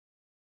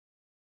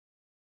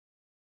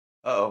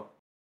Uh-oh.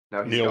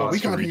 No, he's Neil gone. wants We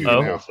to can't redo hear the you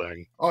whole now.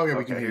 thing. Oh, yeah, we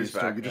Okay, can hear you he's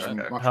still. back. You're just Okay.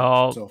 muttering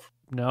Oh, to yourself.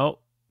 no.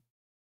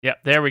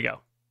 Yep, there we go.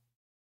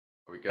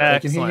 There we go. I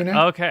can hear you Excellent.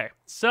 now. Okay,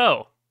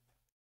 so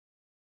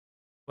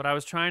what I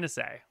was trying to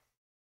say.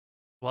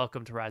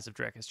 Welcome to Rise of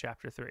Drekis,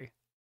 Chapter 3,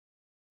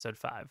 Episode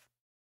 5.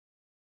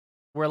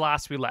 Where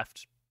last we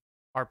left,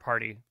 our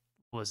party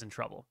was in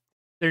trouble.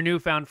 Their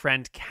newfound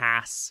friend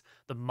Cass,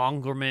 the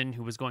mongrelman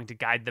who was going to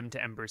guide them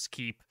to Ember's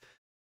Keep,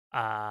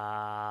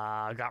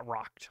 got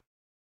rocked.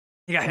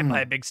 He got hit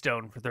by a big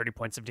stone for 30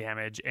 points of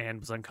damage and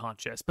was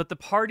unconscious. But the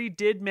party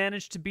did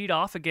manage to beat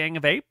off a gang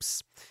of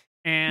apes.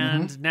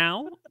 And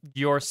now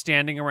you're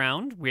standing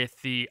around with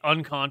the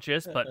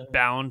unconscious but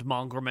bound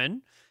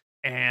mongrelman.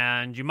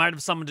 And you might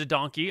have summoned a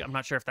donkey. I'm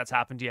not sure if that's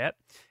happened yet.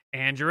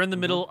 And you're in the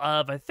middle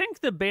of, I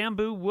think, the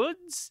bamboo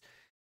woods.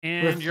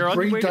 And you're on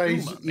your way to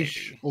Umma,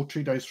 days-ish, or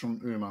 2 days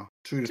from Umma.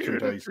 2 to 3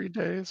 days. 3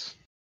 days.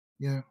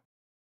 Yeah.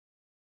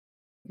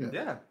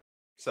 Yeah.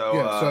 So,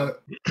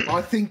 So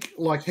I think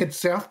head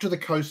south to the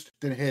coast,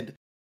 then head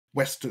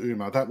west to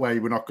Umma. That way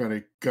we're not going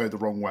to go the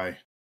wrong way.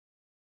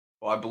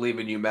 well, I believe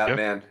in you,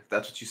 Madman. If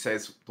that's what you say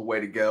is the way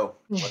to go.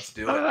 Let's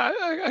do it.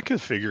 I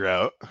could figure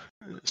out.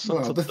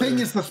 Well, the thing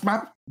is, this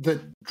map that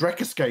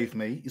Drekis gave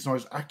me is not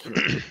as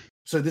accurate.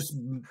 So this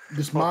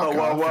marker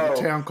for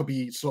the town could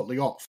be slightly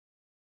off.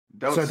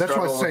 Don't So that's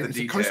why I struggle say with it's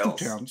the a coastal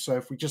details. town. So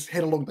if we just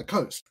head along the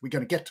coast, we're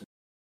going to get to it.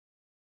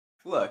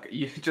 Look,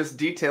 you just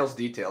details.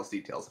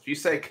 If you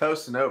say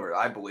coast and over,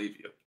 I believe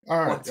you. All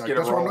right, Let's that's get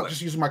it why I'm rolling. not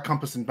just using my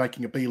compass and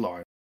making a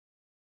beeline.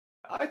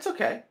 It's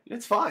okay.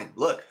 It's fine.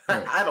 Look,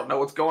 Right. I don't know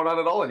what's going on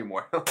at all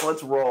anymore.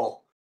 Let's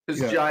roll. This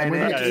Yeah, giant and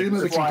when we get to engine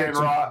Umma, we can flying get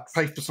some, rocks.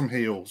 pay for some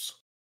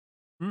heals.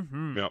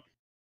 Mm-hmm. Yep.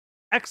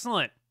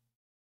 Excellent.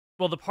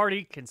 Well, the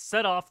party can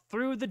set off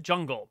through the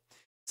jungle.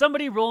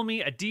 Somebody roll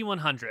me a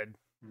D100.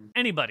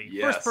 Anybody.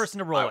 Yes, First person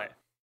to roll it.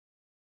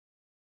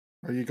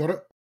 Oh, you got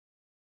it?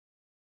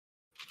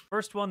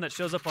 First one that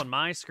shows up on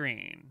my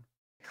screen.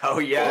 Oh,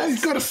 yes. Oh,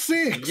 he's got a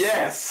 6!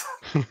 Yes.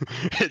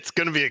 It's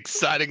going to be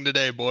exciting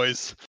today,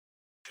 boys.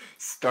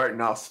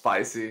 Starting off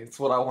spicy. It's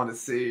what I want to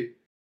see.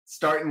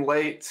 Starting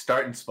late,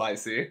 starting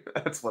spicy.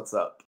 That's what's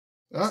up.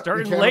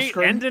 Starting encounter late,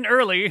 screen. ending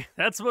early.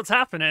 That's what's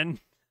happening.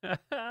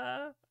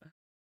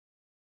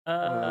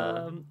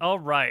 All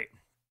right.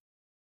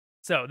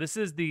 So this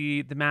is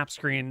the map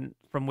screen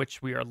from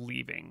which we are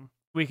leaving.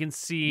 We can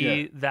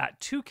see that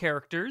 2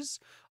 characters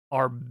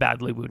are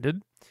badly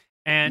wounded,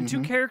 and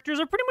 2 characters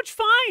are pretty much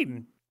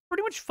fine.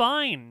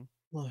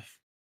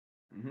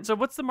 So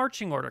what's the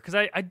marching order? Because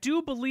I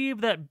do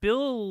believe that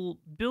Bill's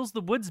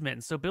the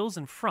woodsman, so Bill's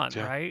in front,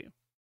 right?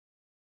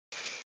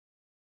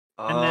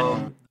 And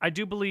then I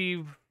do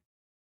believe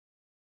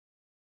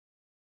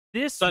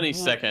this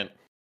Sunny's second.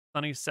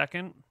 Sunny's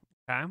second.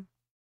 Okay.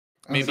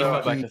 Maybe So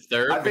go back to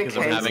third I think because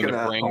I'm Hank's having to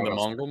gonna- bring the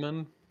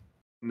mongrelman.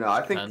 No,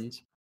 I think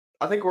Depends.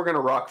 we're gonna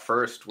rock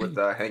first with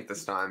Hank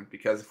this time,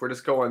 because if we're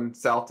just going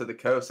south to the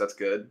coast, that's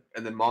good.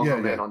 And then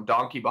Mongo Man on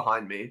donkey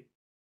behind me,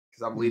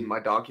 because I'm leading my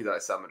donkey that I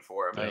summoned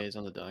for him. Oh, he's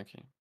on the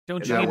donkey. Don't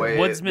And you that need way,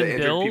 Woodsman the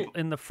injured Bill people-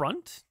 in the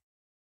front?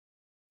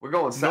 We're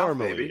going south,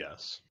 Normally, baby.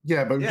 yes.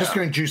 Yeah, but we're just Yeah.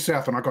 going due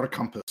south, and I got a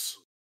compass.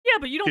 Yeah,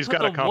 but you don't He's put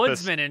got a the compass.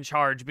 woodsman in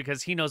charge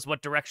because he knows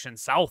what direction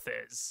south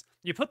is.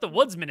 You put the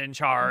woodsman in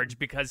charge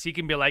because he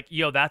can be like,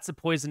 yo, that's a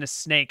poisonous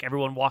snake.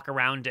 Everyone walk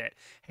around it.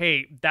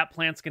 Hey, that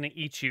plant's going to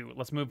eat you.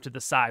 Let's move to the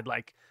side.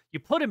 Like, you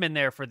put him in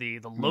there for the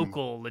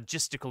local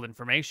logistical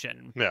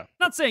information. Yeah.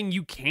 Not saying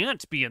you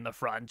can't be in the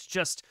front,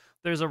 just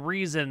there's a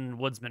reason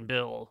Woodsman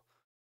Bill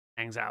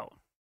hangs out.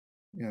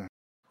 Yeah.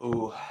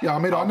 Ooh. Yeah, I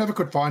mean, I never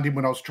could find him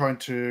when I was trying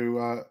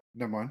to...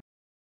 never mind.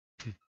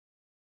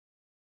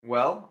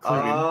 Well,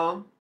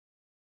 Including-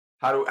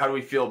 how do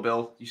we feel,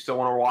 Bill? You still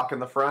want to walk in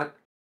the front?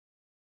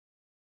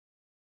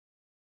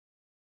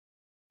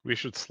 We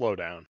should slow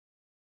down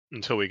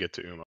until we get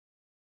to Umma.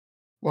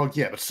 Well,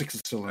 yeah, but 6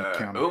 is still an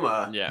encounter.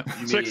 Uma. Yeah.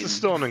 You 6 mean- is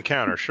still an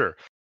encounter, sure.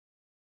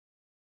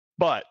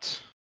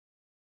 But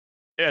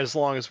as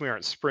long as we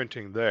aren't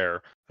sprinting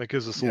there, that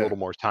gives us a Yeah. little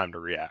more time to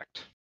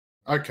react.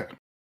 Okay.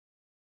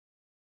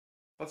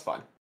 That's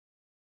fine.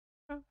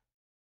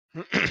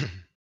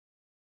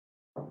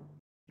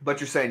 But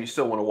you're saying you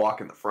still want to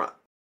walk in the front.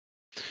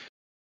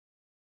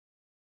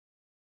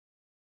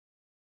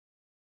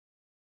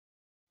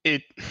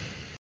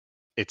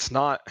 It's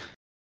not.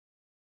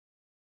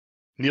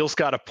 Neil's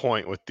got a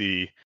point with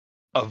the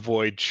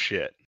avoid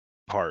shit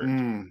part.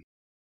 Mm.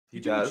 He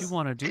Do what does. you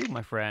want to do,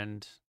 my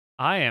friend.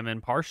 I am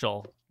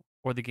impartial,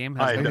 or the game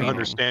has I no meaning.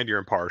 understand you're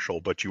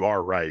impartial, but you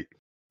are right.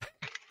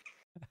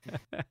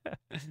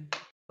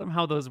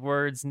 Somehow those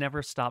words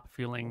never stop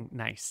feeling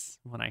nice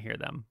when I hear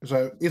them.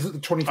 So, is it the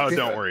 25th? Oh,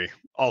 don't worry.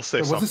 I'll say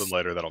So was something this-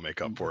 later that'll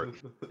make up for it.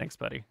 Thanks,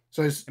 buddy.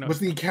 So, know- was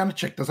the encounter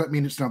check? Does that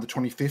mean it's now the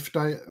 25th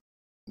day,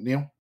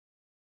 Neil?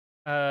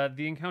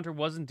 The encounter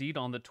was indeed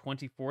on the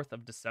 24th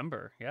of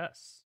December.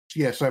 Yes.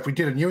 Yeah, so if we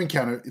did a new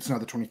encounter, it's now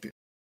the 25th.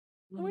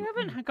 We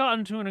haven't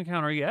gotten to an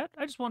encounter yet.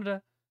 I just wanted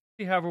to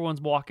see how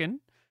everyone's walking.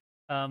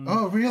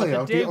 Oh, really? But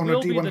I'll the day do on a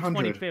will be the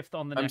D100. 25th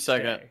on the I'm next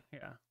second. day. Yeah.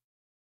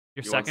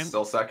 You're You want second?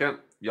 still second?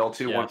 Y'all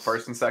two want Yes.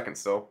 first and second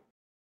still.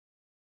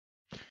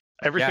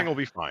 Everything Yeah. will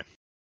be fine.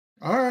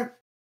 All right.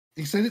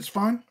 He said it's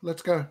fine.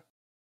 Let's go.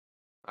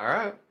 All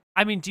right.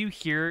 I mean, do you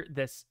hear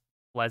this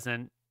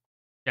pleasant,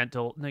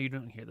 gentle? No, you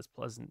don't hear this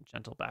pleasant,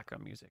 gentle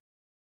background music.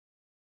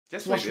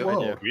 Yes, Flush we do.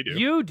 World. We do.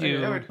 You do,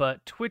 yeah.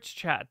 but Twitch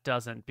chat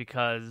doesn't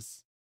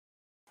because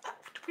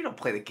We don't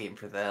play the game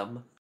for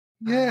them.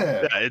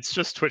 Yeah. Yeah, it's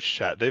just Twitch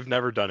chat. They've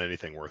never done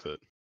anything worth it.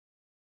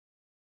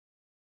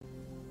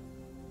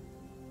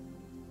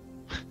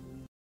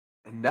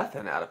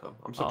 Nothing out of him.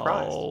 I'm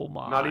surprised. oh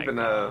my, Not even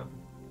God. a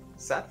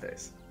sad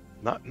face.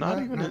 Not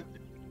No, even no.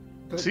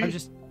 it. See? I'm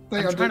just. They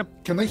I'm trying to.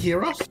 Can they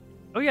hear us?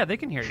 Oh yeah, they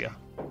can hear you.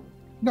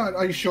 No,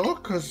 are you sure?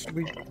 Because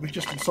we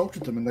just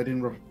insulted them and they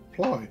didn't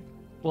reply.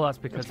 Well, that's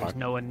because That's there's fine.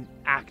 no one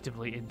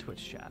actively in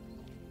Twitch chat.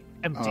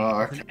 Empty. Oh,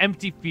 It's an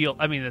empty field.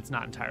 I mean, it's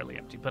not entirely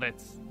empty, but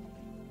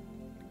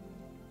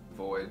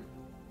Void.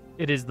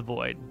 it is the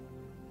void.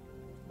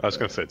 I was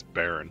gonna say it's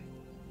barren.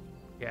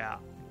 Yeah.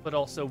 But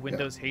also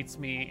Windows hates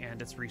me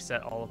and it's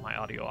reset all of my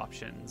audio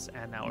options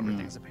and now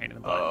everything's a pain in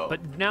the butt. Oh.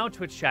 But now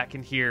Twitch chat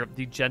can hear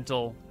the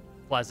gentle,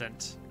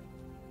 pleasant,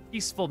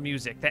 peaceful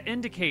music that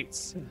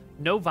indicates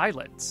no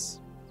violence.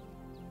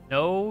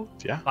 No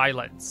Yeah.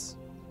 violence.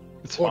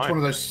 It's Or it's fine. one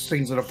of those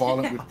things that are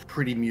violent with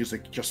pretty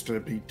music just to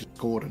be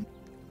discordant.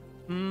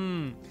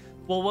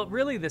 Well, what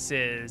really this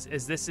is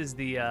this is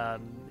the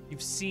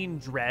you've seen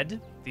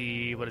Dread,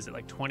 the what is it,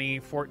 like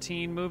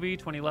 2014 movie,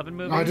 2011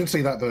 movie? No, I didn't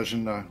see that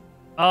version, no.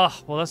 Oh,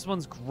 well, this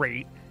one's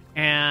great.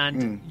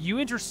 And you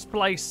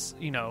intersplice,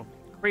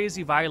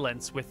 crazy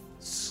violence with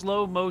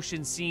slow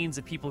motion scenes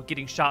of people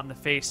getting shot in the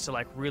face to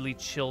like really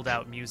chilled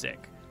out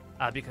music.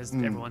 Because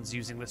everyone's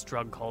using this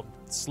drug called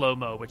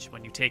slow-mo, which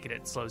when you take it,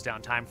 it slows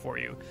down time for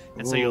you.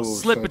 And so you'll Ooh,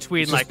 slip so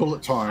between it's just like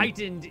bullet time.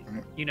 heightened,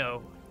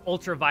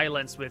 ultra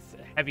violence with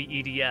heavy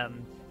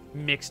EDM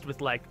mixed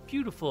with like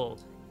beautiful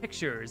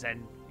pictures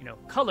and,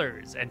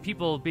 colors and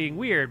people being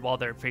weird while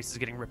their faces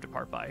getting ripped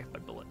apart by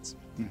bullets.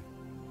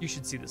 You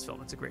should see this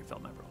film. It's a great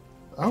film,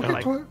 everyone. Okay,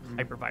 Like cool.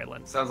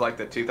 hyper-violence. Sounds like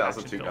the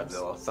 2002 Action films.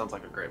 Godzilla. Sounds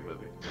like a great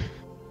movie.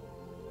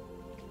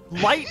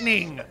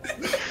 Lightning!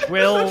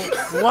 Will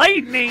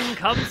lightning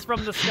comes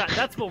from the sky.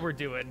 That's what we're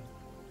doing.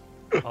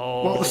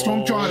 Oh. Well,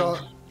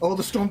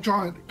 the storm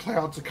giant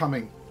clouds are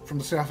coming from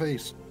the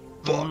southeast.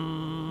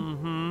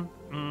 Mm-hmm.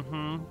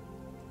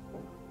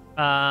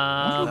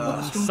 I wonder what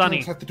the storm Sunny.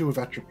 giants have to do with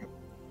attribute.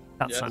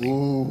 Not Yeah. sunny.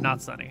 Ooh.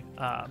 Not sunny.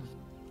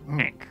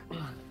 Hank.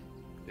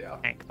 Yeah.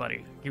 Hank,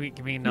 buddy.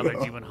 Give me another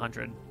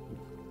D100.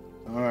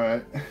 All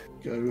right,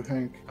 go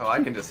Hank. Oh,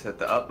 I can just hit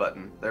the up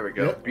button. There we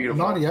go. Yep,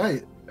 Beautiful.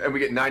 98. And we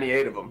get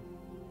 98 of them.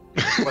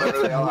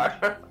 Whatever they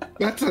are.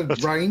 That's a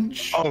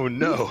range. Oh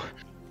no!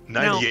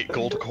 98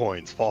 gold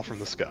coins fall from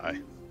the sky.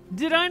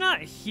 Did I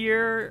not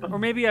hear, or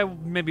maybe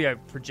I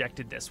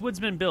projected this?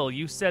 Woodsman Bill,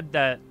 you said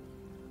that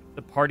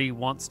the party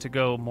wants to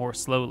go more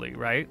slowly,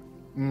 right?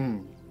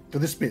 For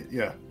this bit,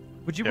 yeah.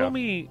 Would you Yeah. roll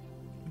me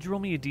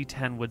a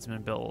D10,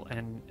 Woodsman Bill,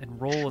 and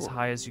roll as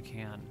high as you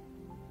can?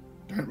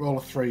 Don't roll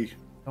a 3.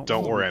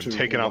 Don't worry, I'm Two,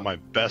 taking out one. my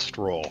best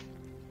roll.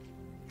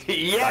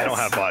 Yes! I don't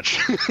have much.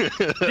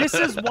 This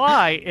is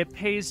why it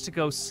pays to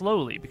go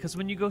slowly, because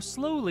when you go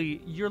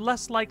slowly, you're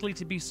less likely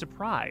to be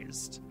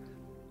surprised.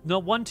 No,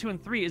 1, 2,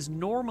 and 3 is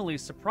normally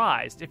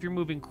surprised. If you're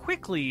moving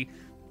quickly,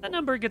 that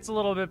number gets a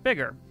little bit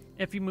bigger.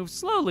 If you move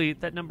slowly,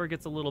 that number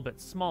gets a little bit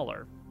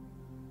smaller.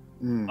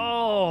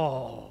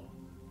 Oh,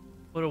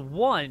 but a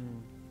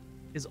 1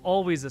 is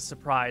always a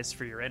surprise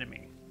for your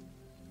enemy.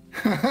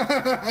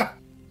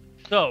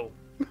 So,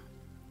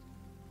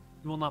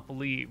 you will not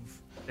believe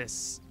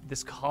this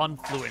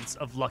confluence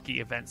of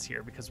lucky events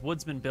here, because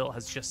Woodsman Bill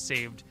has just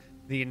saved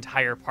the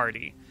entire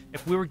party.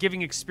 If we were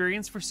giving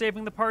experience for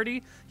saving the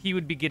party, he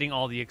would be getting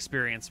all the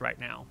experience right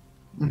now.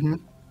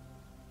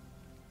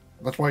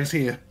 That's why he's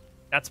here.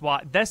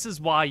 This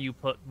is why you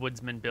put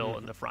Woodsman Bill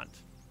in the front.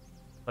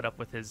 Put up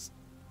with his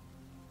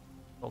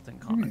insulting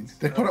comments.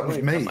 They put up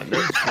with me.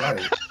 That's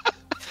right.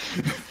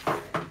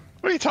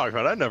 What are you talking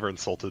about? I never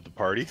insulted the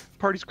party. The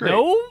party's great.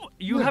 No,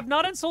 you have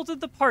not insulted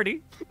the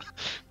party.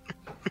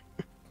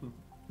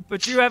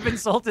 But you have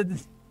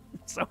insulted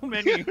so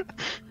many. So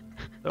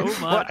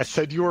much. What? I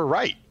said you were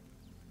right.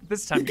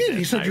 This time He did.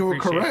 He said I you were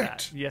appreciate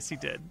correct. that. Yes, he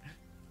did.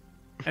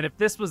 And if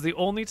this was the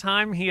only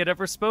time he had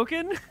ever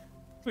spoken,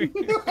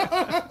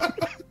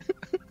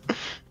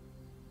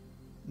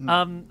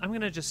 I'm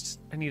gonna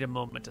I need a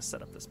moment to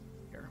set up this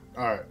here.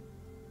 All right.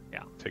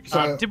 Yeah. Take So-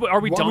 Are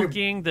we while we-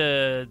 donkeying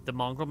the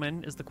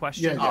mongrelman is the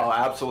question? Yeah. Oh,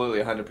 absolutely,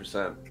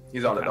 100%.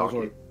 He's on a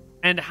donkey.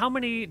 And how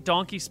many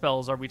donkey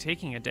spells are we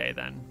taking a day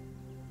then?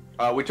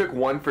 We took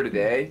one for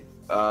today,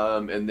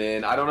 and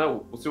then I don't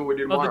know. We'll see what we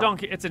do tomorrow. Well, the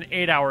donkey, it's an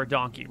 8-hour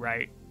donkey,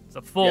 right? It's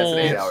a full,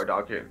 Yeah, it's an 8-hour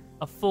donkey.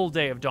 a full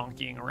day of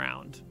donkeying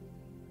around.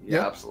 Yeah,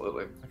 Yep.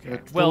 absolutely. Okay.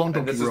 Full Well, on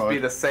And this donkey would be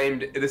ride. the same.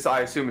 This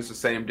I assume is the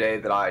same day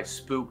that I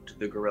spooked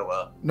the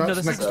gorilla. No, no, it's this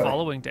is next the day.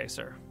 following day,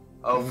 sir.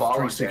 Oh, This is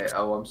following 26th. day.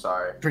 Oh, I'm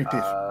sorry.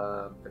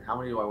 25th. Then how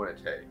many do I want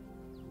to take?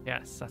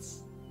 Yes,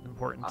 that's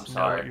important I'm to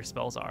know what sorry. your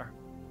spells are.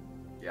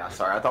 Yeah,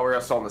 sorry. I thought we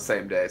were still on the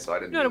same day, so I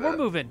didn't. No, do we're that.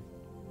 moving.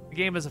 The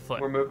game is afoot.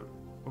 We're moving.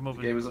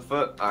 The game is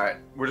afoot. All right,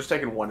 we're just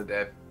taking one a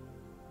day.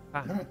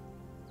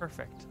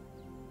 Perfect.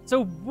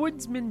 So,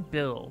 Woodsman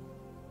Bill,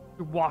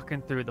 you're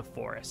walking through the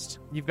forest.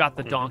 You've got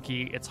the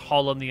donkey. It's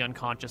hauling the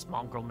unconscious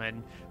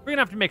mongrelman. We're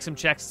gonna have to make some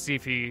checks to see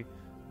if he,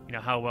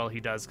 how well he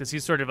does, because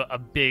he's sort of a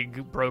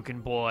big, broken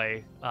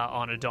boy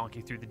on a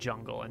donkey through the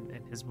jungle, and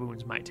his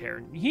wounds might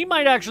tear. He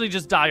might actually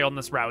just die on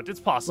this route. It's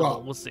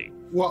possible. We'll see.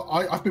 Well,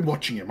 I've been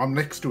watching him. I'm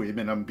next to him,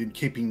 and I've been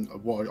keeping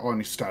an eye on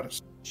his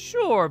status.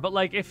 Sure, but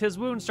if his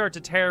wounds start to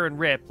tear and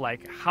rip,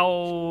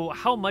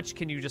 how much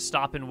can you just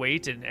stop and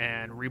wait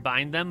and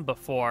rebind them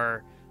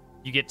before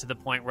you get to the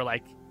point where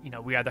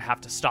we either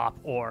have to stop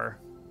or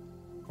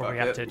we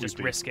have to just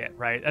risk it,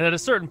 right? And at a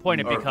certain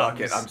point, it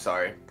becomes. I'm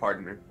sorry,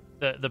 pardon me.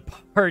 The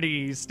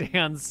party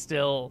stands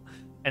still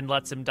and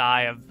lets him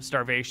die of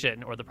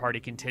starvation, or the party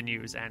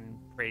continues and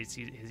prays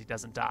he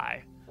doesn't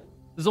die.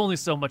 There's only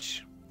so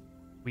much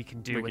we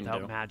can do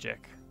without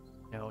magic.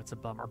 No, it's a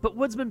bummer. But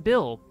Woodsman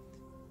Bill,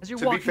 as you're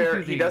walking to be fair,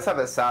 through he does have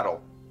a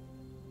saddle.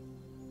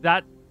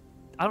 I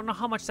don't know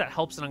how much that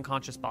helps an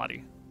unconscious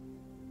body.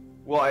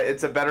 Well,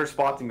 it's a better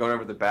spot than going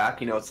over the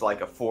back. It's like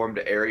a formed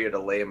area to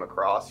lay him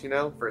across,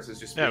 versus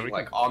just being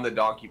on the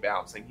donkey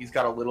bouncing. He's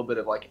got a little bit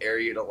of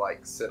area to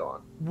sit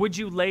on. Would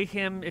you lay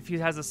him, if he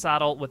has a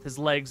saddle, with his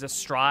legs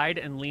astride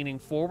and leaning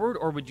forward,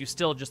 or would you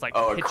still just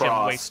pitch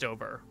him waist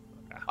over?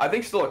 Okay. I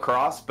think still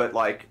across, but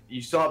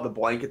you still have the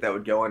blanket that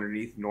would go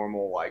underneath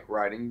normal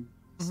riding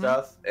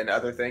stuff and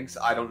other things.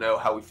 I don't know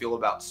how we feel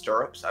about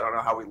stirrups. I don't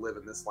know how we live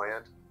in this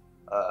land.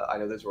 I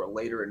know those were a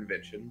later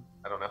invention.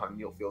 I don't know how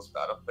Neil feels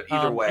about them, but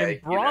either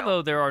way, in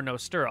Bravo there are no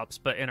stirrups,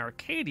 but in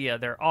Arcadia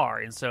there are,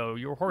 and so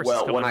your horse.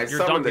 Well, when I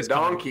summon the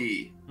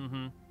donkey,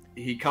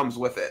 he comes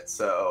with it,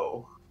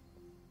 so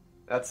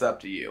that's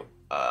up to you.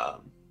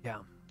 Yeah,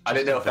 I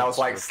didn't know if that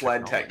was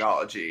sled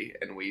technology,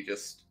 and we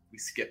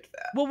skipped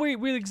that. Well,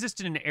 we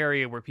exist in an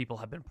area where people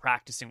have been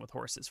practicing with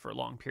horses for a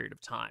long period of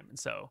time, and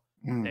so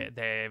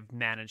they've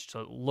managed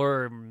to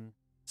learn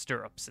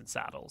stirrups and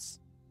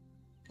saddles.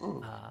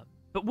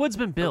 But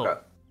Woodsman Bill,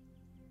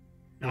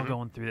 now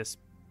going through this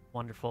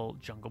wonderful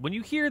jungle, when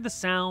you hear the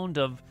sound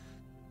of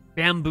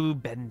bamboo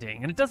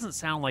bending, and it doesn't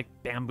sound like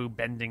bamboo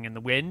bending in the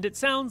wind, it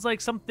sounds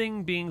like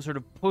something being sort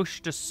of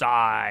pushed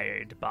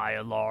aside by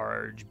a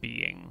large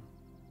being.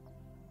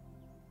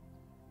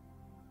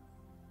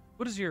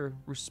 What is your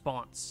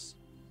response?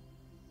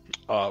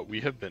 We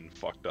have been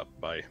fucked up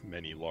by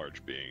many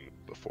large beings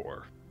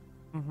before.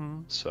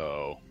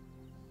 So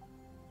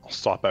I'll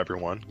stop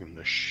everyone and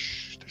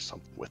there's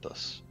something with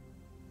us.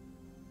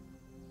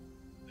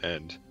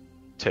 And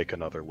take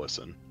another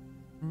listen.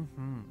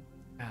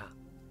 Yeah.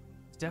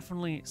 It's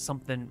definitely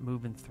something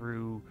moving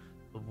through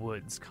the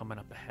woods coming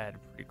up ahead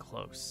pretty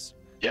close.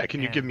 Yeah,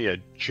 can you give me a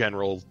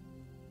general...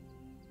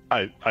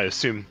 I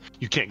assume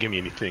you can't give me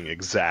anything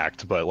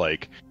exact, but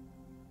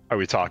are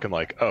we talking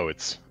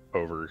it's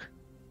over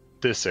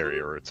this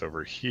area or it's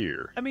over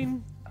here? I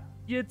mean,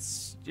 you're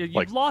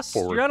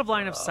out of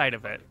line of sight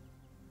of it.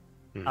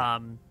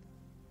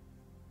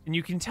 And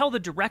you can tell the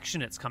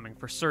direction it's coming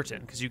for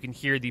certain, because you can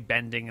hear the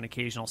bending and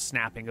occasional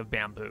snapping of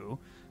bamboo.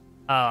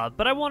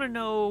 But I want to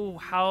know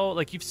how,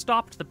 you've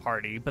stopped the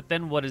party, but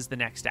then what is the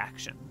next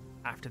action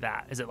after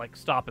that? Is it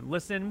stop and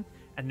listen,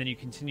 and then you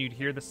continue to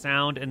hear the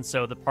sound, and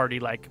so the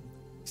party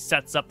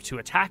sets up to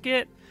attack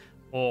it,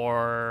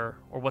 or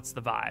what's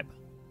the vibe?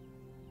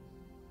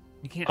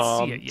 You can't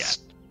see it yet.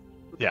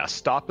 Yeah,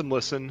 stop and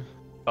listen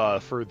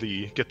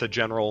get the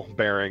general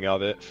bearing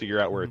of it, figure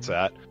out where it's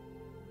at.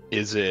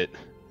 Is it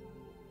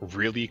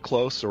really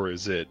close, or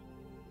is it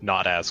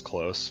not as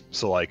close?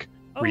 So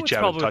reach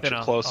out and touch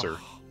it closer.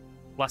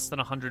 Less than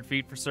 100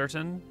 feet for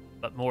certain,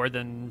 but more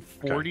than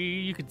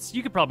 40. Okay.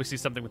 You could probably see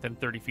something within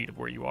 30 feet of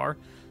where you are.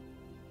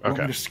 Want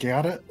me to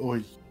scout it, or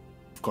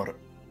you've got it?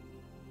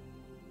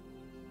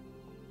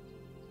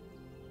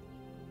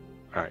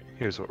 All right,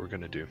 here's what we're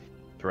gonna do.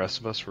 The rest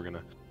of us, we're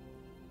gonna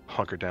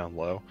hunker down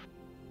low.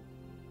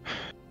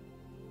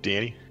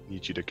 Danny, I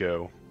need you to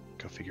go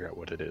figure out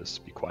what it is.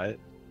 Be quiet,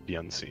 be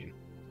unseen.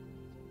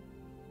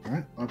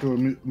 Alright, I'll do a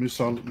move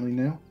silently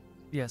now.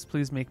 Yes,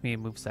 please make me a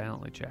move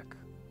silently check.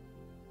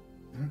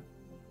 Yeah.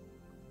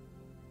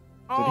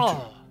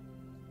 Oh,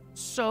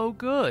 so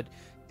good.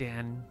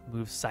 Dan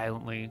moves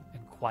silently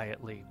and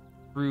quietly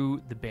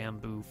through the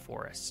bamboo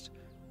forest.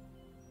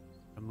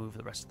 I'll move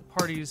the rest of the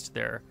parties to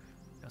their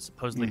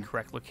supposedly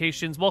correct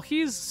locations. While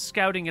he's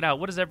scouting it out,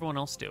 what is everyone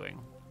else doing?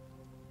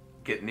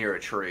 Get near a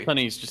tree.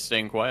 Honey's just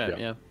staying quiet,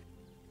 yeah.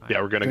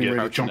 Yeah, we're going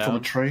to jump from a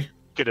tree.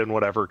 Get in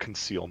whatever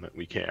concealment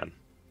we can.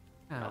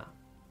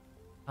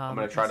 I'm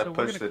going to try to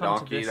push the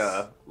donkey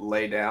to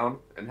lay down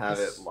and have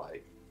it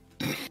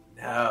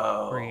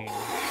no.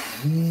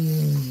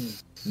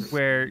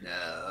 Where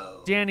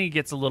Danny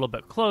gets a little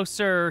bit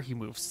closer, he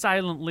moves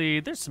silently,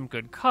 there's some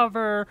good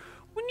cover.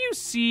 When you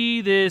see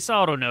this,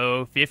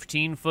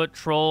 15-foot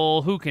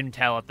troll, who can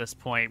tell at this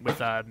point,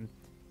 with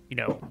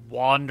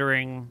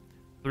wandering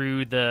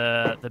through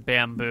the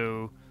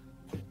bamboo,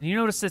 and you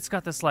notice it's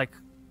got this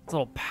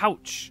little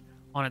pouch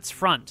on its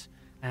front,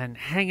 And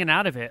hanging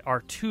out of it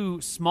are two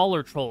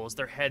smaller trolls,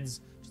 their heads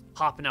just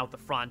popping out the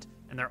front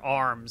and their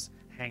arms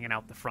hanging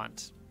out the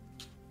front.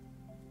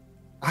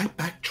 I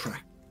backtrack.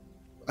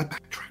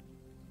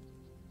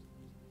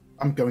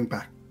 I'm going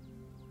back.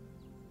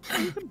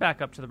 You can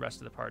back up to the rest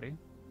of the party.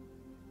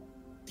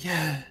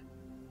 Yeah.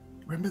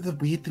 Remember the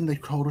weird thing they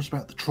told us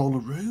about the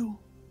Trollaroo?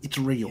 It's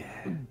real.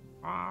 Yeah.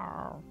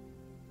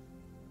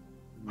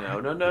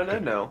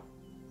 No.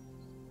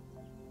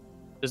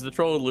 Does the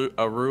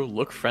Trollaroo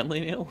look friendly,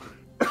 Neil?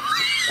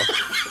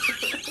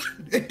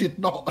 It did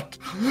not.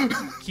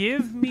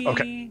 Give me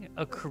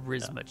a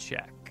charisma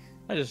check.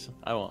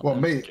 I want. Well,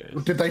 me.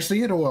 Curious. Did they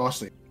see it or I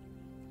see it?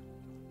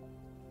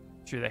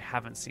 Sure, they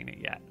haven't seen it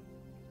yet.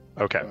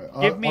 Okay. Give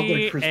I'll get a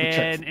me charisma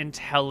an check.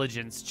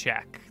 intelligence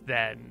check,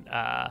 then,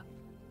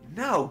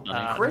 No,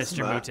 Mr.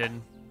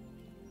 charisma.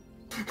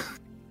 Mutin.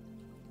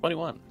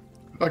 21.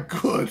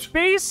 Good.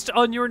 Based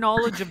on your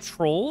knowledge of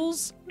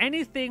trolls,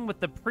 anything with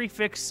the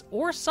prefix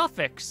or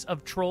suffix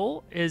of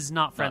troll is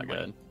not Not friendly.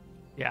 good.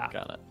 Yeah.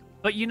 Got it.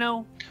 But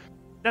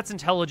that's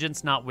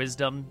intelligence, not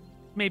wisdom.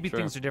 Maybe Sure.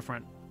 things are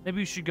different. Maybe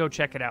you should go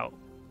check it out.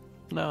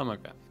 No, I'm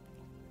okay.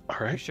 All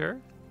You right. sure?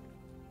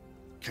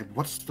 Okay,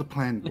 what's the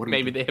plan? What do we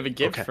Maybe do? they have a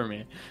gift Okay. for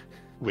me.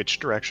 Which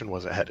direction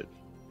was it headed?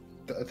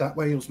 That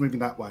way, it was moving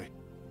that way.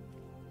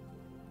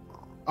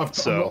 I'm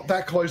So- not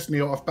that close,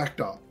 Neil. I've backed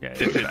up. Yeah.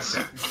 If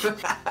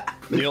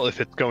it's Neil,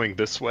 if it's going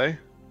this way,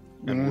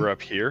 and Mhm. we're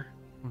up here,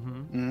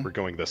 Mm-hmm. Mm, we're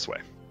going this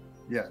way.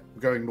 yeah,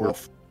 we're going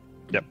north.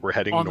 Yep, we're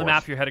heading On north. the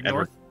map, you're heading and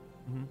we're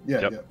north. Yeah,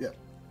 Yep. yeah.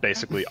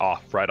 basically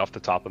off, right off the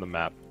top of the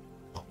map.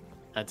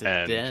 That's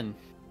And- a den.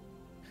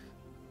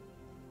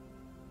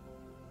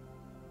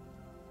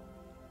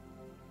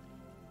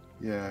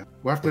 Yeah,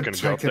 we'll have We're to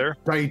gonna go up take there?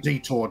 a day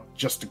detour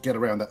just to get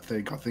around that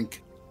thing, I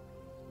think.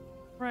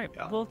 Right.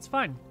 Yeah. Well, it's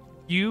fine.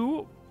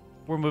 You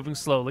were moving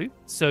slowly,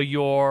 so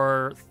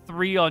your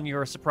 3 on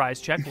your surprise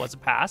check was a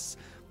pass.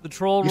 The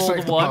troll You rolled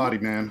saved a the 1, party,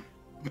 man.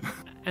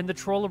 and the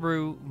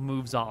Trollaroo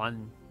moves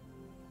on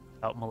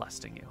without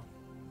molesting you.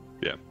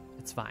 Yeah.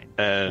 It's fine.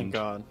 Thank And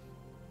God.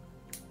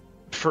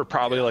 for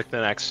probably like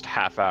the next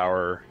half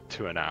hour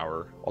to an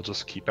hour, I'll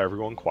just keep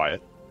everyone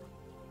quiet.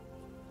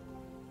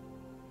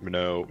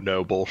 No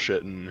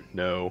bullshitting,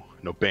 no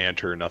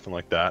banter, nothing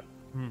like that.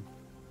 Hmm.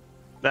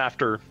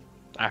 After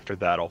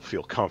that, I'll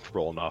feel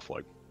comfortable enough.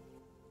 Like,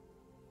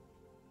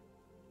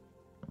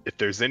 if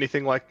there's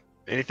anything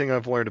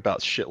I've learned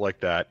about shit like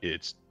that,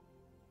 it's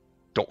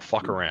don't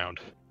fuck around.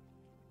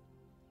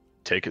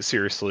 Take it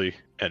seriously,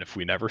 and if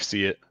we never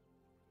see it,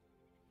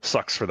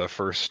 sucks for the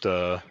first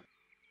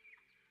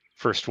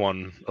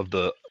one of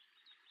the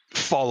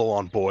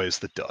follow-on boys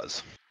that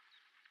does.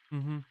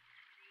 Mm-hmm.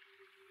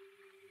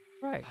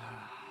 Right.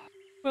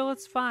 Well,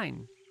 it's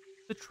fine.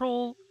 The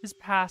troll is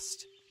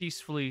passed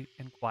peacefully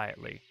and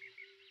quietly,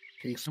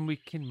 Peace. and we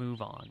can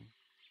move on.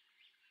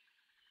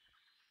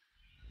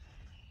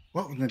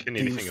 What was Can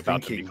anything Nadina's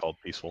about to be thinking? called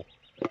peaceful?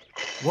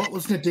 What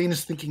was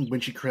Nadina's thinking when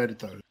she created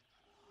those?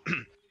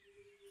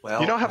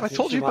 Well, You know, have I think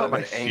told she you might about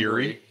have my been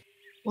theory? angry.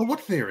 Well,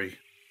 what theory?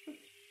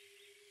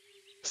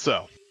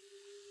 So,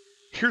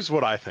 here's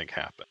what I think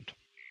happened.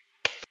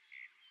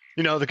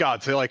 You know, the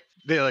gods, they like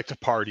to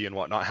party and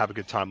whatnot, have a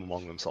good time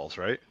among themselves,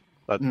 right?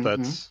 Mhm.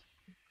 That's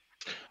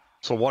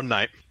so one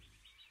night,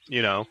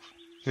 you know,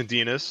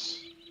 Nadina's,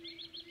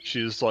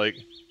 she's like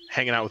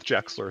hanging out with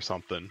Jexler or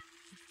something,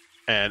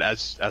 and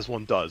as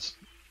one does,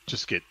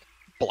 just get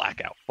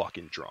blackout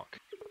fucking drunk.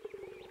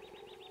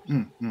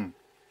 Mm-hmm.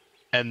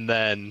 And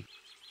then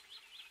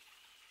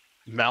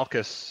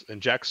Malchus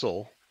and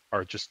Jexel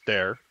are just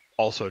there,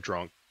 also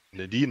drunk.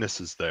 Nadinus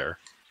is there,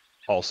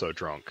 also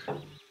drunk.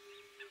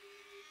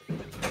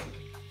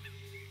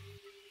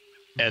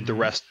 And the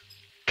rest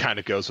kind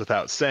of goes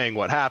without saying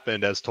what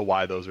happened as to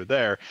why those are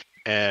there.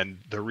 And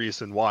the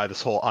reason why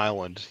this whole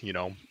island, you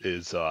know,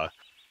 is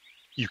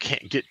you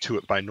can't get to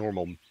it by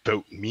normal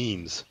boat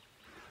means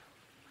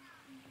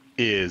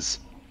is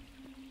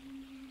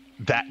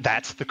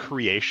that's the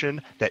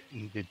creation that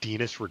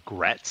Nadinus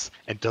regrets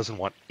and doesn't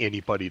want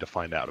anybody to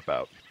find out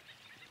about.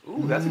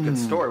 Ooh, that's a good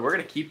story. We're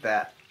gonna keep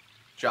that.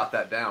 Jot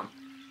that down.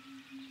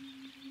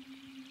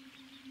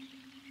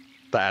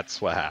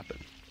 That's what happened.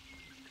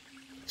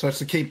 So it's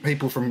to keep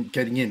people from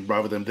getting in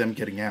rather than them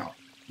getting out.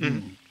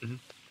 Mhm.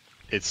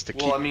 It's to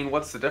Well, keep. I mean,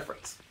 what's the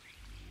difference?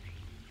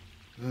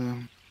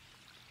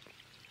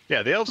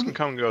 Yeah, the elves can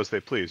come and go as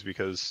they please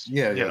because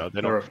Yeah, you yeah, know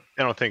they they're-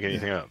 don't think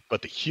anything of it.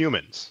 But the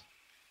humans,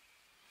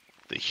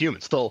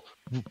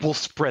 we'll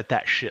spread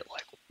that shit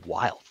like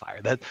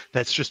wildfire.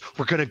 That's just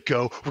we're gonna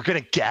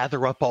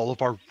gather up all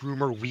of our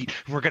rumor wheat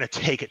and we're gonna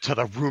take it to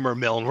the rumor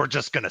mill and we're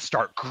just gonna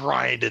start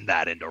grinding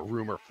that into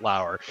rumor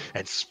flour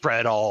and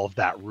spread all of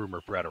that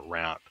rumor bread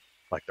around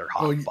like they're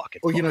hot fucking.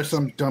 Or you know, buns.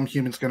 some dumb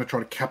human's going to try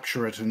to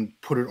capture it and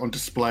put it on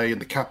display in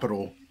the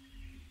capital.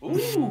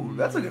 Ooh,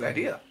 that's a good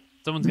idea.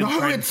 Someone's gonna No,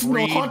 try and it's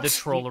breed not. the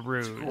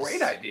Trollaroos.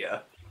 Great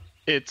idea.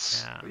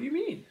 It's Yeah. What do you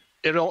mean?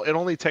 it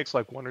only takes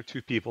like one or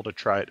two people to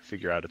try it to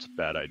figure out it's a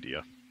bad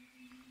idea.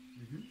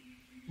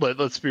 But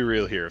let's be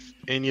real here. If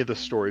any of the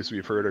stories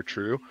we've heard are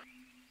true,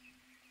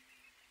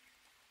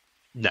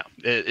 No,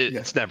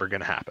 it's never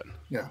going to happen.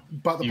 Yeah,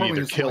 but the You problem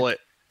either is kill it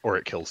or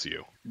it kills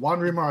you. One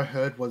rumor I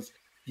heard was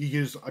you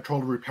use a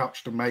Trollaroo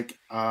pouch to make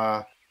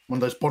one of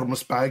those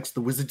bottomless bags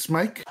the wizards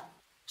make,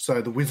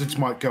 so the wizards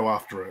might go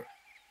after it.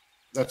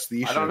 That's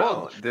the issue. I don't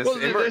know.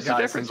 There's a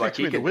difference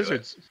between the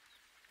wizards.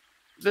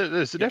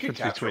 There's a difference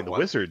between the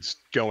wizards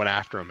going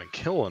after them and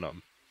killing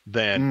them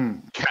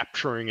than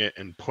capturing it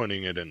and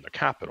putting it in the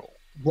capital.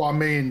 Well, I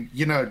mean,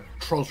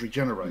 trolls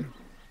regenerate.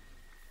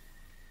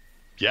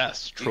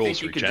 Yes, trolls regenerate. Do you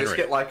think you could just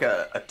get like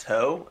a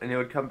toe and it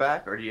would come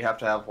back, or do you have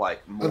to have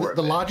like more?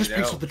 The largest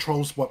piece of the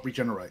trolls what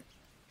regenerate.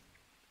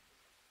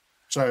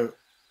 So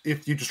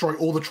if you destroy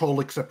all the troll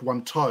except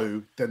one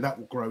toe, then that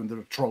will grow into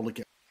a troll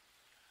again.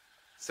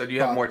 So do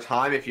you have more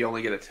time if you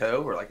only get a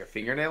toe or like a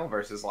fingernail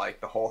versus like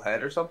the whole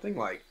head or something?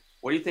 Like,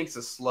 what do you think is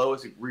the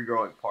slowest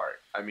regrowing part?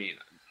 I mean,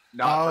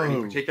 not for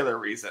any particular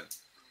reason,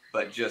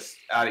 but just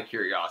out of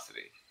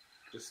curiosity.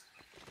 Just,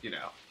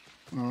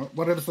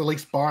 whatever's the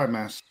least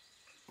biomass,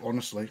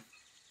 honestly.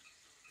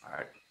 All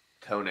right.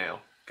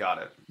 Toenail. Got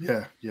it.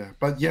 Yeah.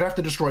 But you'd have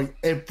to destroy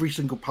every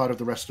single part of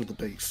the rest of the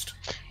beast.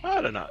 I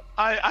don't know.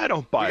 I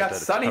don't buy that. You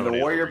got Sunny, the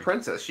warrior ring.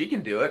 princess. She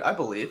can do it, I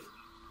believe.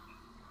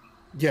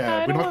 Yeah.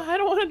 I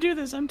don't want to do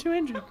this. I'm too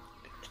injured.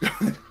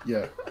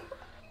 Yeah.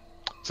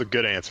 It's a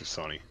good answer,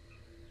 Sonny.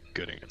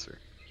 Good answer.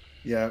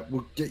 Yeah,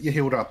 we'll get you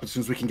healed up as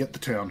soon as we can get the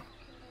town.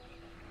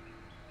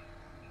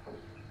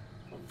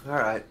 All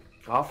right.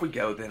 Off we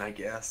go then, I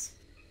guess.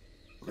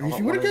 If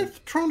you want to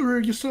get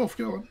Trollaroo yourself,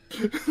 go on.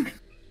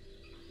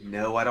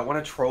 No, I don't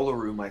want to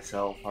Trollaroo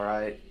myself, all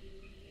right?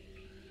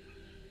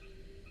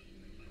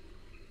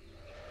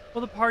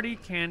 Well, the party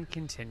can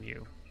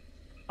continue.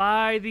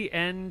 By the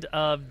end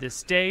of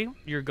this day,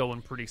 you're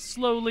going pretty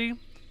slowly,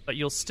 but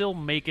you'll still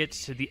make it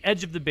to the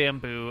edge of the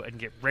bamboo and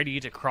get ready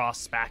to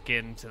cross back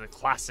into the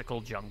classical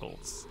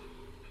jungles.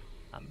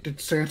 Did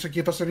Santa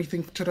give us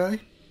anything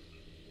today?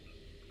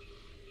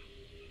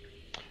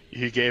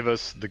 He gave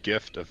us the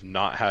gift of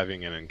not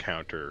having an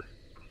encounter.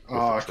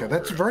 Oh, okay.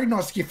 That's a very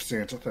nice gift,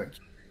 Santa. Thanks.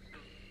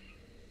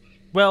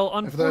 Well,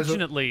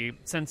 unfortunately,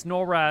 since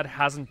NORAD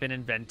hasn't been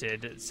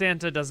invented,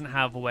 Santa doesn't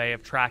have a way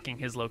of tracking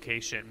his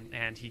location,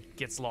 and he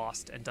gets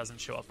lost and doesn't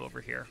show up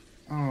over here.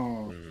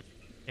 Oh.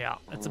 Yeah,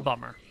 it's a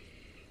bummer.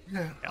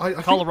 Yeah. I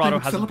Colorado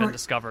hasn't been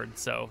discovered,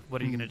 so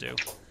what are you going to do?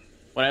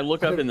 When I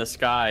look up in the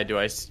sky, do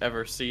I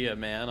ever see a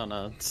man on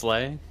a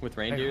sleigh with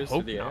reindeers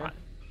through the air?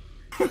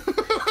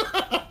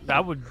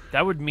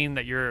 That would mean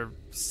that your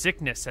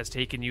sickness has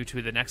taken you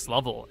to the next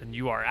level, and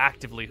you are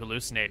actively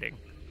hallucinating.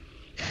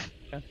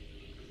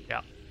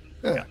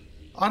 Yeah.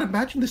 I'd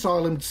imagine this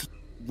island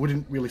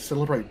wouldn't really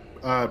celebrate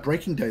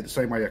Breaking Day the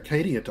same way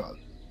Arcadia does.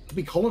 It's a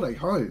big holiday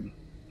home,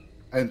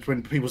 and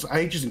when people's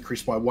ages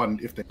increase by one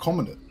if they're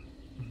commoner.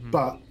 Mm-hmm.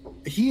 But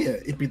here,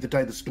 it'd be the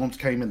day the storms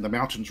came and the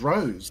mountains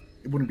rose.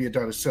 It wouldn't be a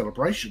day of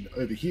celebration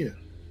over here.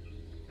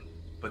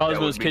 But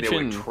Cosmo's Kitchen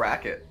they would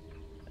track it.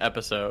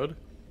 Episode.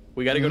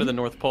 We got to go to the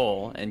North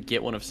Pole and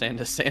get one of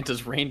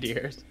Santa's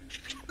reindeers.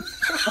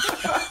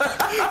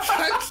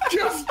 That's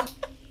just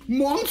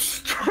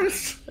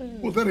monstrous.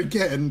 Well, then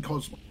again,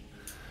 Cosmo.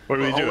 What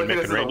are we doing?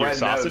 Making reindeer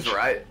sausage, nose,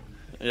 right?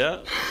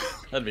 Yeah,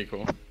 that'd be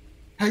cool.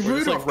 Hey,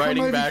 Rudolph,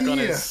 riding back on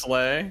his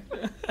sleigh.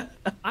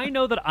 I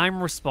know that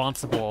I'm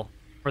responsible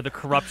for the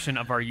corruption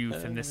of our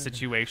youth in this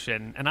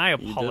situation, and I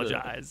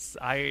apologize.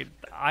 I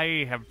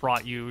have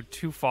brought you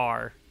too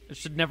far. It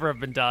should never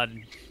have been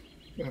done.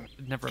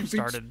 It never have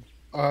started.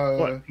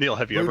 What, Neil?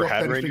 Have you ever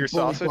had reindeer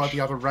sausage? By the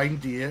other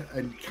reindeer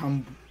and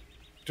come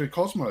to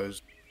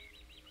Cosmos.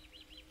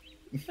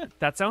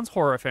 That sounds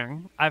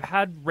horrifying. I've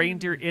had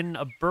reindeer in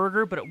a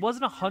burger, but it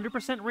wasn't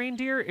 100%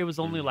 reindeer. It was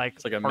only like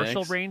a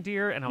partial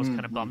reindeer, and I was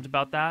kind of bummed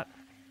about that.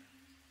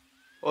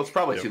 Well, it's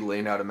probably too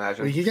lean, I'd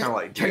imagine. Well, you get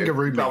like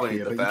kangaroo meat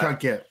here, but you can't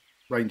get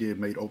reindeer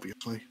meat,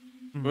 obviously.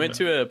 We went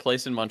to a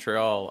place in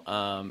Montreal,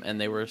 and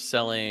they were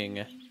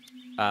selling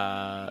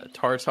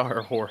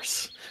tartar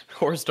horse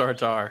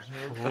tartar.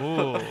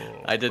 Ooh.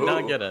 I did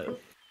not get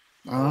it.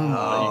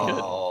 Oh, you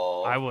could.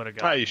 I would have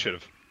got. You should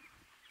have.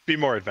 Be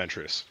more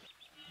adventurous.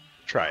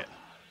 Try it.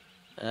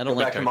 I don't Go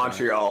back to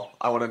Montreal.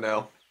 I want to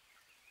know.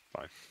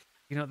 Fine.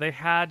 You know, they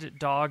had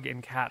dog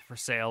and cat for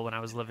sale when I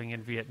was living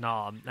in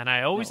Vietnam, and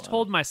I always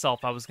told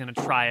myself I was going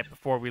to try it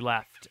before we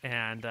left,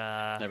 and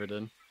never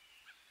did.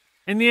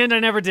 In the end, I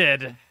never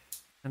did.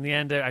 In the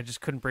end, I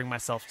just couldn't bring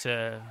myself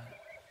to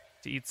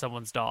eat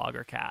someone's dog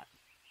or cat.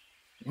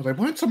 Well, they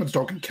weren't someone's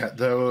dog and cat.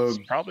 They were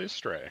probably a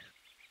stray.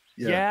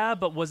 Yeah,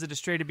 but was it a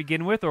stray to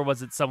begin with, or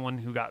was it someone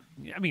who got...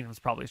 I mean, it was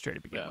probably a stray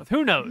to begin with.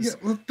 Who knows? Yeah,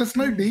 well, there's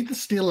no need to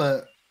steal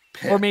a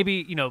pet. Or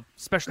maybe,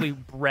 specially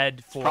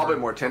bred for... Probably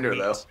more tender,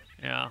 though.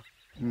 Yeah.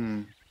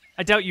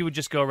 I doubt you would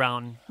just go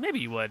around... Maybe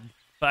you would,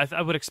 but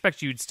I would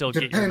expect you'd still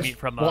get your meat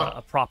from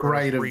a proper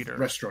breeder. Of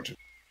restaurant,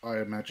 I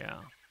imagine.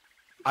 Yeah.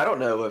 I don't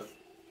know if...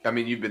 I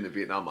mean, you've been to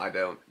Vietnam, I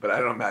don't. But I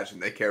don't imagine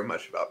they care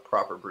much about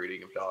proper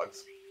breeding of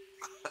dogs.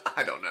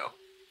 I don't know.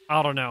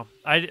 I don't know.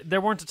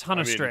 There weren't a ton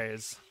of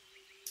strays.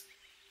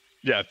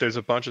 Yeah, there's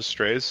a bunch of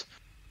strays.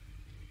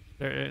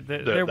 There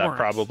that weren't.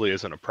 probably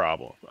isn't a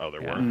problem. Oh,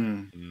 there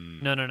weren't.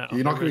 No.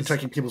 You're not going to be was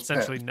taking people's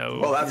essentially pets. no.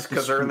 Well, that's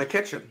because they're in the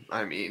kitchen.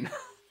 I mean,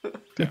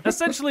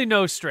 Essentially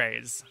no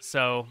strays,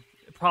 so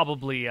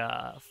probably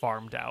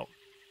farmed out.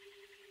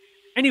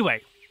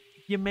 Anyway,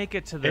 you make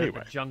it to the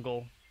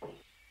jungle,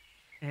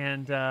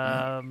 and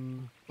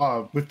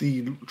with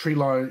the tree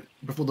line,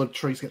 before the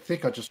trees get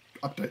thick, I just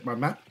update my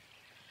map.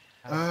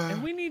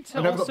 and we need to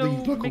I've got also the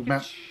local make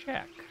map. a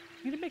check.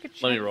 We need to make a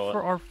check Let me roll it.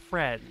 for our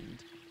friend,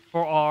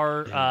 for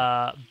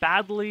our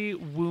badly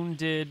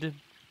wounded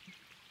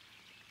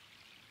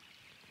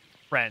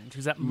friend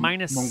who's at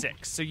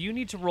 -6. So you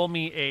need to roll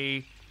me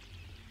a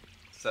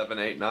 7,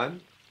 8,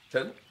 9,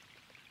 10.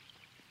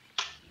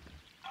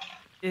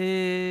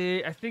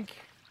 I think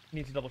I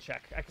need to double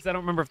check because I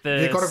don't remember if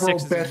the You've got to 6 roll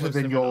is better inclusive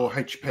than or your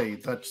not.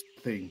 HP. That's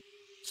the thing.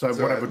 So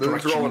So whatever Lou's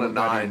direction rolling you a want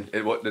that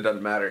in. 9. It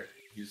doesn't matter.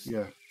 He's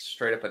Yeah.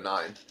 straight up a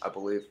 9, I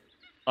believe.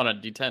 On a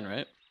D10,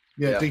 right?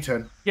 Yeah, Yeah.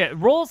 D10. Yeah,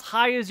 roll as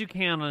high as you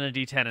can on a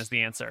D10 is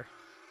the answer.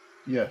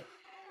 Yeah.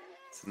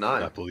 It's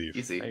 9. I believe.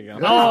 Easy. There you go.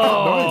 Yeah,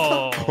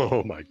 Oh,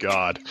 Oh my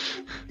god.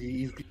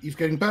 He's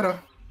getting better.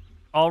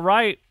 all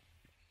right.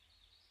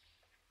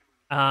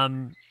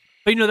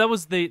 But that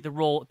was the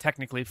roll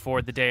technically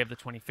for the day of the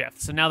 25th.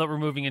 So now that we're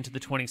moving into the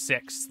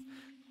 26th,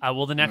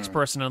 will the next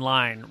person in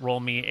line roll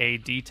me a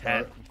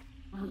D10?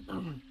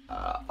 I'm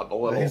a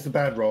little. Here's the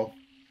bad roll.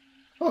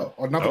 Oh,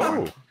 another Oh,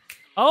 one.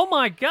 Oh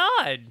my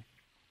god!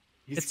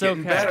 He's it's getting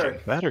okay.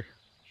 better. better.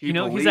 He he's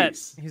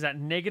believes. at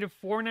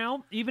 -4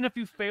 now. Even if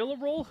you fail a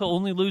roll, he'll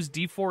only lose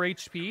D4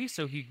 HP,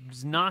 so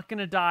he's not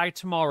gonna die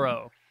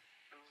tomorrow.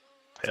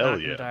 He's Hell not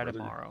gonna yeah. die brother.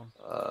 tomorrow.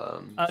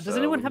 Does So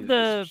anyone have he's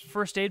the just-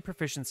 first aid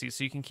proficiency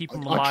so you can keep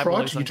him I alive? while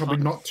tried he's to. You told me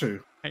unconscious? not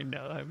to. I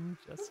know.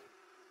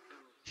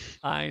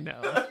 I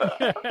know.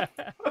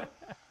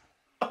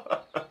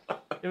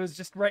 It was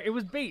just right. It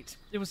was bait.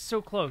 It was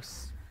so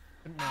close.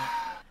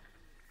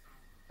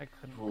 I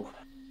couldn't. Ooh.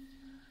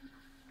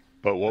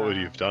 But what would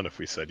you have done if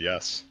we said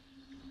yes?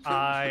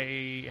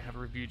 I have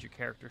reviewed your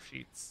character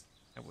sheets.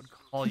 I would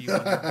call you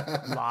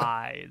on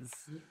lies.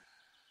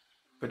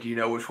 But do you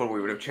know which one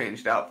we would have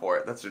changed out for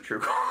it? That's the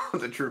true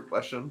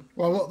question.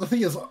 Well, the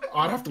thing is,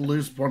 I'd have to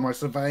lose one of my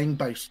surveying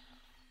base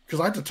because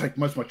I had to take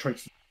most of my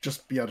traits to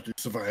just be able to do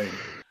surveying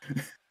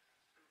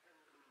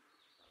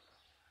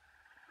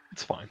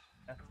It's fine.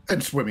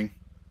 and swimming.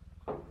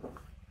 And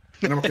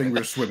I'm not getting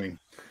rid of swimming.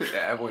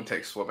 Yeah, everyone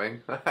takes swimming.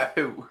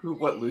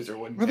 What loser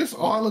wouldn't? Well, take this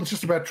swimming? island's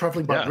just about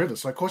traveling by Yeah. river,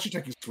 so of course you're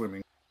taking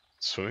swimming.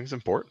 Swimming's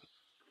important.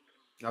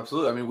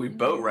 Absolutely. I mean, we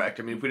boat wrecked.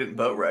 I mean, if we didn't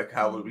boat wreck,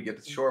 how would we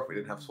get to shore if we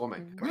didn't have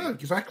swimming? I mean, Yeah,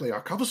 exactly.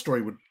 Our cover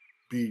story would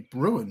be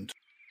ruined.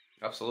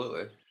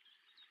 absolutely.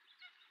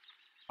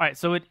 All right,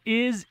 so it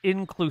is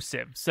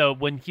inclusive. So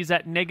when he's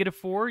at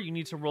 -4, you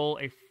need to roll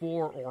a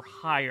 4 or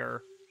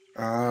higher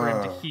for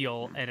him to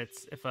heal, and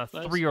it's if a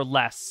Nice. 3 or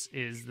less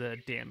is the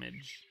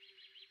damage.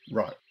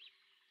 Right.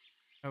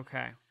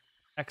 Okay,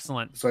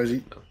 excellent. So is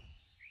he? All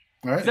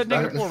right. He's at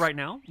that- -4 right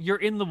now. You're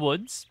in the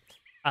woods.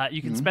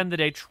 You can Mhm. spend the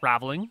day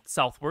traveling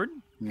southward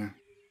Yeah.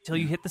 till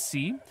you hit the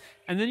sea,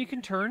 and then you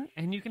can turn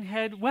and you can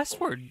head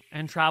westward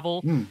and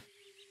travel. Hmm.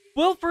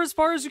 Well, for as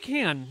far as you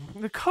can.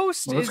 The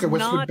coast Well, let's is go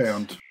westward not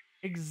bound.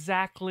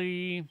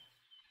 exactly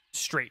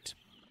straight.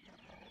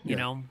 You Yeah.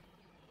 know,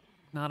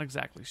 not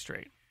exactly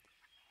straight.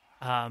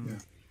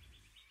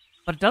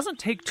 But it doesn't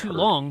take too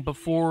long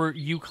before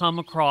you come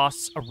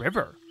across a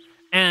river.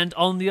 And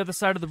on the other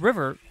side of the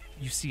river,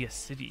 you see a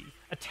city,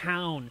 a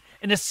town,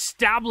 an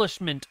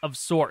establishment of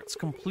sorts,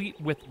 complete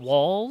with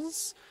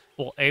walls,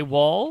 well, a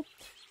wall,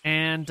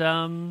 and,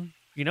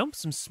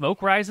 some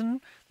smoke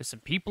rising. There's some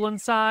people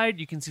inside.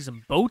 You can see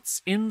some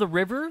boats in the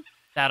river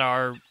that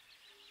are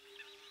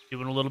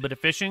doing a little bit of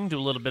fishing, do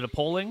a little bit of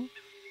poling.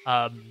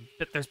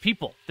 But there's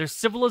people, there's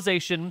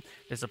civilization,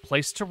 there's a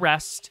place to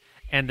rest,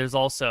 and there's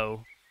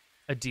also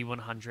a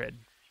D100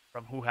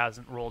 from who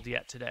hasn't rolled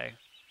yet today.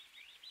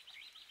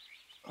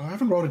 I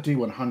haven't rolled a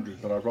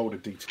D100, but I rolled a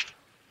D2.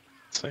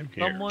 Same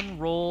here. Someone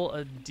roll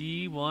a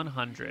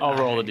D100. I'll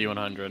roll a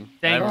D100.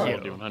 Thank I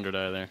haven't you. rolled a D100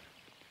 either.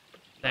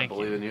 Thank I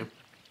believe you. in you.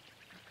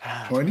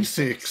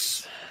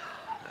 26.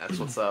 That's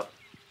what's up.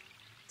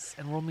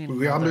 And roll me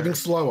We are another moving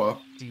slower.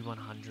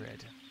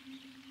 D100.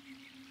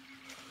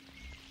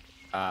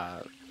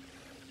 Yeah,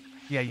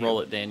 you.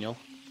 Roll it, Daniel.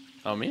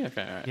 Oh, me?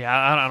 Okay, all right.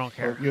 Yeah, I don't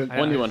care. Oh, you're- I-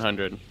 1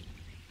 D100.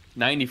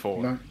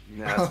 94. No.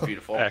 Yeah, that's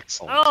beautiful.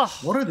 Excellent. Oh,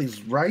 What are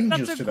these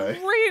ranges that's a today?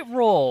 great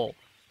roll.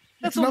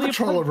 That's It's another only a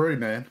point. Trollaroo,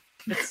 man.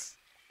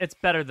 It's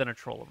better than a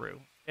Trollaroo.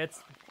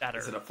 It's better.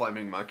 Is it a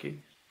flaming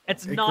monkey?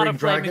 It's a not a green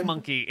flaming dragon?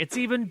 monkey. It's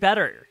even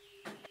better.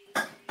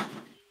 No.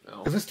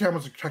 Because this town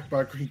was attacked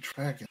by a green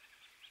dragon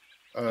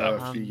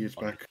a few years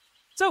back.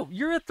 So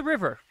you're at the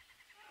river.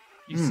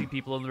 You Hmm. see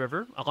people in the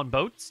river on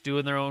boats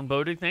doing their own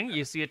boating thing.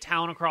 You see a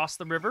town across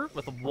the river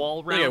with a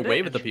wall around Yeah, it.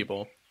 wave at and the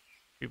people.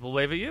 People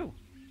wave at you.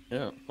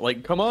 Yeah.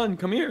 Like, come on,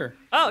 come here.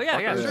 Oh yeah,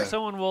 yeah. Yeah. Sure.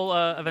 Someone will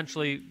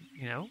eventually,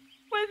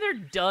 when they're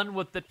done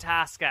with the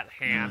task at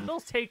hand,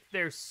 they'll take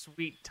their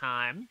sweet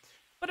time.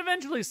 But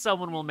eventually,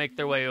 someone will make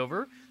their way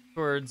over.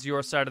 towards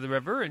your side of the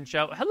river and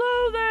shout,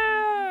 "Hello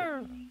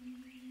there!"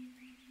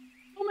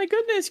 Oh my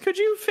goodness, could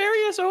you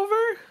ferry us over?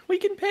 We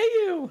can pay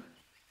you.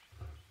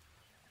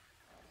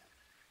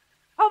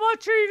 How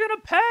much are you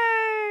gonna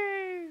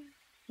pay?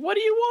 What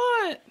do you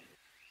want?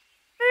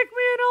 Make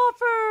me an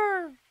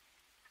offer.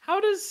 How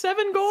does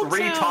 7 gold 3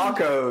 sound?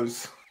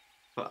 tacos.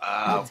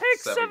 I'll take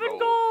 7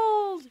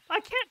 gold. I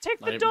can't take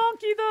the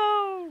donkey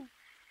though.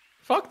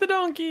 Fuck the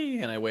donkey,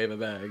 and I wave a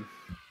bag.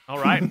 All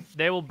right,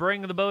 they will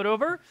bring the boat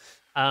over.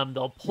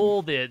 They'll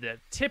pull the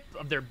tip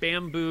of their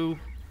bamboo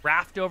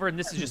raft over, and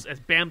this is just as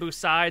bamboo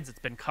sides. It's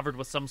been covered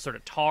with some sort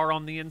of tar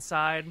on the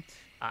inside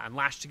and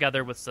lashed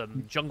together with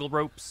some jungle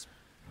ropes.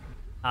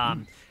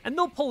 And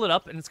they'll pull it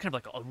up, and it's kind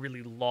of like a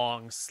really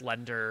long,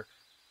 slender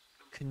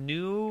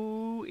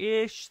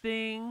canoe-ish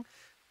thing.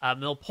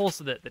 They'll pull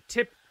so that the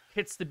tip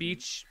hits the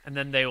beach, and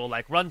then they will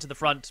like run to the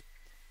front,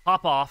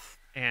 hop off,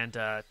 and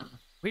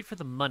wait for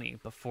the money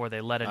before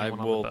they let anyone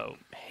on the boat.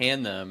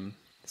 Hand them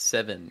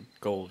 7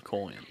 gold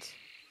coins.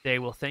 They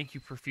will thank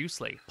you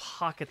profusely,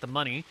 pocket the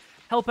money,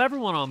 help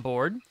everyone on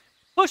board,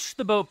 push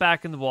the boat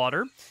back in the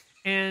water,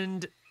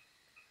 and did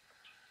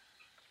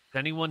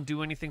anyone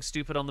do anything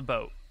stupid on the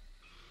boat?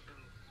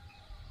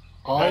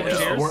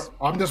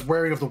 I'm just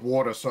wary of the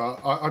water, so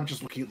I'm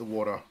just looking at the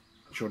water.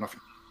 Sure enough.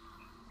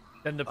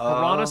 Then the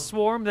piranha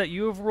swarm that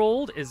you have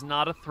rolled is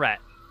not a threat,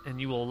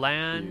 and you will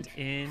land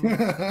in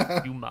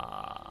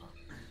Umma.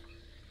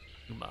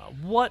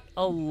 Umma. What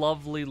a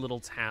lovely little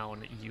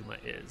town Umma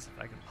is. If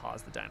I can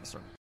pause the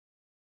dinosaur.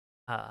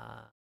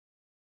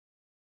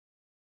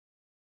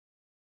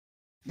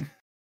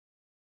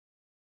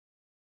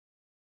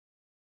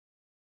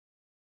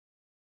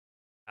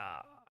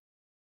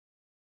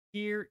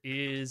 Here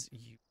is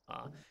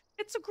Umma.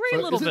 It's a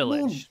great little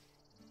village.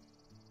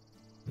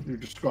 You're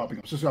describing.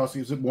 I was just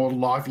asking, is it more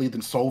lively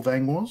than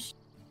Solvang was?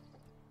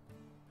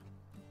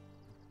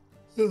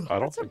 I don't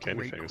That's think a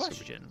great anything is.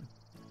 question.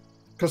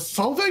 Because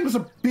Solvang was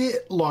a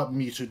bit like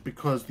muted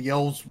because the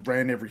elves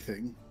ran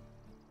everything.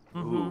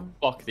 Mm-hmm.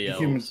 Fuck the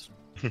elves. Humans.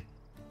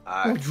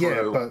 Well,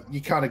 yeah, but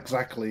you can't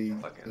exactly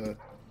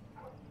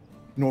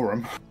ignore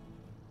them.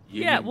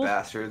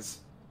 Bastards.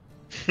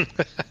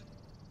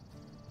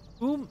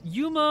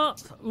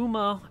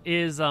 Umma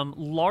is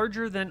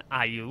larger than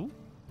Ayu.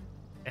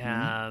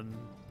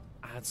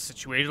 It's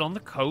situated on the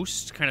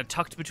coast, kind of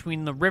tucked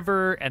between the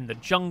river and the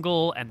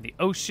jungle and the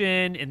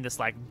ocean in this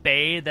like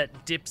bay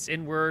that dips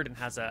inward and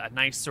has a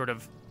nice sort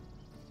of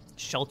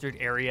sheltered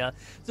area.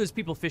 So there's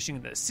people fishing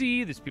in the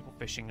sea, there's people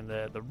fishing in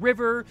the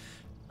river.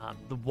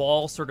 The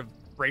wall sort of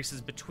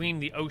braces between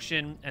the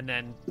ocean and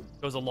then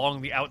goes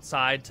along the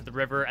outside to the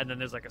river, and then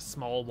there's like a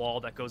small wall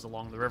that goes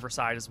along the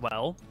riverside as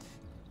well.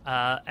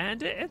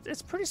 And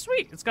it's pretty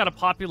sweet. It's got a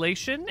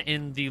population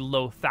in the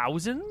low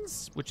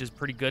thousands, which is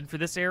pretty good for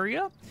this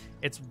area.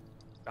 It's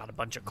got a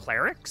bunch of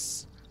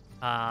clerics.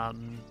 Yeah.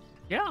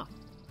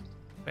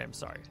 Wait, I'm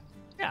sorry.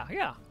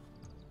 Yeah.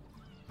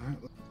 All right,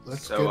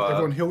 let's get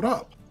everyone healed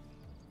up.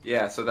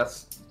 Yeah, so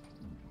that's...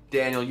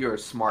 Daniel, you're a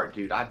smart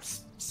dude. I'm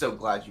so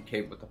glad you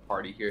came with the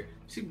party here. You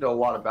seem to know a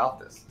lot about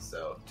this.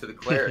 So, to the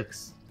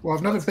clerics... Well,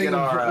 I've never been in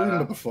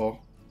Umma before.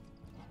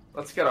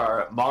 Let's get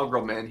our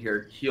mongrel man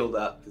here healed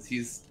up, because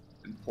he's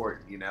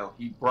important, you know?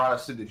 He brought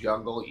us to the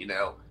jungle, you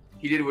know?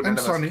 He did what none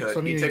of us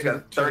could. He took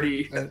a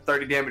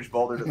 30 damage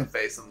boulder to the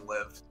face and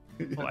lived.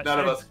 None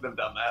of us could have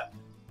done that.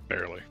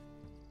 Barely.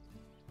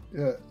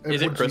 Yeah.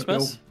 Is it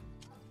Christmas?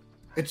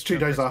 It's 2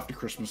 days after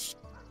Christmas.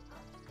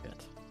 Good.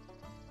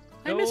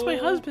 I miss my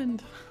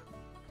husband.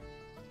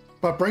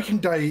 But Breaking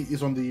Day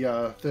is on the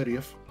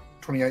 30th,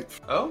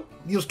 28th. Oh?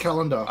 Neil's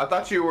calendar. I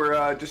thought you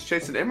were just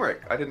chasing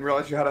Emmerich. I didn't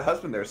realize you had a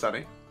husband there,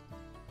 Sonny.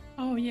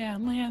 Oh yeah,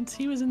 Lance.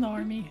 He was in the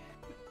army.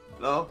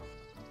 No?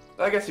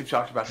 I guess you've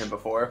talked about him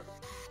before.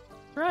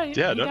 Right.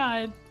 Yeah, he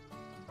died.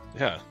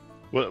 Yeah.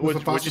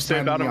 What'd you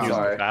say about him? He was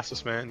the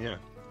fastest man? Yeah.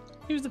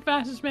 He was the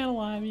fastest man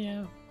alive,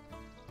 yeah.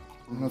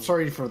 I'm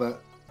sorry for that.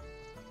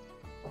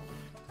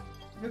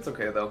 It's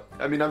okay, though.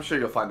 I mean, I'm sure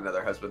you'll find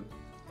another husband.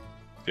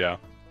 Yeah.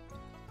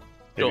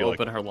 She'll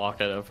open her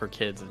locket of her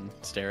kids and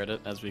stare at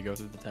it as we go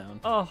through the town.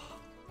 Oh.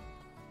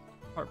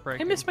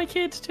 Heartbreaking. I miss my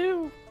kids,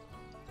 too.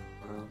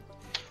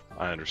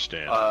 I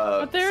understand.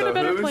 But they're in a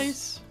better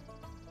place.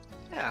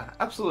 Yeah,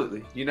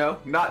 absolutely. You know,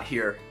 not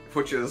here,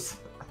 which is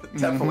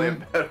definitely a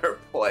better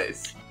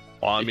place.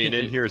 Well, I mean,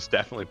 in here is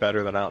definitely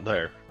better than out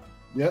there.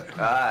 Yep.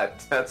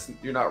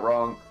 You're not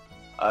wrong.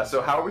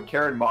 So how are we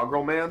carrying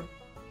Mongrel Man?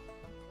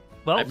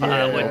 Well, I put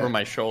it over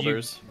my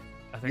shoulders.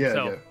 I think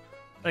so. Yeah.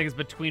 I think it's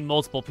between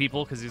multiple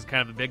people because he's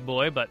kind of a big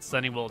boy, but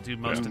Sonny will do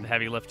most of the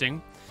heavy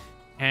lifting.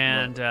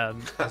 And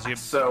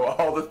so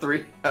all the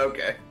 3.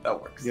 Okay,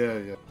 that works. Yeah.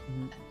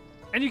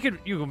 And you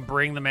can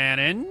bring the man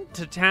in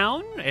to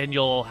town, and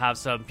you'll have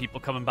some people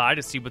coming by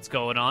to see what's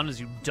going on as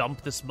you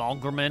dump this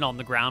mongrelman on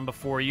the ground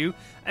before you,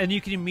 and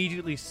you can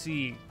immediately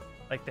see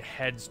like the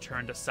heads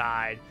turned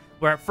aside.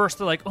 Where at first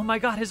they're like, "Oh my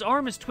God, his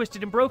arm is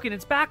twisted and broken.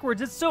 It's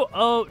backwards. It's so."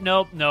 Oh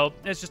nope.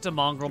 It's just a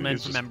mongrelman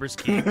from Ember's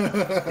Keep.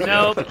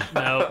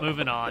 Nope.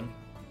 Moving on.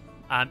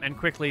 And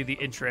quickly, the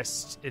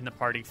interest in the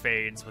party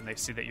fades when they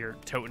see that you're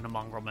toting a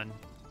mongrelman.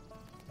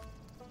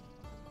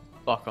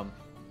 Fuck them.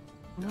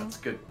 That's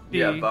good. The-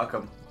 Yeah, buck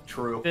 'em.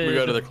 True. We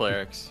go to the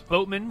clerics.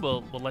 Boatman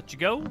will let you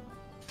go.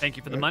 Thank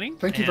you for the money.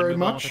 Thank you and very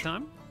move on much. with the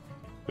time.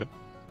 Yep.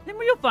 And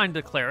we'll find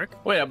the cleric.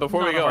 Wait,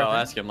 before Not we a go, hard I'll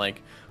thing. ask him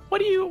like, what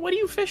do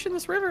you fish in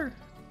this river?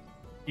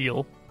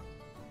 Eel.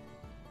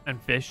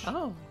 And fish.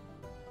 Oh,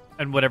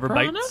 And whatever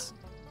Piranha? bites.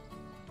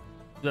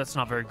 That's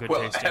not very good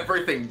Well, tasting.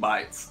 everything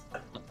bites.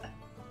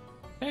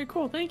 very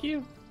cool. Thank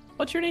you.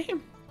 What's your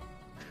name?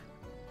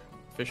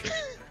 Fisher.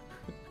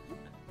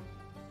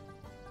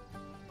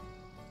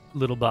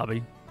 Little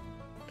Bobby.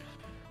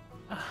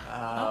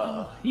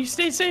 You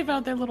stay safe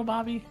out there, little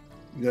Bobby.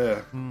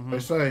 Yeah, Mhm.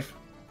 stay safe.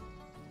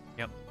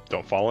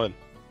 Don't fall in.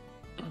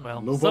 Well,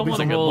 Little someone Bobby's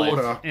on the rolled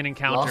water. an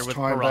encounter Last with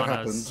time that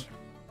piranhas. happened.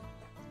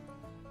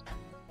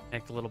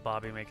 Make the little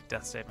Bobby make a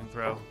death saving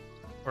throw.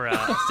 Or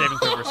saving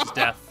throw versus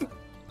death.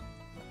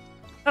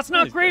 That's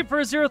not He's great for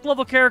a 0th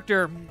level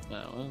character.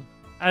 well.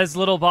 As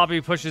little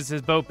Bobby pushes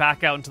his boat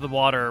back out into the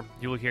water,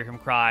 you will hear him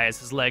cry as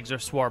his legs are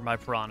swarmed by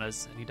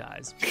piranhas, and he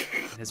dies.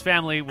 And his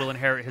family will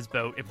inherit his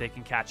boat if they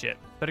can catch it,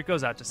 but it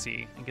goes out to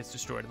sea and gets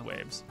destroyed in the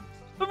waves.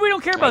 But we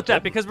don't care about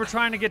that because we're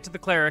trying to get to the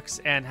clerics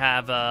and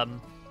have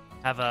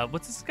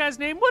what's this guy's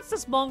name? What's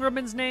this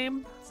mongrelman's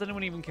name? Does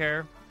anyone even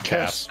care?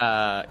 Cass.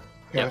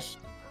 Yes.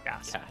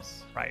 Cass.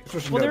 Cass. Right. This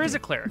was Well, there noted. is a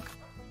cleric.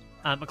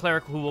 A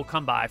cleric who will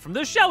come by from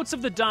the shouts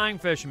of the dying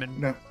fishermen.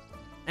 Now,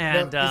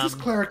 And now, is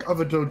this cleric of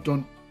a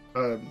Don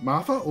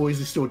Martha, or is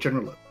he still a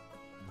generalist?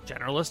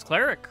 generalist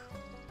cleric.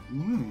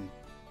 Hmm.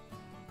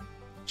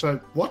 So,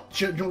 what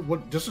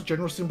does the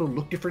general symbol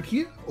look different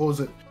here, or is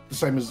it the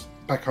same as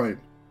back home?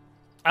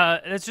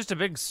 It's just a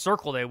big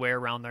circle they wear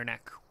around their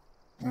neck.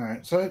 All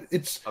right, so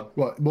it's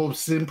what more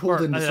simple Or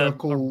than the a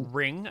circle.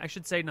 ring, I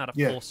should say, not a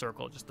Yeah. full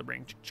circle, just the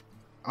ring.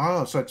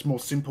 Ah, so it's more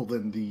simple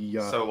than the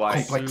So, like,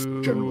 complex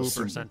generalist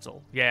Super symbol.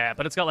 simple. Yeah,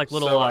 but it's got like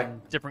little So,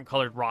 like- different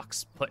colored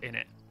rocks put in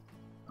it.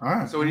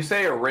 Ah, So when you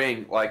say a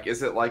ring, like,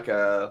 is it like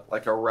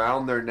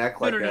around their neck,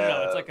 like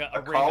no. It's like a ring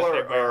that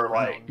collar, they wear or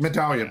like? around.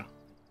 medallion.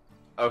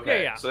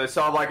 Okay, Yeah. so they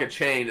saw like a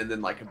chain and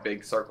then like a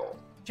big circle.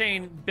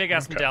 Chain, big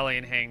ass Okay.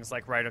 medallion hangs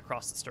like right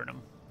across the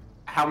sternum.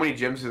 How many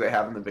gems do they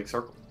have in the big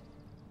circle?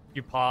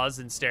 You pause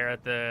and stare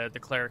at the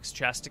cleric's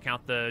chest to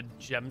count the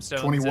gemstones.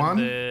 21?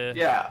 In the...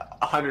 Yeah,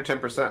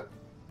 110%.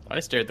 I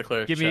stared at the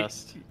cleric's Give me-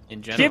 chest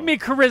in general. Give me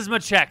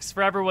charisma checks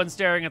for everyone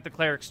staring at the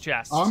cleric's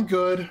chest. I'm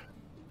good.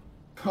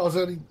 I was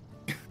only.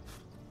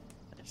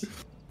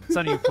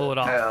 Sonny, you pull it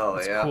off. Hell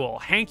it's yeah. cool.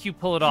 Hank, you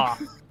pull it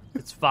off.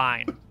 It's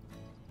fine.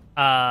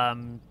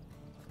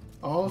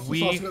 Oh, so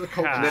We I was gonna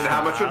call- have- And then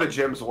how much are the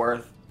gems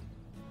worth?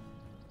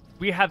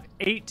 We have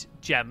 8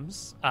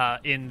 gems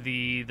in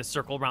the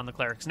circle around the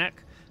cleric's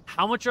neck.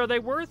 How much are they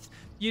worth?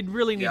 You'd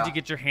really need Yeah. to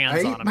get your hands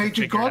 8 on them. major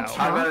to figure it gods? out.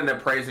 How about an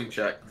appraising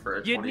check for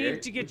a You 28?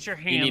 need to get your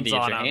hands You need to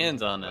get on your them.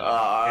 hands on it.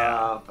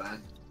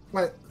 Fine.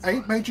 Wait,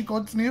 8 major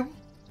gods, Neil? Who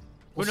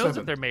Or knows 7?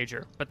 if they're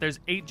major? But there's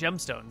 8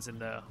 gemstones in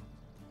the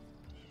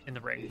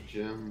ring.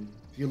 Gem.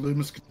 The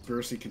Illuminous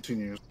conspiracy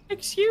continues.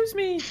 Excuse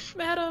me,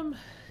 madam.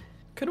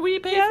 Could we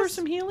pay for Yes?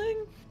 some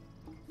healing?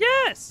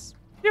 Yes,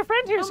 your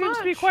friend here How seems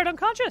to be much? quite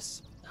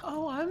unconscious.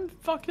 Oh, I'm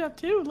fucked up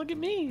too. Look at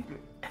me.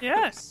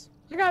 Yes.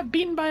 I got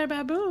beaten by a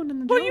baboon in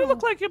the Well, you jungle.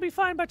 look like you'll be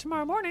fine by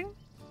tomorrow morning.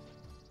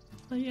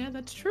 Oh, yeah,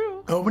 that's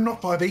true. Oh, we're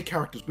not 5e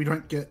characters. We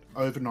don't get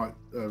overnight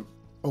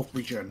health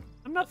regen.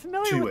 I'm not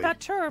familiar 2E. with that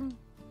term.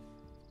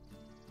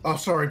 Oh,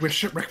 sorry, we're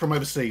shipwrecked from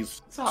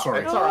overseas. It's all, Sorry.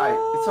 It's all right.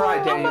 It's all right,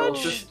 How Daniel.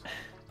 much? Just,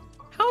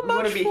 How we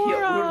want much to be for? we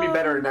want to be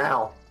better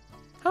now.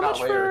 How not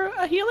much later.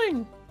 for a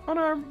healing on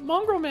our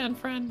mongrel man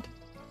friend?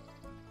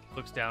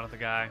 Looks down at the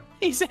guy.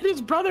 He said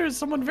his brother is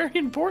someone very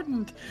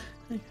important.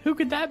 Like, who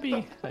could that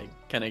be? Like,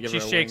 can I give She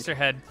her a shakes wink?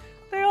 her head.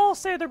 They all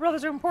say their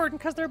brothers are important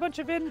because they're a bunch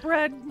of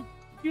inbred,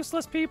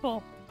 useless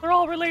people. They're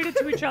all related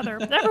to each other.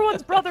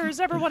 Everyone's brother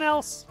is everyone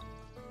else.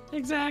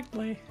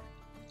 Exactly.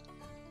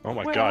 Oh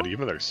my Well- god,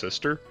 even their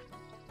sister?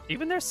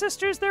 Even their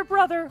sister's their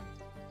brother.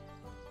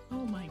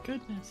 Oh my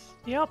goodness.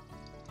 Yep.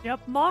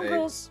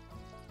 Mongrels.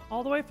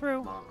 All the way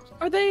through.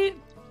 Are they?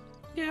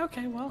 Yeah.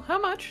 Okay. Well, how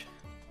much?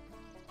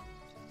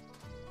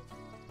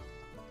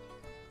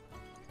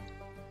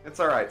 It's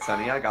all right,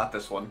 Sonny. I got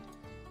this one.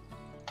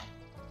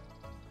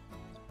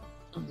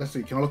 Let's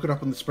see, can I look it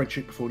up on the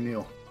spreadsheet before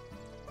Neil?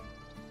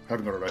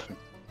 Haven't got it open.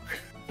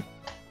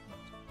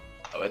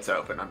 Oh, it's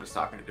open. I'm just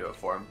not going to do it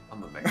for him.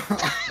 I'm gonna make it.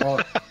 Oh,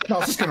 no, I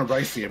was just going to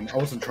race him. I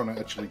wasn't trying to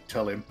actually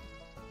tell him.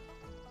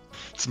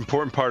 It's an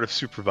important part of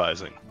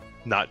supervising,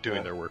 not doing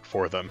Yeah. their work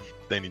for them.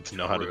 They need to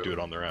know how to True. do it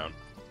on their own.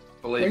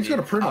 Believe Well, he's got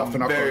a print me, off, I'm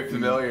and I've got very it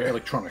familiar.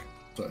 electronic.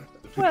 So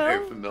Very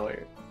Well,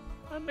 familiar.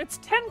 it's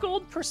 10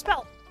 gold per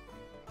spell.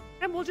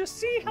 And we'll just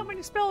see how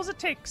many spells it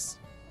takes.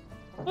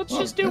 Let's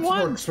Well, just do that's more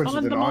one expensive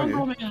on the than I do.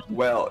 mongrel man.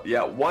 Well,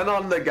 yeah, one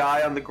on the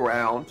guy on the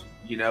ground,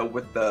 you know,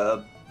 with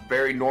the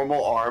very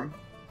normal arm.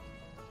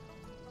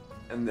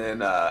 And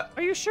then, Are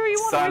you sure you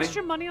want to Sonny? waste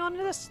your money on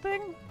this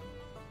thing?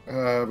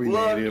 We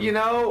Look, need him. you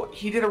know,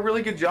 he did a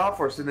really good job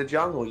for us in the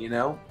jungle, you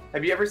know?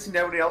 Have you ever seen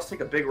anybody else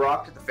take a big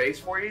rock to the face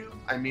for you?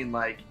 I mean,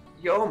 like,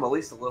 you owe him at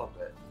least a little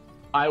bit.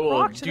 I will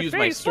Rock to the use my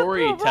face, throw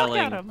a rock at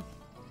storytelling. him.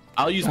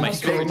 I'll use my Big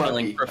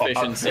storytelling monkey.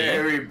 proficiency. A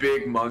very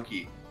big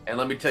monkey. And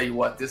let me tell you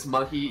what, this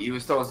monkey, he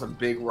was throwing some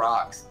big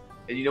rocks.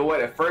 And you know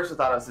what? At first I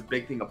thought it was a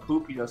big thing of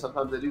poop. You know,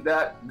 sometimes they do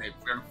that and they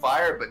burn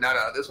fire. But no,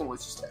 this one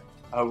was just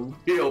a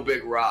real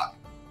big rock.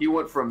 He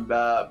went from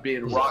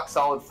being rock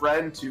solid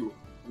friend to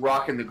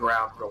rocking the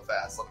ground real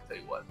fast. Let me tell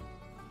you what.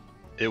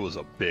 It was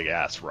a big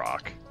ass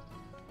rock.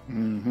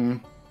 Mm-hmm.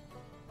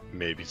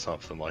 Maybe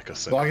something like a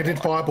Like it did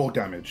rock. fireball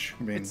damage.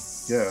 I mean, It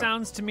yeah.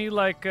 sounds to me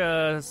like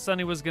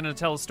Sonny was going to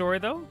tell a story,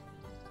 though.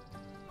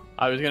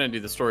 I was gonna do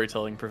the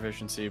storytelling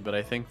proficiency, but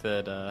I think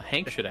that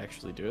Hank should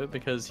actually do it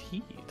because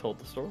he told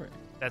the story.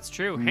 That's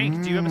true.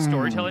 Hank, do you have a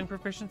storytelling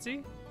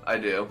proficiency? I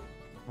do.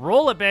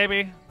 Roll it,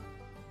 baby.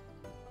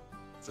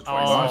 It's a 26.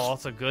 Oh,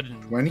 that's a good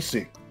one.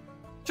 26.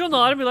 She'll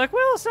nod and be like,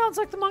 well, sounds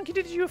like the monkey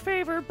did you a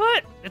favor,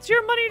 but it's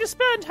your money to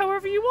spend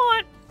however you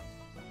want.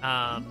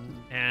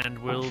 And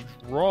we'll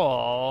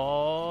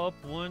drop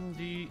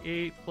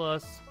 1d8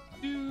 plus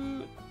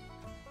 2,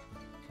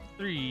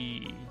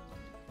 3.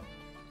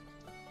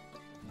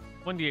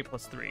 1d8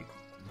 plus 3.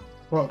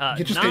 Well,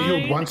 you just get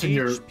healed 9 once in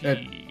your.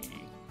 HP.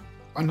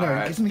 I know,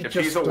 Alright, isn't it if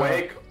just. he's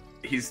awake,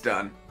 he's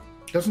done.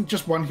 Doesn't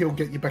just one heal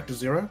get you back to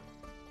 0?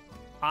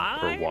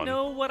 I one.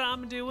 know what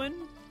I'm doing.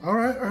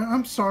 Alright,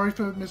 I'm sorry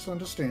for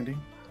misunderstanding.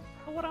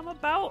 Know what I'm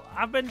about.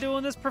 I've been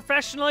doing this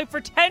professionally for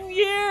 10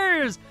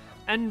 years!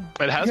 And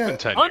It has Yeah. been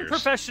 10 years.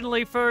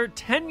 unprofessionally for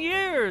 10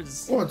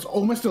 years! Oh, it's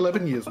almost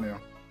 11 years now.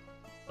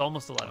 It's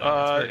almost 11.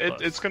 It's very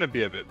close. It's going to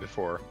be a bit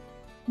before.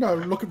 No,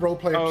 look at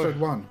Roleplay Oh. Episode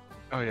 1.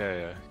 Oh,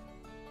 yeah.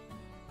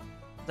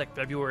 It's like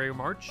February or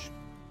March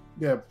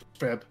Yeah,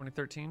 Feb.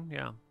 2013.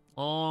 Yeah.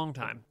 Long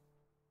time.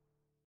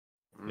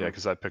 Yeah,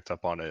 because I picked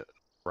up on it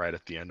right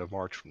at the end of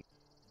March.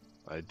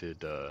 I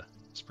did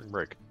spring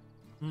break.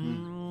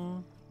 Mm-hmm.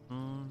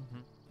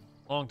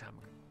 Long time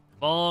ago.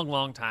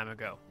 Long time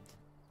ago.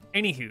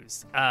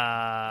 Anywho's,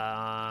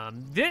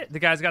 the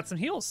guy's got some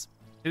heals.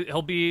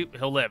 He'll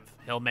live.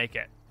 He'll make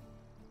it.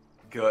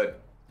 Good.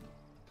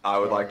 I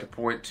would like to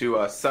point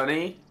to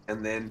Sonny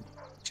and then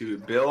to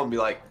Bill and be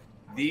like,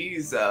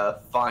 these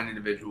fine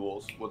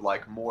individuals would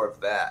like more of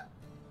that.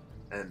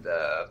 And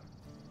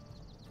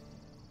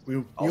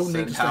You'll I'll need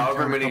send to stay however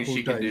down a many couple she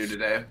of can do days.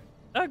 today.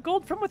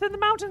 Gold from within the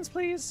mountains,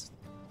 please.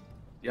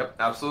 Yep,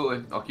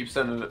 absolutely. I'll keep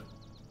sending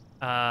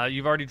it.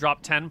 You've already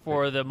dropped 10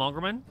 for the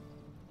Mongrelman.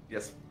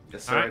 Yes, All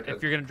sir. right.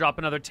 If you're gonna drop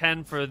another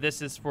 10 for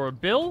this is for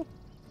Bill,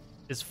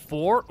 is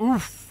 4.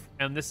 Oof.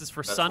 And this is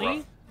for That's Sonny,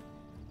 rough.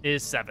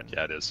 is 7.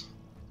 Yeah, it is.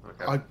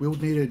 Okay. I will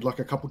need like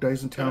a couple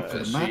days in town for the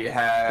Does map. she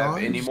have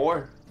guys. any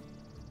more?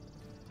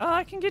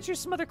 I can get you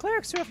some other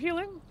clerics who have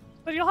healing,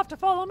 but you'll have to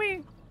follow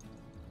me.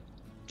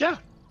 Yeah.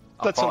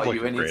 I'll That sounds follow like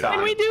you a great anytime.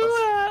 Can we idea. do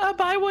a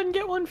buy one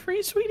get one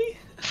free, sweetie?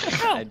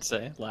 I'd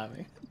say,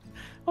 laughing.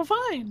 Well,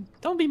 fine.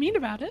 Don't be mean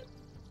about it.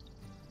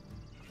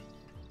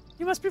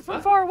 You must be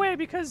from far away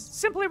because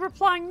simply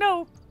replying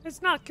no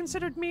is not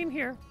considered mean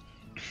here.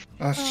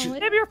 Shit.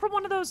 Maybe you're from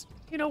one of those,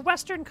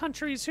 Western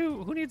countries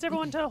who needs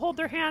everyone to hold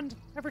their hand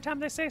every time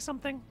they say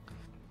something.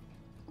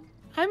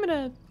 I'm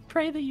gonna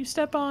pray that you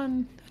step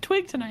on a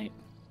twig tonight.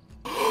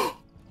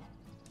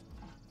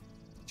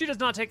 She does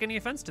not take any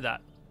offense to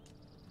that.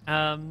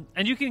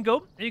 And you can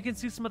go and you can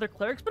see some other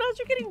clerics, but as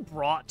you're getting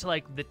brought to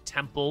like the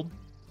temple,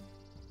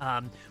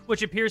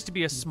 which appears to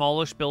be a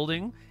smallish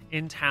building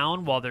in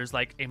town, while there's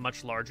like a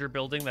much larger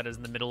building that is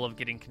in the middle of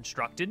getting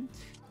constructed.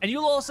 And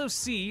you'll also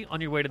see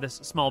on your way to this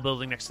small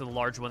building next to the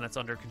large one that's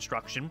under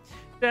construction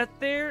that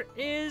there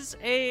is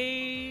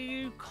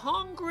a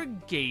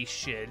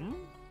congregation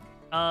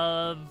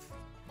of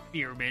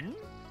spearmen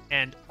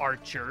and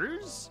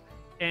archers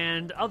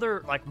and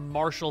other like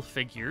martial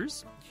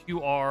figures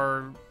who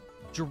are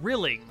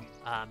drilling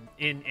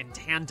in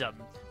tandem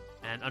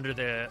and under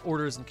the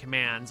orders and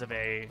commands of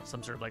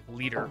some sort of like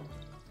leader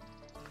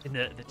in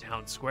the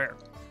town square.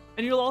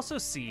 And you'll also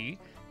see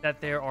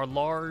that there are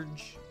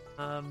large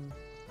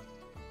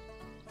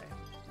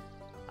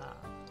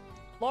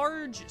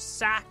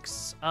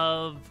sacks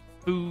of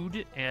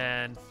food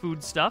and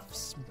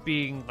foodstuffs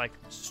being like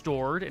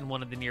stored in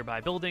one of the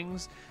nearby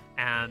buildings.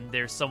 And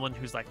there's someone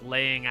who's like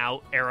laying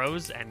out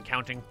arrows and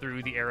counting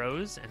through the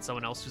arrows, and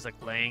someone else who's like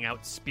laying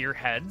out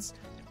spearheads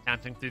and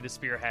counting through the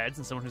spearheads,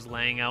 and someone who's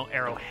laying out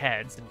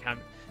arrowheads and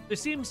counting. There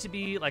seems to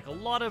be like a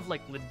lot of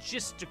like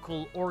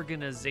logistical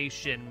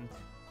organization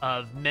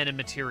of men and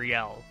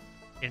materiel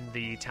in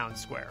the town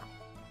square.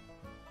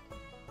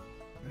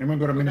 Anyone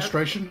got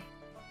administration?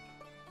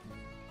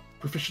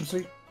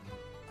 Proficiency?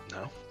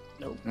 No.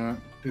 No,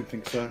 didn't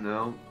think so.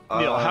 No.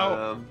 Neil,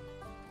 how-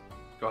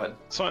 Go ahead.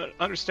 So I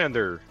understand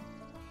they're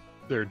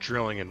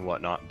drilling and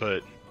whatnot,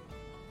 but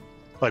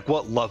like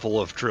what level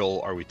of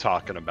drill are we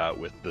talking about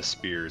with the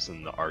spears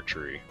and the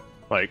archery?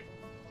 Like,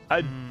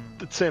 I'd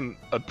say I'm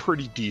a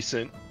pretty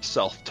decent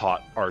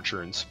self-taught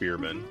archer and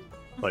spearman,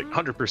 like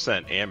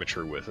 100%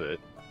 amateur with it.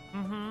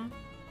 Mm-hmm.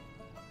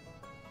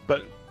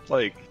 But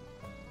Like,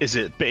 is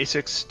it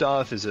basic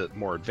stuff? Is it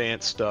more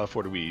advanced stuff?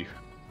 What do we...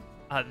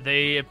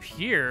 They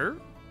appear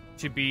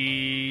to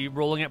be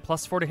rolling at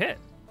 +4 to hit.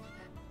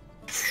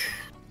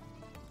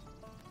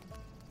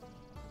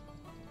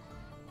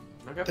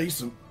 Okay.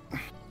 Decent.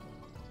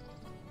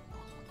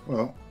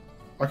 Well,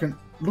 I can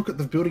look at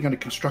the building under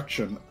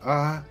construction.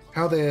 How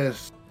are their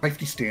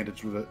safety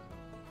standards with it?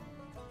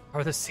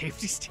 Are the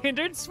safety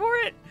standards for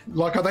it?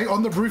 Like, are they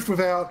on the roof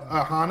without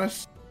a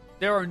harness?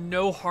 There are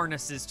no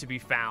harnesses to be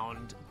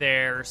found.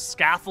 Their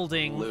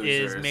scaffolding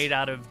Losers. is made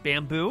out of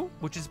bamboo,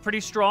 which is pretty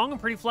strong and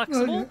pretty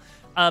flexible.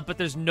 But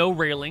there's no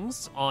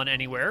railings on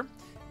anywhere.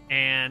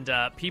 And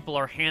people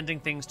are handing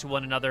things to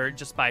one another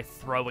just by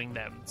throwing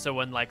them. So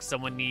when like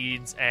someone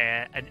needs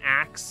an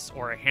axe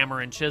or a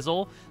hammer and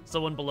chisel,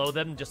 someone below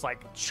them just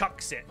like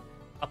chucks it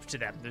up to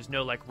them. There's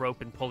no like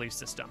rope and pulley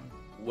system.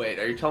 Wait,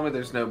 are you telling me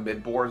there's no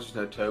mid boards, there's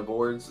no toe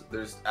boards?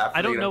 There's after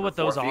I don't they get know over what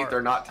 4 those feet, are.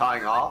 They're not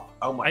tying off.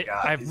 Oh my god!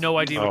 I have these no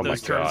are- idea Oh what my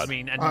those terms God.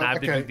 mean, and neither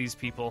okay. do these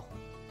people.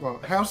 Well,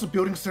 how's the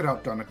building set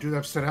out done? Do they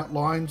have set out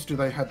lines? Do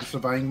they have the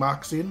surveying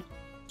marks in?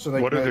 So they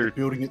What are know their- the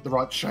building it the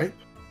right shape?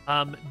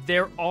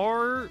 There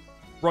are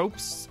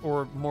ropes,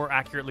 or more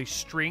accurately,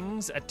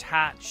 strings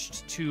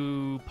attached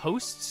to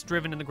posts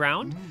driven in the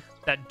ground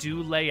that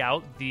do lay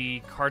out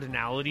the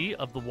cardinality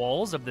of the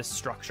walls of this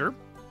structure.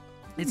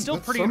 It's still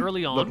That's pretty some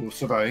early on, level of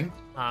surveying.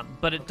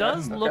 but it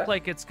does look okay.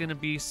 like it's going to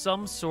be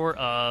some sort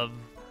of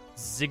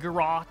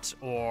ziggurat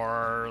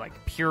or like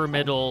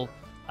pyramidal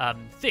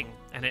thing,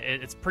 and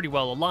it's pretty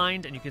well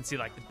aligned, and you can see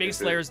like the base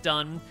Is it- layer's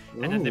done,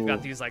 and then they've got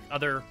Ooh. these like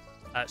other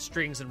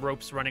strings and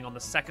ropes running on the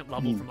second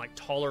level from like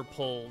taller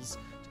poles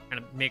to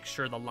kind of make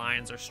sure the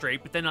lines are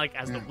straight. But then like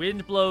as the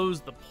wind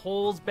blows, the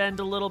poles bend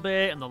a little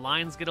bit and the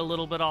lines get a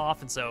little bit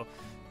off, and so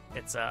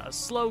it's a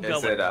slow going.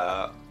 Is it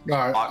No,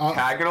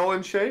 octagonal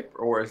in shape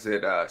or is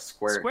it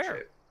square in Square.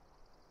 shape?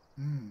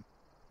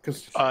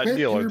 because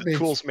Neil, are the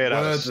tools made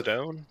out of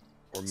stone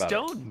or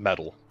metal? Stone.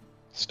 Metal.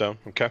 Stone,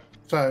 okay.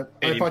 So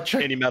if I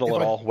check Any metal if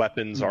at I- all?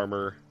 Weapons,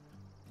 armor?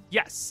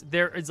 Yes,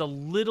 there is a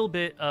little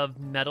bit of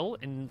metal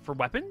for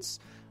weapons,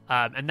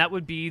 and that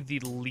would be the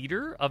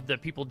leader of the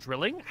people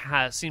drilling.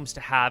 Seems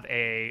to have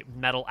a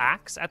metal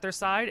axe at their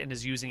side and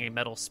is using a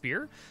metal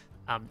spear.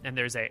 And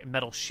there's a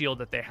metal shield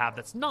that they have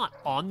that's not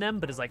on them,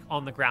 but is like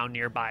on the ground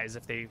nearby, as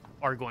if they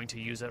are going to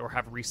use it or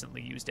have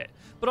recently used it.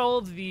 But all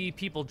of the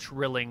people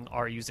drilling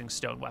are using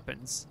stone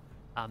weapons,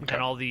 Okay.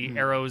 and all the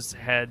arrows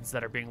heads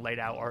that are being laid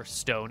out are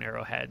stone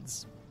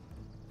arrowheads.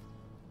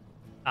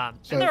 And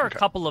there are a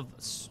couple of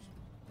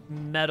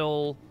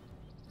metal,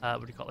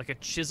 what do you call it, like a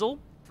chisel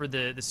for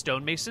the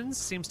stonemasons.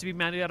 Seems to be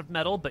made out of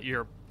metal, but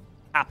you're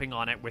tapping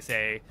on it with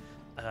a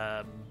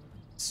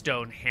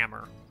stone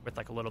hammer with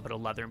like a little bit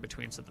of leather in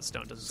between so the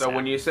stone doesn't So snap.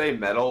 when you say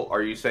metal,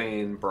 are you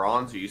saying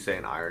bronze or are you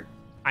saying iron?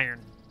 Iron.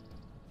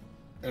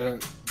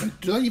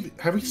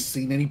 have we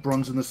seen any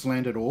bronze in this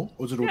land at all,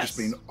 or has it all just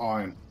Yes. been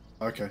iron?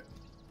 Okay.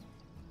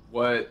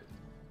 What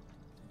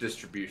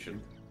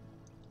distribution?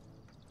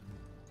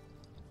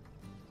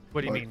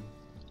 What do you Like- mean?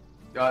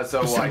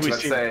 So Just like, we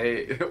let's see-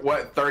 say,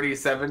 what, 30,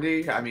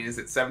 70? I mean, is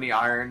it 70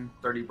 iron,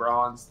 30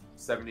 bronze,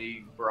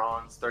 70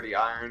 bronze, 30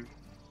 iron?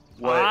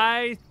 What?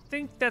 I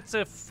think that's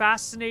a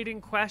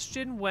fascinating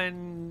question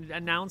when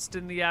announced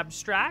in the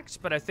abstract,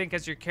 but I think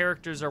as your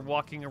characters are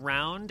walking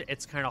around,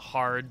 it's kind of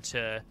hard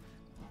to.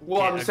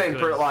 Well, get I'm a saying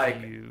for good like,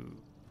 view.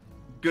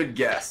 good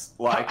guess.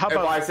 Like, How if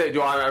about- I say,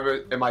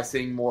 am I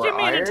seeing more Give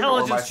me iron? an or am I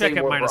intelligence check seeing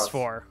at more minus bronze?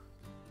 4.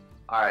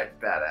 All right,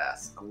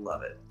 badass. I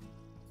love it.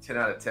 10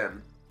 out of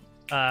 10.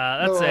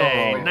 That's Oh.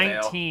 a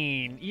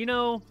 19. You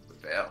know,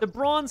 Yeah. the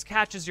bronze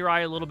catches your eye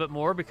a little bit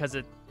more because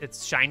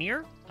it's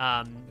shinier,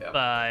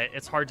 but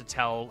it's hard to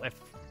tell if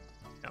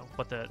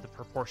what the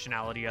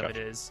proportionality of it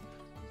is.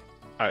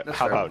 All right, That's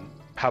how fair.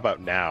 about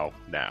now?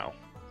 Now,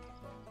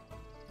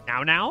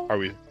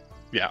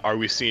 Are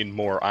we seeing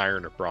more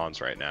iron or bronze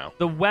right now?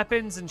 the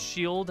weapons and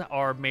shield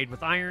are made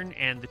with iron,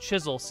 and the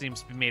chisel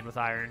seems to be made with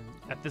iron.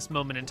 At this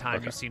moment in time,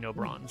 Okay. you see no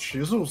bronze.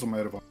 Chisels are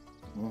made of iron.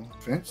 Well,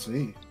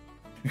 fancy.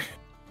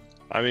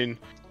 I mean,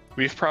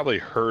 we've probably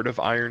heard of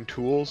iron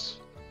tools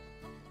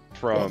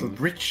Well, the from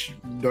rich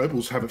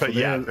nobles have it for but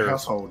yeah, their they're-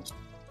 households.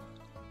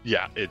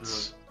 yeah,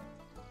 it's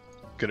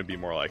gonna be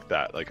more like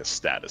that, like a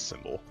status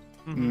symbol.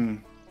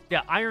 Mhm.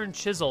 Yeah, iron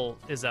chisel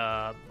is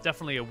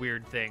definitely a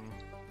weird thing.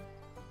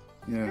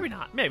 Yeah.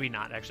 Maybe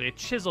not actually. A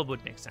chisel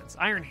would make sense.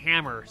 Iron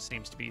hammer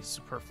seems to be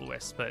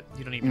superfluous, but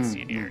you don't even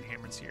see any iron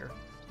hammers here.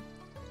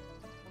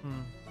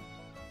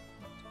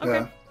 Okay.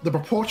 Yeah. The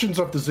proportions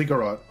of the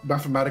ziggurat,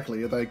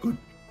 mathematically, are they a good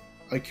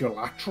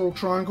equilateral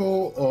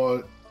triangle,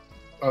 or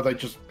are they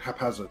just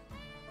haphazard?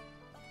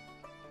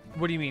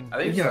 What do you mean? I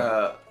think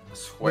Yeah.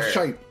 it's square. The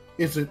shape,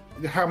 is it,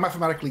 how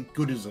mathematically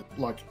good is it?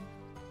 Like,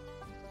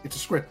 it's a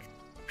square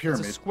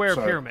pyramid. It's a square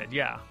so- pyramid,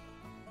 yeah.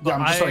 Yeah,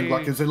 I'm just saying, I-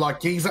 like, is it like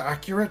Giza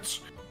accurate,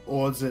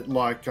 or is it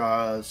like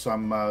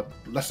some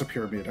lesser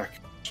pyramid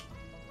accurate?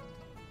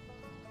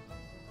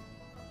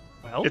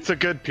 Well, It's a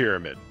good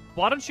pyramid.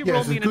 Why don't you Yeah,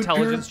 roll it's me a an good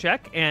intelligence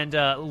period. check and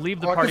leave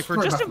the Oh, I party guess for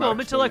try just a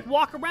moment to like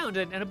mathematics, walk around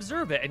and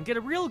observe it and get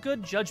a real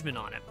good judgment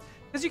on it.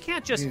 Because you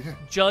can't just Yeah.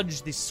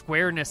 judge the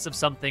squareness of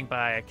something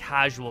by a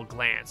casual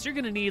glance. You're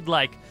going to need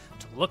like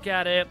to look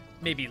at it,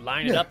 maybe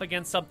line it Yeah. up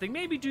against something,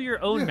 maybe do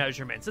your own Yeah.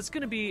 measurements. It's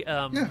going to be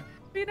an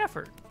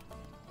effort.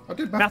 I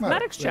did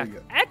Mathematics There check. you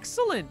go.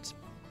 Excellent.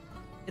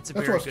 It's a That's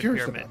what I very was good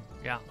curious pyramid. about.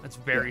 Yeah, it's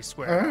very All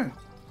square.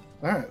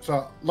 right.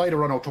 So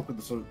later on, I'll talk with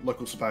the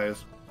local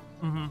surveyors.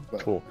 Mm-hmm.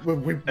 But Cool.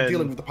 We're And-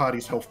 dealing with the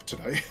party's health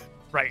today.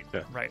 Right,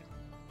 Yeah. right.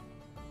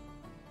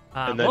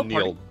 And then well,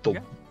 Neil, party-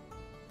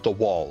 the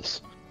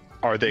walls,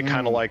 are they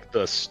kind of Mm. like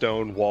the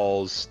stone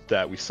walls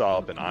that we saw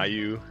up in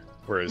IU,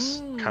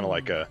 whereas kind of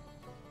like a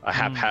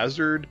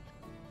haphazard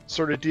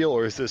sort of deal,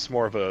 or is this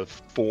more of a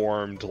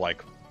formed,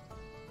 like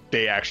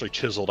they actually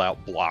chiseled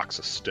out blocks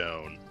of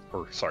stone,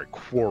 or sorry,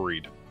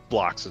 quarried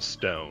blocks of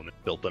stone,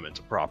 and built them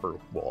into proper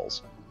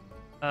walls?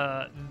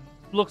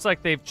 Looks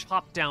like they've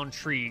chopped down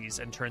trees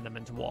and turned them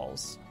into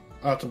walls.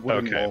 It's a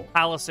wooden Okay. wall.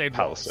 Palisade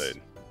walls.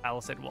 Palisade.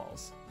 Palisade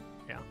walls.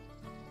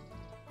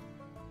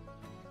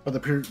 But the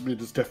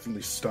pyramid is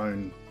definitely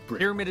stone brick.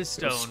 Pyramid is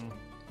Yes. stone.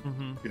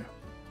 Mm-hmm.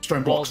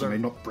 Stone walls blocks, I are-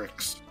 mean, not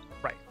bricks.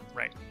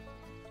 Right.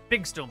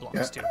 Big stone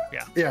blocks too.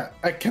 Yeah.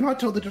 Yeah. Can I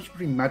tell the difference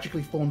between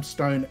magically formed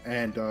stone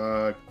and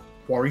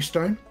quarry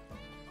stone?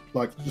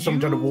 Like, someone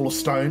done a wall of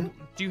stone?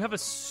 Do you have a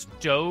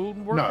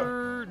stone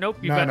worker? Nope.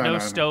 You've No, got no.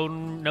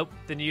 stone. Nope.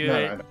 Then you.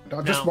 No.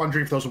 I'm just no.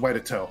 wondering if there was a way to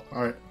tell.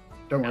 All right.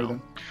 Don't worry No.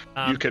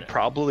 then. You could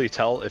probably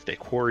tell if they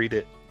quarried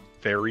it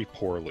very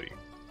poorly.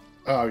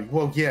 Oh,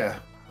 well, yeah.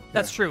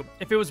 That's true.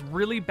 If it was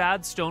really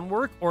bad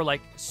stonework or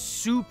like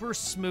super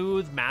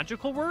smooth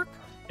magical work,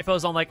 if it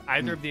was on like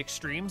either of the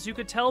extremes, you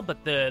could tell.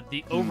 But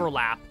the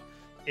overlap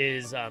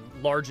is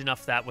large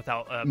enough that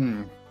without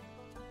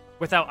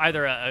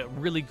either a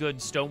really good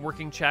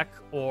stoneworking check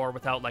or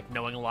without like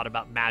knowing a lot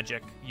about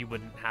magic, you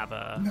wouldn't have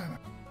a.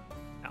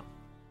 No.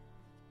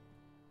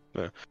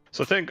 Yeah.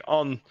 So I think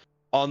on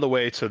the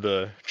way to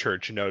the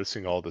church,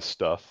 noticing all this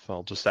stuff,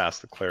 I'll just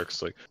ask the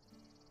clerics, like,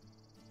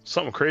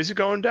 something crazy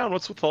going down?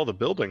 What's with all the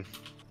building?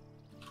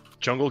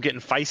 Jungle getting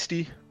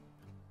feisty?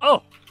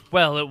 Oh,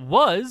 well, it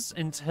was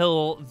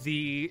until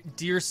the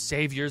dear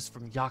saviors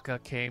from Yaka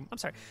came. I'm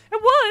sorry.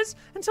 It was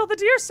until the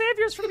dear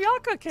saviors from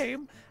Yaka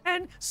came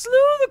and slew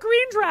the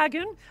green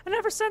dragon. And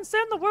ever since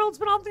then, the world's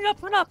been on the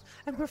up and up.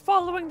 And we're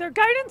following their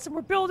guidance and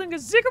we're building a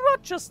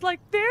ziggurat just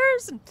like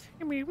theirs. And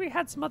I mean, we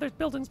had some other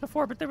buildings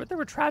before, but there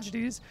were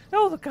tragedies.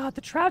 Oh, God,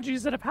 the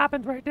tragedies that have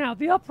happened right now.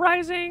 The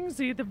uprisings,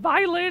 the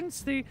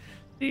violence, it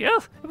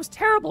was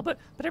terrible, but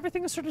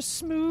everything is sort of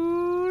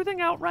smoothing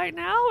out right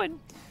now,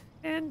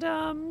 and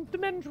the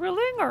men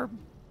drilling are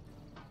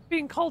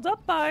being called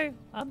up by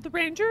the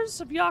Rangers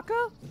of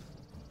Yaka,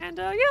 and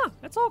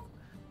it's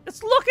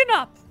looking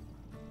up.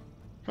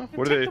 Huh, And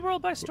what take are they? the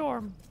world by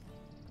storm.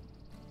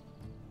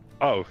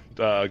 Oh,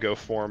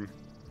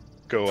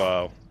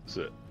 is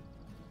it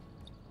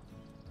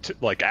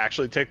like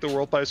actually take the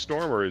world by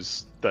storm, or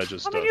is that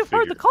just? I mean, a you've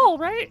heard the figure? call,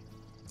 right?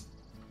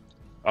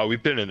 Oh,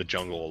 we've been in the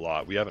jungle a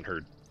lot. We haven't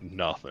heard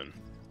nothing.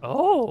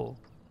 Oh.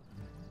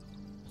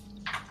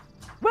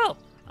 Well,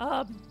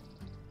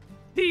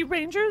 the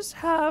Rangers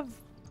have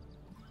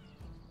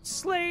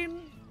slain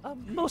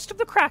most of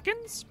the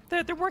Krakens.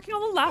 They're working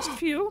on the last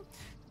few,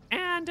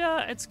 and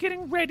it's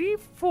getting ready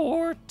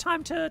for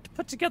time to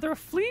put together a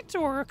fleet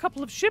or a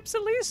couple of ships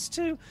at least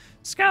to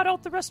scout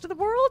out the rest of the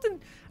world,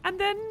 and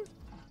then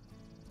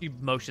he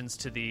motions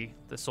to the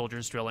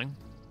soldiers drilling,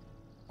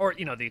 or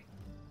the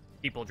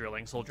people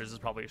drilling. Soldiers is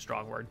probably a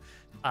strong word.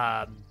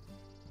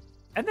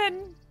 And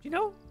then,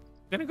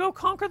 gonna go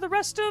conquer the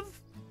rest of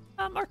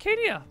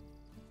Arcadia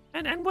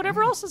and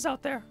whatever else is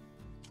out there.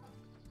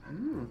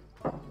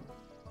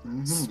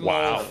 Small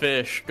Wow.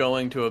 fish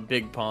going to a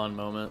big pond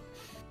moment.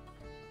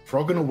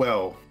 Frog in a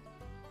well.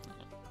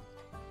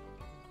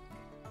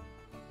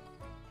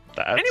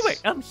 That's...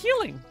 Anyway,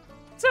 healing.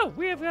 So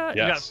we have we got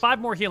Yes. 5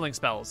 more healing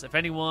spells. If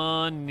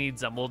anyone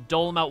needs them, we'll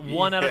dole them out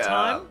one at a Yeah.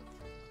 time.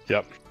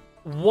 Yep.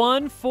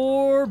 One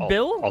for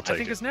Bill, I'll I take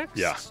think it. is next.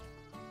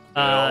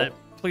 Yeah.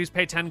 Please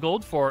pay 10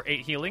 gold for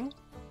 8 healing.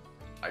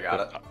 I got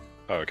it.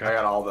 Oh, okay. I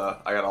got all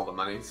the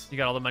monies. You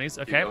got all the monies?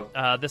 Okay.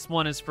 Yeah. This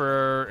one is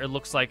for, it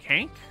looks like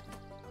Hank.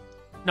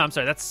 No, I'm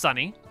sorry, that's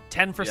Sunny.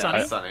 10 for Sunny.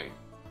 That's Sunny.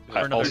 I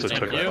another also thank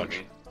took you. a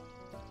bunch.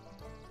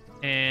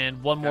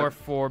 And one more Yep.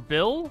 for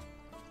Bill.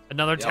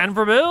 Another Yep. 10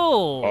 for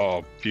Bill.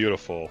 Oh,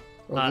 beautiful.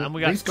 Well, and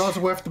we got these guys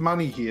are worth the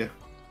money here.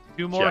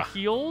 2 more Yeah.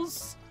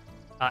 heals.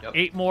 Yep.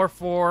 8 more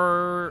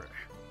for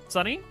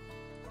Sunny.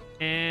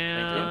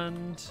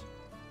 And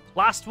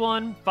last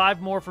one,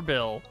 5 more for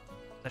Bill.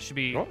 That should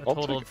be Oh, a I'll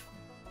total take of.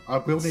 I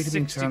will need to be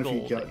in 60 town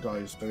if you gold.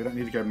 guys, so we don't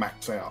need to go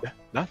max out. Yeah,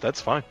 no, that's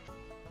fine.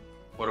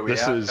 What are we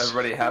This at? is-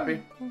 Everybody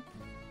happy?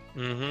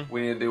 Mm-hmm.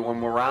 We need to do one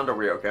more round. Are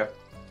we okay?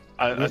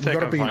 I We've think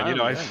gotta I'm be- fine.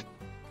 Oh,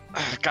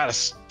 I've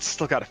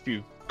still got a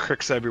few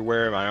cricks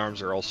everywhere. My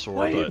arms are all sore,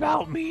 What but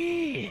about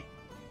me?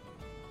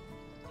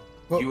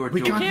 Well, You were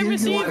we doing- can't Can't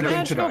hear you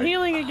again today.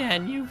 healing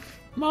again, you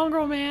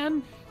mongrel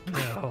man.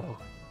 No.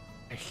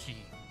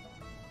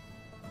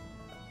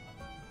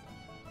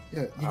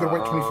 Yeah, you gotta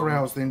wait 24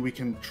 hours, then we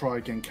can try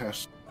again,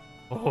 Cass.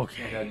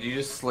 Okay. Yeah, you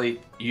just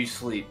sleep. You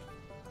sleep.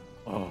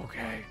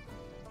 Okay.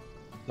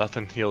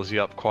 Nothing heals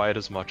you up quite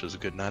as much as a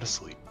good night of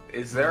sleep.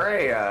 Is there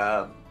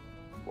a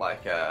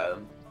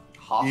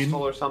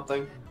hostel or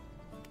something?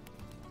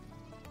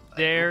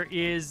 There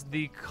is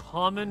the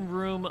common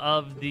room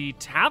of the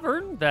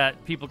tavern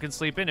that people can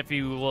sleep in if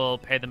you will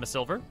pay them a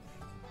silver.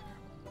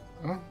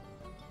 Huh?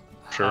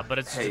 Sure. But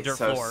it's just Hey, a dirt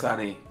so floor.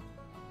 Sonny,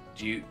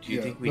 do you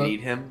Yeah, think we but- need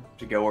him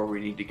to go where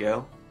we need to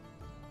go?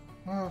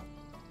 If Well,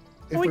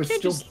 we we're can't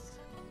still...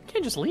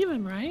 just leave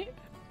him, right?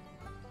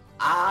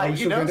 Ah, Are we you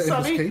still know, going to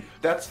Embers Sonny, Keep?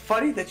 that's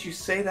funny that you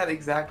say that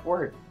exact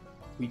word.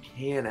 We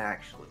can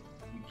actually.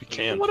 We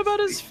can. What about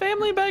his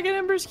family back at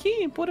Embers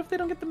Keep? What if they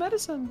don't get the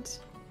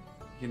medicines?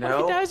 You What if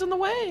know, he dies on the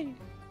way?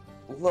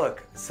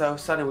 look, so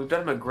Sonny, we've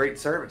done him a great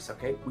service,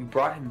 okay? We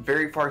brought him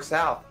very far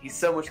south. He's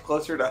so much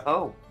closer to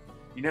home.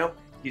 You know,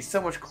 he's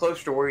so much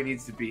closer to where he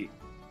needs to be.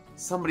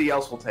 Somebody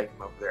else will take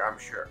him over there, I'm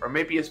sure. Or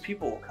maybe his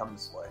people will come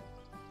this way.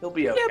 He'll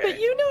be okay. Yeah, but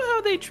you know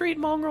how they treat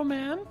Mongrel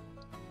Man.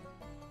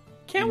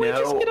 Can't You we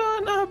just know, get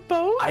on a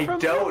boat I from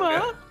don't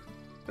Umma?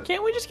 know.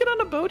 Can't we just get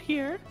on a boat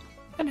here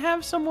and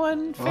have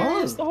someone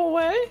ferry us Oh. the whole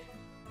way?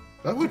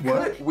 That would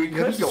work. We Yeah,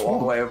 could this is go all the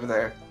small. way over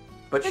there.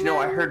 But you And know,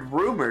 I then- heard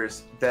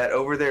rumors that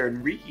over there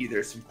in Riki,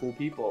 there's some cool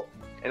people.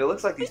 And it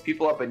looks like these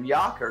people up in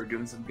Yaka are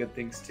doing some good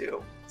things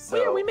too. So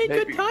Yeah, we made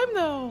maybe, good time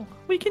though.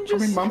 We can How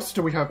just. many months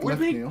do we have We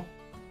left, make- Neil?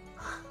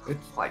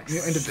 It's Like the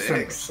end of December,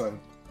 6. so...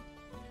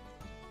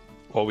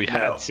 Well, we No.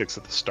 had 6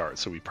 at the start,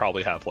 so we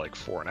probably have like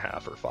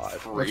 4.5 or 5.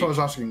 That's what I was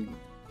asking.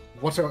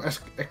 What's our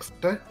X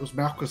date? It was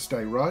Malchus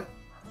Day, right?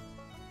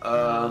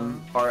 All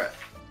right.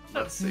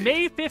 Let's see.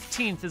 May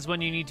 15th is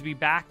when you need to be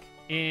back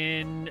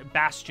in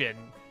Bastion.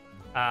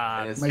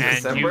 And it's May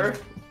December.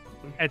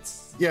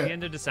 It's Yeah. the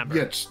end of December.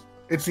 Yeah,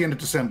 it's the end of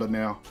December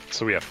now.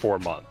 So we have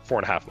 4.5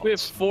 months. We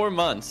have 4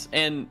 months,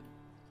 and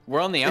we're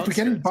on the If we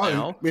get in outskirts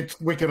now. boat,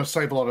 we're going to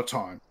save a lot of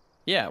time.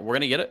 Yeah, we're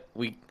gonna get it.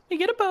 We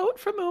get a boat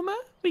from Umma.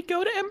 We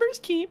go to Embers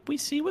Keep. We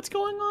see what's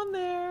going on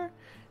there.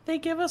 They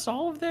give us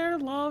all of their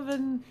love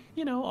and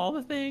all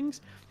the things.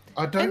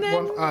 I don't And then-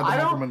 want the I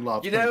Mongrelman don't.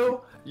 love. You thank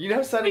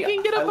know, Sonny. We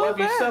can get a I love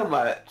boat you so back.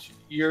 much.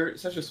 You're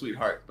such a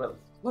sweetheart. But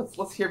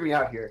let's hear me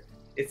out here.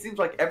 It seems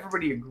like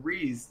everybody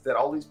agrees that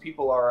all these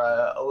people are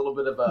a little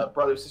bit of a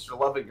brother sister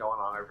loving going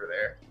on over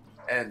there,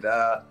 and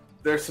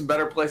there's some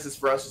better places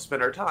for us to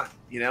spend our time.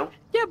 You know.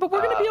 Yeah, but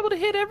we're gonna be able to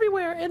hit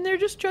everywhere, and they're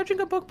just judging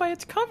a book by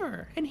its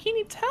cover, and he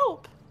needs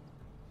help.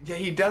 Yeah,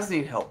 he does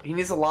need help. He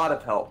needs a lot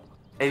of help.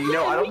 And you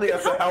know, Yeah, I don't we think can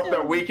that's a help help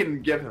that him. we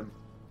can give him.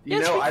 You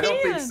Yes, know, we I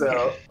don't think can.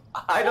 so.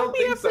 I don't All we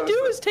think have so. to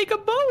do is take a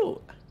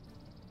boat.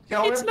 Yeah,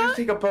 all we it's have to do not- is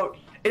take a boat.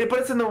 But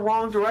it's in the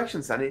wrong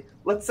direction, Sonny.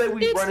 Let's say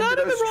we It's run not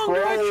into in the those wrong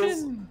trolls.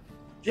 direction.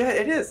 Yeah,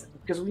 it is.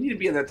 Because we need to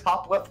be in the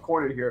top left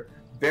corner here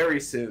very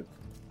soon.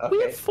 Okay?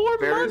 We have 4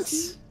 very months.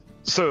 soon.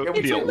 So, Yeah, we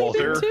It's Neil, only while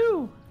been they're,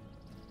 2.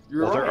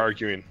 You're while they're right.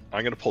 arguing,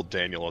 I'm going to pull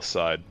Daniel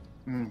aside,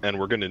 Mm. and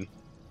I'm going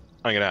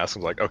to ask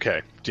him, like,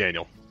 okay,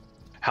 Daniel,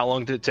 how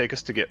long did it take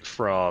us to get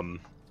from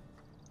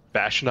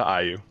Bastion to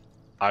Ayu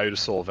to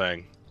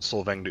Solvang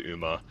to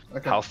Umma?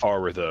 Okay. How far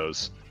were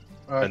those?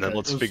 And then Okay,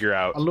 let's it was figure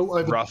out a little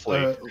over,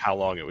 roughly how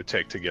long it would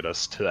take to get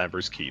us to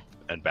Embers Keep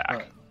and back.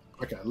 Right.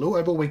 Okay, a little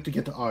over a week to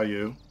get to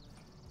Ayu.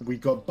 We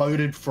got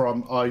boated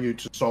from Ayu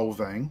to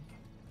Solvang.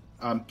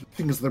 The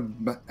thing is,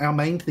 our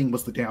main thing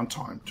was the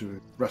downtime to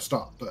rest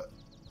up. But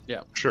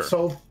Sure.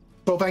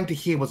 Solvang to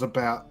here was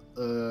about,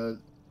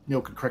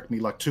 Neil can correct me,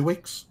 like 2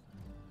 weeks.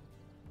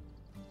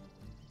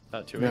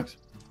 About 2 Yeah. weeks.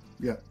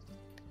 Yeah.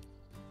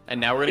 And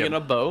now we're gonna get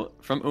on a boat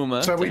from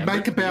Umma. So to we Embers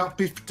make Keep. about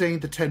 15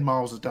 to 10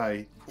 miles a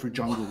day through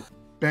jungle.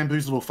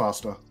 Bamboo's a little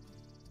faster.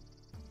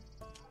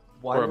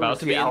 Why We're don't we about to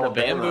see be in the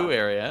Alabama? bamboo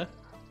area.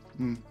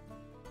 Hmm.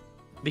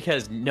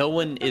 Because no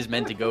one is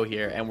meant to go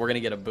here, and we're gonna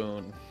get a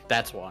boon.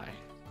 That's why.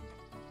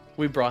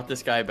 We brought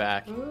this guy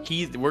back.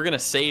 We're gonna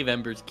save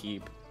Embers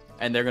Keep,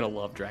 and they're gonna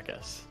love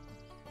Drekis.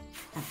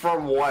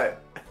 From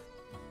what?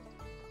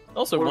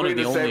 Also, What are one we of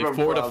the gonna save only him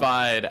from?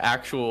 fortified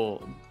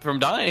actual from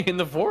dying in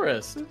the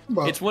forest.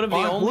 Well, It's one of the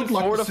I only would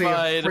like to see a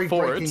fortified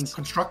pre-breaking forts.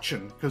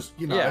 construction because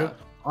Yeah.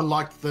 I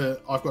like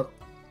I've got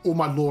all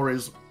my lore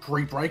is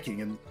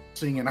pre-breaking, and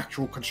seeing an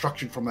actual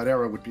construction from that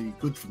era would be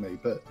good for me.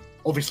 But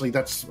obviously,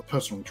 that's a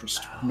personal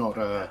interest, not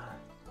a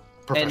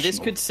professional. And this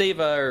could save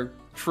our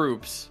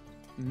troops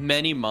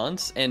many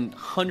months and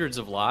hundreds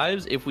of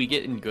lives if we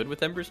get in good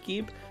with Embers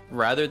Keep.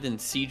 Rather than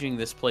sieging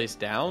this place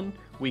down,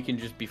 we can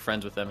just be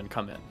friends with them and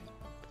come in.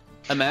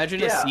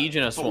 Imagine a siege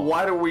in a But swamp.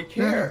 why do we Yeah,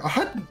 care? I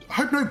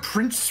hope no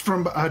prince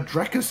from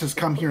Drekis has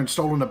come here and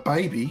stolen a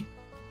baby.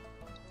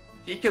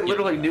 He could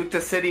literally nuke the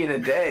city in a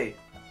day.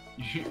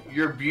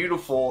 Your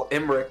beautiful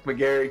Emmerich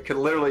McGarry could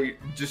literally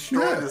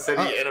destroy Yeah, the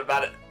city in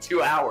about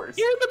 2 hours.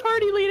 You're the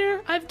party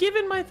leader. I've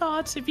given my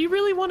thoughts. If you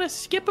really want to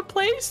skip a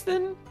place,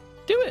 then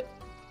do it.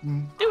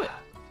 Mm. Do it.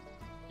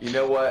 You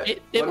know what?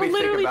 It Let will me think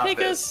literally about take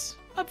this. us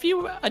a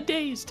few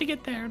days to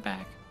get there and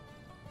back.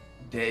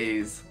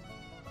 Days.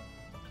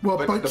 Well,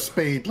 But boat the-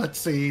 speed. Let's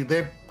see.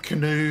 They're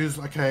canoes.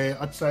 Okay,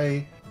 I'd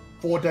say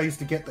 4 days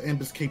to get the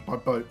Embers Keep by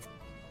boat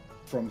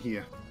from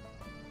here.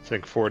 I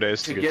think 4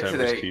 days to get to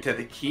Embers Keep. to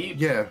the keep.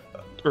 Yeah.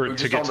 Or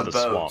to get to the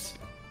swamp.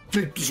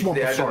 The swamp,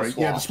 Yeah, sorry. the swamp.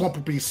 Yeah, the swamp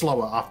would be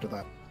slower after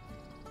that.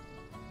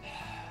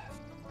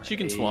 She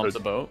can swamp the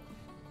boat.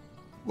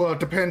 Well, it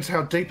depends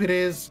how deep it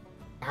is,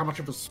 how much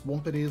of a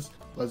swamp it is.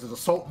 Is it a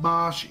salt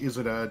marsh? Is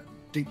it a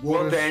deep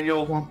water Well,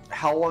 Daniel, swamp?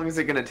 how long is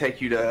it going to take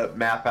you to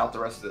map out the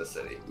rest of the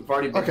city? We've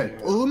already been Okay, here.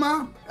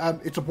 Umma,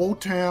 it's a walled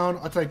town.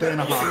 I'd say a day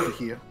and a half to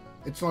here.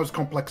 It's not as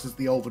complex as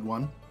the Elven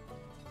one.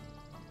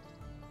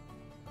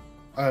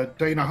 A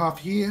day and a half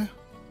here.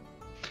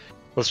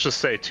 Let's just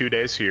say 2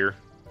 days here.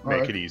 Make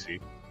Alright. it easy.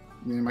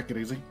 Yeah, make it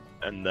easy.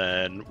 And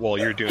then while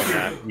you're doing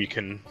that, we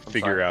can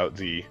figure out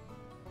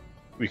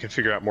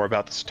more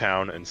about this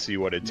town and see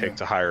what it'd take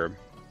to hire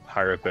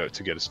a boat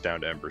to get us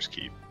down to Embers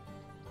Keep.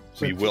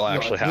 So We will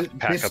actually have to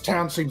pack this up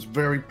town seems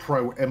very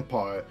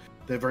pro-Empire.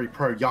 They're very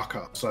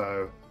pro-Yucca,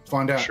 so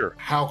find out Sure.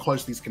 how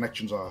close these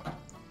connections are.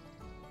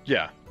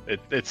 Yeah,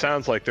 it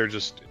sounds like they're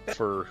just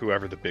for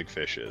whoever the big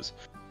fish is.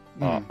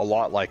 Mm. A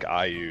lot like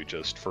IU,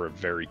 just for a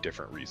very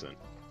different reason.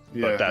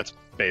 Yeah. But that's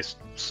based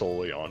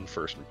solely on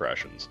first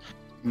impressions.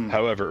 Mm.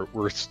 However,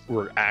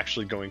 we're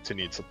actually going to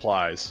need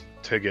supplies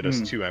to get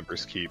us to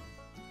Embers Keep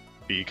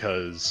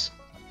because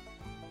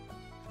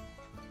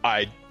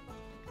I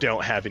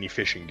don't have any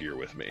fishing gear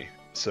with me.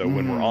 So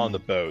when we're on the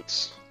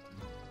boats,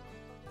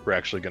 we're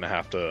actually going to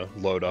have to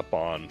load up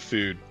on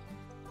food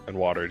and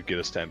water to get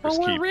us to Embers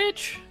Well, we're Keep.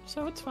 rich,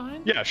 so it's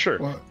fine. Yeah, sure.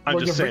 Well, I'm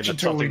you're just saying rich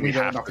that's until something we need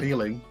have enough to.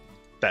 healing.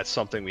 That's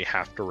something we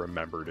have to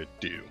remember to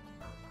do.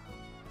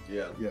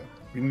 Yeah. Yeah,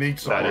 we need That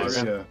supplies.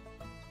 is- Yeah.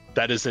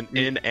 That is an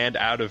in and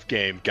out of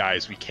game,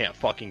 guys. We can't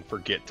fucking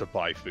forget to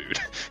buy food.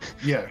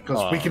 Yeah,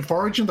 because we can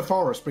forage in the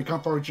forest, but we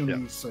can't forage in Yeah.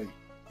 the sea.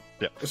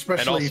 Yeah.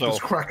 Especially And if also-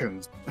 it's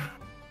krakens.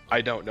 I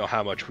don't know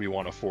how much we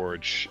want to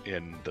forage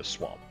in the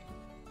swamp.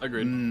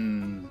 Agreed.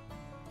 Mm.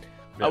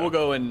 I will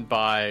go and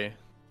buy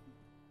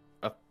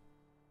a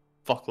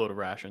fuckload of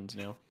rations,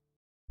 Neil.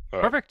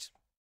 Perfect.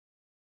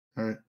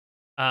 All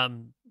right.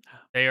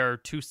 They are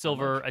 2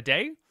 silver a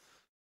day.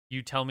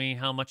 You tell me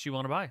how much you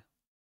want to buy.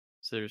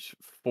 So there's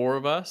 4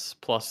 of us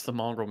plus the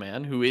mongrel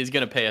man, who is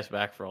going to pay us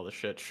back for all this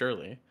shit,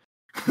 surely.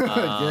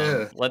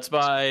 Yeah. Let's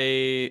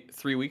buy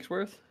 3 weeks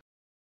worth.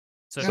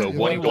 So, So 1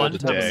 21 gold a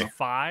times day.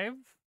 5.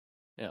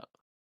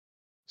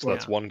 So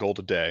that's 1 gold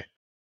a day.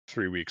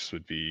 3 weeks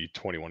would be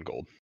 21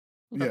 gold.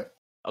 Yeah.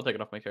 I'll take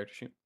it off my character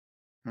sheet.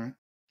 Alright.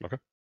 Okay.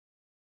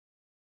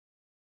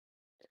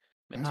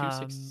 And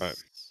Um, 2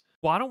 Alright.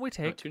 Why don't we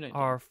take 219.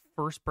 our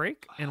first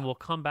break and we'll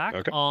come back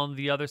Okay. on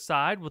the other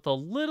side with a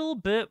little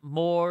bit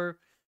more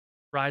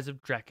Rise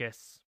of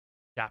Drekis,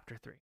 Chapter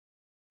 3. See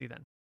you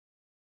then.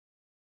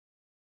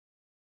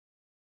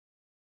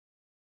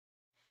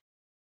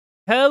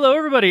 Hello,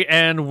 everybody,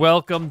 and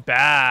welcome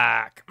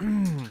back.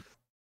 We're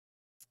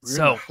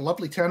So, in the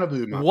lovely town of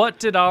Umma. what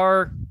did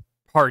our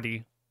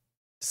party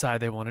decide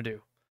they want to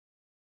do?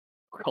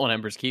 We're calling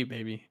Embers Keep,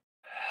 baby.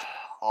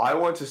 I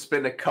want to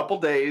spend a couple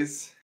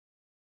days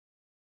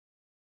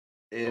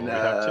in we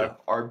have to.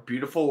 our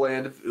beautiful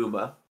land of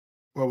Umma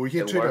Well, we're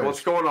here and 2 learn days.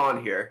 what's going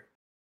on here.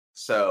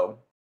 So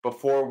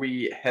before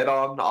we head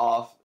on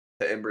off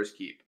to Embers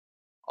Keep,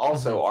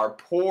 also our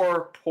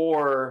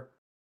poor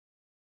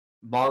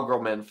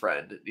mongrel man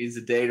friend needs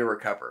a day to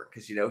recover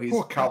because he's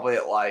Poor cat. probably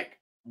at like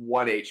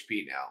 1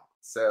 HP now.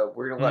 So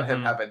we're gonna let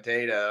him Mhm. have a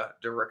day to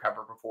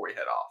recover before we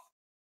head off.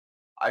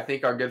 I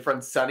think our good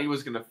friend Sunny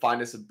was gonna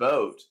find us a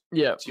boat.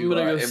 Yeah, To, I'm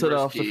going to go set Embers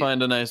off to Keep.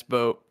 find a nice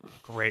boat.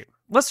 Great.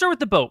 Let's start with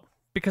the boat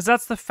because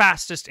that's the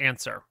fastest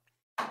answer.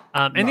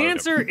 And the No,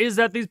 answer is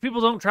that these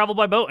people don't travel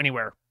by boat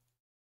anywhere.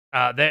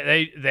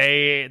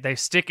 They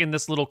stick in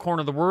this little corner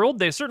of the world.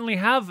 They certainly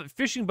have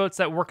fishing boats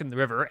that work in the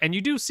river, and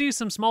you do see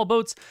some small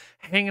boats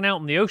hanging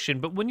out in the ocean.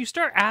 But when you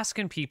start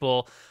asking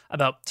people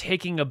about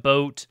taking a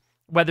boat,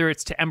 whether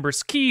it's to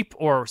Embers Keep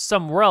or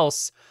somewhere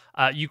else,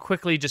 you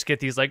quickly just get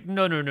these like,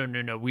 no,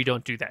 we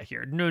don't do that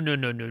here.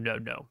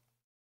 No.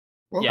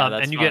 Well, Yeah,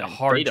 that's and you get fine.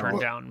 hard They don't.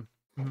 turned down.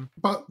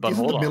 but but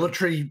isn't hold the on.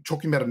 military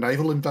talking about a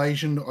naval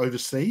invasion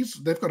overseas?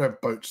 They've got to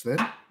have boats then.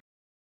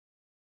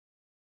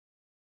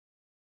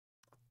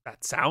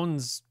 That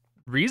sounds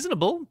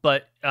reasonable,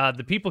 but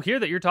the people here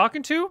that you're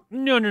talking to,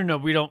 no,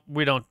 we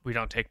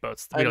don't take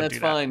boats. We And don't that's do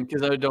that. fine,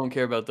 because I don't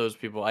care about those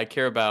people. I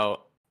care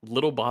about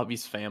little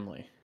Bobby's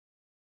family.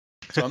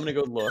 So I'm going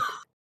to go look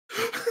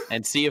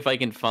and see if I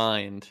can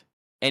find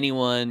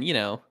anyone,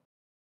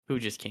 who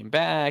just came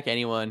back,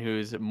 anyone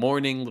who's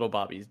mourning little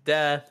Bobby's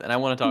death, and I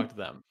want to talk to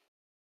them.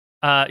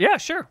 Yeah,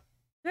 sure.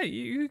 Yeah,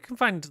 you can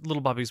find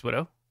little Bobby's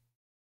widow.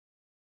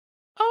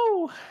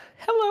 Oh,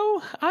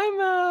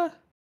 hello.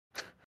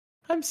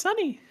 I'm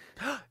Sunny.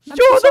 You're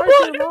so the sorry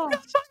for one your who loss.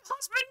 got my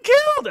husband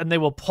killed! And they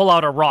will pull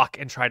out a rock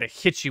and try to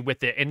hit you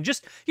with it. And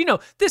just,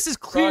 this is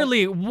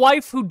clearly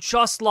wife who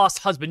just lost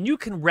husband. You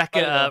can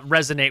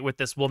resonate with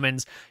this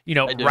woman's,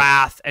 I do.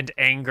 wrath and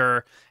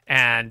anger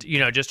and,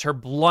 just her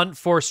blunt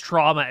force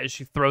trauma as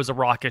she throws a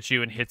rock at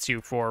you and hits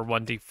you for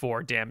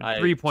 1d4 damage.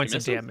 3 points she of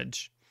misses?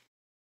 damage.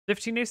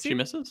 15 AC? She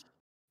misses?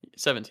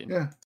 17.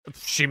 Yeah.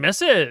 She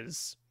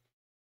misses.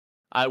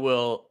 I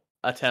will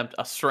attempt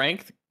a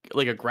strength,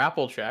 like a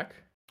grapple check.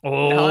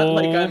 Oh, Not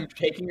like I'm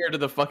taking her to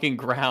the fucking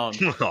ground,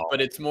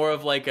 but it's more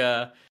of like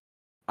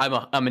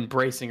I'm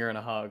embracing her in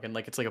a hug, and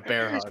like it's like a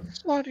bear hug.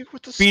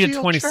 beat a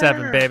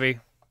 27, baby.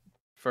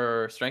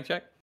 For strength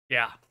check?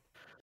 Yeah.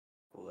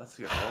 Well, that's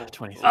good.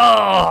 23.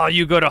 Oh,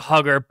 you go to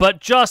hug her, but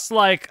just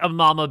like a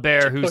mama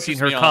bear She who's seen pushes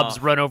her me cubs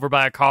off. run over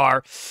by a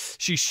car,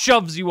 she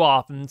shoves you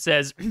off and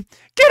says,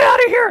 "Get out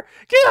of here!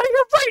 Get out of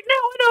here right now!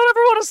 I don't ever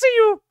want to see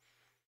you!"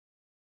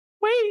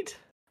 Wait,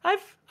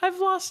 I've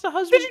lost a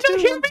husband Did you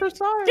not hear me? I'm so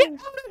sorry. Get out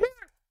of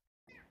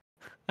here!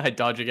 I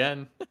dodge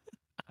again.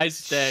 I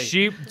stay.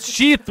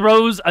 She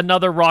throws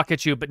another rock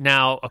at you, but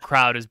now a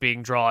crowd is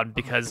being drawn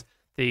because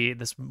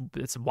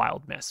it's a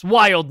wild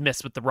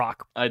miss with the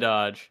rock. I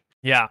dodge.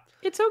 Yeah.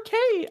 It's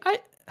okay.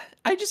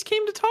 I just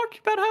came to talk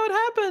about how it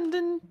happened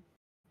and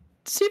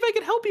see if I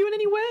could help you in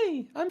any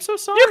way. I'm so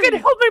sorry. You can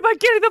help me by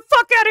getting the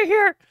fuck out of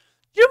here!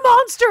 You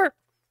monster!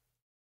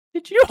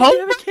 Did You you have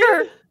a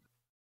homewrecker!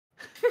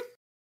 kid?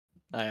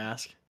 I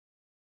ask.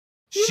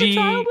 She You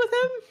have a child with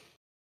him?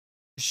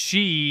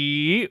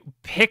 She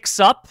picks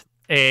up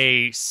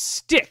a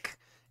stick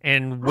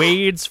and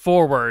wades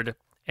forward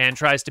and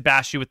tries to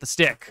bash you with the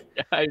stick.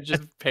 I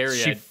just parry.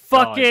 She I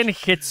fucking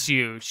dodge. hits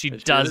you. She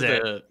As does good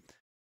as it.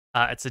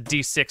 It's a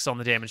D6 on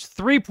the damage.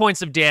 3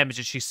 points of damage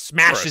as she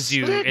smashes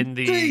you in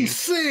the...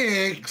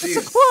 D6. It's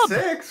a club.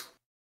 6.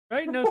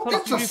 Right? No,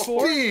 club It's a D4?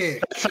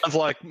 stick. That sounds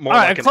like more All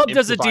right, like a club an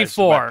does a improvised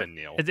D4. weapon,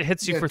 Neil. It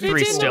hits you Yeah, for it's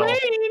 3 in still.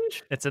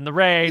 Range. It's in the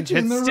range. It's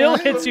in It the still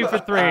range. hits you for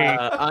 3.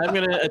 I'm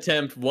gonna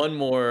attempt one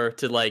more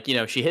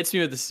to she hits me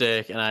with the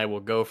stick, and I will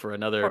go for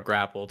another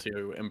grapple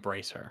to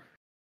embrace her.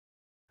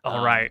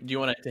 All right. Do you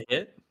want it to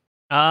hit?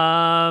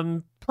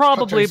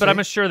 Probably, but I'm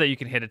AC? sure that you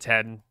can hit a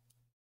 10.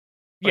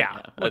 Yeah, yeah,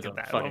 look that's at a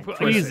that. fucking Well,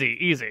 crazy.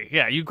 Easy.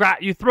 Yeah,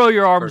 you throw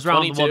your arms For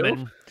around the 22?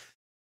 woman,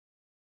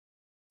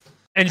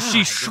 and she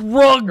God,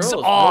 shrugs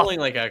Girl's off rolling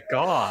like a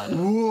god.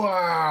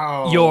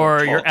 Wow.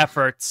 your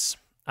efforts.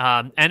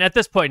 And at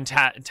this point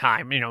in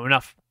time,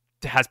 enough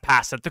has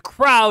passed that the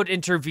crowd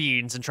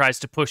intervenes and tries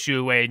to push you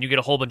away, and you get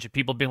a whole bunch of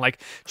people being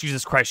like,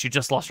 "Jesus Christ, she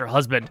just lost her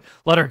husband.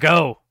 Let her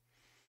go."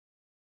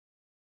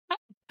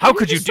 How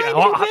could you do?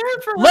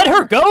 Let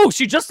her go.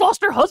 She just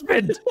lost her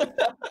husband.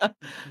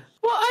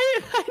 Well, I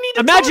need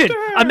to talk to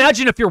her.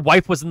 Imagine if your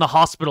wife was in the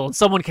hospital and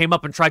someone came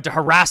up and tried to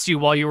harass you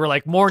while you were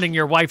like mourning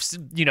your wife's,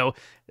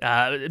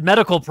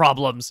 medical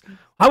problems.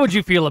 How would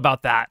you feel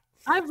about that?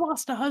 I've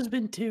lost a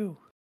husband too.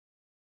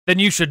 Then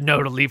you should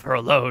know to leave her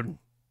alone.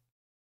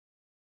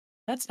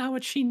 That's not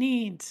what she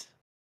needs.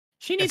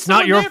 She needs. It's not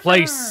someone your there for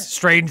place, her.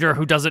 stranger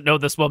who doesn't know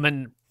this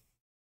woman.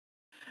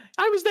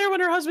 I was there when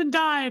her husband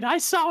died. I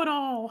saw it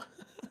all.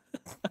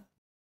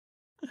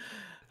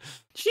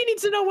 She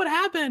needs to know what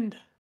happened.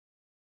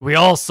 We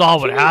all saw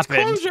She what needs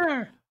happened.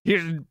 Closure.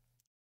 Your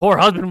poor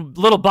husband,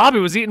 little Bobby,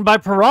 was eaten by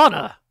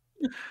piranha.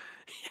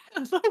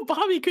 Little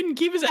Bobby couldn't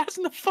keep his ass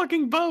in the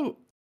fucking boat.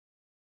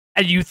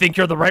 And you think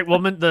you're the right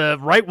woman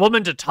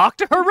to talk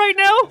to her right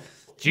now?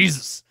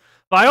 Jesus.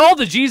 By all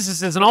the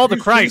Jesuses and all the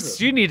Who's Christs,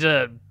 Jesus? you need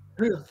to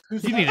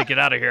Who's you need to that? get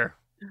out of here.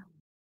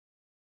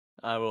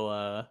 I will.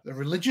 A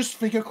religious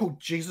figure called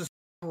Jesus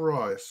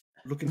Christ.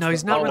 No,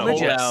 he's not Oh,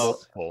 religious.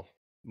 hold out.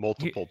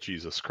 Multiple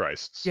Jesus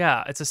Christs.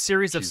 Yeah, it's a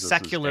series of Jesus's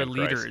secular and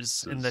leaders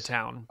Christ's. in the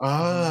town.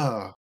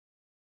 Ah.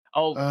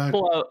 I'll Uh,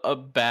 pull out a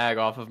bag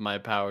off of my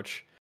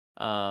pouch,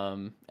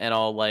 and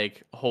I'll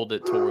hold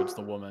it towards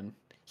the woman.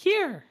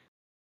 Here.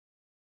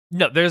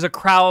 No, there's a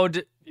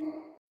crowd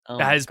Oh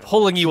that my is God.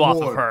 pulling you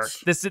off of her.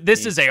 Swords. This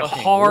These is a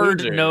fucking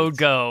hard losers.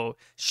 no-go.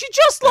 She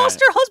just lost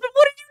her husband.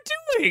 What are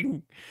you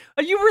doing?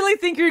 You really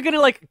think you're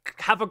gonna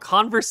have a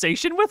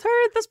conversation with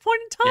her at this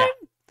point in time?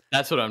 Yeah.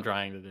 That's what I'm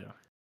trying to do.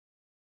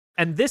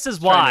 And this is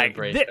Trying to why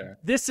embrace her.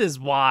 this is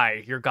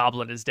why your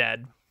goblin is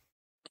dead.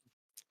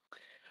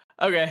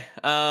 Okay.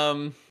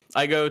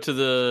 I go to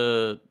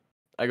the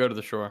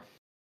shore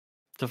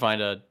to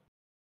find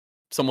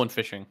someone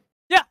fishing.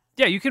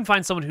 Yeah, you can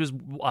find someone who's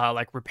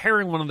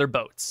repairing one of their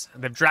boats.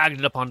 They've dragged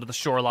it up onto the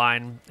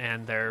shoreline,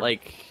 and they're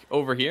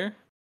Over here.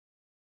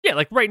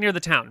 right near the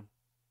town.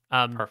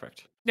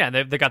 Perfect. Yeah,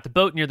 they got the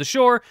boat near the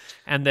shore,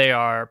 and they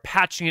are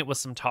patching it with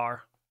some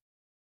tar.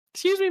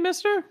 Excuse me,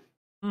 mister.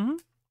 Mm-hmm.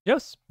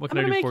 Yes. What I'm can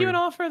I gonna do make for you you? an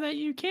offer that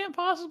you can't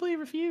possibly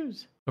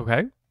refuse.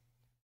 Okay.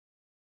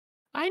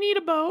 I need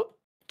a boat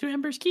to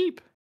Ember's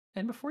Keep,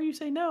 and before you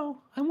say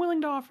no, I'm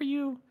willing to offer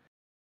you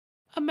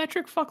a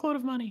metric fuckload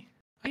of money.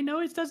 I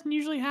know it doesn't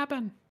usually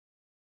happen.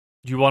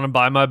 You want to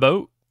buy my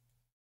boat?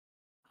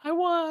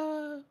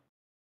 I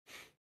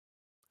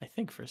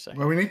think for a second.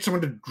 Well, we need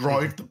someone to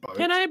drive the boat.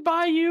 Can I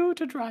buy you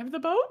to drive the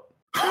boat?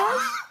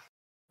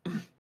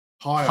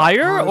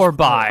 Hire or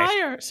buy?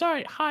 Hire.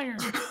 Sorry, hire.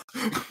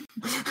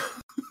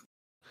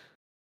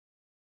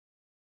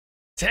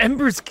 To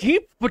Ember's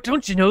Keep? But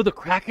don't you know the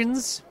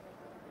Krakens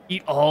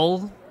eat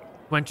all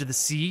who enter the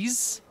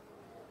seas?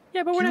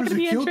 Yeah, but we're not going to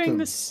be Seriously killed entering them.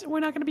 this. We're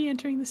not going to be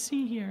entering the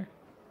sea here.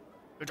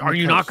 Are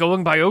you not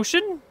going by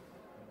ocean?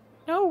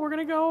 No, we're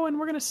gonna go and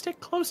we're gonna stick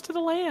close to the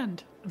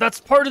land. That's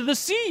part of the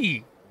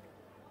sea.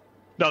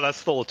 No,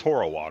 that's the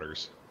littoral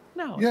waters.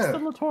 No, Yeah. it's the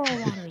littoral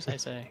waters, I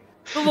say.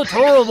 The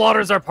littoral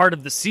waters are part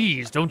of the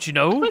seas, don't you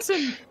know?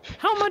 Listen,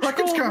 how much Krakens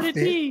gold can't would it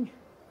fit. be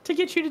to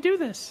get you to do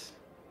this?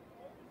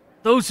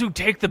 Those who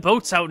take the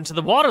boats out into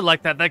the water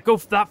like that go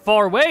that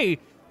far away,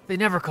 they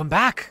never come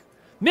back.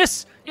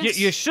 Miss, Yes.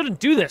 you shouldn't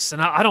do this, and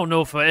I don't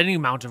know if any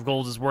amount of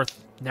gold is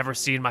worth never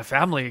seeing my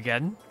family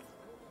again.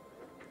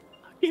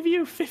 I'll give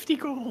you 50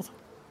 gold.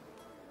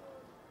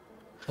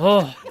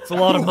 Oh, it's a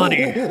lot of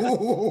money. And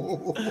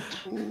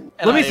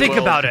Let me I think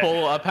will about it.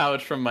 Pull a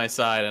pouch from my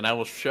side, and I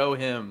will show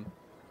him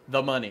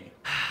the money.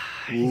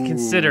 He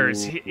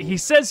considers. He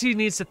says he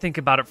needs to think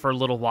about it for a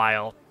little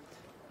while.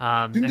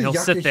 And Didn't the he'll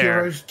Yucca sit there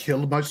heroes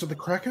kill most of the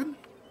Kraken?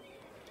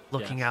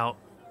 looking Yes. out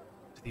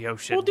to the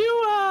ocean. We'll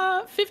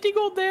do 50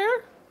 gold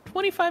there,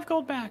 25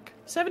 gold back,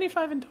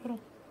 75 in total.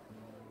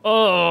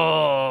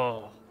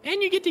 Oh.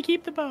 And you get to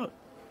keep the boat.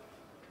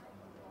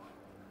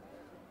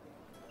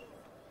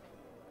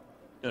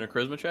 Doing a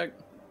charisma check?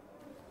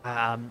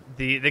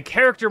 The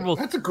character will.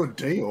 That's a good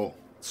deal.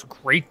 It's a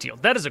great deal.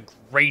 That is a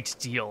great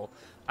deal.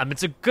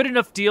 It's a good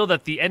enough deal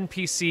that the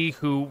NPC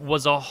who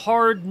was a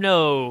hard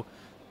no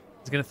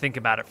is going to think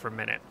about it for a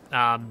minute.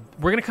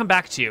 We're going to come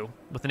back to you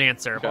with an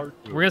answer. Okay.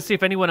 We're going to see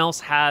if anyone else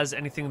has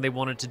anything they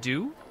wanted to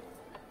do.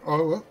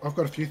 Oh, well, I've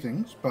got a few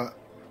things, but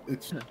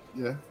it's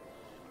yeah.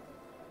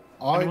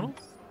 Anyone else?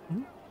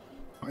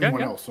 Anyone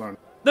yeah. else? Sorry.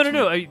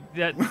 No.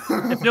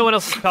 If no one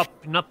else is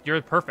popping up,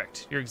 you're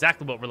perfect. You're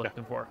exactly what we're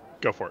looking for.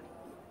 Go for it.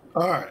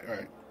 All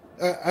right.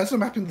 As I'm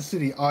mapping the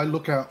city, I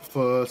look out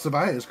for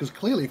surveyors because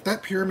clearly, if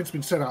that pyramid's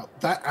been set up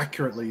that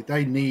accurately,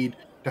 they need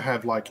to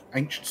have like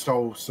ancient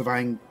style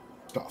surveying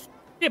stuff.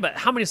 Yeah, but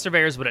how many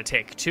surveyors would it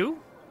take? 2?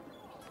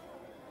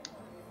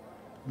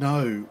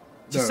 No.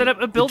 To set up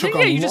a building? It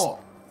took Yeah, a you just-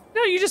 lot.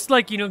 No, you just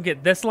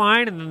get this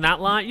line and then that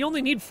line. You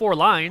only need 4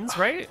 lines,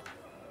 right?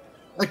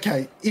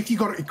 Okay, if you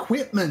got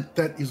equipment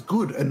that is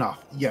good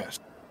enough, yes.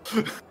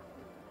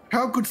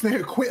 How good's their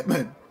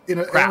equipment in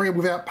an Crap. area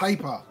without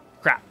paper?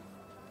 Crap.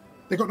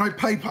 They got no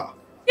paper.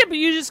 Yeah, but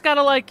you just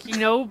gotta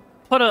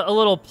put a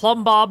little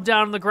plumb bob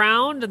down on the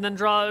ground and then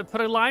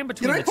put a line You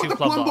between don't the put 2 the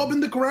plumb bob in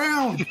the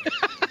ground.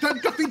 That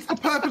defeats the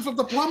purpose of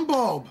the plumb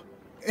bob.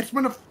 It's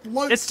meant to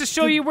float. It's to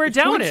show you where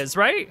down floats- is,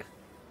 right?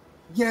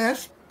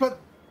 Yes, but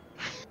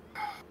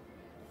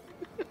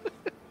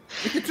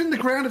if it's in the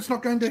ground, it's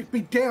not going to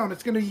be down.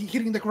 It's going to be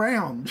hitting the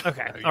ground.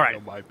 Okay, Now you all right. know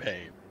my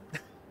pain.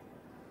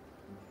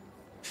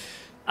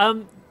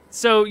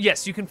 So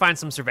yes, you can find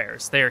some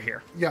surveyors. They are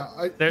here. Yeah,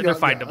 They're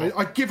findable.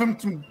 I give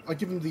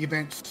them the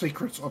advanced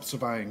secrets of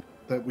surveying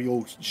that we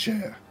all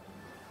share.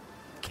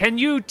 Can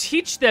you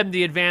teach them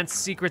the advanced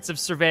secrets of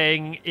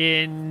surveying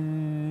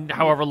in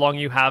however long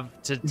you have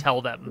to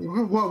tell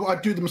them? Well, I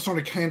do the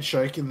Masonic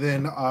handshake, and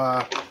then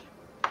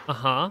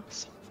Uh-huh.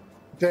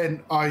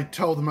 then I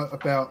tell them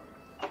about.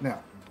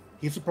 Now,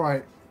 here's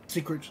a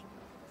secret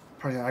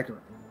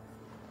Pythagorean.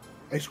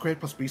 A squared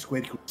plus b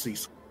squared equals c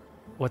squared.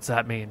 What's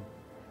that mean?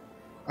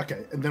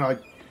 Okay, and then I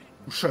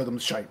show them the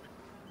shape.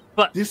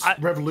 But This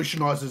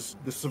revolutionizes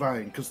the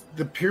surveying because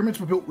the pyramids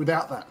were built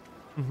without that.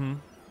 Mhm.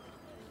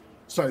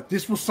 So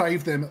this will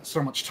save them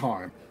so much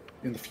time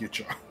in the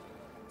future.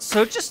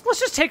 So let's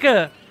just take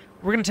a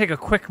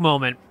quick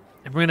moment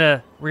and we're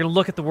gonna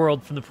look at the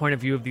world from the point of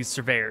view of these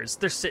surveyors.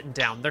 They're sitting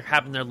down, they're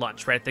having their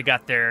lunch, right? They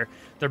got their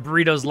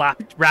burritos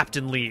wrapped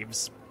in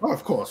leaves. Oh,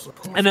 of course.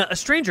 And a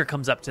stranger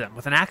comes up to them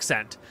with an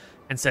accent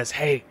and says,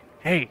 Hey,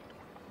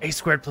 a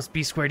squared plus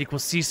b squared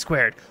equals c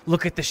squared.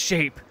 Look at the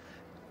shape.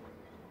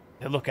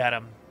 They look at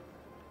him,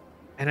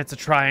 and it's a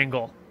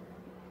triangle.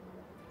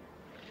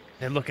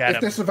 They look at If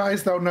him. they're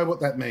surveyors, they'll know what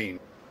that means.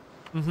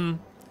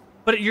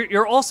 But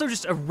you're also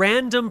just a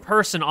random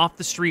person off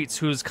the streets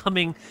who's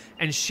coming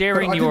and But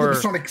sharing I did the your...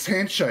 Masonic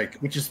handshake,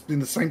 which has been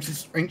the same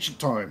since ancient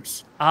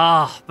times.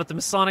 But the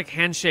Masonic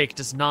handshake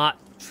does not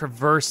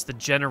traverse the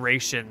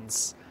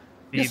generations.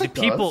 Yes, The it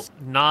people...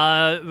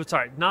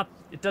 does.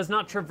 It does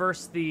not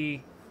traverse the...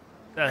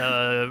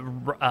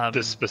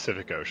 This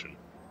specific ocean.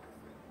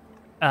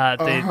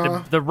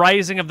 the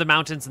rising of the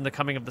mountains and the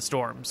coming of the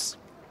storms.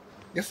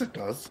 Yes, it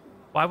does.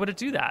 Why would it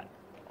do that?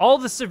 All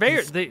the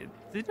surveyors, they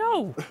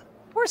no, of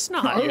course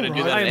not. You're You're gonna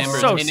do that I in am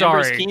Ember's, so in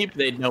sorry. Ember's Keep,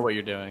 they'd know what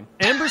you're doing.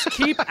 Ember's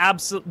Keep,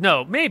 absolutely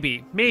no.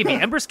 Maybe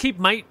Ember's Keep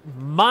might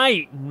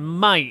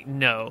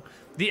know.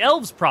 The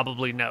elves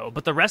probably know,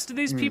 but the rest of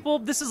these people,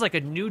 this is like a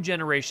new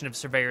generation of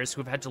surveyors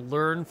who have had to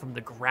learn from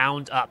the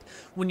ground up.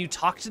 When you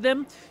talk to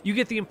them, you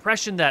get the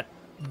impression that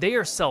they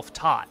are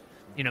self-taught.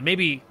 You know,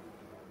 maybe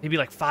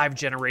like 5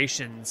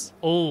 generations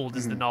old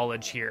is the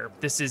knowledge here.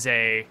 This is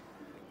a,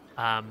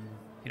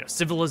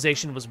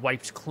 civilization was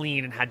wiped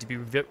clean and had to be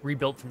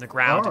rebuilt from the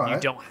ground, and you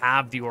Alright. don't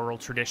have the oral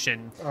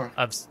tradition Alright.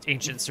 of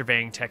ancient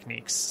surveying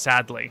techniques,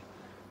 sadly.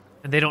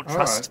 And they don't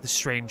trust Alright. the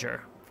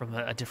stranger from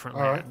a different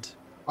Alright. land.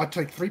 I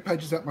take 3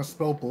 pages out my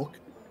spell book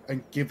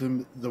and give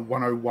them the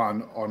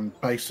 101 on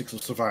basics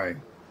of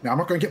surveying. Now, I'm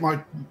not going to get my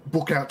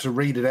book out to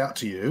read it out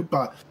to you,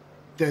 but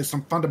there's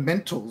some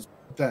fundamentals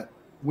that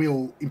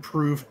will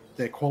improve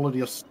their quality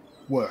of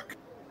work.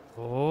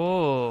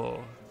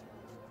 Oh.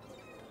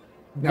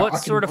 Now, What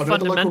sort of I know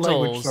the local language,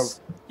 fundamentals?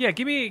 so- Yeah,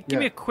 give me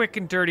a quick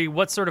and dirty.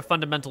 What sort of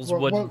fundamentals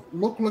would? Well,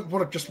 look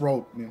what I just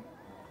rolled. Now.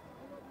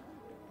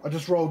 I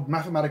just rolled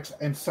mathematics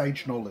and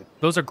sage knowledge.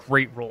 Those are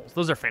great rolls.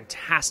 Those are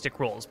fantastic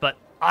rolls. But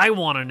I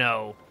want to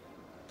know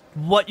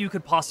what you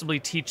could possibly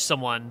teach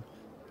someone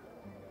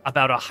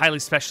about a highly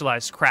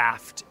specialized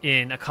craft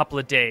in a couple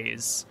of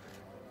days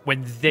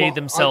when they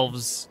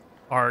themselves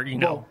are, you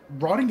know.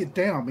 Well, writing it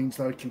down means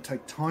that it can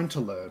take time to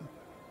learn.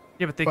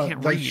 Yeah, but they But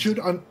can't they read. should.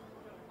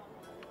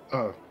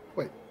 Oh,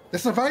 wait. The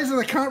surveyors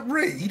that can't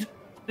read.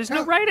 There's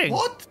no writing.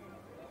 What?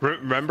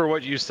 Remember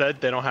what you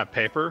said? They don't have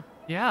paper?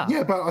 Yeah.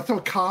 Yeah, but I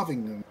thought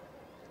carving them.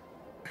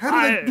 How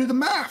do they do the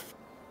math?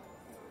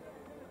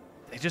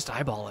 They just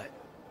eyeball it.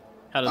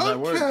 How does that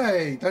work?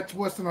 Okay, that's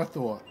worse than I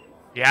thought.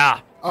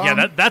 Yeah. Yeah,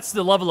 Um, that's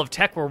the level of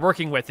tech we're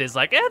working with is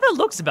like, that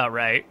looks about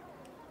right.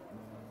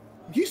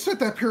 You said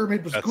that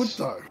pyramid was That's- good,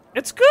 though.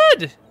 It's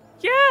good.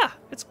 Yeah,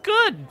 it's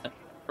good.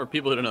 For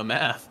people who don't know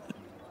math.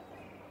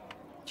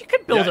 You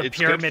could build Yeah, a it's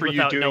good pyramid for you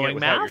without doing it knowing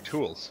without your math.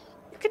 tools.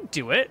 You could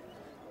do it.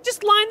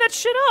 Just line that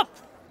shit up.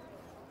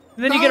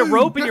 And then you get a No,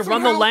 rope and you that's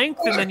run not the how it length,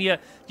 and then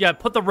works. you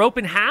put the rope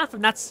in half,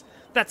 and that's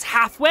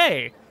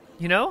halfway.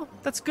 You know,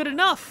 that's good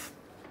enough.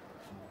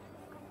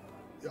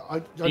 I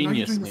know you're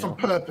Genius, doing this on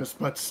Neil. purpose,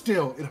 but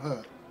still, it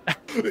hurt.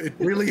 It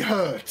really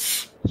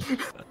hurts.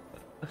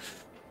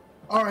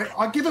 All right,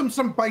 I'll give him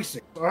some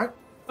basics, all right?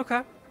 Okay.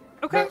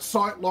 Okay. About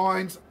sight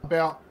lines,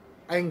 about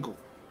angle,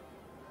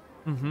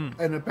 Mm-hmm.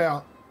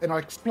 and I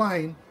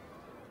explain,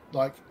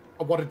 like,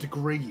 what a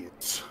degree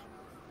is.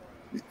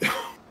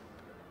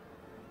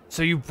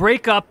 So you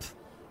break up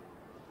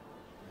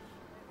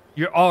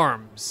your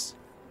arms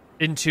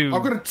into.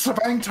 I've got a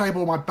surveying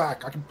table on my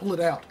back. I can pull it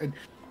out and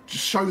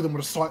just show them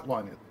what a sight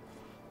line is.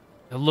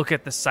 They'll look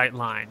at the sight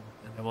line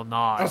and they will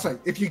nod. I'll say,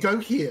 if you go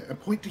here and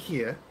point to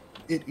here,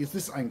 it is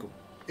this angle.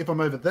 If I'm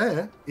over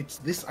there, it's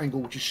this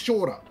angle, which is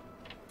shorter.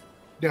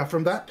 Now,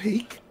 from that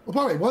peak... Well,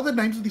 by the way, what are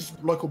the names of these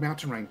local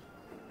mountain ranges?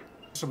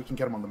 So we can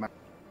get them on the map.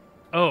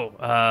 Oh,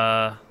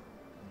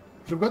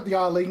 So we've got the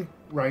Arlene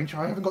range.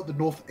 I haven't got the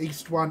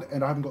northeast one,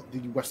 and I haven't got the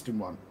western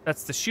one.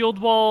 that's the shield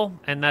wall,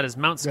 and that is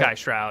Mount Sky Yeah.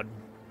 Shroud.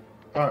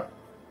 All right.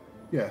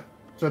 Yeah.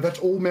 So that's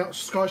all Mount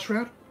Sky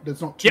Shroud?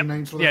 There's not two Yep.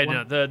 names for that Yeah,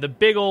 one?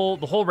 no,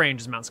 the whole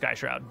range is Mount Sky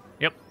Shroud.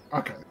 Yep.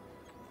 Okay.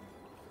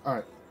 All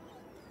right.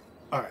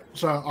 All right.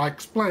 So I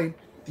explained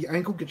the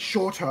angle gets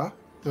shorter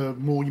the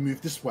more you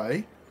move this way,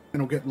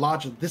 and it'll get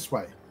larger this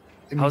way.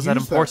 And we How's that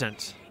use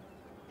important?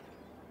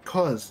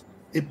 Because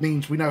it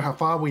means we know how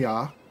far we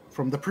are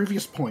from the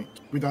previous point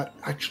without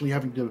actually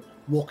having to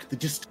walk the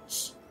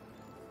distance.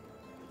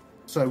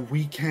 So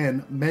we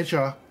can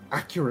measure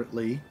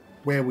accurately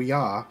where we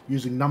are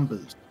using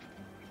numbers.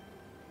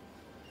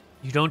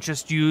 You don't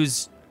just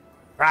use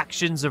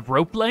fractions of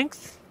rope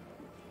length?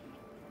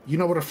 You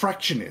know what a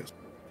fraction is?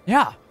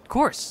 Yeah, of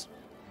course.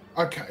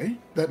 Okay,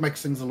 that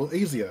makes things a little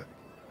easier.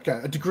 Okay,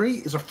 a degree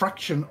is a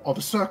fraction of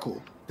a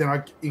circle. Then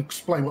I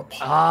explain what...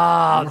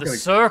 Ah, I'm not the gonna-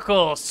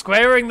 circle,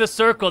 squaring the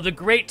circle, the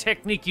great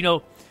technique. You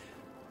know,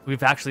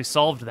 we've actually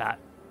solved that.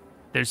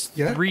 There's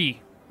Yeah?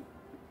 three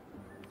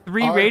I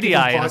radii give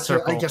them in a five to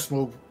circle. eight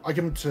decimal, I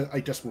give them to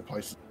 8 decimal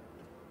places.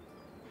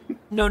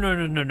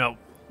 No.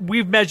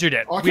 We've measured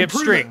it. I We can have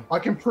prove string. it. I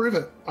can prove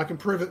it. I can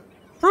prove it.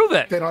 Prove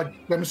it. Then I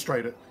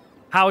demonstrate it.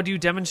 How do you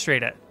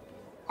demonstrate it?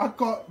 I've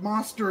got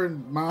master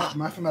in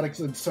mathematics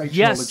and sage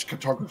Yes. knowledge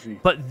cartography.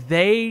 But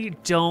they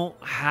don't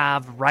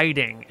have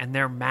writing, and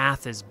their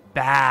math is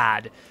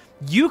bad.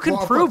 You can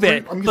Well, I've prove got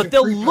it, I'm using but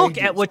they'll 3 look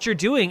pages. at what you're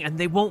doing, and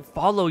they won't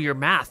follow your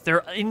math.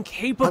 They're I'm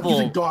incapable.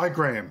 using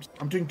diagrams.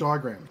 I'm doing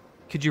diagrams.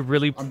 Could you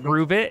really I'm not-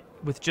 prove it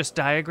with just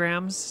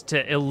diagrams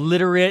to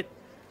illiterate,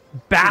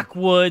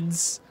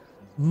 backwoods,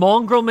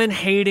 mongrelman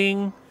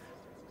hating,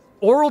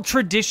 oral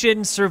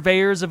tradition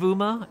surveyors of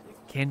Umma?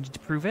 Can you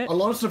prove it? A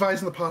lot of surveys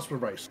in the past were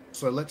racist,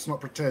 so let's not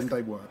pretend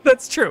they weren't.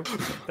 That's true.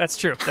 That's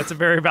true. That's a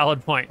very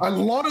valid point. A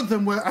lot of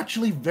them were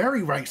actually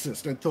very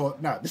racist and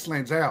thought, no, this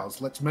land's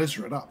ours. Let's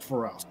measure it up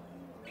for us.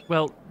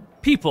 Well,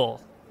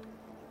 people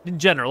in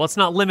general, let's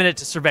not limit it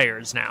to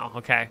surveyors now,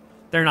 okay?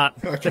 They're not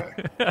Okay.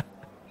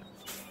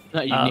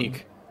 Not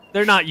unique.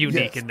 they're not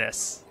unique Yes. in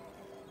this.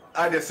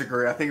 I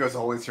disagree. I think it was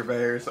only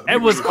surveyors.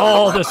 It was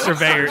all the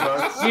surveyors.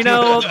 You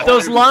know,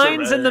 those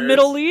lines in the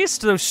Middle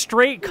East, those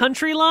straight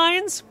country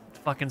lines,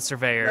 fucking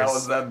surveyors. That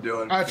was them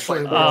doing. Actually,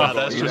 just wow,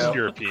 that's you just know,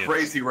 Europeans.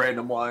 Crazy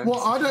random lines.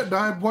 Well, I don't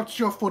know. What's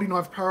your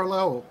 49th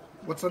parallel?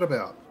 What's that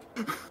about?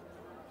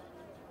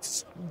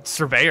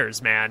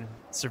 Surveyors, man.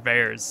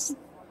 Surveyors.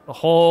 A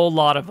whole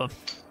lot of them.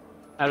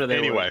 How do they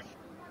Anyway, work?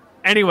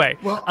 Anyway,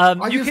 Well, I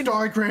you use can.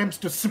 diagrams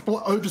to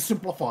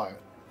oversimplify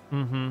it.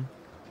 Mm-hmm.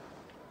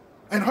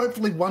 And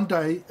hopefully one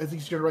day, as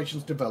these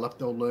generations develop,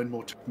 they'll learn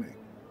more technique.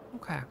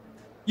 Okay.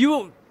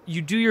 You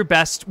do your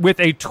best with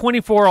a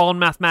 24 all in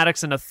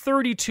mathematics and a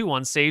 32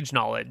 on sage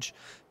knowledge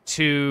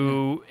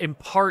to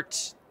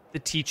impart the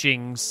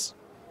teachings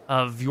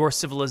of your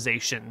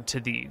civilization to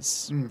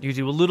these. You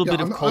do a little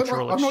bit of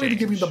cultural I'm exchange. not even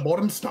giving the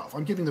modern stuff.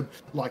 I'm giving them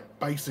like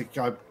basic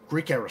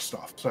Greek era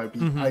stuff. So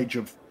the Age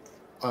of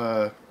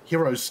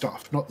Heroes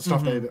stuff, not the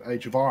stuff they had at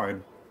Age of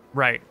Iron.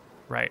 Right.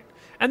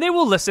 And they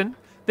will listen.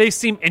 They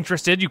seem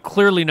interested. You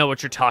clearly know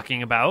what you're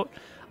talking about.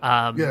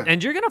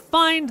 And you're going to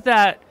find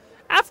that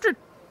after...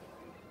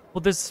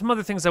 Well, there's some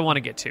other things I want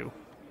to get to.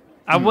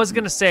 I was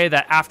going to say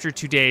that after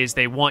 2 days,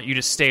 they want you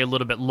to stay a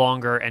little bit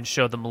longer and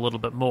show them a little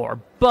bit more.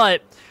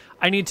 But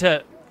I need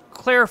to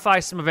clarify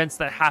some events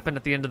that happened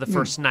at the end of the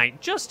first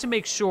night, just to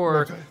make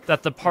sure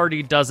that the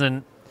party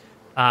doesn't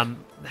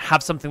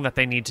have something that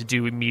they need to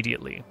do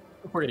immediately.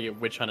 We're gonna get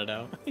witch hunted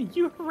out.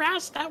 You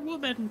harassed that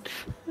woman.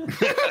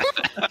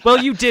 Well,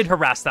 you did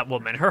harass that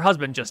woman. Her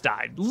husband just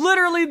died.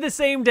 Literally the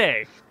same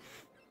day.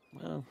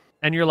 Well,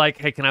 and you're like,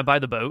 hey, can I buy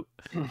the boat?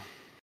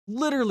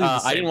 Literally the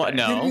same I didn't want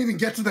day. no. Didn't even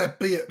get to that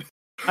bit.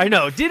 I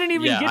know, didn't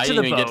even get I to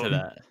didn't the even boat. get to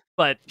that.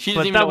 But She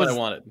but didn't even that know was what I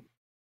wanted.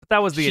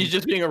 that was the She's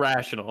just being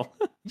irrational.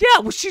 Yeah,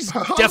 well she's Her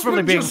definitely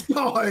husband being just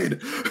died.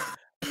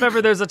 if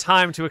ever there's a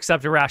time to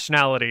accept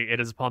irrationality, it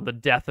is upon the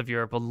death of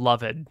your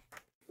beloved.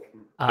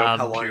 How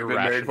long Pure you've been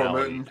married for,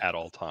 rationality Moon? at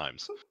all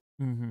times.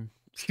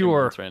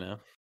 Pure. right now.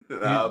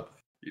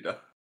 You know,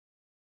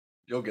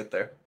 you'll get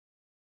there.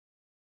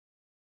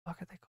 What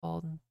are they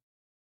called?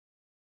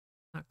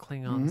 Not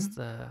Klingons,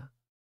 The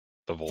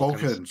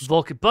Vulcans.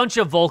 Vulcans. Bunch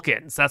of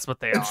Vulcans. That's what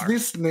they It's are.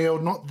 this, Neil,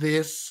 not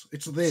this.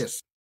 It's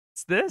this.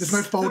 It's this. There's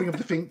no folding of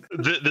the thing.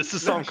 This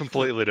is something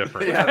completely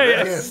different. Yeah,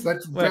 Yes,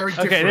 that's Wait, very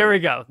different. okay, there we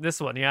go. This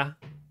one, yeah.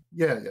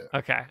 Yeah.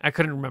 Okay, I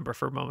couldn't remember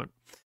for a moment.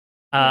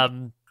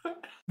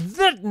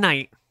 That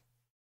night,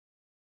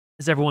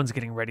 as everyone's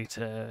getting ready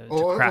to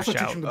crash also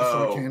out. teaching them the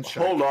sort of can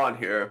shake. Hold on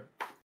here.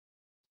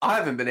 I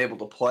haven't been able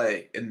to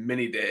play in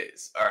many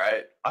days. All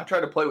right, I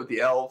tried to play with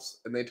the elves,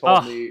 and they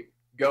told me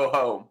go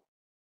home.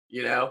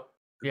 You know,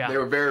 Yeah. they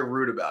were very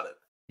rude about it,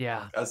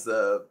 Yeah, as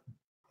the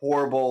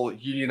horrible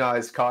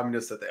unionized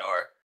communists that they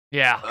are.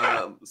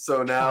 yeah.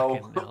 So now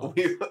Fucking elves.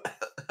 we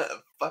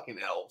fucking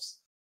elves.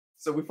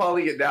 So we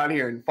finally get down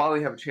here and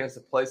finally have a chance to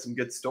play some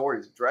good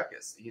stories of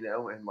Drekis, you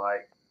know, and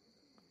like,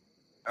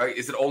 all right,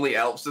 is it only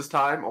elves this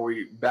time, or are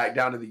we back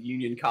down to the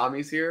Union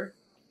commies here,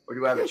 or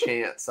do I have a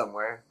chance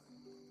somewhere?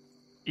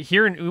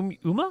 Here in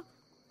Umma?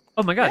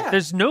 Oh my god, Yeah.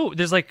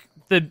 there's like,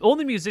 the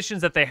only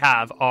musicians that they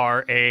have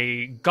are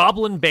a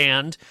goblin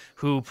band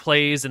who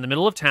plays in the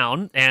middle of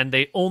town, and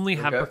they only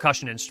have Okay.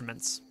 percussion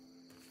instruments.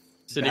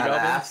 City Goblins.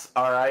 Badass.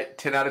 All right,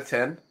 10 out of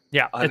 10.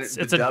 Yeah, it's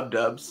a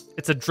dubs.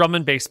 it's a drum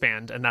and bass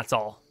band, and that's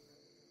all.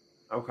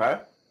 Okay.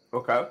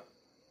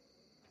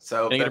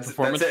 So Can I get a that's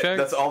performance it. check?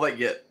 That's all they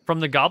get. From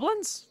the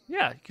goblins?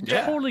 Yeah, you can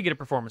Yeah. totally get a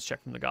performance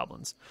check from the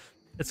goblins.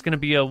 It's going to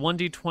be a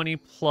 1d20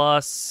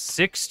 plus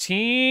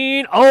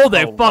 16. Oh,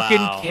 they Oh, fucking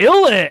wow.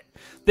 kill it.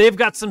 They've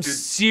got some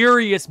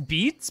serious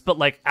beats, but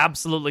like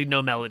absolutely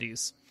no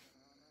melodies.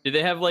 Do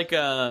they have like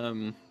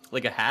a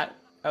hat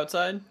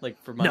outside,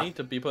 like for money No.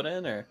 to be put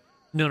in, or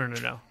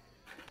No.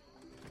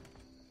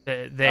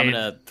 They I'm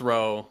gonna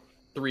throw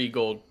 3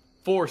 gold,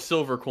 4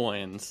 silver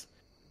coins.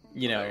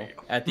 You know, There you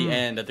go. at the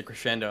end, at the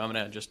crescendo, I'm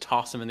gonna just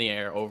toss them in the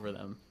air over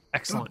them.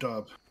 excellent.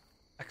 Dub.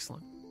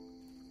 Excellent.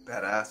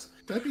 Badass.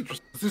 That'd be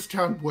interesting. Does this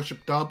town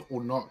worship Dub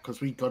or not?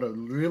 Because we got a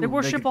really They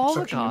worship negative all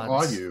the perception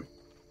gods. in RU.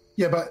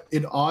 Yeah, but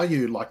in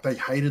RU, like, they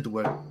hated the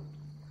word.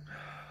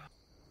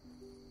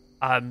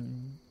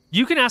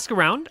 You can ask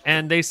around,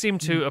 and they seem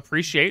to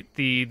appreciate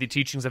the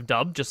teachings of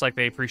Dub, just like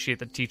they appreciate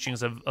the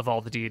teachings of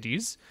all the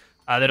deities.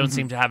 They don't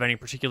seem to have any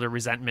particular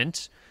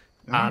resentment.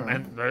 Alright.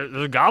 And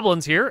there's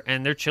goblins here,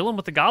 and they're chilling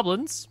with the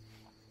goblins.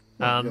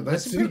 Yeah, they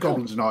that's see pretty cool.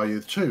 goblins in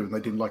RU too, and they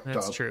didn't like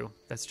That's Dub. true.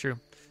 That's true.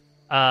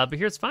 But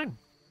here it's fine.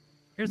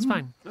 Here it's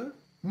fine.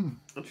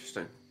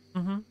 Interesting.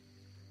 Mm-hmm.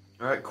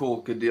 All right,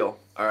 cool, good deal.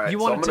 All right, You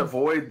so wanted I'm gonna to-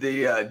 avoid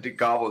the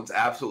goblins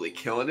absolutely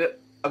killing it.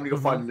 I'm gonna go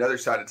find another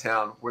side of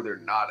town where they're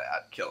not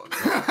at killing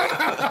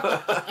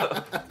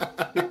it.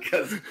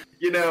 Because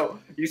you know,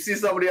 you see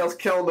somebody else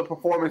killing the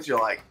performance,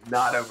 you're like,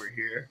 not over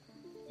here.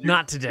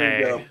 Not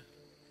today. go.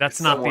 That's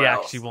not the Somewhere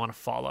act else. you want to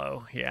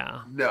follow.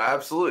 Yeah. No,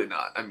 absolutely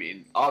not. I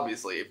mean,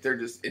 obviously, if they're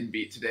just in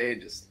beat today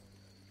and just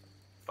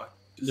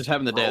Just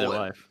having the day of their rolling.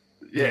 life.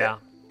 Yeah,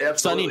 Sunny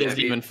absolutely. doesn't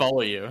I mean, even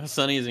follow you.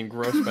 Sunny is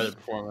engrossed by the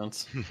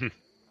performance.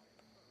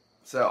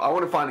 So I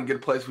want to find a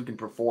good place we can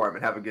perform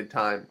and have a good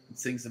time and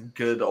sing some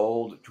good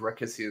old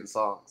Drekisian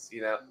songs.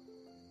 You know,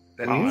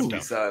 that Oh, needs to I'm be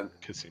down. sung.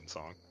 Kissing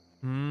song.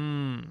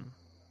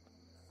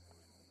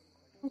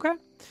 Okay.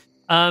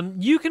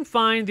 You can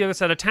find the other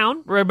side of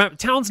town. Remember,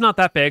 town's not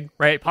that big,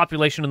 right?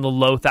 Population in the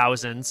low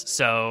thousands.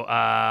 So,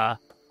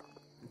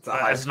 It's a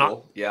high it's not-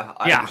 school. Yeah,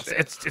 I yeah, understand.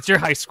 it's your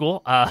high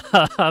school.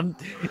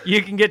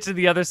 You can get to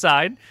the other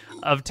side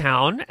of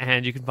town,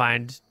 and you can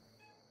find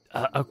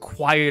a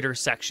quieter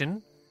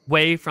section,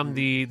 away from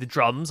the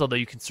drums. Although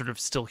you can sort of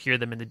still hear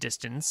them in the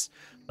distance,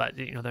 but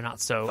you know they're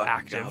not so Fucking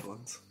active.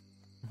 goblins.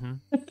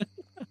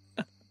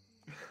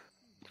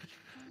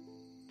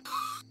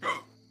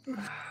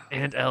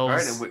 And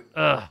elves. All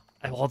right,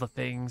 and All the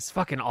things.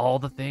 Fucking all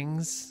the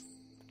things.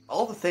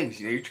 all the things.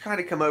 You kind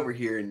of come over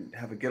here and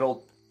have a good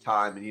old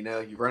time, and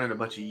you run into a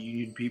bunch of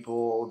union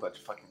people, a bunch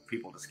of fucking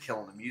people just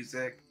killing the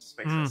music. It just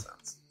makes no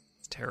sense.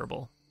 It's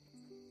terrible.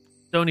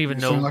 Don't even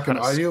know Sound like how an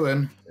to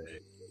IUN.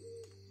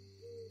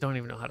 don't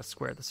even know how to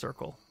square the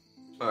circle.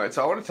 All right,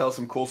 so I want to tell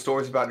some cool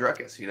stories about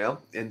Drekis,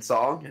 in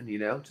song, and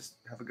just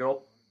have a good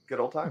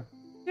old time.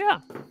 Yeah.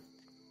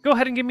 Go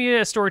ahead and give me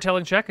a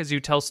storytelling check as you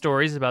tell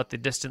stories about the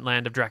distant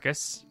land of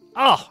Drekis.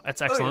 Oh,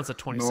 that's excellent. It's a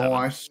 27.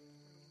 Nice.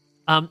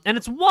 And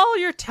it's while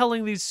you're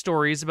telling these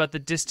stories about the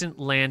distant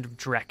land of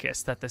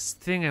Drekis that this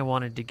thing I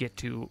wanted to get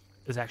to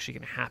is actually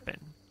going to happen.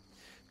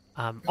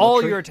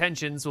 All your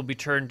attentions will be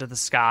turned to the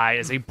sky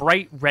as a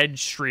bright red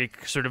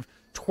streak sort of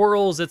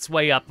twirls its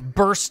way up,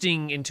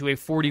 bursting into a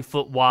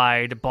 40-foot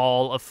wide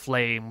ball of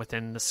flame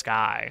within the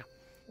sky.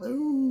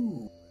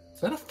 Ooh,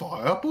 is that a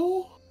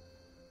fireball?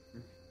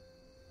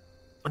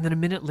 And then a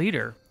minute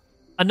later,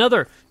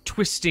 another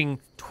twisting,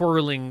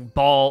 twirling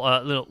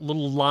ball,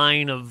 little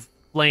line of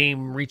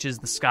flame reaches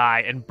the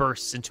sky and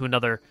bursts into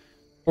another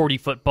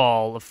 40-foot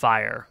ball of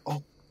fire.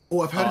 Oh,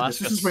 I've heard of this.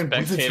 This is when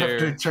wizards have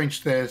to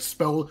change their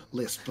spell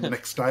list for the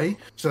next day,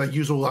 so they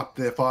use all up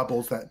their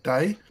fireballs that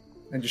day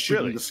and just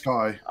shoot in the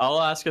sky. I'll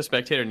ask a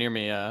spectator near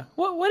me,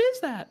 what is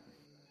that?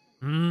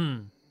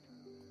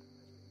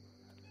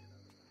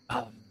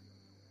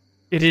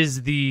 It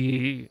is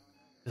the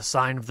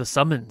sign of the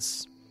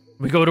summons.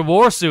 We go to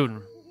war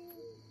soon.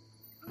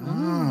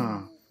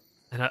 Ah.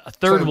 And a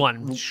third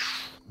one.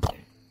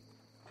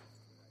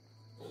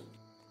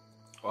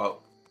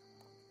 Well,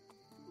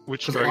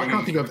 Because I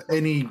can't think of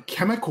any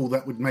chemical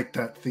that would make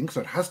that thing, so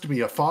it has to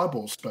be a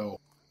fireball spell.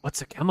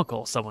 What's a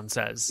chemical, someone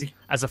says,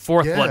 as a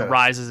fourth one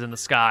rises in the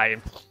sky.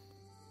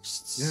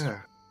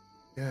 And...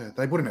 Yeah,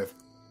 they wouldn't have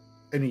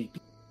any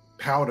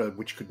powder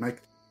which could make...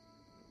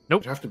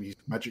 Nope. It'd have to be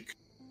magic.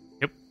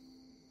 Yep.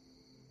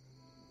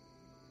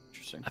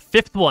 Interesting. A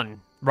fifth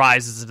one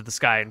rises into the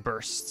sky and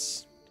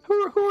bursts. Who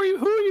are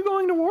you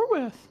going to war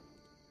with?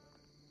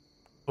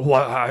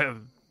 What?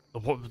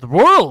 The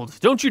world,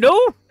 don't you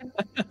know?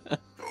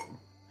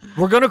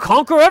 We're gonna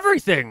conquer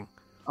everything.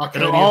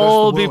 Arcadia, it'll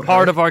all be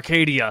part of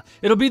Arcadia.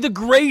 It'll be the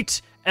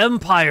great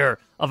empire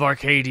of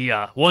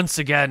Arcadia once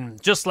again,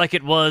 just like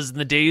it was in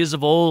the days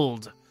of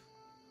old.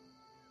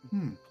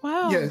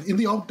 Wow. Yeah, in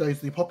the old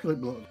days, the popular...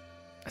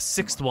 A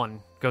sixth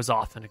one goes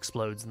off and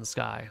explodes in the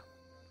sky.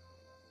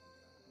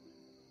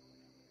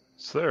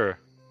 Is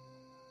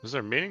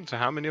there meaning to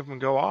how many of them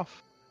go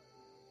off?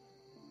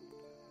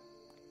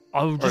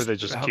 Or they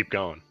just keep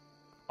going?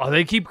 Oh,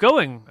 they keep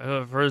going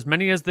for as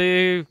many as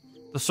the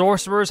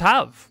sorcerers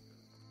have.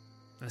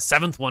 And the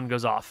seventh one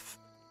goes off.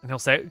 And he'll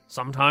say,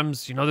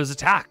 sometimes, there's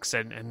attacks,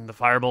 and the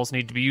fireballs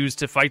need to be used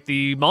to fight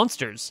the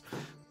monsters.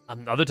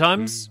 Other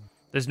times,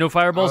 there's no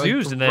fireballs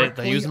used, and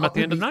they use them at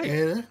the end of the night.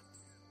 Air?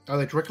 Are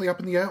they directly up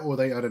in the air, or are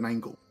they at an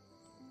angle?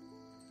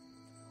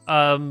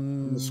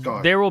 In the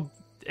sky. There will...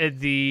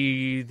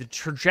 the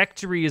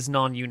trajectory is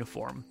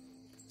non-uniform.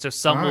 So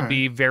some will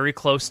be very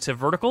close to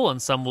vertical,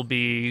 and some will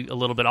be a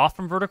little bit off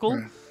from vertical.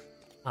 Yeah.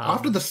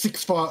 After the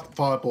sixth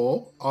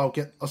fireball, I'll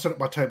set up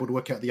my table to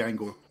work out the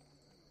angle.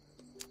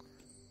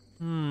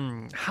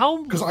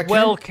 How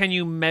well can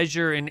you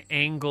measure an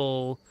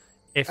angle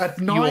if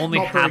you only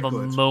have a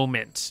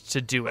moment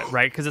to do it,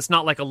 right? Because it's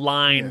not like a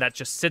line that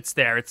just sits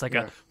there. It's like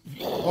a...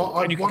 Well,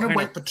 I want to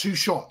wait for two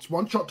shots.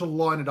 One shot to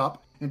line it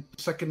up, and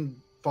the second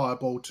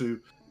fireball to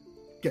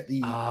get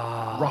the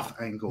rough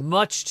angle.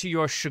 Much to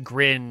your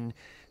chagrin,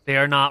 they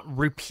are not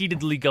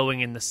repeatedly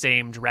going in the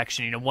same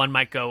direction. One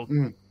might go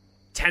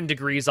 10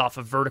 degrees off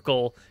of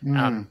vertical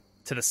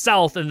to the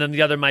south, and then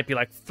the other might be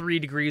like 3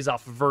 degrees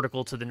off of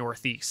vertical to the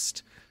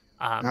northeast.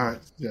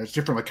 It's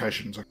different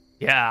locations.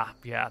 Yeah.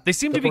 They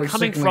seem to be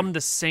coming from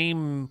the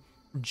same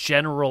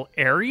general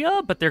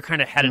area, but they're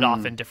kind of headed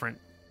off in different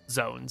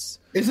zones.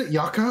 Is it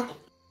Yucca?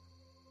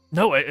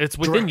 No, it's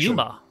within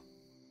Umma.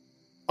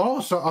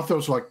 Oh, so I thought it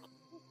was like...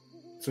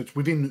 So it's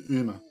within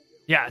Umma.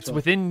 Yeah, it's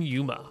within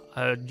Umma.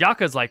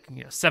 Yucca's like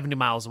 70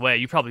 miles away.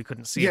 You probably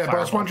couldn't see it. Yeah, but I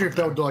was wondering if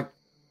they were like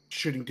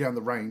shooting down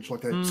the range,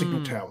 like the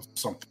signal towers or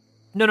something.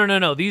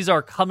 No. These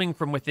are coming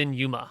from within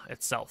Umma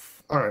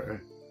itself. All right.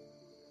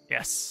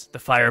 Yes, the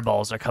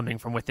fireballs are coming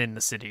from within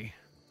the city.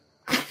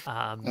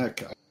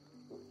 Okay.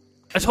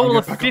 A total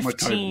of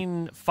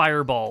 15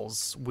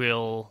 fireballs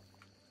will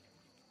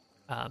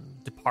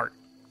depart.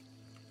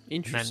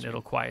 Interesting. And then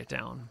it'll quiet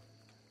down.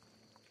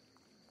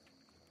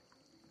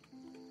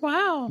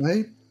 Wow.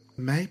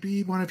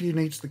 Maybe one of you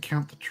needs to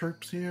count the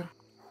troops here.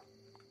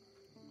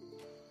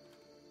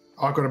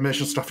 I've got to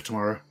measure stuff for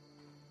tomorrow.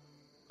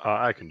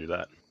 I can do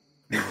that.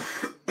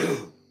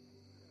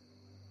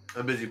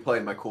 I'm busy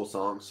playing my cool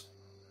songs.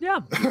 Yeah,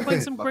 you're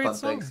playing some great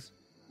songs. Things.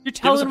 You're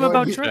telling them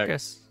about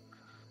Drekis.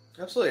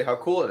 Absolutely, how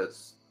cool it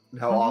is. And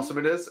how awesome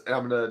it is. And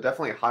I'm going to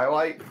definitely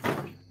highlight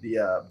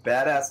the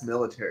badass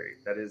military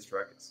that is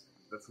Drekis.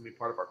 That's going to be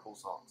part of our cool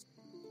songs.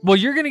 Well,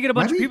 you're going to get a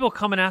bunch of people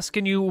coming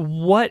asking you,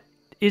 what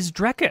is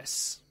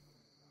Drekis?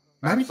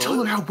 Maybe tell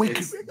them how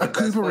wicked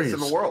Akuba is. In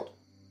the world.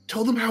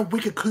 Tell them how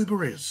wicked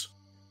Akuba is.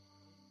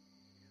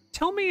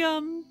 Tell me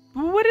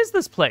what is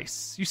this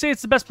place? You say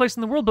it's the best place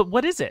in the world, but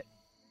what is it?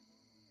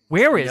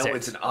 Where is it?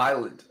 It's an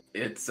island.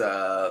 It's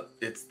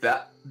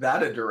that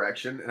a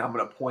direction, and I'm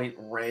gonna point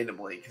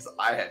randomly because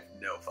I have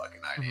no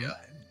fucking idea.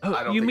 Oh,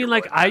 I don't you think mean it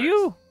like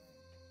really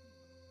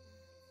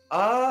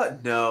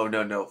Ayu?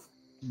 No.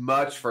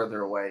 Much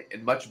further away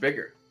and much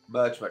bigger.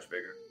 Much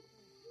bigger.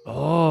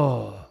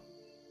 Oh,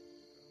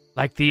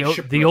 like the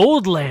Shipwreck.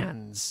 old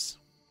lands.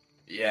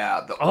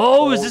 Yeah.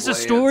 Oh, is this a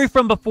story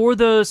from before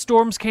the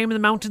storms came and the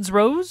mountains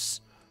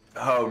rose?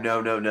 Oh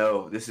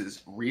no. This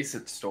is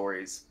recent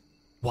stories.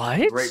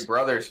 What? Great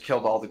brothers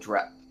killed all the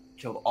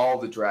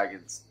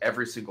dragons,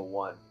 every single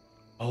one.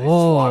 They Oh,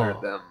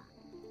 slaughtered them.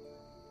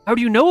 how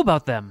do you know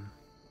about them?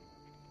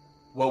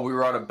 Well, we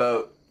were on a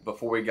boat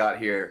before we got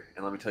here,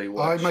 and let me tell you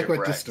what. I make my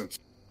shipwrecked. distance.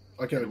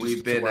 I go And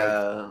we've distance been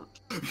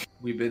away.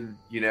 we've been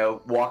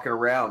walking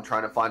around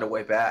trying to find a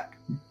way back,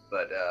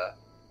 but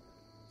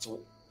it's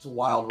a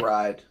wild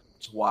ride.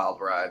 It's a wild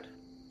ride.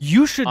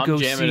 You should I'm go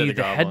jamming to see the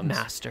the goblins.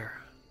 headmaster.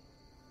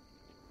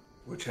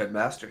 Which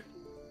headmaster?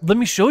 Let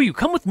me show you.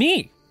 Come with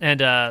me. And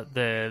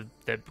the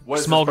What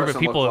does small this group of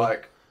person people. look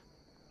like?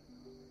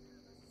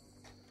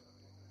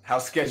 How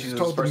sketchy Just does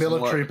told this the person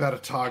military look? about a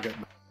target.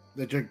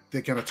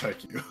 They're gonna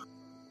take you.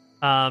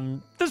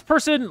 This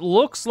person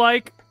looks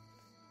like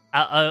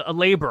a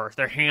laborer.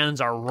 Their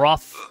hands are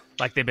rough,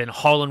 like they've been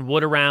hauling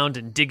wood around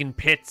and digging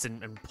pits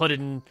and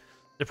putting.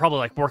 They're probably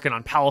like working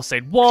on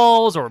palisade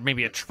walls or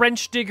maybe a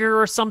trench digger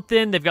or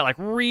something. They've got like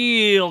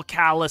real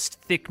calloused,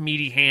 thick,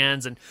 meaty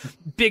hands and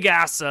big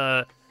ass,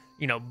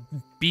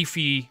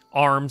 beefy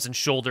arms and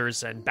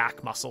shoulders and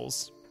back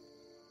muscles.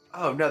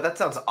 Oh no, that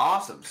sounds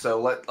awesome.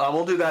 So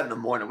we'll do that in the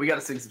morning. We got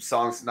to sing some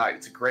songs tonight.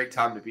 It's a great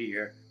time to be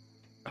here.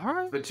 All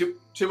right. But too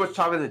much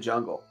time in the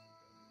jungle.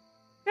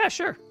 Yeah,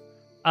 sure.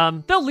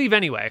 They'll leave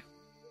anyway,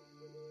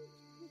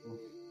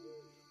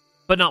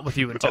 but not with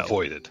you in tow.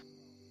 Avoided.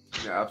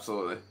 Yeah,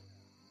 absolutely.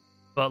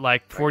 But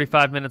like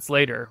 45 minutes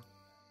later,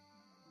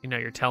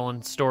 you're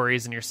telling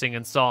stories and you're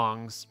singing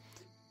songs.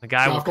 The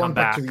guy So will I've gone come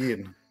back, to the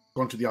inn,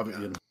 gone to the other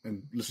inn,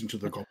 and listened to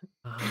the goblin.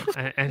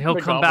 and he'll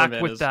The come Goblin back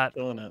Man with is that.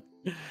 killing it.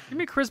 Give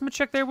me a charisma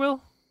check there,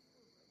 Will.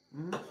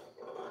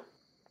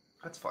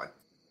 That's fine.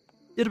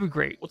 It'll be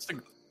great. What's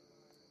the?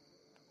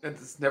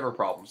 It's never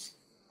problems.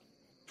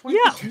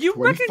 Yeah, you 25.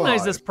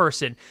 recognize this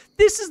person.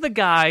 This is the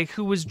guy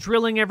who was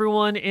drilling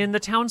everyone in the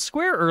town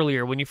square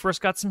earlier when you first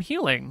got some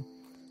healing.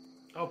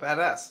 Oh,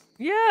 badass.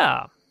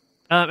 Yeah.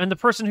 And the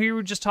person who you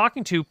were just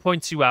talking to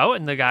points you out,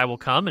 and the guy will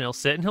come and he'll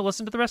sit and he'll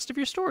listen to the rest of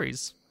your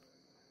stories.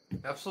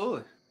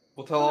 Absolutely.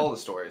 We'll tell all the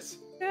stories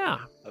Yeah.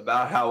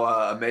 about how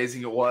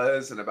amazing it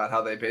was, and about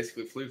how they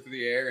basically flew through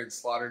the air and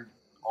slaughtered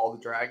all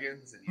the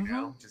dragons,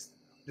 and just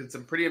did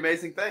some pretty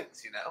amazing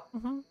things.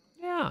 Mm-hmm.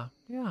 Yeah.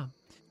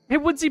 Hey,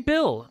 Woodsy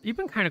Bill, you've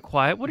been kind of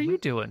quiet. What are you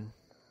doing?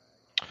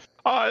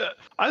 I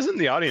was in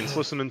the audience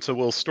listening to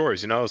Will's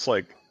stories. It's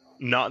like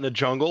not in the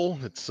jungle.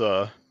 It's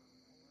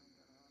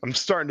I'm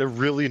starting to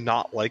really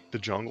not like the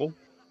jungle.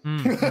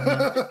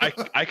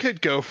 I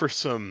could go for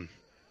some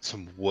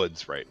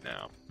woods right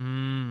now.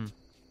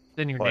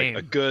 Then your Like name.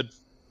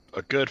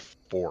 a good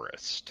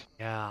forest.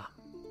 Yeah.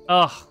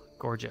 Ugh,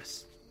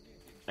 gorgeous.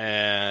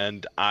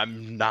 And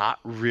I'm not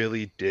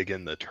really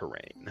digging the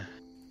terrain.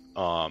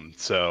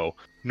 So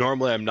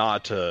normally I'm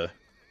not a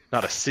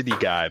city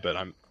guy, but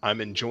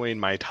I'm enjoying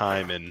my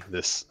time in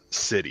this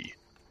city.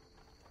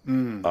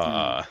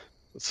 So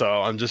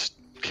I'm just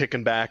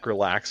kicking back,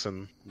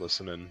 relaxing,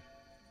 listening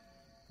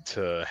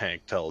to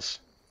Hank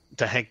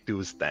do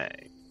his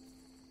thing.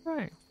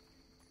 Right.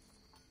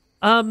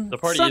 The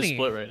party Sonny, is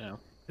split right now.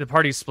 The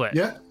party's split.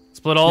 Yeah.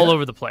 Split all Yeah.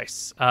 over the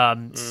place.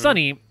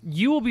 Sonny,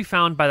 you will be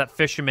found by that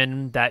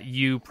fisherman that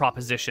you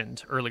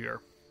propositioned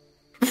earlier.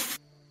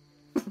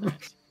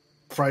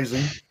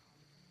 Phrasing.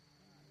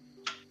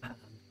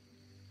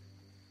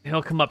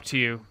 He'll come up to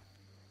you,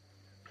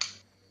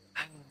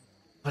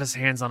 put his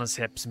hands on his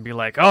hips, and be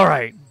like, all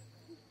right,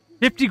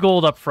 50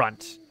 gold up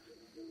front.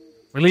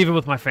 We're leaving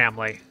with my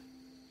family.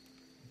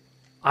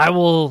 I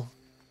will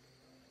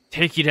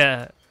take you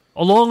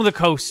along the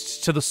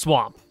coast to the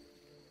swamp.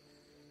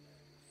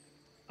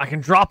 I can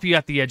drop you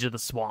at the edge of the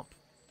swamp.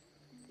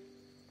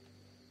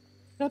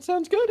 That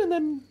sounds good. And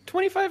then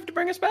 25 to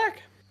bring us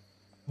back.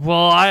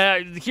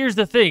 Well, here's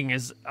the thing: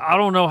 is I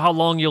don't know how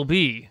long you'll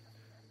be.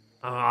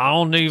 I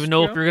don't even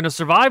know if you're gonna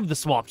survive the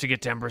swamp to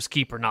get to Ember's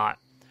Keep or not.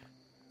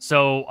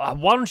 So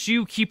why don't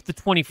you keep the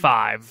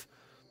 25?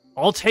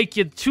 I'll take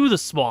you to the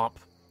swamp,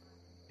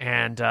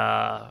 and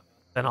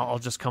then I'll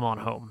just come on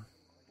home.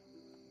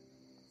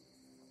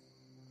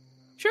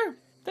 Sure,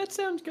 that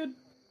sounds good.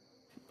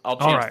 I'll All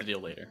change right. the deal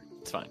later.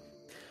 It's fine.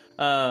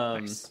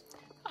 Nice.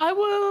 I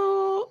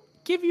will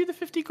give you the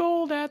 50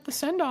 gold at the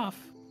send-off.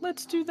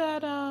 Let's do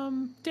that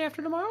day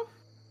after tomorrow.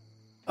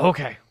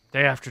 Okay,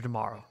 day after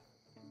tomorrow.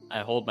 I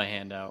hold my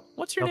hand out.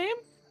 What's your Nope. name?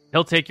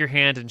 He'll take your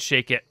hand and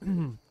shake it.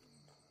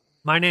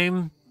 My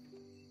name?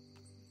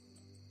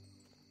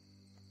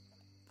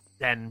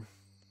 Zen.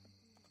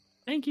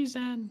 Thank you,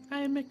 Zen. I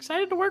am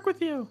excited to work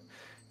with you.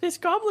 This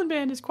goblin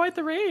band is quite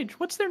the rage.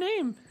 What's their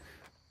name?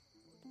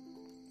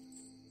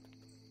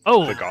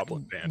 Oh, The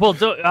Goblin Band. well,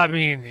 I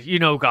mean,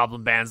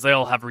 goblin bands. They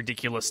all have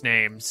ridiculous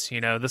names.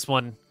 This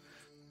one,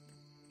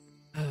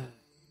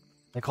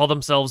 they call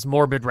themselves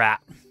Morbid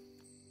Rat.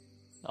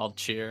 I'll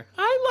cheer.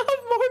 I love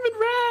Morbid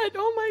Rat.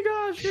 Oh my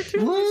gosh, your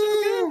tunes are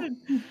so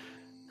good.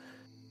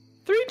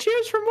 3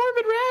 cheers for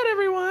Morbid Rat,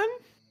 everyone.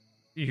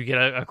 You get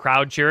a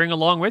crowd cheering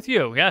along with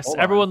you. Yes, Hold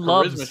on. everyone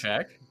loves Charisma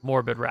check.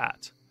 Morbid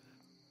Rat.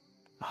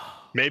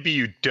 Maybe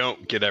you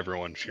don't get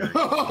everyone cheering.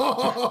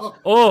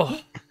 Oh,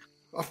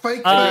 A fake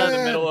In fan. the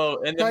middle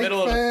of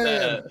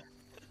the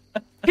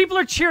people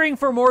are cheering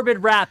for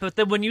Morbid Rat, but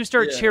then when you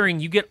start cheering,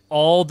 you get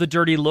all the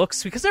dirty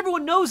looks because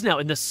everyone knows now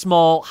in this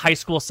small high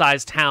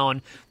school-sized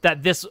town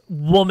that this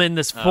woman,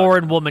 this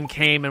foreign woman,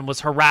 came and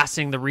was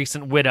harassing the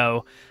recent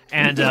widow,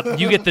 and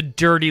you get the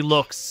dirty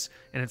looks,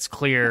 and it's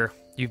clear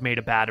you've made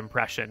a bad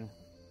impression.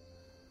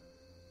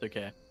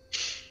 Okay.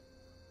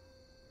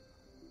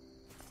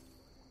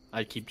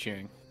 I keep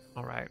cheering.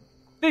 All right,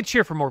 they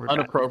cheer for Morbid Rat.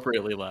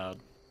 Unappropriately loud.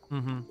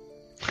 Mm-hmm.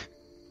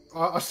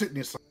 I sit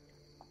near.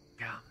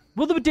 Yeah.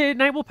 Well, the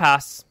night will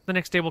pass. The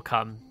next day will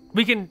come.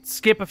 We can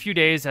skip a few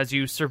days as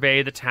you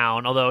survey the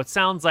town, although it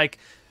sounds like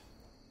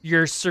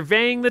you're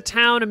surveying the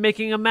town and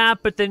making a map,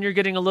 but then you're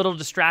getting a little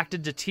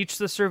distracted to teach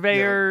the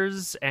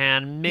surveyors,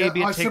 and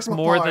maybe it takes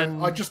more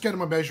than... I just get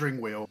him a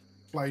measuring wheel.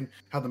 Explain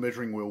how the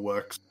measuring wheel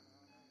works.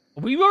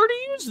 We've already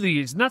used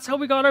these, and that's how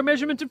we got our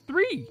measurement of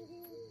 3.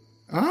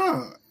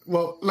 Ah,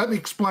 well, let me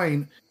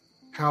explain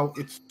how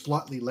it's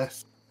slightly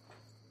less.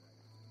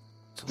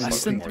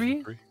 Less than More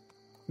 3?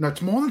 No,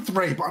 it's more than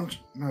 3, but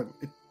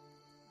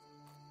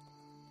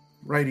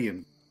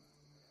radian.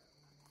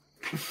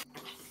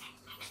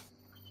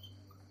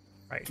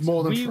 Right. It's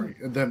more than 3,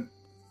 and then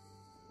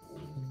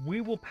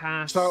We will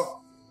pass yeah.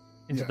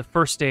 into the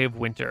first day of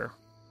winter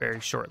very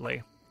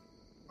shortly.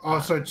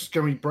 So it's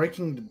going to be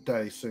breaking the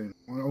day soon.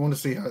 I want to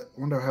see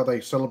wonder how they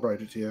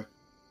celebrate it here.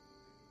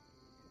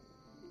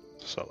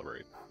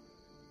 Celebrate.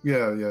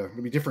 Yeah,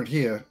 it'll be different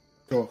here.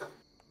 Sure.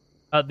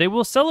 They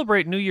will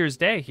celebrate New Year's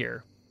Day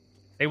here.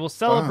 They will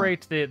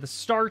celebrate the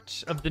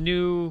start of the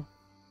new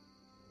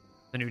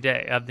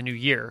day of the new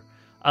year.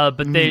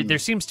 But there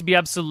seems to be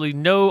absolutely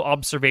no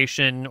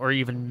observation or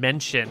even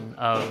mention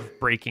of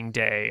Breaking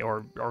Day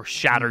or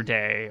Shatter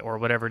Day or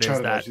whatever it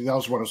is that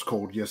was what it's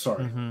called. Yeah,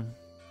 sorry.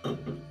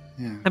 Mm-hmm.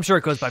 Yeah. I'm sure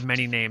it goes by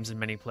many names in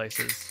many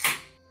places.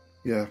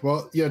 Yeah,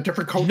 well, yeah,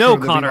 different culture. No,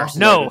 and they've been Connor. isolated.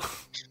 No.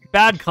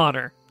 Bad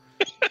Connor.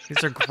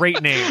 These are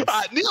great names.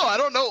 Neil, I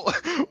don't know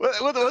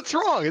what's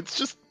wrong. It's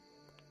just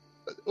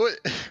why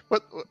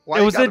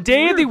it was the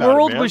day the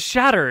world was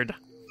shattered.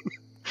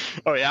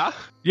 Oh yeah.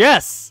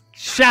 Yes,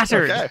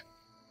 shattered. Okay.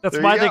 That's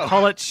There why you they go.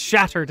 call it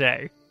Shatter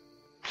Day.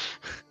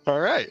 All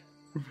right.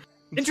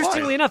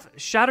 Interestingly enough,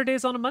 Shatter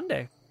Day's on a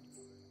Monday.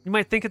 You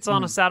might think it's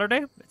on a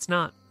Saturday. It's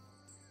not.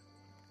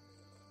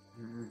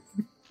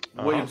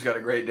 William's got a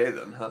great day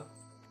then, huh?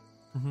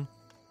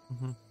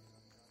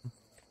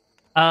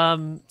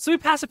 So we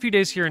pass a few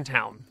days here in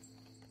town.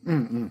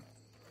 Mm-mm.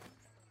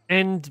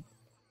 And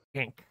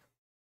Hank.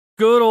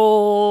 Good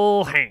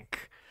old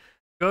Hank.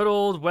 Good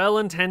old,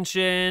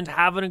 well-intentioned,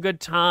 having a good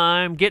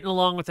time, getting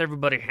along with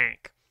everybody,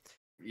 Hank.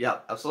 Yeah,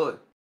 absolutely.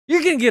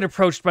 You're going to get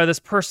approached by this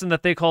person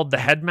that they called the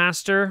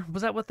headmaster.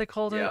 Was that what they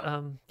called it?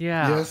 Yeah.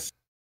 Yeah. Yes.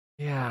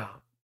 Yeah.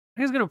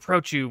 He's going to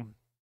approach you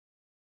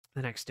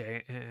the next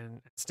day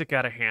and stick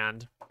out a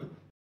hand.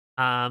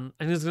 And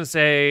he's going to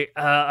say,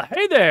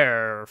 hey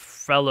there,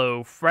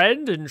 fellow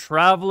friend and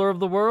traveler of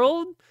the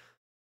world.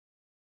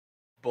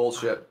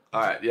 Bullshit.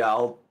 All right, yeah,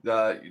 I'll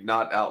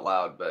not out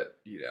loud, but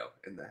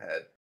in the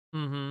head.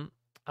 Mm-hmm.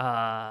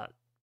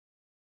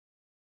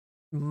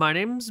 My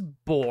name's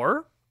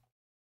Boar.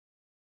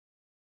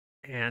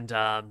 And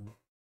I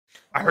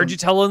heard you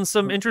telling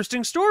some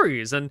interesting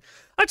stories, and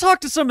I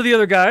talked to some of the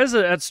other guys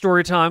at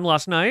story time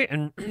last night,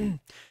 and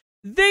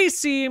they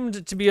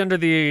seemed to be under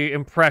the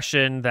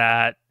impression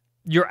that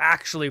you're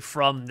actually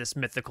from this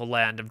mythical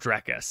land of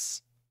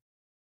Drekis.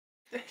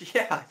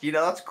 Yeah,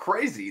 that's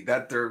crazy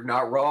that they're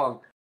not wrong.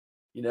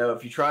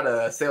 If you try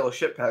to sail a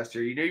ship past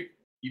here,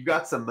 you've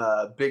got some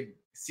big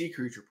sea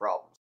creature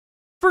problems.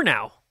 For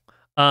now.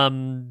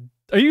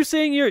 Are you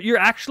saying you're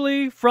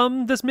actually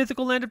from this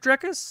mythical land of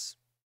Drekis?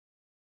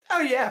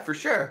 Oh yeah, for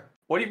sure.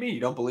 What do you mean?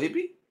 You don't believe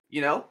me?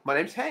 My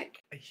name's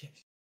Hank.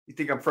 You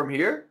think I'm from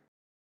here?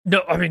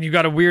 No, I mean, you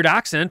got a weird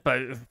accent,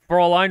 but for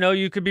all I know,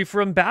 you could be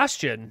from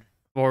Bastion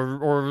or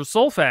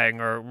Solfang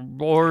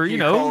or you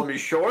know. Calling me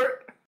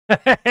short?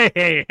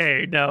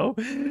 Hey, no.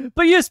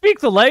 But you speak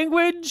the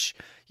language.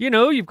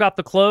 You've got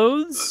the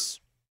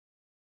clothes.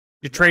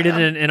 You traded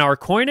in our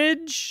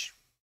coinage.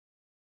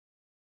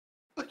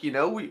 Look,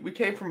 we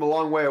came from a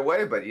long way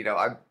away, but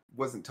I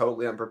wasn't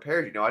totally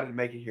unprepared. I didn't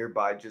make it here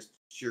by just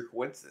sheer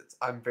coincidence.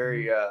 I'm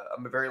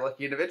a very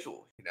lucky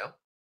individual.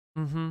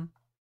 Mm-hmm.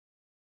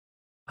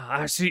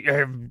 I see.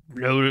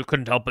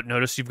 Couldn't help but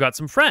notice you've got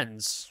some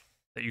friends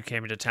that you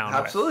came into town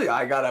Absolutely.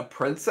 I got a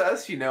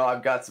princess.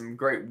 I've got some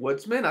great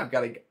woodsmen. I've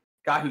got a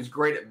guy who's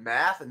great at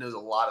math and knows a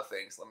lot of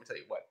things. Let me tell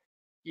you what.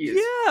 He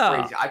is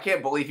crazy. I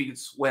can't believe he can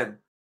swim.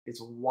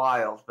 It's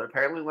wild, but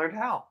apparently learned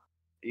how.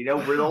 You know,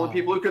 we're the only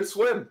people who could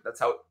swim. That's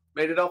how it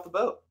made it off the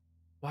boat.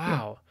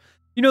 Wow.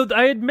 You know,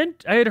 I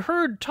had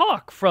heard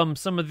talk from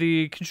some of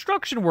the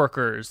construction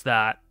workers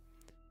that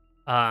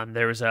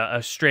there was a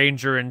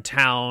stranger in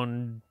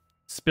town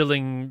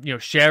spilling,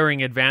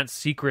 sharing advanced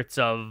secrets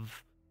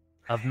of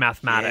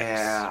mathematics.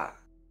 Yeah.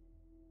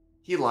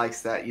 He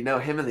likes that. You know,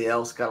 him and the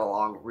elves got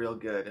along real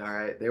good, all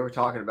right? They were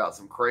talking about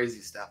some crazy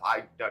stuff.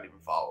 I don't even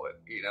follow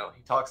it, you know?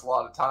 He talks a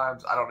lot of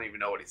times. I don't even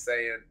know what he's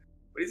saying.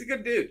 But he's a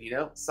good dude, you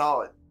know?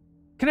 Solid.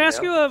 Can I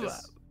ask you,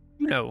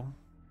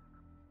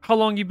 how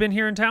long you've been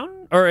here in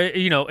town? Or,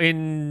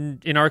 in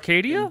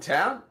Arcadia? In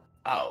town?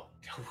 Oh,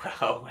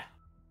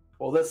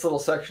 well, this little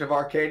section of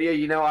Arcadia,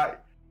 you know, I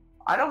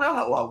don't know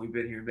how long we've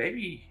been here.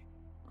 Maybe,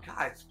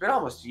 God, it's been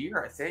almost a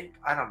year, I think.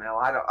 I don't know.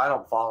 I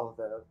don't follow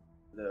the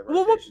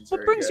rotations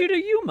what brings you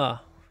to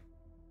Umma?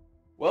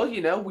 Well,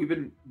 you know, we've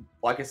been,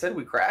 like I said,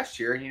 we crashed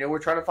here, and, you know, we're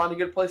trying to find a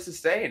good place to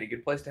stay and a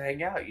good place to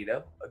hang out, you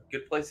know? A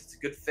good place that's a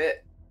good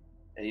fit.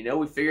 And, you know,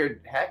 we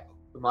figured, heck,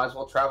 we might as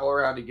well travel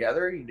around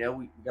together. You know,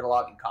 we got a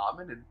lot in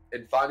common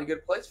and find a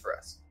good place for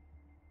us.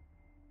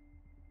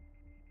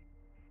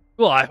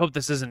 Well, I hope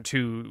this isn't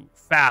too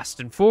fast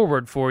and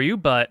forward for you,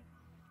 but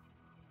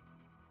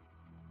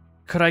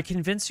could I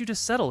convince you to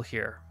settle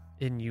here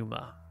in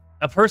Umma?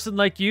 A person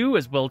like you,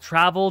 as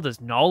well-traveled,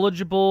 as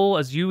knowledgeable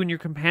as you and your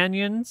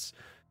companions,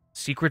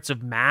 secrets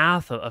of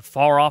math, of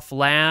far-off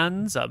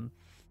lands.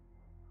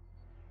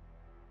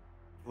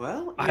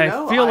 Well, I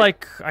feel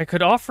like I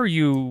could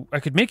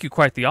make you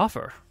quite the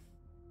offer.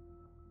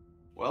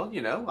 Well,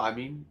 you know, I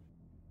mean,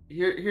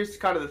 here's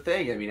kind of the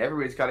thing. I mean,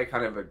 everybody's got to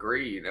kind of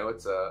agree. You know,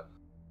 it's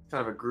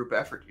kind of a group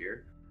effort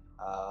here.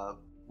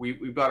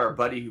 We've got our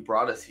buddy who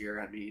brought us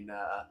here. I mean,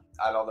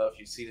 I don't know if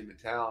you've seen him in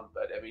town,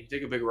 but I mean, he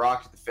took a big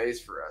rock to the face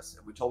for us,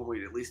 and we told him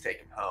we'd at least take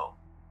him home.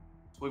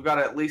 So we've got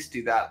to at least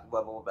do that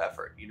level of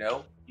effort, you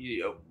know?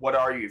 What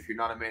are you if you're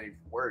not a man of your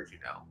words, you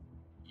know?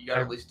 You got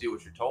to at least do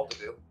what you're told to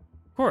do.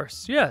 Of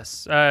course,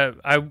 yes.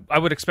 I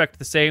would expect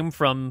the same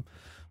from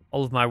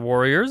all of my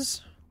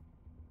warriors.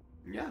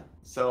 Yeah.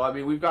 So, I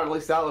mean, we've got at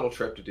least that little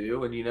trip to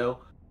do, and, you know,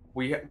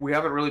 we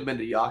haven't really been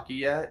to Yaki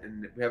yet,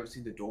 and we haven't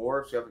seen the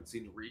dwarves, we haven't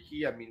seen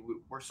Riki. I mean,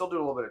 we're still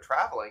doing a little bit of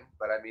traveling,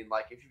 but I mean,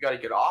 like, if you got a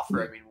good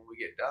offer, I mean, when we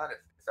get done,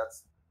 if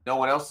that's, no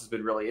one else has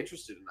been really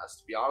interested in us,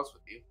 to be honest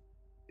with you.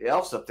 The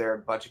elves up there are a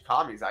bunch of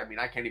commies. I mean,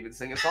 I can't even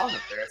sing a song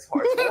up there. It's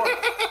hard.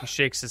 He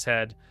shakes his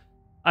head.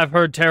 I've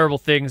heard terrible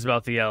things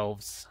about the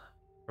elves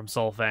from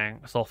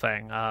Solfang.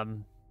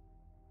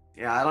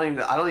 Yeah, I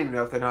don't even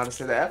know if they know how to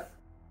say the F.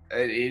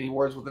 Any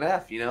words with an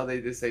F, you know?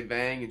 They just say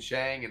Vang and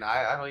Shang, and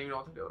I don't even know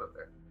what to do up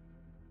there.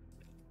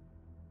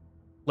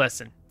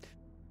 Listen,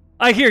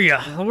 I hear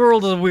ya. The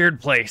world is a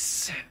weird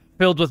place,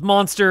 filled with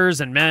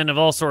monsters and men of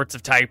all sorts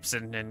of types,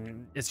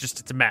 and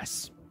it's a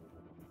mess.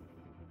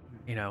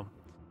 You know,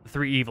 the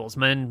three evils: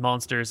 men,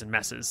 monsters, and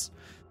messes.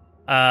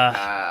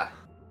 Yeah.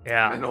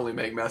 Men only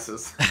make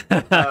messes.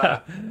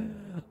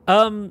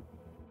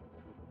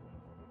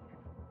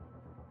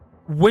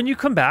 When you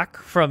come back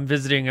from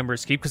visiting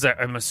Ember's Keep, because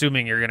I'm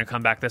assuming you're going to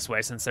come back this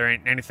way since there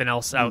ain't anything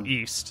else out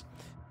east.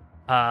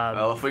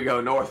 Well, if we go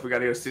north, we got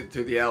to go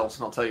through the elves,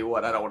 and I'll tell you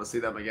what, I don't want to see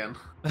them again.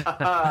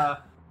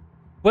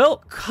 Well,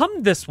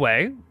 come this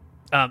way.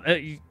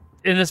 And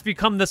if you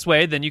come this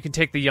way, then you can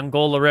take the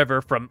Yongola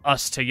River from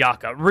us to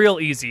Yaka. Real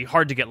easy,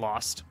 hard to get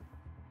lost.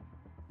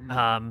 Should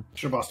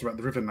have asked about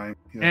the river name.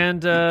 Yeah.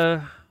 And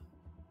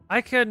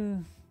I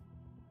can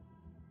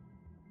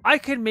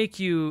make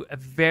you a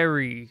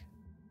very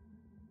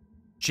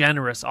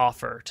generous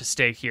offer to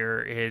stay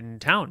here in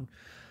town.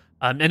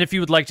 And if you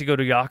would like to go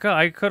to Yaka,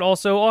 I could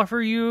also offer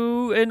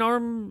you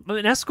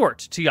an escort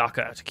to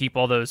Yaka to keep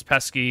all those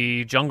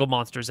jungle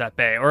monsters at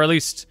bay, or at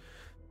least,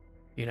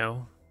 you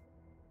know,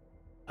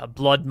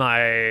 blood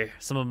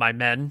some of my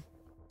men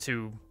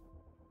to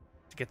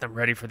get them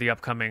ready for the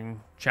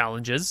upcoming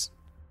challenges.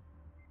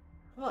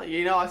 Well,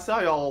 you know, I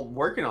saw y'all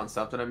working on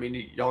something. I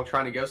mean, y'all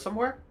trying to go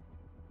somewhere?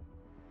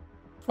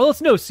 Well,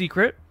 it's no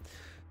secret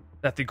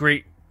that the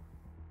great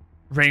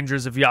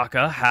Rangers of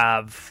Yaka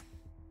have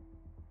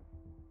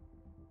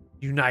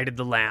united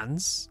the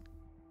lands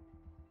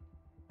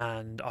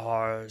and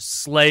are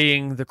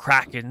slaying the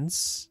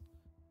Krakens.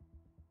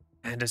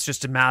 And it's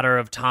just a matter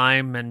of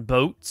time and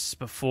boats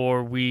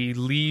before we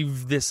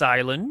leave this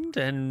island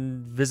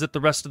and visit the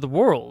rest of the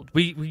world.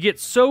 We get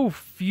so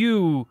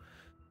few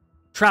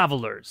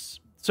travelers,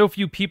 so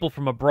few people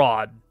from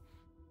abroad,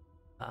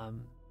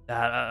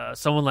 that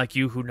someone like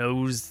you who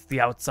knows the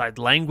outside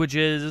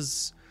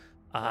languages,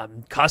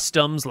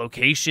 customs,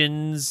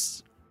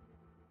 locations,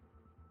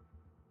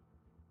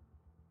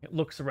 it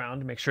looks around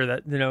to make sure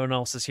that no one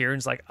else is here, and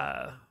is like,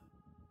 if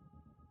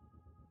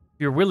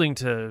you're willing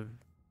to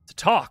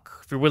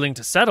talk, if you're willing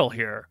to settle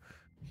here,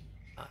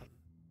 you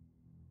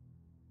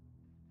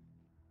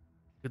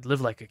could live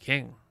like a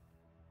king.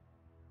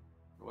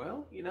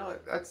 Well, you know,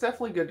 that's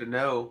definitely good to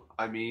know.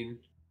 I mean,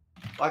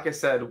 like I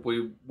said,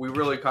 we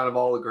really kind of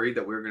all agreed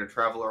that we were going to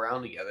travel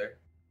around together,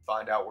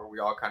 find out where we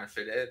all kind of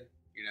fit in,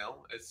 you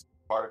know? It's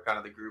part of kind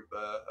of the group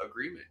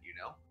agreement, you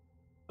know?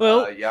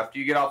 Well, after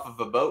you get off of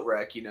a boat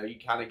wreck, you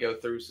kind of go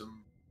through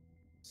some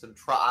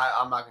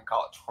I'm not gonna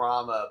call it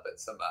trauma, but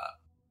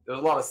there's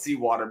a lot of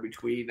seawater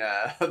between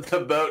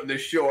the boat and the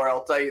shore.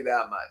 I'll tell you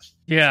that much.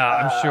 yeah,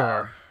 I'm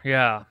sure.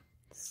 Yeah.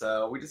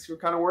 So we're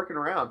kind of working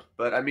around,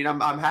 but I mean,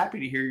 I'm happy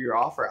to hear your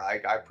offer. I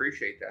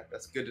appreciate that.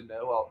 That's good to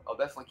know. I'll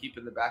definitely keep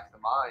in the back of the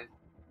mind.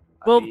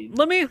 Well,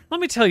 let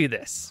me tell you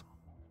this.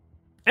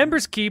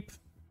 Ember's Keep,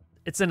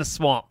 it's in a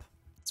swamp.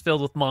 It's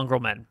filled with mongrel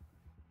men.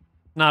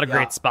 Not a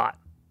great spot.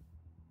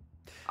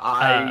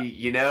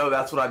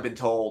 That's what I've been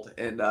told,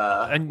 and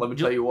let me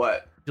tell you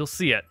what. You'll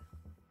see it.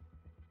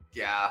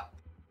 Yeah,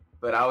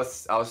 but I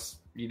was,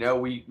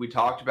 we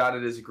talked about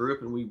it as a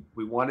group, and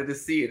we wanted to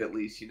see it at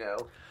least,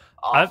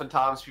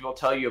 Oftentimes people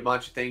tell you a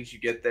bunch of things, you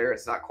get there,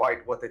 it's not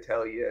quite what they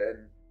tell you,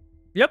 and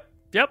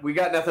Yep. we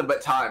got nothing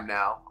but time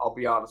now. I'll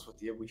be honest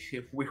with you.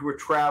 We were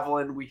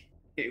traveling. We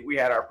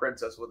had our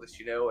princess with us,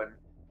 and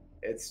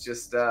it's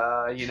just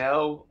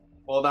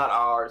well, not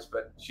ours,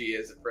 but she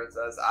is a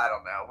princess. I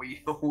don't know.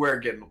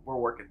 We're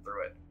working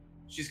through it.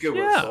 She's good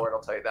with a sword.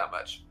 I'll tell you that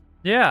much.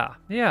 Yeah.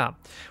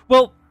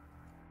 Well,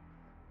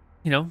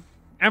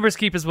 Ember's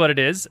Keep is what it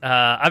is.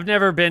 I've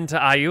never been to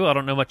IU. I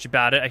don't know much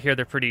about it. I hear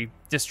they're pretty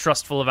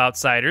distrustful of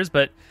outsiders,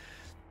 but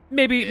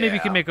maybe you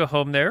can make a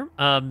home there.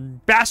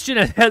 Bastion,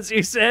 as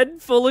you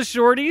said, full of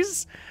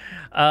shorties.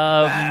 They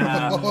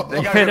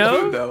got good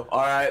food, though.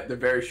 All right, they're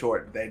very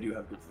short. They do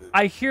have good food.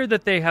 I hear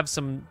that they have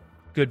some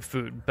good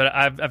food, but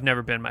I've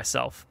never been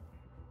myself.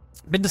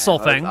 Been to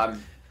Solfang.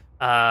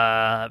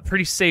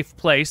 Pretty safe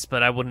place,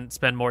 but I wouldn't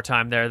spend more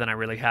time there than I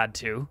really had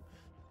to.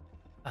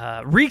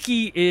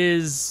 Riki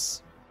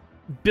is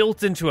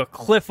built into a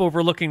cliff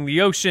overlooking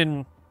the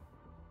ocean,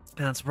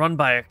 and it's run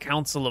by a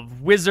council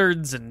of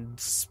wizards and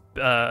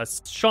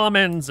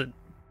shamans and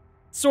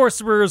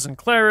sorcerers and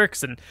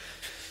clerics and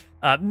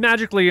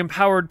magically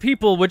empowered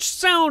people, which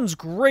sounds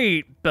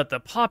great, but the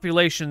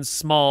population's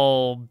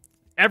small.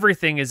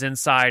 Everything is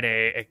inside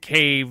a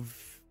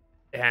cave,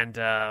 and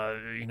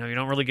you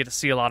don't really get to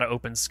see a lot of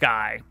open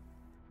sky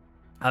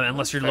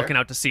unless you're looking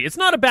out to sea. It's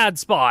not a bad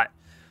spot,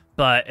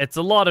 but it's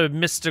a lot of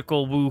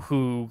mystical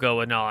woohoo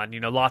going on.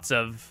 Lots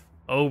of,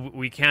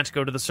 we can't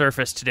go to the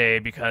surface today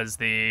because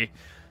the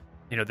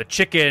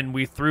chicken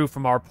we threw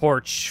from our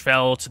porch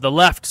fell to the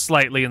left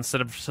slightly instead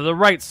of to the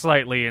right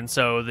slightly, and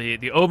so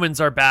the omens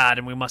are bad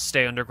and we must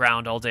stay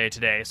underground all day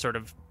today, sort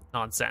of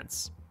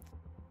nonsense.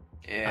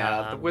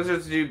 Yeah, the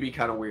wizards do be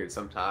kind of weird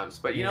sometimes,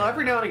 but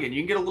every now and again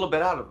you can get a little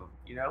bit out of them.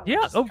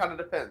 Yeah, it kind of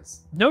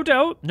depends. No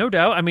doubt.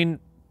 I mean,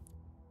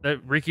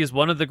 Riki is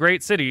one of the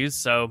great cities,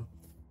 so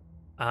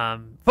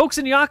folks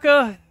in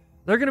Yaka,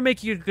 they're gonna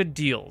make you good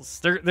deals.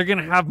 They're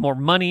gonna have more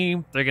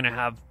money. They're gonna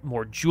have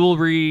more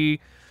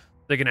jewelry.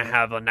 They're gonna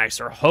have a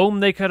nicer home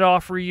they could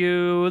offer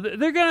you.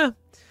 The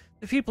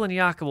people in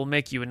Yaka will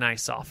make you a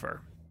nice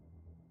offer.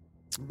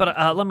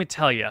 But let me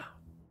tell you,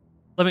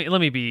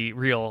 let me be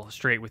real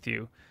straight with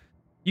you.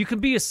 You can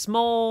be a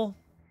small,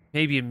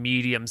 maybe a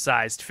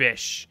medium-sized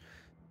fish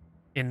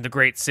in the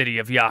great city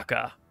of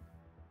Yaka,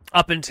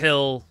 up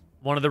until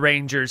one of the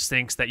rangers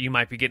thinks that you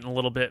might be getting a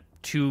little bit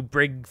too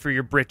big for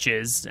your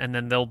britches, and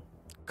then they'll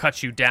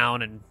cut you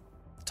down and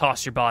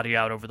toss your body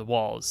out over the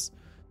walls.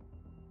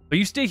 But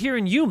you stay here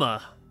in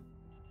Umma,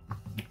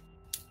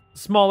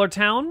 smaller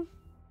town,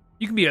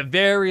 you can be a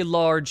very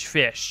large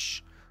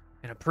fish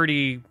in a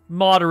pretty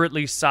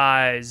moderately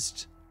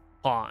sized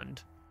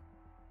pond.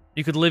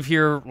 You could live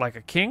here like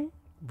a king.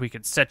 We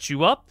could set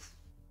you up.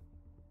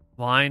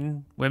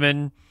 Wine,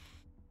 women,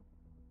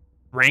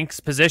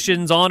 ranks,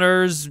 positions,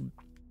 honors,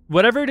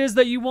 whatever it is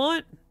that you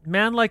want.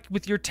 Man, like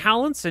with your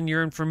talents and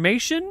your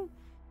information,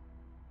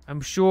 I'm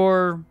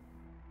sure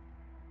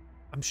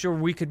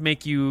we could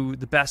make you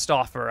the best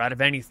offer out of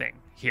anything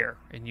here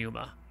in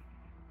Umma.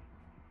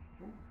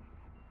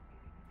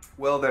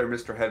 Well there,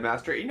 Mr.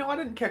 Headmaster. I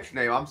didn't catch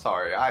your name. I'm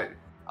sorry. I'm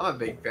a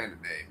big fan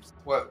of names.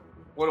 What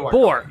do I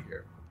Boar. call you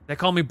here? They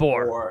call me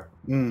Boar. Boar.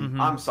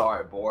 Mm-hmm. I'm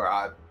sorry,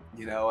 Boar.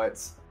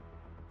 It's...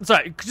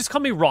 Sorry, just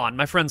call me Ron.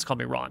 My friends call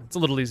me Ron. It's a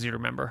little easier to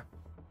remember.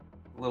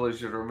 A little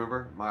easier to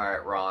remember? All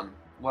right, Ron.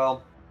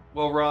 Well,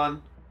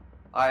 Ron,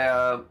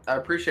 I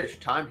appreciate your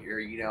time here.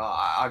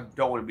 I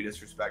don't want to be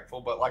disrespectful,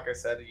 but like I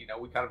said,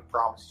 we kind of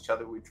promised each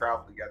other we'd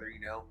travel together.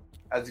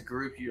 As a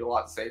group, you're a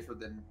lot safer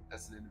than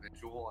as an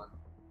individual. And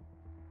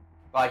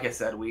like I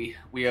said, we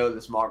owe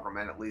this mongrel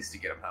man at least to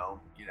get him home.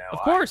 Of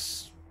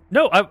course.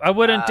 No, I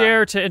wouldn't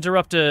dare to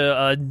interrupt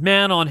a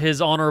man on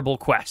his honorable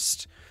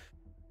quest.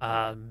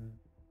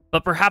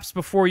 But perhaps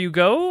before you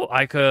go,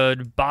 I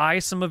could buy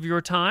some of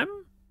your time,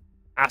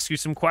 ask you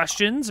some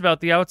questions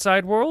about the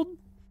outside world.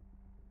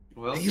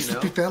 Well, he's the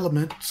fifth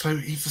element, so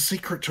he's the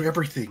secret to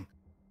everything.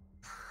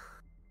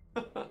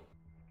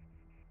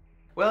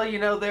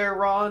 Well, there,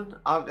 Ron,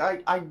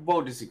 I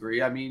won't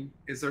disagree. I mean,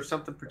 is there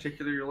something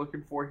particular you're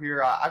looking for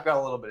here? I've got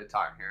a little bit of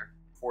time here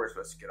before we're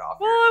supposed to get off.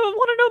 Well, I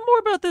want to know more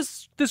about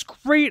this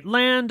great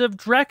land of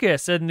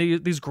Drekis and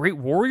these great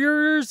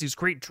warriors, these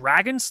great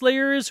dragon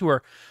slayers who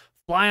are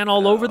flying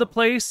all over the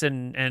place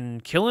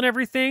and killing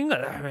everything.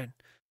 I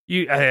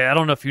mean, I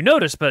don't know if you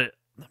noticed, but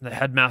the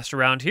headmaster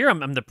around here.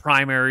 I'm the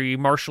primary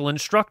martial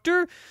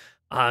instructor.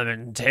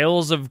 And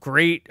tales of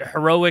great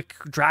heroic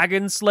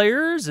dragon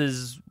slayers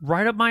is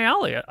right up my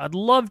alley. I'd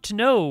love to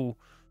know,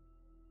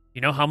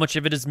 how much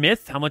of it is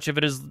myth, how much of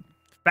it is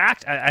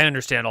fact. I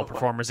understand all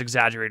performers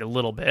exaggerate a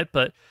little bit,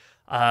 but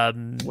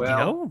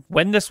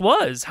when this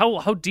was,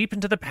 how deep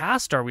into the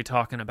past are we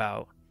talking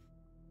about?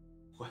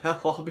 Well,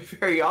 I'll be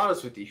very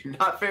honest with you.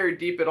 Not very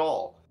deep at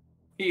all.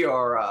 We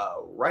are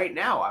right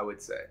now, I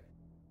would say.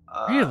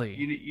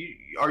 Really?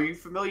 Are you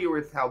familiar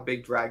with how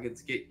big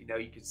dragons get?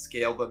 You can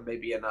scale them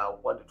maybe in a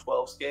 1 to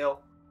 12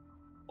 scale.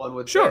 One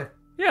would Sure.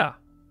 say. Yeah.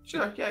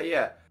 Sure.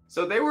 Yeah.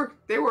 So they were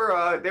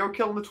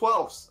killing the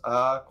 12s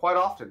quite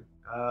often,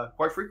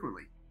 quite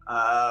frequently.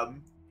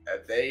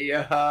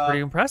 Pretty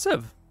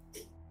impressive.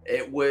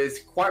 It was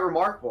quite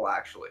remarkable,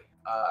 actually.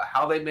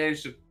 How they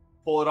managed to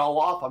pull it all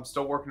off. I'm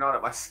still working on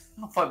it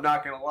myself. I'm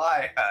not gonna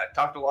lie. I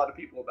talked to a lot of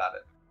people about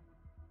it,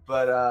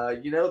 but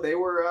they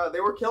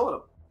were killing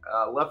them.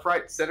 Left,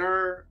 right,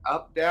 center,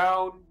 up,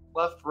 down,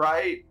 left,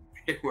 right.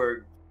 They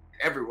were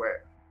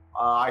everywhere.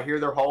 I hear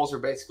their halls are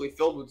basically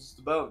filled with just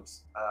the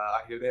bones.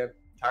 I hear they have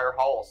entire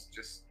halls,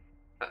 just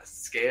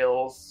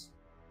scales,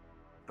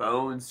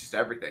 bones, just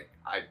everything.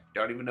 I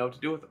don't even know what to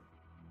do with them.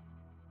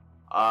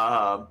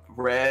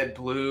 Red,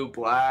 blue,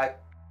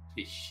 black.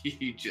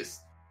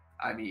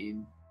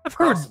 I've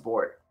heard across the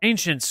board.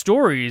 Ancient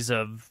stories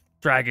of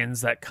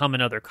dragons that come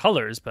in other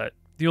colors, but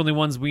the only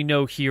ones we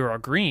know here are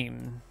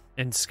green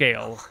in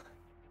scale.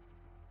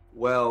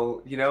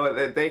 Well,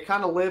 they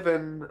kind of live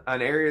in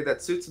an area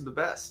that suits them the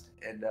best.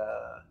 And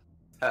the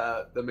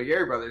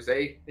McGarry brothers,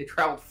 they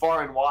traveled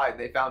far and wide.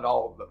 They found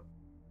all of them,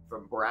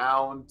 from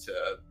brown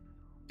to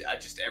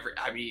just every.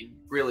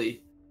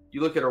 Really,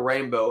 you look at a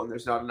rainbow and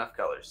there's not enough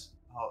colors.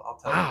 I'll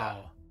tell you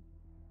that.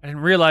 I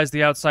didn't realize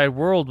the outside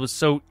world was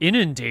so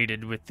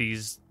inundated with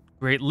these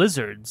great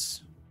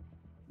lizards.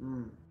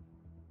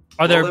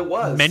 Are there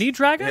many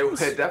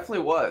dragons? It definitely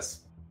was.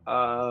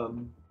 For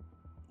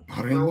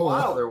a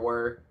while there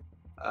were.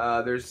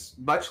 There's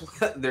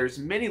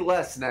many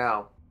less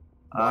now.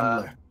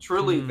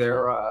 Truly,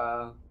 they're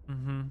a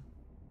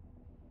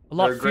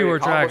lot fewer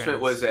dragons.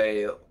 Was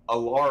a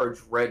large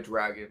red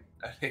dragon,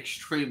 an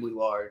extremely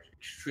large,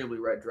 extremely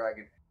red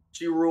dragon.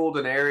 She ruled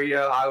an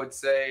area. I would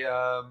say,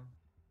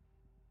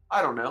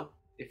 I don't know,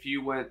 if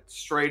you went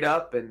straight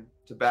up and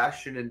to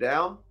Bastion and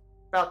down,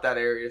 about that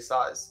area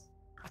size.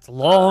 That's a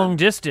long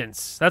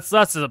distance. That's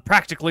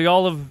practically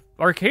all of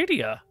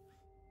Arcadia.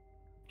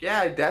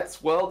 Yeah, that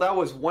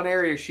was one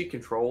area she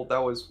controlled.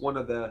 That was one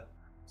of the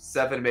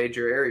 7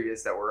 major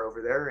areas that were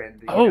over there.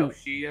 And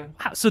she.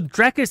 So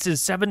Drekis is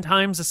 7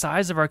 times the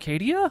size of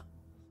Arcadia?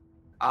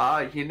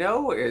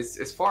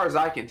 As far as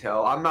I can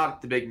tell, I'm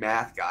not the big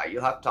math guy.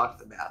 You'll have to talk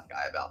to the math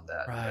guy about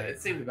that. Right. But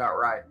it seemed about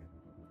right.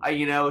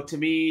 To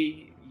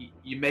me,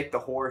 you make the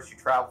horse, you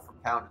travel from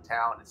town to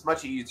town. It's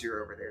much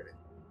easier over there.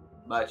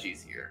 Much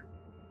easier.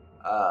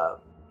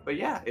 But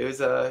yeah, it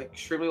was an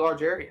extremely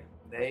large area.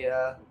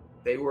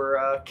 They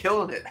were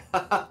killing it.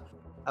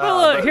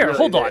 Here,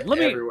 hold on.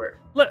 Everywhere.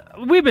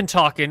 We've been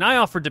talking. I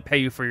offered to pay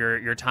you for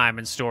your time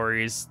and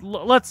stories.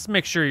 Let's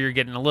make sure you're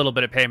getting a little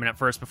bit of payment at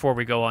first before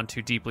we go on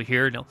too deeply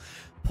here. And he'll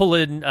pull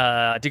in,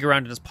 dig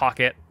around in his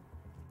pocket,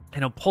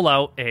 and he'll pull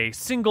out a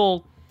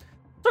single,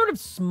 sort of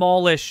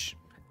smallish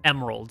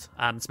emerald.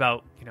 It's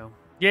about,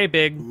 yay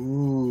big,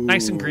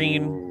 nice and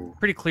green,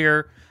 pretty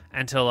clear,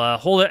 and he'll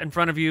hold it in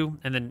front of you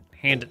and then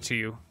hand it to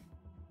you.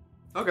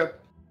 Okay.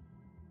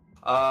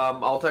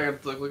 I'll take a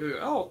look at it.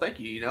 Oh, thank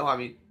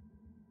you.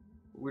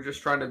 We're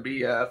just trying to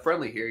be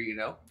friendly here.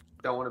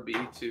 Don't want to be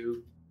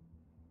too.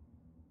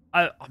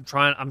 I'm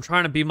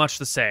trying to be much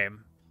the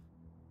same.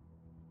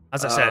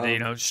 As I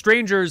said,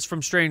 strangers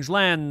from strange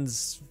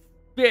lands,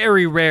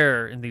 very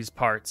rare in these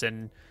parts,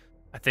 and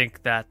I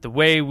think that the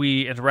way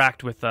we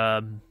interact with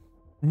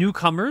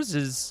newcomers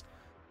is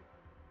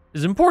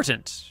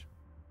important.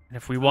 And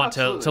if we want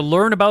to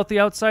learn about the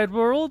outside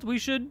world, we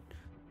should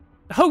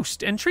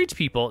host and treat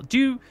people.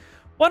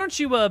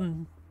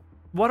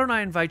 Why don't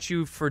I invite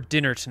you for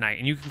dinner tonight,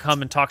 and you can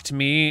come and talk to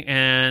me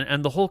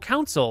and the whole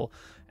council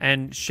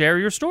and share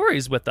your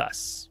stories with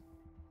us.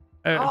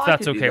 If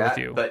that's okay with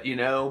you. But,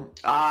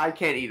 I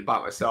can't eat it by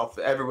myself.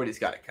 Everybody's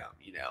got to come,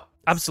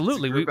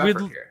 Absolutely. We'd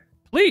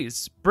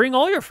please bring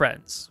all your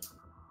friends.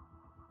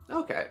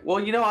 Okay. Well,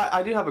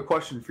 I do have a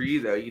question for you,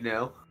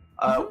 though,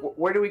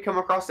 where do we come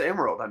across the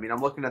emerald?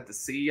 I'm looking at the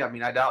sea.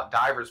 I doubt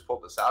divers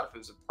pulled this out. If it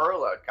was a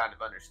pearl, I'd kind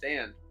of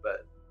understand.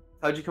 But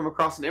how'd you come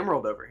across an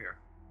emerald over here?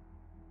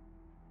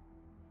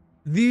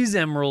 These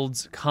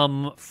emeralds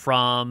come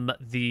from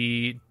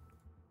the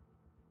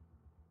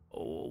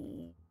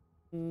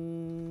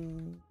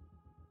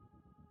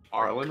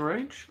Arlen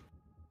Range?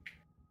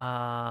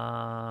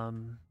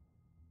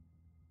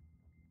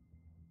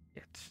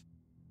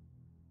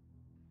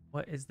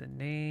 What is the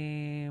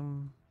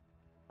name?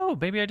 Oh,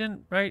 maybe I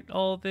didn't write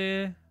all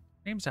the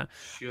names down.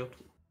 Shit.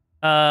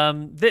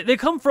 They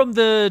come from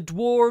the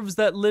dwarves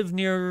that live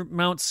near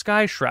Mount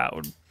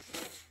Skyshroud.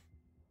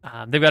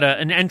 They've got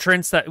an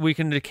entrance that we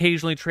can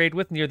occasionally trade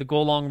with near the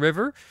Golong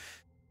River,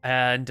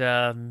 and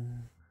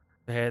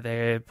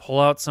they pull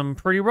out some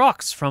pretty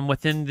rocks from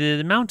within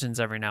the mountains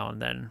every now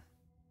and then.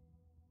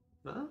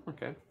 Oh,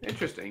 okay.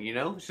 Interesting,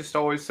 It's just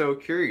always so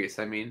curious.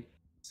 I mean,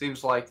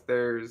 seems like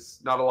there's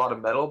not a lot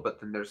of metal, but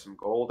then there's some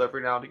gold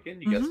every now and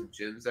again. You get some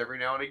gems every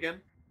now and again.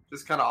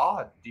 Just kind of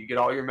odd. Do you get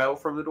all your metal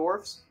from the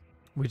dwarves?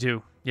 We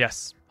do,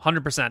 yes.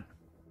 100%.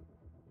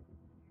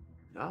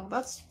 No,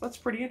 that's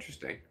pretty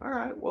interesting. All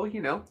right, well,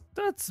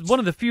 That's one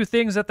of the few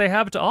things that they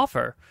have to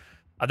offer.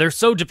 They're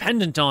so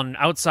dependent on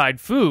outside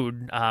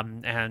food,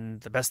 and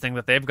the best thing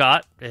that they've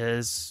got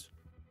is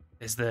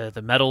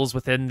the metals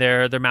within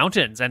their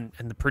mountains and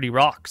the pretty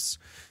rocks.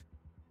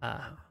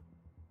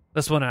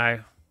 This one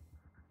I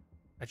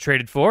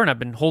traded for, and I've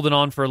been holding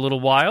on for a little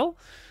while.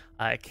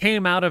 It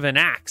came out of an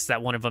axe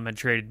that one of them had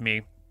traded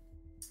me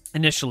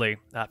initially.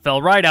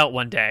 Fell right out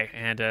one day,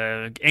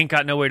 and ain't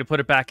got no way to put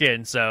it back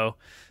in, so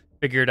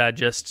figured I'd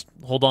just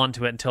hold on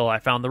to it until I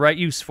found the right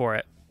use for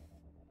it.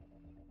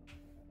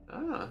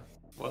 Ah,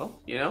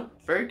 well,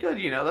 very good.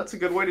 That's a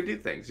good way to do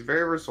things. You're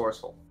very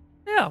resourceful.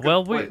 Yeah,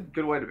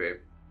 Good way to be.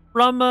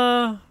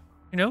 From,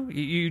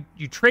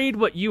 you trade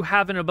what you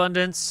have in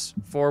abundance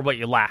for what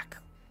you lack.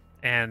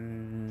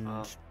 And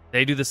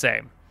they do the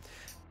same.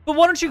 But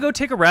why don't you go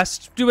take a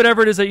rest, do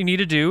whatever it is that you need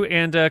to do,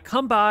 and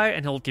come by,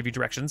 and he'll give you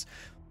directions,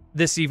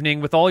 this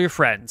evening with all your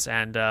friends,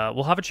 and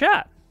we'll have a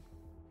chat.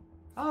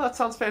 Oh, that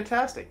sounds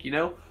fantastic.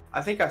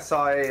 I think I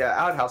saw a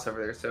outhouse over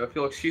there, so if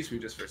you'll excuse me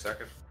just for a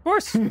second. Of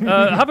course.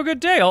 Have a good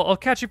day. I'll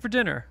catch you for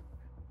dinner.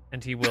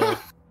 And he will.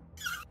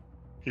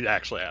 He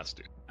actually asked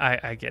you.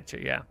 I get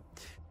you, yeah.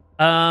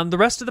 The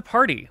rest of the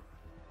party.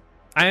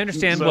 I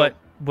understand what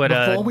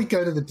Before we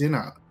go to the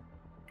dinner,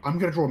 I'm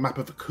going to draw a map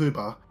of the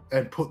Kuba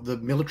and put the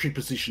military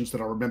positions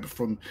that I remember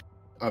from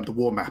the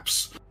war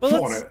maps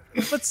on it.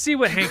 Let's see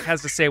what Hank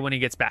has to say when he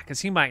gets back,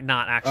 because he might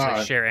not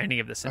actually share any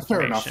of this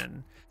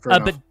information. Fair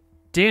enough. But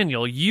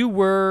Daniel, you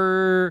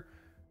were...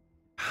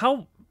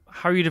 How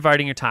are you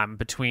dividing your time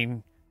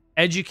between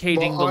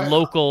educating the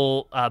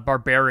local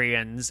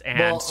barbarians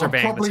and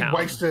surveying the town? I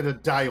probably wasted a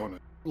day on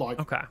it.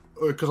 Okay.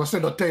 Because I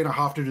spent a day and a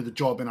half to do the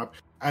job, and I've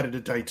added a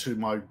day to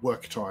my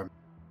work time.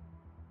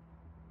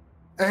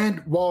 And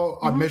while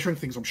I'm measuring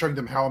things, I'm showing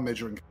them how I'm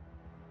measuring.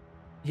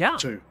 Yeah,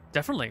 too.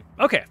 Definitely.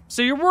 Okay,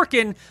 so you're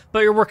working, but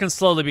you're working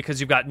slowly because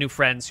you've got new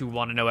friends who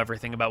want to know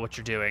everything about what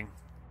you're doing.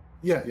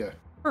 Yeah.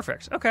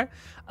 Perfect. Okay.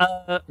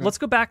 Let's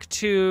go back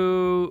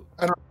to...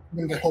 And I'm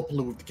going to help a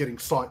little with getting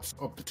sights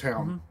of the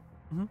town.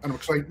 And I'm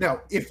explaining,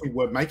 now, if we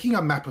were making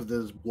a map of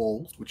the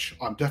walls, which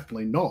I'm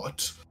definitely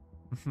not,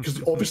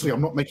 because obviously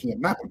I'm not making a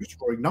map, I'm just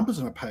drawing numbers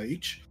on a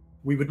page,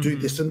 we would do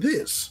this and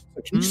this.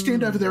 So can you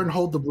stand over there and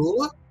hold the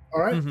ruler?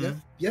 All right,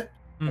 yeah.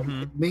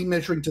 Me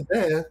measuring to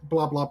there,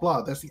 blah, blah,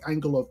 blah. That's the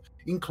angle of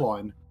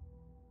incline.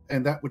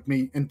 And that would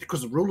mean, and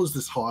because the ruler's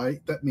this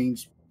high, that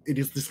means it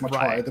is this much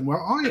higher than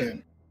where I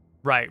am.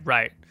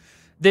 Right.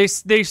 They're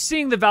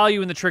seeing the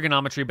value in the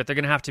trigonometry, but they're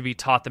going to have to be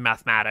taught the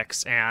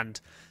mathematics. And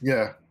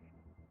yeah,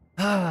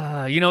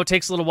 it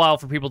takes a little while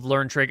for people to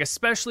learn trig,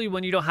 especially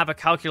when you don't have a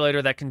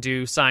calculator that can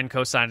do sine,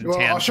 cosine, and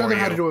tan. I'll show them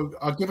how to do it.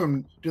 I'll give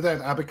them. Do they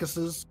have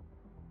abacuses?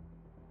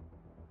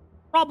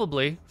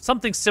 Probably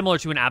something similar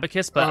to an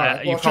abacus,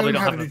 but you probably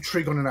don't have to do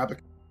trig on an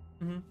abacus.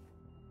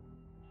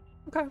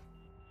 Okay.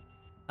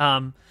 I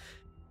mean,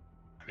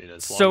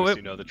 as long as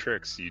you know the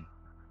tricks,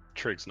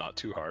 trig's not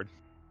too hard.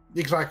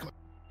 Exactly.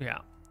 Yeah.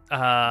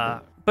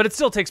 But it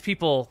still takes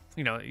people,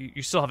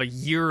 you still have a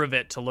year of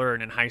it to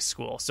learn in high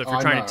school. So if you're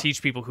trying to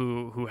teach people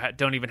who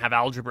don't even have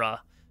algebra,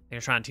 and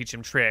you're trying to teach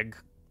them trig,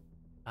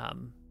 I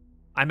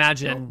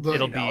imagine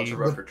it'll be...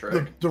 Algebra for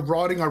trig. The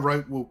writing I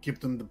wrote will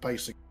give them the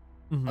basic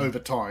over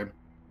time.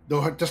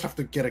 They'll just have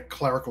to get a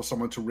cleric or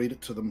someone to read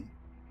it to them.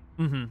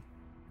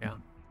 Yeah.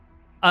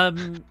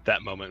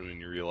 That moment when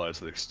you realize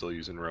they're still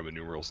using Roman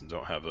numerals and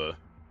don't have a...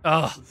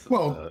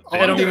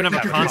 they don't even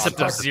have a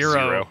concept of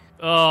zero.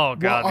 Oh,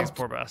 God, these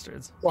poor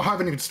bastards. Well, I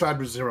haven't even started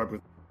with zero,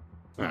 but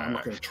I'm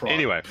not going to try.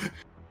 Anyway.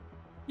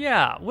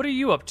 Yeah, what are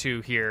you up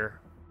to here,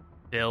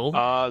 Bill?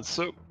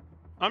 So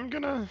I'm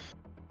gonna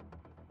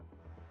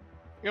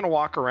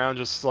walk around,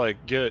 just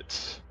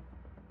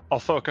I'll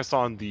focus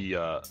on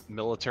the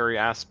military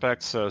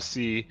aspects, so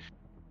see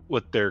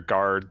what their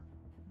guards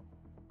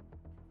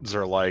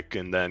are like,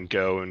 and then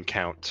go and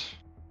count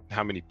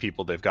how many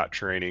people they've got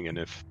training, and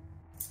if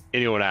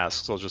anyone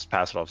asks, I'll just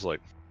pass it off as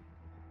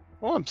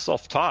well, I'm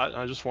self-taught.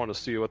 I just want to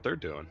see what they're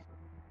doing.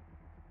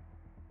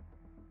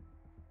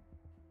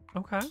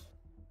 Okay.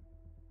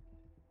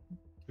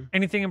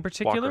 Anything in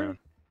particular?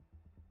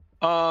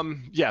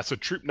 Yeah, so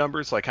troop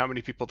numbers, how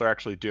many people they're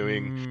actually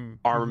doing,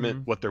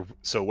 armament, what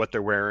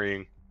they're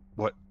wearing,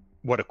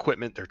 what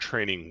equipment they're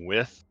training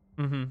with.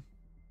 And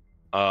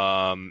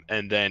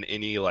then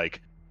any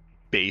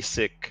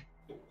basic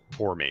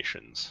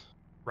formations.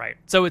 Right.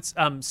 So it's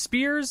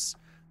spears,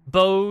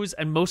 bows,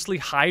 and mostly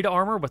hide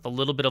armor with a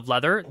little bit of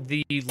leather.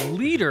 The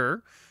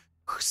leader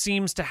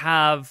seems to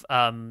have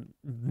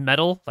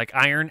metal,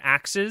 iron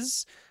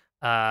axes,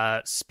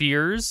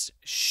 spears,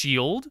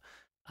 shield,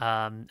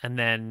 and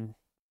then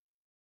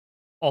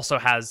also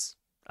has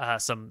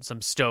some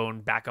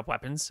stone backup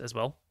weapons as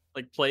well.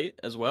 Like plate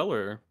as well,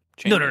 or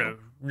No, chainmail?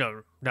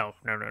 no.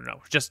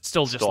 Just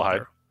leather.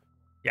 hide?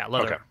 Yeah,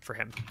 leather Okay. for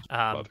him.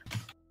 Leather.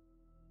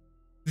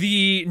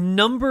 The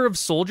number of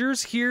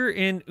soldiers here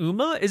in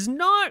Umma is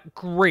not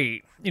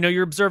great.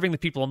 You're observing the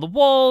people on the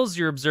walls,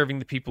 you're observing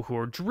the people who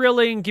are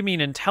drilling. Give me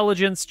an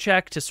intelligence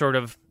check to sort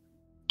of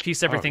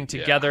piece everything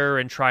together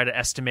and try to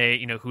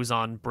estimate, who's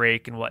on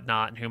break and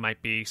whatnot and who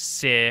might be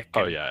sick.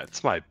 Oh yeah,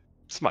 it's my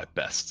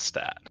best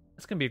stat.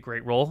 It's going to be a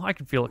great roll. I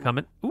can feel it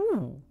coming.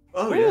 Ooh.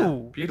 Oh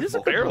Ooh, yeah, it is a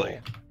beautiful. good Barely.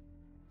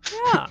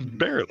 roll. Yeah.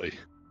 Barely.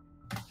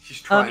 She's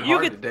trying you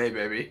hard get- today,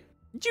 baby.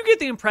 You get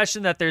the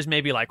impression that there's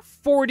maybe like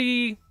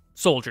 40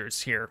 soldiers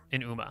here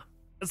in Umma.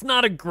 It's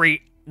not a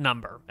great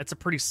number. It's a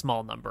pretty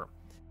small number.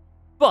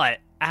 But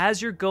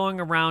as you're going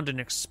around and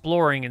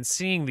exploring and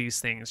seeing these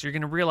things, you're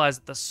going to realize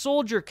that the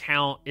soldier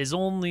count is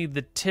only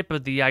the tip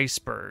of the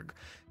iceberg.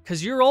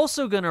 Because you're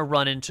also going to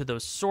run into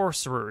those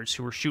sorcerers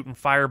who were shooting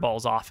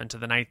fireballs off into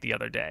the night the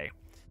other day.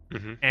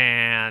 Mm-hmm.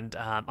 And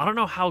I don't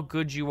know how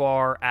good you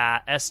are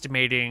at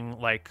estimating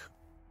like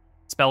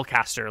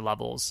spellcaster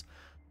levels.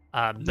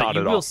 But Not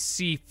you at will all.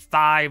 see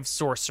 5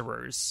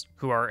 sorcerers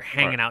who are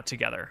hanging out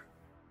together.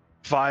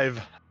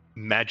 5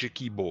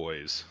 magic-y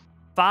boys.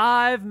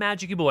 5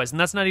 magic-y boys, and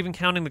that's not even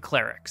counting the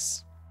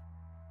clerics.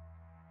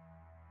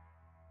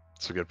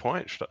 That's a good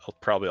point. I'll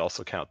probably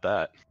also count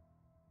that.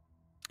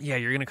 Yeah,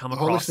 you're gonna come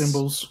Holy across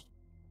symbols.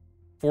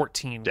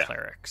 14 Yeah.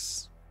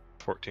 clerics.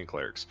 14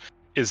 clerics.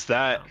 Is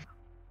that...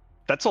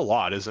 That's a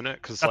lot, isn't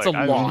it? Because That's a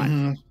lot.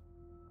 Mhm.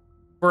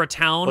 For a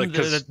town, Like,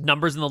 'cause the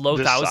numbers in the low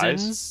this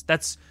thousands,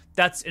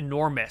 that's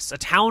enormous. A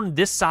town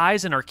this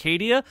size in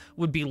Arcadia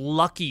would be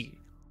lucky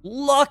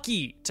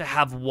to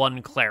have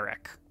 1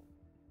 cleric.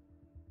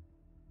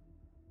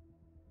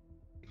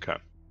 Okay.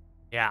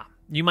 Yeah,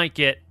 you might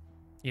get,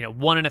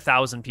 1 in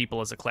 1,000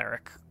 people as a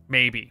cleric,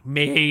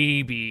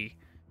 maybe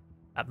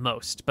at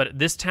most. But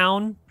this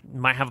town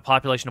might have a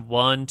population of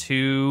 1,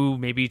 2,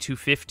 maybe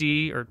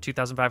 250 or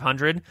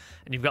 2,500,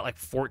 and you've got like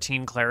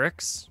 14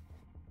 clerics.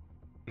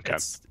 Okay.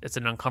 It's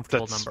an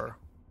uncomfortable That's- number.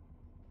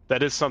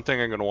 That is something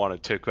I'm going to want to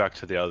take back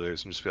to the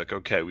others and just be like,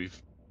 okay,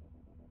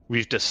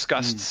 we've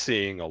discussed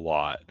seeing a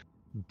lot,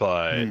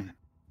 but Mm.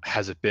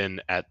 has it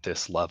been at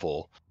this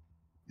level?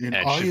 In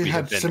And should IU we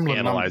have had been similar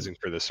analyzing numbers.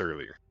 for this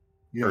earlier?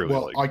 Yeah, early,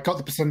 well, like- I got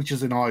the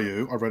percentages in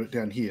IU. I wrote it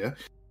down here,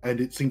 and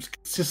it seems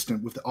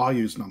consistent with the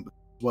IU's numbers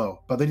as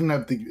well. But they didn't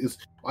have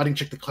I didn't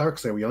check the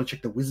clerics there. We only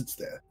checked the wizards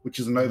there, which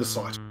is an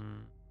oversight.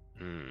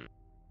 Hmm.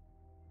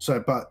 So,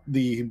 but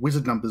the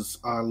wizard numbers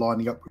are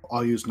lining up with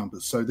IU's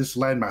numbers. So this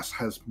landmass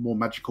has more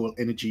magical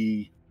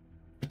energy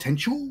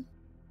potential.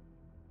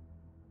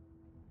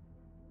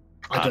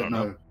 I don't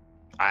know.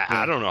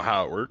 I don't know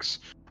how it works.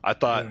 I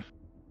thought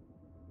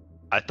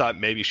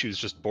maybe she was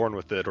just born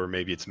with it, or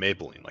maybe it's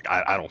Maybelline. Like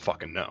I don't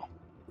fucking know.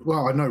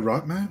 Well, I know,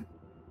 right, man?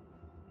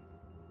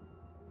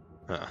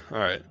 All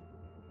right.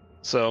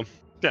 So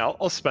yeah,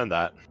 I'll spend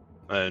that,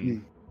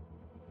 and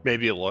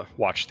maybe I'll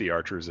watch the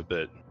archers a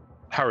bit.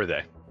 How are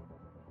they?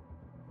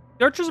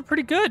 The archers are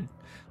pretty good.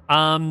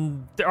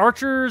 The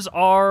archers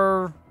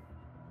are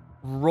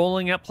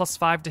rolling at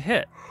 +5 to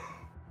hit.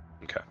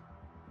 Okay.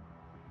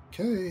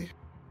 Okay.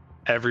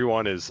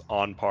 Everyone is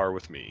on par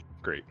with me.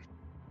 Great.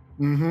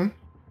 Mm-hmm.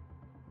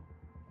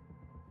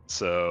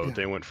 So Yeah.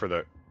 they went for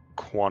the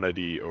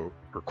quantity or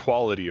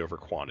quality over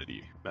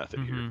quantity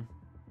method here.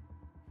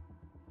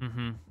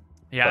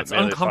 Yeah, But it's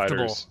melee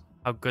uncomfortable fighters-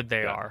 how good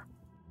they Yeah. are.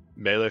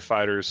 Melee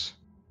fighters,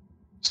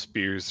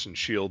 spears and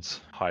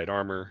shields, hide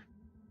armor.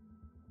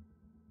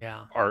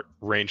 Yeah,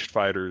 Ranged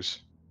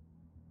fighters,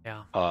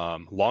 yeah.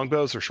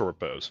 longbows or short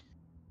bows.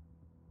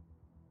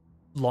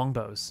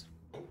 Longbows.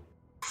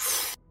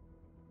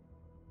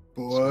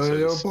 Boy,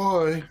 This oh is-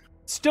 boy.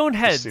 Stone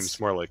This heads. seems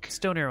more like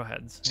Stone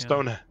arrowheads.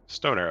 Yeah.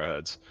 stone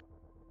arrowheads.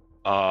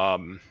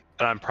 And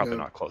I'm probably Yeah.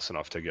 not close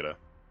enough to get a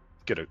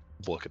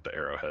look at the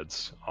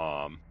arrowheads.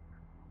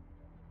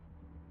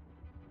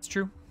 It's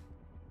true.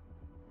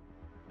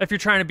 If you're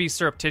trying to be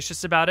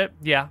surreptitious about it,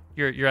 yeah,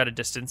 you're at a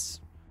distance.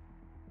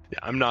 Yeah,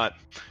 I'm not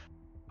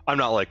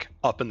like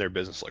up in their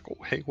business like,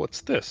 oh, hey,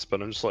 what's this?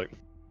 But I'm just like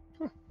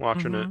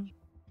watching it,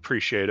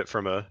 appreciate it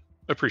from a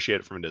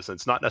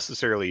distance. Not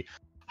necessarily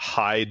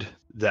hide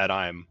that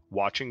I'm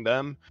watching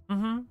them,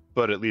 Mm-hmm.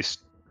 but at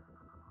least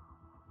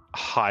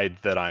hide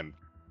that I'm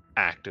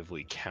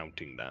actively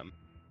counting them.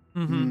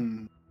 Mm-hmm.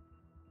 Mm.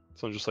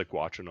 So I'm just like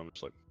watching them,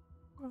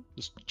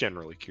 just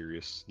generally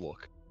curious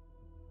look.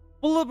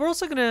 Well, we're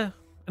also gonna,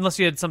 unless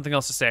you had something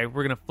else to say,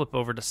 we're gonna flip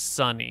over to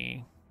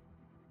Sunny.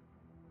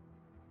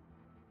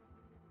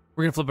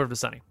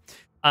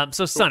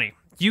 So Sunny,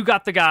 you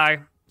got the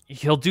guy.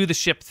 He'll do the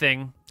ship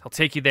thing. He'll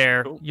take you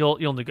there. Cool.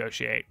 You'll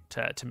negotiate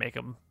to make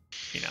him.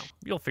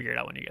 You'll figure it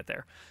out when you get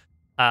there.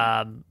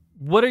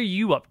 What are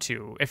you up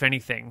to, if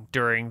anything,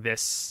 during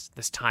this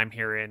time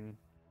here in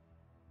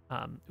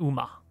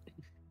Umma?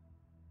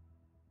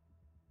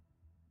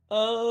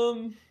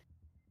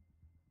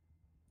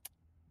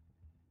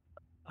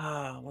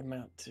 What am I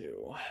up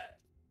to?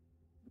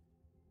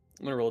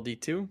 I'm gonna roll a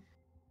D2.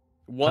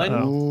 1,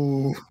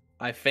 Ooh.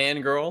 I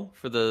fangirl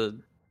for the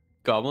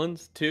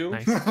goblins. 2,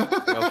 Nice.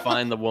 go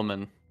find the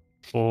woman.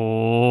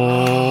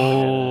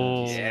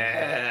 Oh.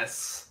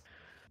 Yes.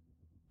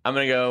 I'm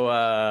gonna go.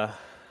 I'm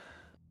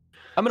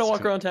gonna It's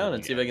walk around town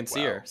and concluding see if I it can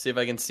see well. her. See if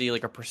I can see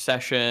like a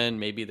procession.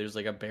 Maybe there's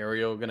like a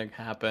burial gonna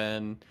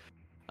happen.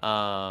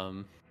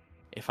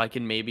 If I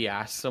can maybe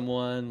ask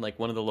someone, like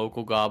one of the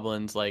local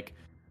goblins, like,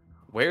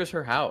 where's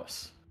her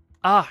house?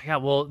 Yeah,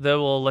 well, they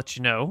will let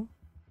you know,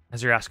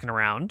 as you're asking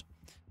around,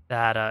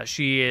 that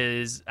she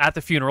is at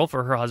the funeral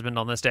for her husband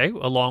on this day,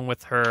 along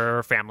with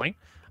her family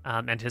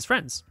and his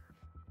friends.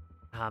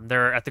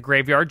 They're at the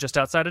graveyard just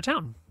outside of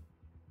town.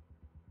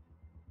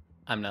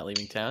 I'm not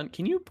leaving town.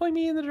 Can you point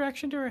me in the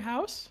direction to her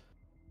house?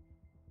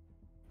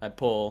 I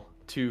pull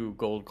 2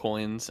 gold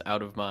coins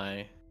out of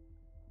my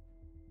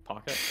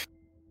pocket.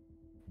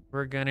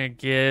 We're gonna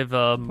give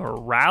a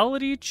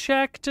morality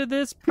check to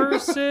this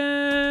person.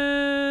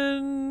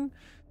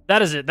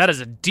 That is it. That is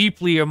a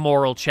deeply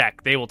immoral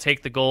check. They will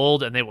take the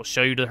gold and they will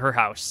show you to her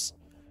house.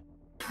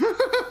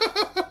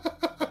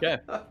 Okay.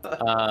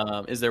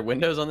 Is there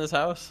windows on this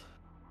house?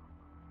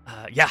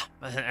 Yeah,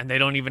 and they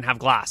don't even have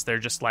glass. They're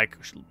just like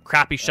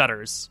crappy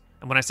shutters.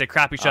 And when I say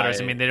crappy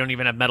shutters, I mean they don't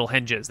even have metal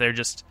hinges. They're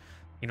just,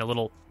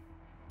 little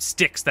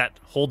sticks that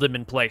hold them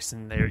in place,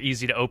 and they're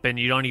easy to open.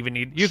 You don't even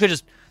need. You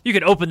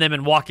could open them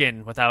and walk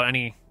in without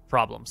any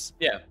problems.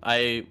 Yeah.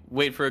 I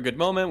wait for a good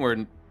moment where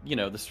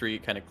the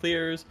street kind of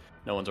clears,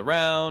 no one's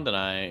around, and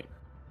I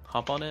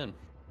hop on in.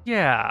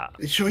 Yeah.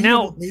 Sure, you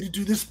Now- don't need to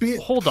do this bit.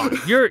 Hold on.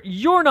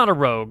 You're not a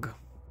rogue.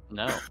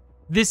 No.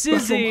 This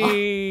is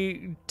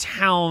a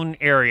town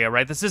area,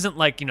 right? This isn't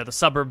like, the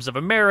suburbs of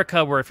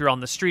America where if you're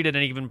on the street at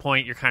any given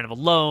point, you're kind of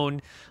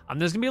alone.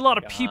 There's going to be a lot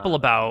of people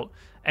about.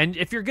 And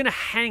if you're going to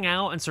hang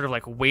out and sort of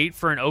like wait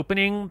for an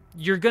opening,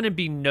 you're going to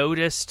be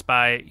noticed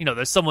by,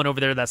 there's someone over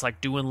there that's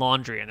like doing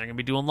laundry, and they're going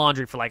to be doing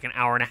laundry for like an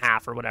hour and a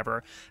half or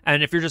whatever.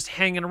 And if you're just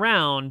hanging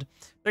around,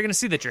 they're going to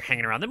see that you're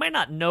hanging around. They might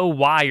not know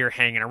why you're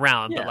hanging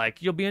around, but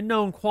like you'll be a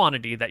known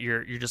quantity that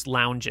you're just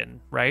lounging,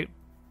 right?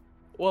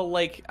 Well,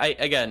 like, I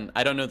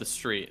don't know the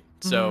street.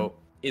 So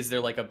is there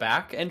like a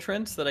back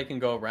entrance that I can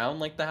go around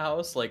like the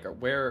house? Like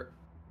where,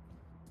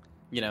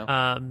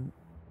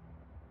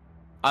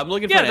 I'm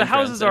looking for an the entrance,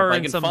 houses and if are I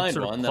in can some find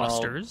sort one, of then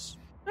clusters.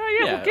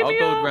 I'll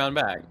go around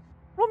back.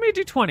 Roll me a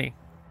d20.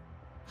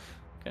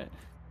 Okay.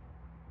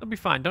 It'll be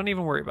fine. Don't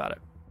even worry about it.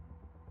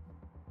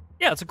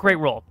 Yeah, it's a great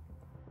roll.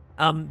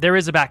 There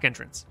is a back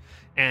entrance,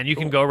 and you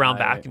can go around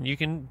back, and you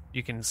can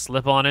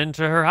slip on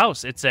into her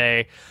house. It's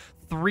a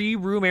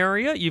 3-room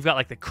area. You've got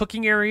like the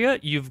cooking area,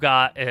 you've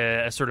got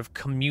a sort of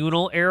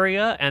communal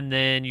area, and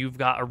then you've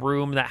got a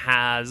room that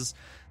has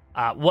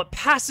what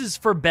passes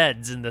for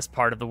beds in this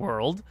part of the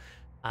world.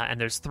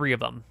 And there's 3 of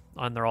them,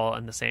 and they're all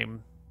in the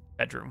same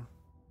bedroom.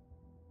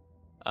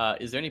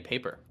 Is there any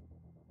paper?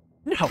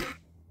 No.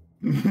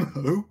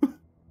 No.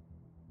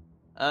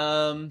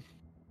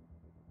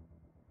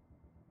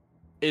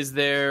 Is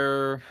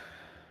there?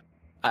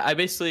 I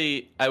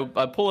basically I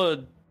pull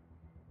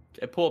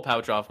a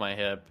pouch off my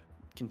hip.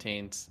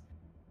 Contains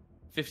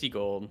 50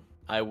 gold.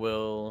 I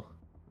will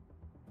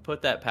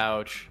put that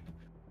pouch.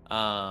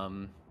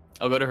 I'll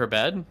go to her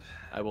bed.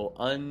 I will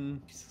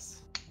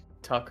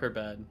untuck her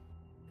bed,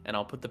 and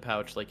I'll put the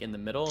pouch like in the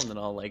middle, and then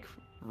I'll like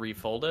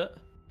refold it.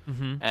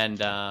 Mm-hmm.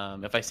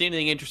 And if I see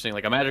anything interesting,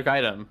 like a magic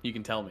item, you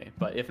can tell me.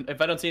 But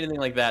if I don't see anything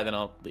like that, then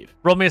I'll leave.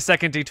 Roll me a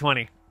second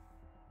d20.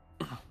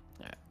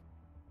 Alright.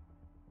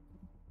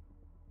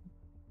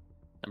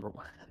 Number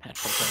 1.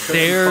 Natural 20.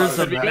 There's a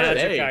That'd be good.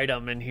 magic Hey.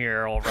 item in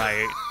here, all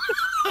right.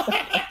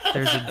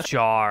 There's a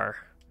jar.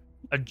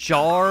 A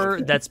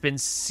jar that's been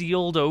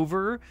sealed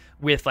over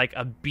with like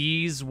a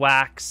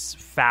beeswax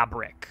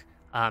fabric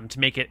to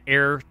make it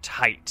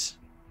airtight.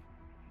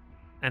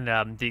 And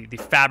the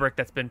fabric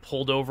that's been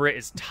pulled over it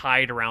is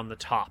tied around the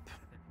top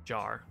of the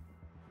jar.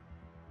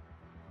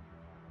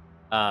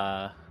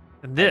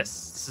 And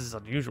this is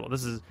unusual.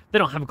 They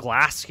don't have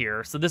glass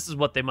here, so this is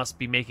what they must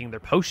be making their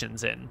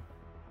potions in.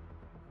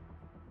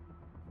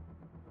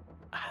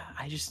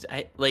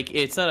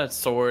 It's not a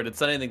sword.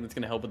 It's not anything that's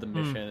gonna help with the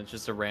mission. It's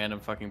just a random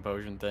fucking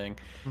potion thing.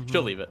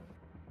 She'll leave it.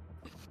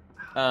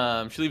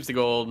 She leaves the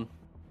gold,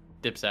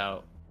 dips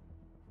out,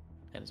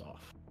 and is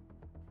off.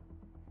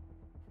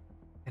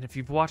 And if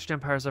you've watched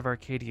Empires of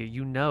Arcadia,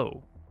 you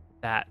know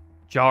that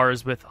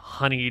jars with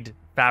honeyed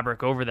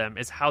fabric over them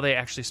is how they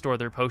actually store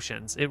their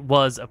potions. It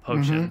was a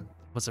potion.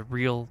 It was a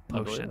real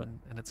I believe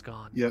potion, and it's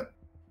gone. Yeah.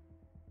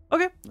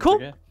 Okay, cool.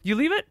 okay. You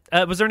leave it?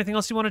 Was there anything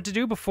else you wanted to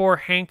do before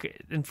Hank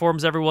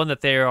informs everyone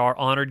that they are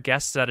honored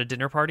guests at a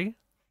dinner party?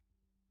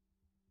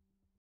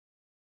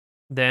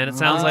 Then it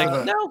sounds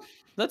like, No,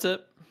 that's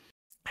it.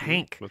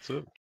 Hank, That's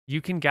it.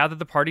 you can gather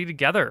the party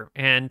together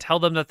and tell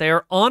them that they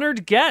are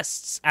honored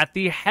guests at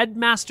the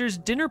headmaster's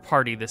dinner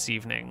party this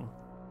evening.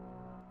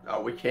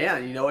 Oh, we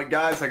can. You know what,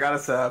 guys? I got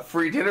us a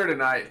free dinner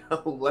tonight.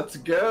 Let's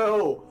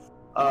go.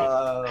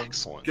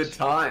 Excellent. Good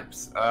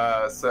times.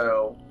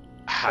 So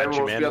How'd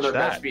you Everyone wants to be on manage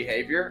their best that?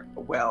 behavior.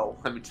 Well,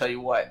 let me tell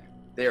you what.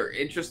 They're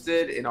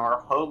interested in our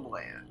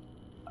homeland.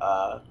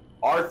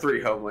 Our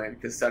 3 homeland,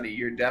 because, Sonny,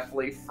 you're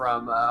definitely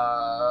from,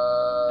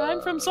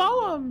 I'm from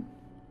Solemn.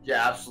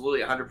 Yeah,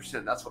 absolutely,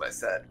 100%. That's what I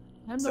said.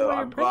 I'm the So warrior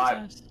I'm glad-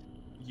 princess.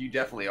 You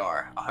definitely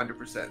are,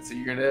 100%. So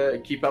you're going to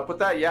keep up with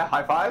that? Yeah,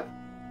 high five?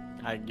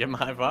 I give him a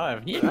high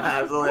five. Yeah,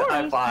 Absolutely, of high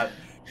course. five.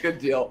 Good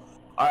deal.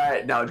 All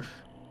right, now,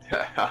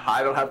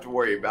 I don't have to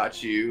worry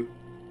about you,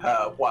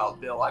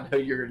 Wild Bill. I know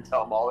you're going to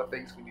tell him all the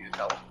things we need to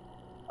tell him.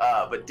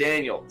 But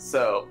Daniel,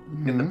 so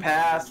in the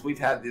past, we've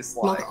had this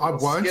like... Look, I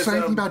won't say schism.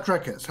 anything about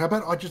Drekis. How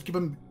about I just give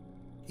him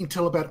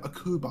intel about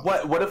Akuba?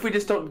 What if we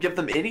just don't give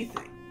them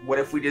anything? What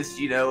if we just,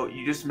 you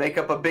just make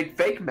up a big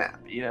fake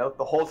map, the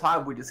whole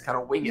time we just kind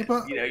of wing Yeah, it,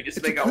 but you just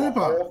it's make a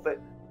Akuba. whole thing.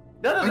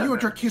 No, Are you a no.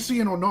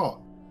 Drekisian or not?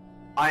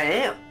 I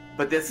am,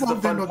 but this is Well,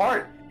 the then fun look-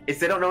 part, is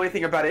they don't know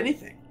anything about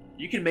anything.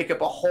 You can make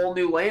up a whole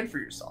new land for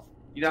yourself.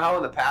 You know how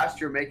in the past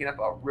you're making up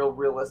a real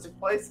realistic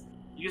place?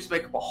 You just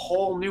make up a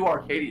whole new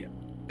Arcadia,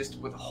 just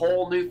with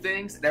whole new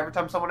things, and every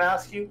time someone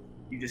asks you,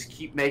 you just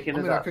keep making I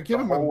it mean, I up could give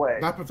the him whole a way.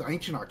 map of the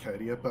ancient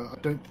Arcadia, but I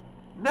don't.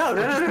 No, I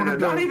just wanna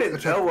not know- even.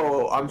 it's like-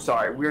 Whoa, I'm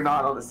sorry. We're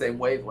not on the same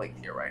wavelength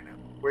here right now.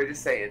 We're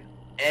just saying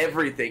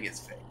everything is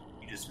fake.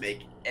 You just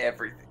make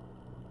everything.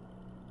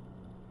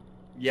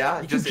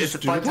 Yeah, You just can it's a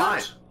do fun that?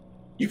 time.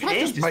 You can't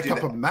just make do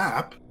up that. a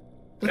map.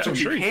 That's Yeah, a- I'm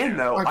sure You can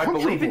though. I'm I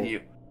believe in comfortable.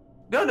 you.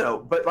 No,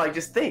 but like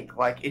just think.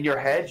 Like in your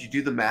head, you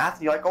do the math,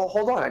 and you're like, oh,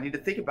 hold on, I need to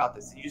think about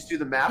this. And you just do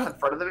the math in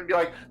front of them and be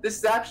like, this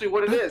is actually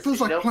what it That is. feels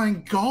you like know?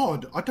 playing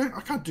God. I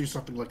can't do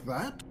something like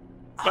that.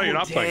 No, you're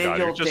not playing God,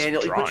 you're just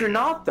Daniel, drawing but you're it.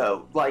 not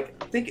though. Like,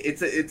 think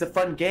it's a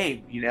fun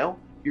game.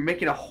 You're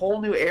making a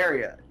whole new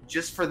area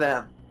just for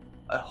them,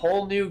 a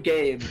whole new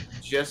game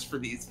just for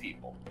these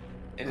people,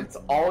 and it's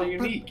all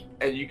unique.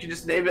 And you can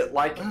just name it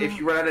like if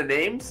you run out of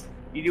names,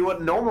 you do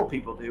what normal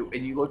people do,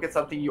 and you look at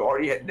something you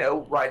already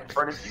know right in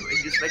front of you, and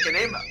you just make a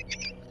name up,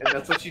 and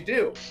that's what you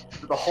do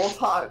for the whole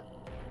time.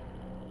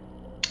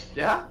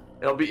 Yeah,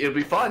 it'll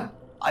be fun.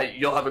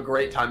 You'll have a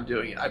great time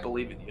doing it. I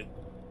believe in you.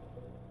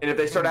 And if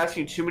they start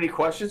asking you too many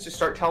questions, just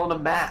start telling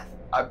them math.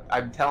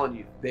 I'm telling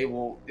you,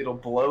 it'll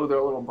blow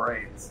their little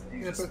brains.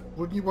 Yeah, but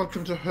wouldn't you want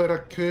them to hurt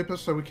Akuba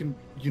so we can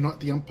unite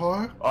the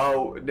Empire?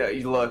 Oh, no,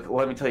 look,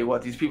 let me tell you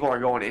what, these people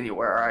aren't going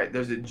anywhere, all right?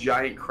 There's a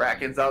giant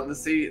Krakens out in the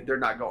sea. They're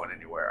not going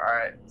anywhere, all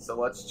right? So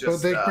let's So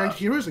just... they're great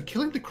heroes at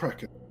killing the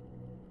Kraken.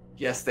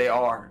 Yes, they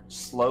are.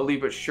 Slowly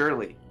but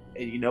surely.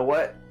 And you know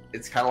what?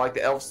 It's kind of like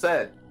the elf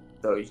said.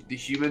 The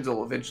humans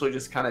will eventually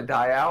just kind of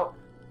die out.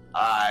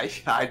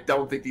 I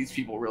don't think these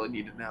people really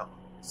need to know.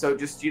 So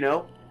just,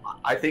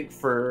 I think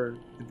for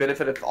the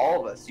benefit of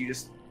all of us,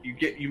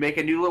 you make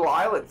a new little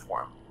island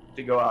for them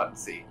to go out and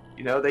see.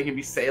 They can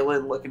be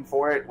sailing, looking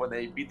for it. When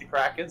they beat the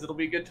Krakens, it'll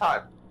be a good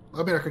time.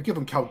 I mean, I could give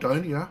them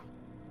Caledonia.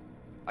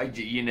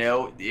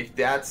 If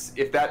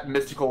that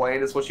mystical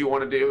land is what you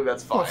want to do,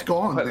 that's fine. Well, it's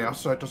gone But- now,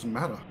 so it doesn't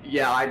matter.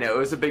 Yeah, I know. It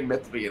was a big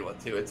myth to begin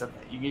with, too. It's okay.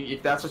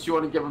 If that's what you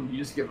want to give them, you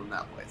just give them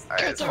that place. All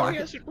right, it's fine.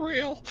 isn't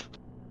real.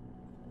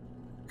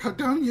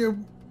 Caledonia.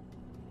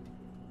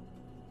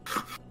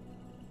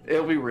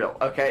 It'll be real,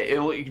 okay?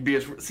 It'll be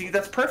as... See,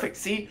 that's perfect.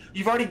 See,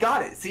 you've already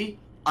got it. See,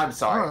 I'm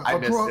sorry, Alright, I I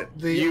missed brought it.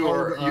 the You're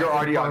old,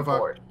 already on Empire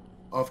board.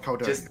 Of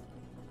Caledonia. Just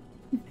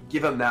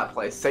give them that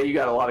place. Say you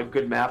got a lot of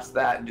good maps of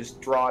that, and just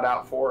draw it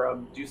out for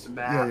them. Do some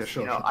math. Yeah,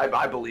 sure, sure.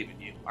 I believe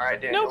in you. All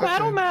right, Daniel. No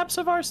battle Okay. maps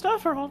of our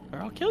stuff, or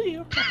I'll kill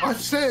you. I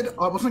said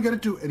I wasn't going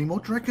to do any more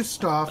Drekis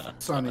stuff,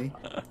 Sonny.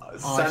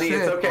 Sonny,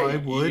 it's said I okay.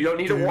 would You don't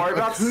need to do worry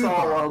about Akuba.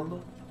 Solemn.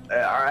 All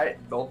right,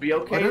 they'll be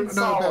okay I in don't know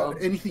Solemn.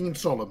 about anything in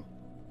Solemn.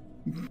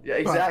 Yeah,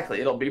 exactly.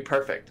 It'll be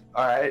perfect.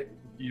 All right,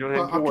 you don't have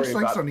But to I'm worry just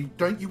saying, about. Sonny,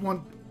 don't you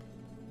want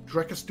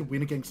Drekis to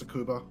win against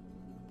Akuba?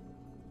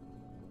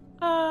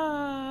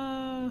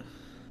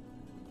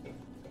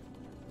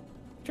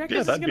 Drekis Yeah,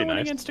 is that'd gonna be win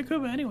nice. against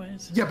Akuba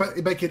anyways. Yeah, but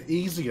it make it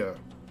easier.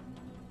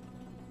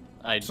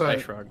 I So-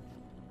 shrug.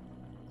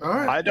 All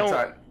right. I That's all don't.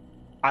 right.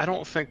 I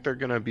don't think they're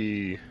gonna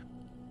be.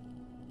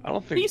 I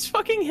don't think. These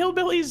fucking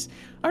hillbillies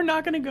are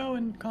not gonna go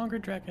and conquer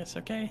Drekis,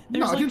 okay?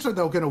 No, I didn't say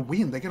they were going to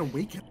win. They're going to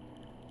weaken.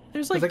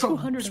 There's 'Cause like they got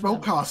 200 of them.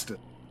 spellcasted.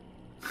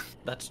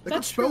 That's They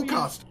got true, yeah.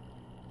 spellcasted.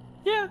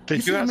 Yeah. They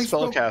You do see how have many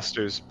spell-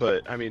 spellcasters,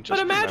 but I mean, just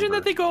But imagine remember,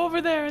 that they go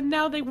over there and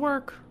now they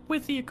work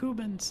with the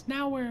Akubans.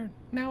 Now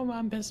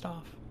I'm pissed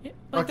off. Yeah,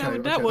 like Okay,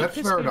 that would that's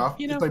piss fair me enough. off,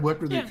 you know? If they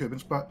work with Yeah. the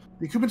Akubans, but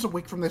the Akubans are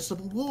weak from their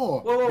civil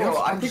war. Whoa, They have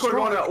I some think we're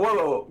going to. strike.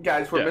 Whoa,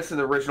 guys, we're Yeah. missing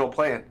the original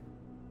plan.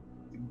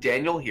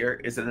 Daniel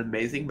here is an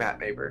amazing map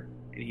maker,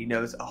 and he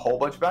knows a whole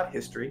bunch about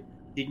history.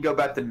 He can go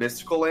back to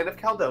mystical land of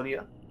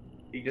Caledonia.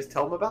 You can just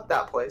tell him about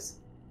that place.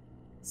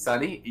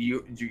 Sonny,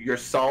 your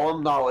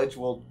solemn knowledge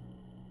will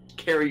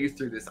carry you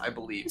through this, I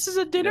believe. This is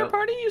a dinner No.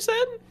 party, you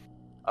said?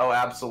 Oh,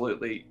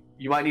 absolutely.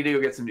 You might need to go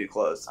get some new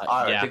clothes.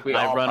 I think we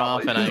all run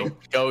off and probably I do.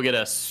 go get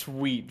a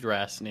sweet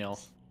dress, Neil.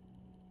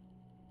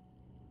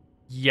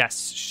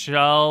 Yes,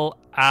 shell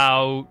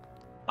out.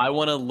 I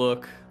want to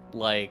look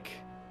like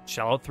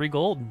Shell out 3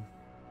 gold.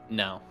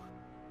 no.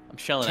 I'm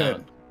shelling 10.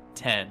 out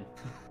 10.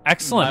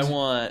 Excellent. I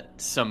want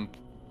some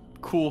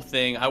cool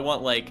thing. I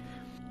want like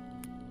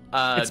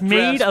it's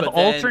made dress, of but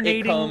then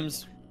alternating. It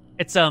comes...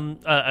 It's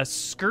a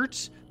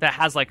skirt that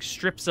has like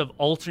strips of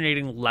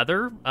alternating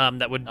leather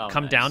that would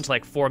come down to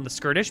like form the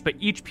skirtish, but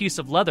each piece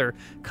of leather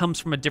comes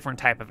from a different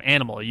type of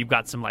animal. You've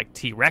got some like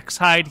T-Rex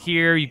hide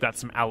here, you've got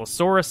some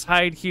Allosaurus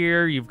hide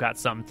here, you've got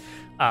some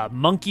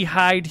monkey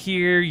hide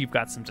here, you've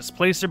got some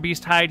Displacer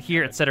Beast hide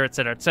here, etc.,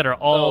 etc., etc.,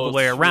 all the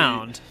way sweet.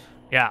 around.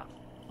 Yeah.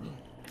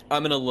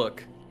 I'm gonna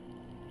look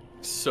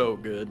so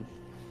good.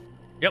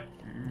 Yep.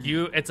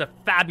 It's a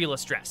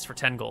fabulous dress for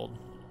 10 gold.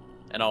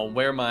 And I'll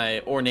wear my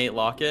ornate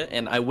locket,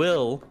 and I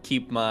will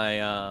keep my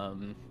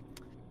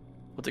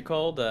what's it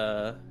called?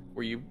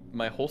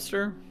 My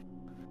holster,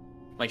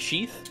 my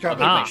sheath.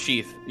 Scabbard. My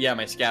sheath. Yeah,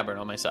 my scabbard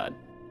on my side.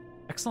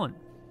 Excellent.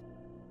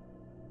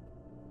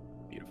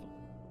 Beautiful.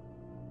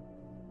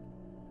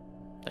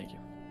 Thank you.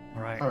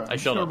 All right. All right, I I'm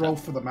shall just gonna not roll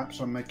tell. for the maps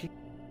I'm making.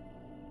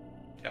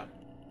 Yeah.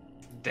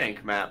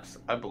 Dank maps,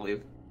 I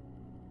believe.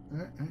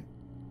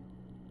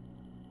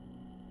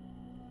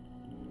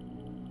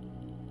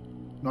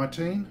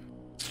 19.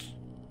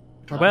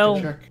 Type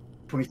Well- check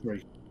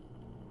 23.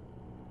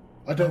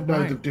 I don't know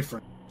Alright. the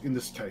difference in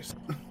this case.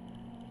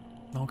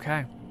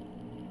 Okay.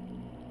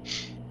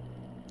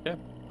 Yeah.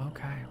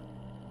 Okay.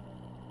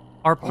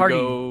 Our We'll party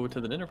go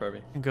to the dinner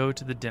party. can go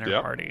to the dinner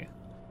Yep. party.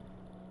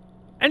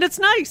 And it's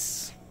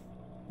nice.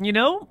 You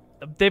know,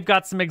 they've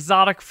got some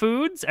exotic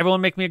foods.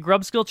 Everyone make me a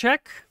grub skill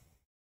check.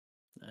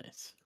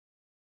 Nice.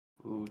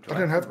 Ooh, I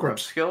don't have grub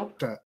skill.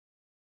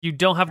 You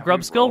don't have Can grub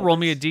we skill? roll Roll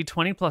me a this?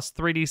 d20 plus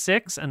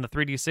 3d6, and the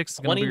 3d6 is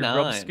going to be your grub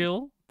 29.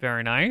 skill.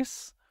 Very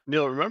nice.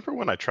 Neil, remember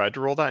when I tried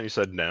to roll that and you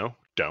said no,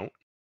 don't?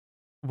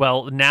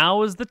 Well,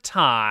 now is the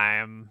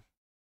time.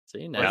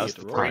 See, now Yeah, you that's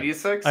get to the roll. time.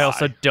 3d6. I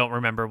also don't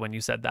remember when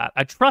you said that.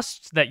 I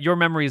trust that your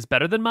memory is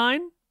better than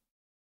mine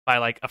by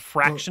like a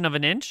fraction of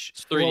an inch.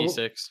 It's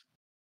 3d6.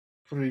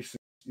 3, 6,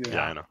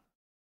 Yeah, I know.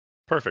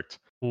 Perfect.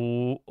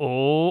 Ooh,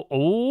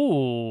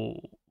 oh.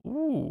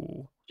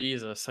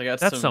 Jesus, I got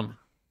That's some.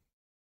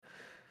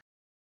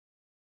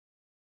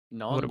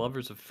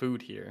 non-lovers of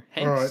food here.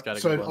 All Hank's right, got a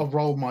so good I'll one.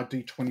 roll my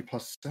d20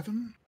 plus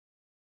 7.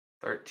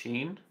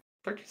 13.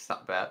 13's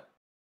not bad.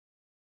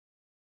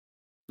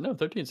 No,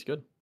 13's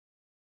good.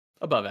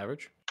 Above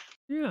average.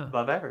 Yeah.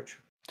 Above average.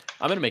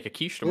 I'm gonna make a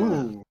quiche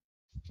tomorrow. Ooh,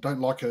 don't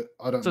like it.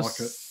 I don't So like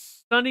it.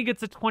 Sunny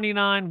gets a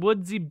 29.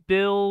 Woodsy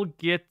Bill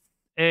gets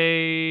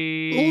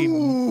a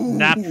Ooh.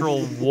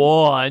 natural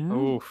 1.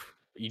 Oof.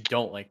 You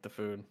don't like the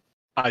food.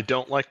 I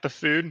don't like the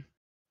food,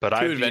 but Too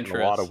I've eaten a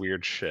adventurous. lot of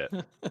weird shit.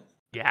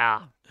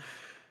 Yeah.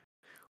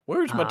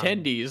 Where's my Um,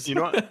 tendies? You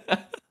know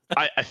what?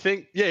 I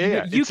think,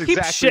 yeah. You it's keep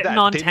exactly shitting that.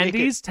 on They make it-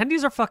 tendies.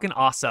 Tendies are fucking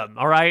awesome,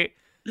 all right?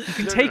 You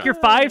can No, take no, your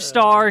no.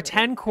 5-star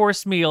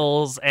 10-course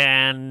meals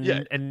and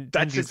Yeah, and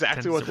That's tendies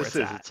exactly tends what to where this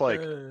it's is. at. It's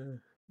like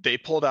they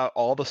pulled out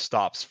all the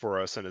stops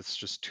for us, and it's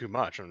just too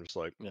much. I'm just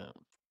like, yeah.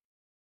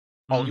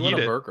 I'll You eat want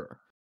a it. burger?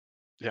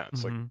 Yeah,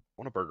 it's like, I Mhm.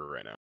 want a burger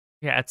right now.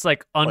 Yeah, it's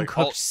like I'll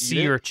uncooked eat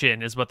sea it.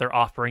 urchin is what they're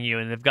offering you,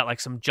 and they've got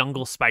like some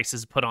jungle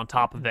spices put on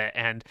top of it.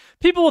 And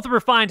people with a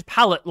refined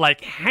palate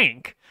like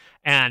Hank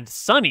and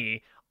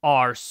Sunny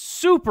are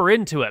super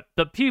into it,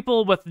 but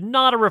people with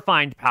not a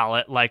refined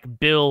palate like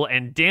Bill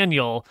and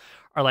Daniel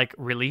are like,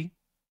 really?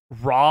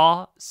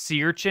 Raw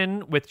sea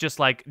urchin with just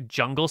like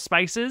jungle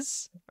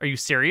spices? Are you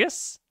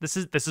serious? This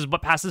is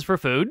what passes for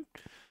food?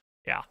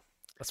 Yeah,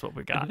 that's what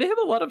we Do got. they have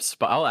a lot of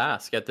I'll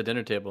ask at the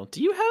dinner table.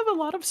 Do you have a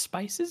lot of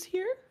spices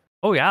here?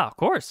 Oh yeah, of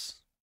course.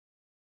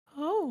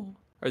 Oh.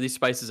 Are these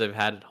spices I've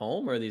had at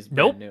home, or are these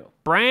Nope. brand new?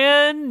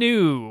 Brand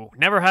new.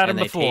 Never had And them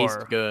they before.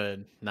 taste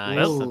good.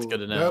 Nice. Ooh, That's good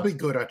to know. That'll be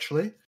good,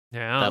 actually.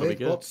 Yeah. That'll be They've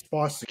good. got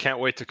spicy. I can't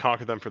wait to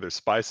conquer them for their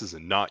spices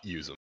and not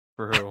use them.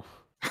 For who?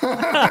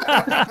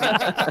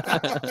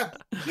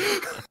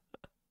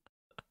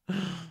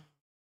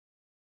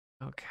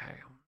 Okay.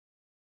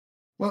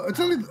 Well, it's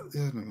only.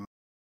 Yeah, no.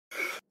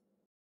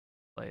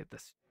 Play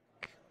this.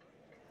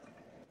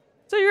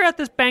 So you're at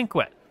this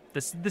banquet,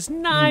 this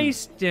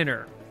nice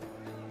dinner.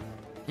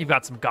 You've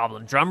got some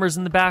goblin drummers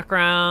in the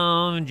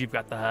background. You've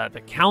got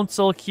the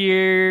council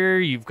here.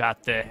 You've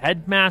got the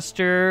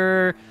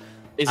headmaster.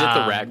 Is it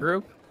the rat Um,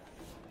 group?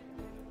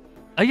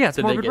 Oh yeah, it's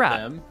Did they Morbid get Rat.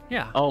 them?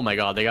 Yeah, Oh my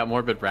god, they got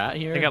morbid rat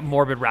here. they got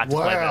Morbid Rat to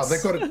play Wow,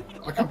 this. they got it.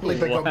 I can't believe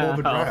they got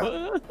morbid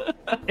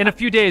rat. In a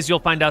few days, you'll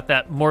find out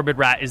that Morbid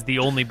Rat is the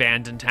only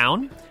band in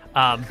town.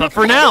 But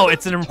for now,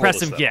 it's an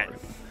impressive that get.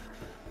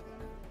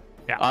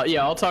 part.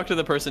 Yeah, I'll talk to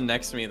the person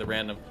next to me, the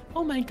random.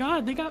 Oh my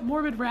god, they got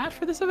morbid rat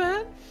for this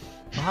event?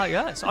 Ah,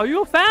 yes. Are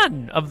you a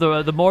fan of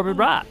the Morbid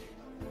Rat?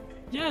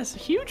 Yes,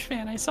 huge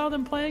fan. I saw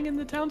them playing in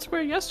the town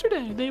square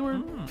yesterday. They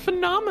were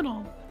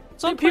phenomenal.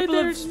 Some They played people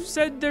their- have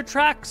said their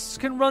tracks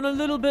can run a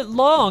little bit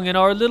long and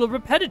are a little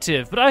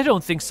repetitive, but I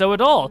don't think so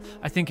at all.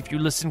 I think if you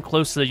listen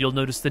closely, you'll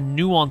notice the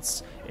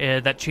nuance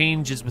that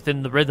changes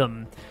within the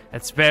rhythm.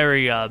 It's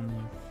very,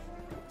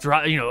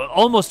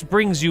 almost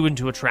brings you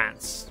into a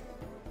trance.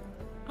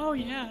 Oh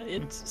yeah,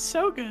 it's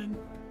so good.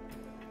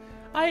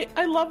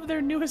 I love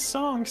their newest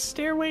song,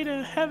 Stairway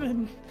to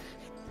Heaven.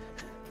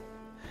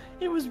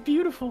 It was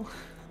beautiful.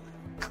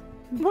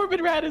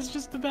 Morbid Rat is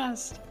just the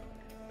best.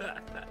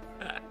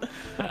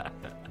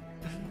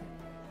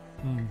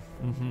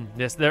 Mm-hmm.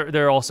 Yes,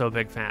 they're also a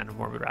big fan of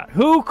Morbid Rat.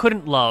 Who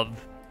couldn't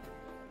love?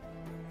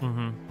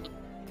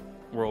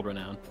 World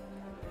renowned.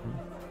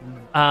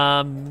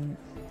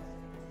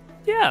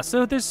 Yeah,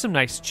 so there's some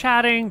nice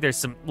chatting. There's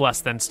some less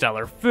than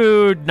stellar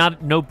food.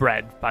 No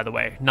bread, by the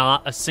way.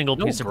 Not a single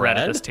No piece of bread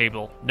at bread? this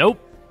table. Nope,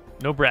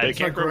 no bread. They There's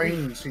no can't grow-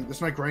 grain. See,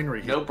 there's no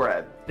granary here. No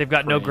bread. They've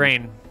got no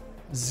grain,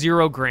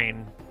 0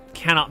 grain.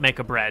 Cannot make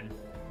a bread.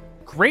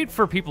 Great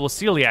for people with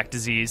celiac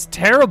disease.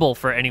 Terrible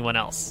for anyone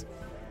else.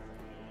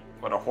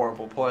 What a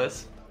horrible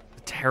place.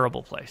 A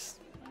terrible place.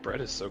 Bread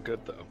is so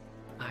good though.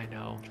 I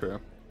know. True.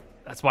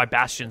 That's why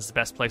Bastion's the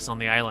best place on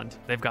the island.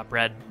 They've got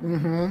bread.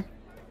 They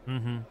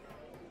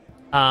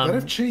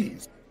have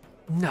cheese.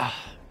 No.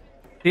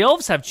 The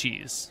elves have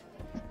cheese.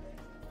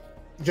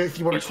 Yeah, if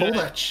you want We to call should-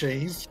 that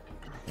cheese.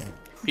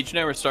 Peach and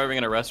I were starving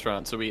in a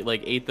restaurant, so we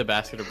ate the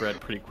basket of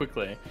bread pretty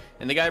quickly.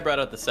 And the guy brought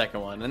out the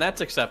second one, and that's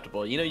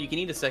acceptable. You know, you can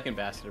eat a second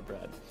basket of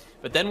bread.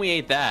 But then we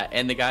ate that,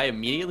 and the guy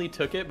immediately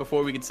took it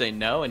before we could say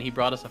no, and he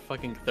brought us a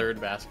fucking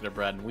third basket of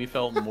bread, and we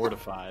felt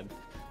mortified.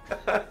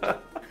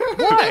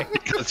 Why?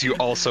 Because you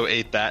also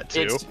ate that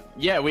too.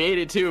 Yeah, we ate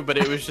it too, but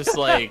it was just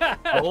like,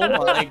 oh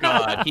my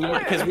god.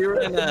 Because we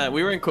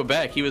were in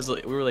Quebec. We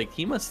were like,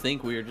 he must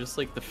think we were just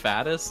like the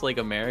fattest like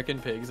American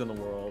pigs in the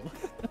world.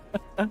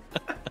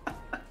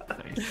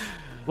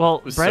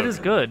 Well, was bread so is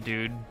good,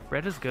 dude.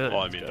 Bread is good.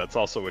 Well, I mean, that's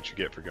also what you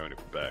get for going to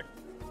Quebec.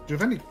 Do you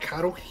have any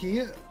cattle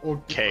here?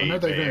 Or Cave, I know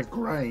they don't mate. have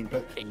grain,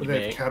 but do they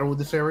mate. have cattle in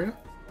this area?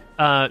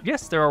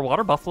 Yes, there are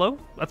water buffalo.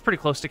 That's pretty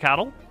close to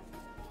cattle.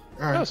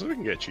 All Oh, right. so we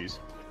can get cheese.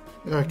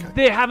 Okay.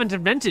 They haven't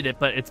invented it,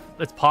 but it's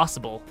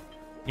possible.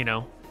 You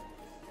know.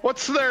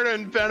 What's there to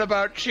invent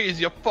about cheese?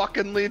 You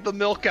fucking leave the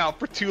milk out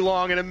for too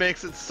long and it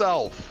makes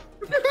itself.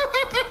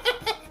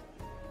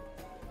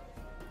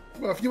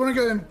 Well, if you want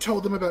to go and tell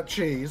them about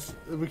cheese,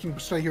 we can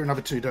stay here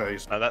another 2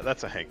 days.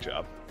 That's a Hank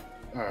job.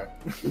 All right.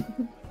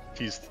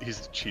 He's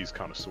the cheese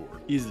connoisseur.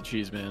 He's the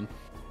cheese man.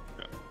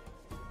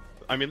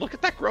 I mean, look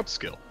at that grub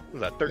skill.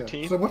 Was that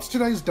 13? Yeah. So what's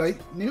today's date,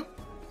 Neil?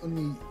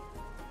 On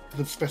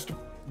this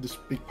festival, this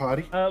big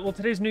party? Well,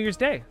 today's New Year's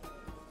Day.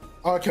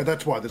 Oh, okay,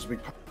 that's why there's a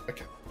big party.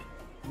 Okay.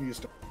 New Year's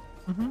Day.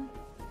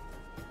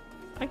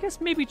 I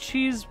guess maybe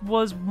cheese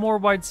was more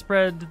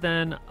widespread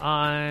than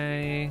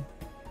I.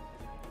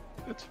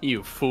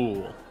 You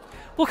fool.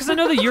 Well, because I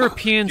know the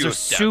Europeans You are have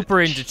super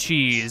damaged. into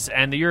cheese,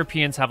 and the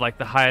Europeans have like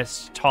the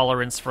highest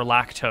tolerance for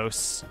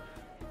lactose,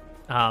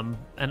 and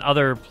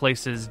other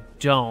places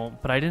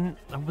don't. But I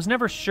was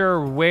never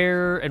sure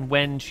where and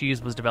when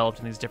cheese was developed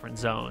in these different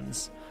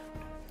zones.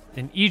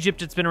 In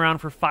Egypt, it's been around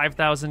for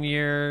 5,000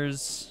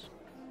 years.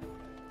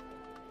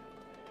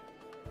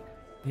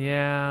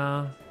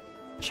 Yeah.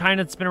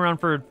 China, it's been around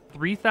for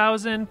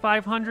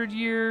 3,500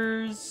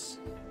 years.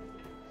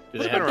 Do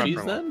What's they been have around cheese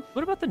for a while? then?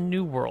 What about the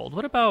New World?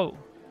 What about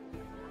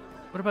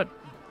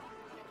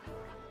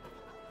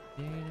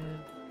Native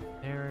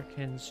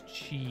Americans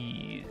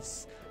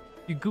cheese?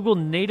 You Google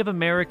Native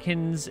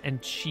Americans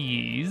and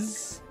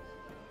cheese.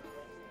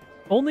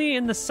 Only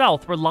in the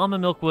South, where llama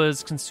milk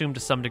was consumed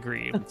to some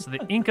degree. So the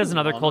Incas and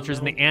other Llama cultures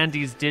in the milk.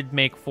 Andes did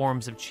make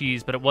forms of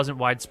cheese, but it wasn't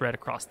widespread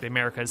across the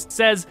Americas.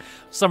 Says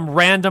some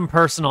random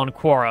person on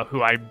Quora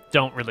who I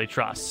don't really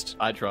trust.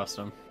 I trust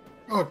him.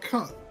 Oh,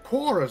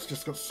 Quora's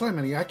just got so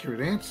many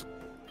accurate answers.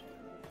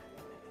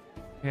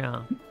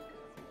 Yeah.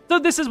 So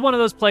this is one of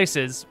those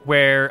places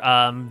where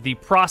the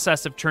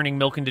process of turning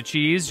milk into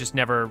cheese just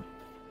never...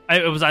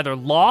 It was either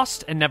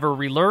lost and never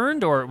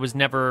relearned, or it was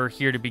never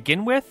here to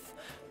begin with.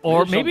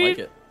 Or They just don't maybe like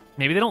it.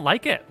 maybe they don't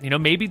like it. You know,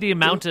 maybe the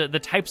amount of the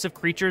types of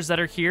creatures that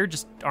are here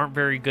just aren't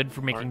very good for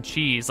making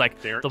cheese.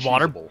 Like They aren't the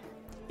water. cheesable.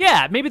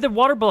 Yeah, maybe the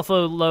water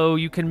buffalo,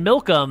 you can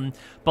milk them,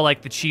 but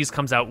like the cheese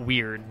comes out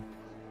weird.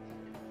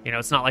 You know,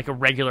 it's not like a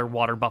regular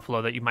water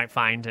buffalo that you might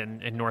find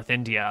in North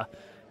India.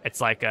 It's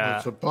like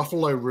It's a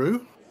buffalo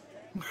roux.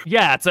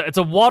 yeah, it's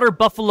a water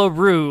buffalo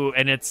roux,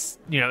 and its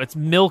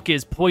milk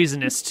is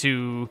poisonous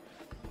to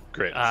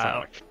Great.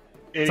 something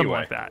Anyway,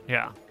 like that.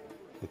 Yeah,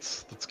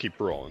 let's keep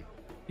rolling.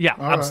 yeah,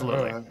 All right,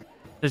 absolutely. all right.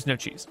 There's no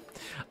cheese.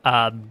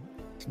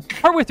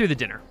 Partway through the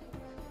dinner,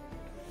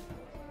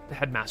 the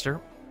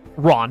headmaster,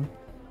 Ron,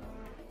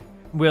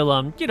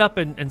 will get up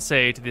and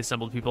say to the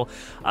assembled people,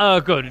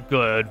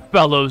 good,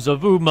 fellows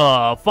of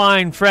Umma,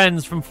 fine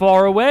friends from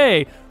far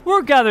away.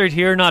 We're gathered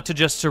here not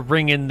just to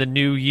ring in the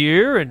new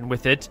year, and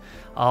with it,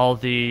 all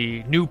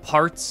the new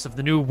parts of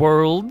the new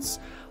worlds.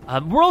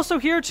 We're also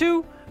here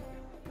to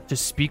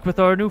speak with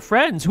our new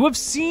friends who have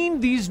seen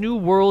these new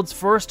worlds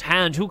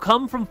firsthand, who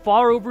come from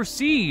far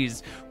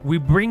overseas. We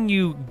bring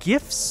you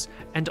gifts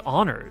and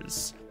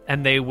honors,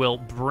 and they will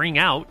bring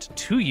out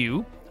to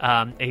you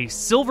a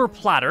silver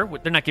platter.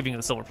 They're not giving you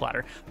the silver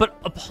platter, but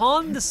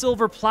upon the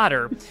silver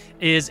platter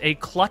is a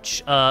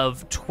clutch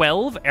of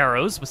 12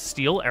 arrows with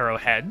steel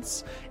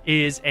arrowheads,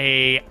 is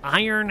a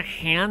iron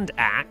hand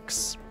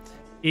axe,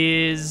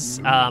 is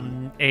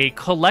a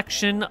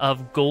collection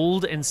of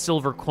gold and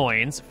silver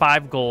coins,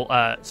 5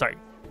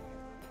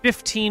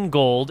 15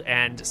 gold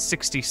and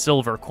 60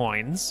 silver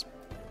coins,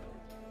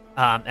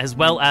 as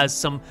well as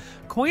some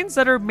coins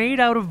that are made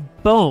out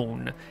of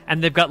bone,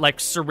 and they've got like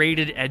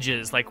serrated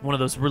edges, like one of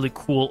those really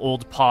cool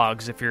old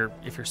Pogs. If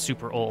you're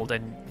super old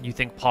and you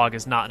think Pog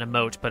is not an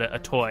emote but a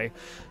toy.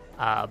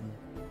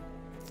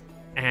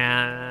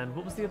 And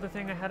what was the other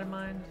thing I had in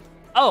mind?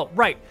 Oh,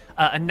 right.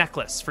 A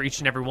necklace for each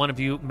and every one of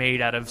you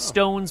made out of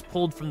stones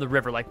pulled from the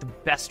river, like the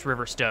best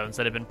river stones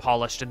that have been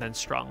polished and then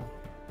strung.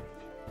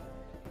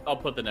 I'll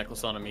put the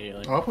necklace on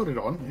immediately. I'll put it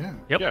on, yeah.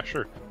 Yep. Yeah,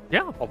 sure.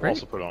 Yeah, I'll great.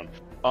 also put on.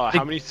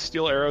 How many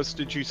steel arrows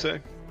did you say?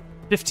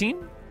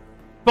 15?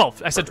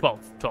 12. I said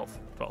 12. 12.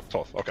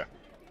 12. Okay.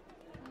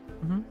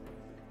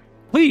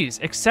 Please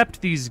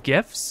accept these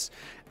gifts,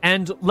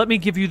 and let me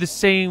give you the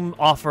same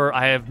offer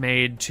I have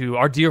made to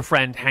our dear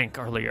friend Hank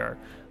earlier.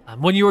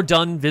 When you are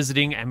done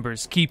visiting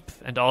Ember's Keep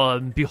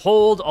and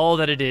behold all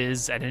that it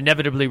is and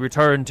inevitably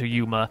return to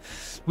Umma,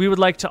 we would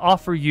like to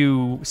offer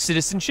you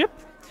citizenship,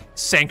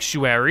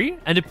 sanctuary,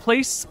 and a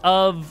place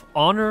of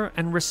honor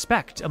and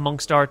respect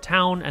amongst our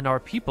town and our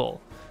people.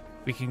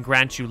 We can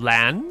grant you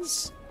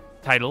lands,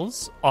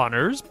 titles,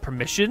 honors,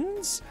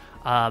 permissions,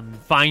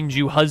 find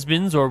you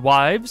husbands or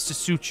wives to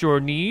suit your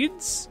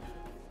needs,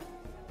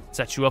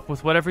 set you up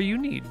with whatever you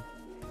need.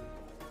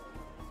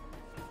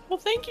 Well,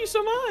 thank you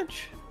so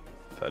much.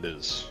 That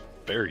is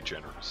very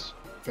generous.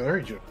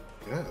 Very good.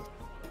 Yeah.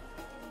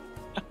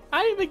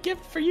 I have a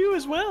gift for you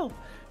as well,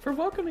 for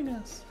welcoming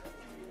us.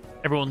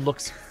 Everyone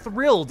looks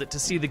thrilled to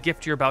see the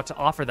gift you're about to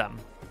offer them.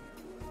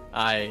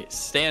 I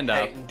stand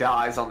up Hank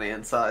dies on the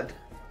inside.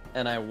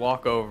 and I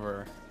walk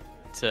over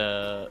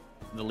to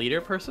the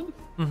leader person,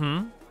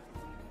 Mm-hmm.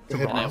 The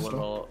and I headmaster.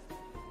 will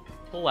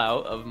pull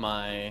out of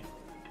my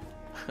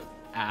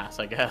ass,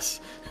 I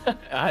guess.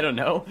 I don't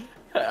know.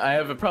 I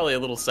have probably a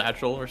little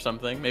satchel or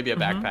something, maybe a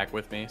backpack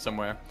with me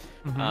somewhere,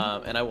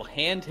 and I will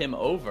hand him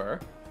over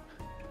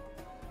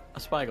a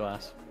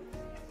spyglass.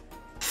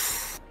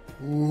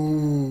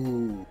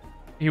 Ooh.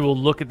 He will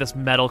look at this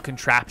metal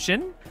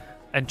contraption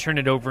and turn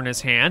it over in his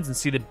hands and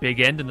see the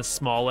big end and the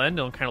small end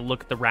and kind of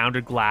look at the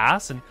rounded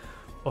glass and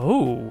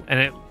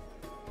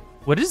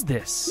what is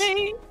this?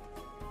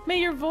 May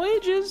your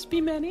voyages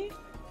be many,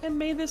 and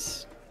may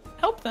this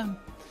help them.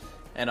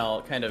 And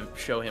I'll kind of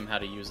show him how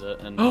to use it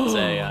and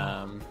say,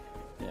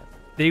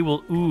 They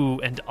will ooh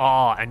and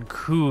ah and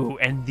coo,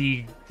 and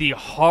the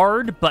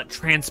hard but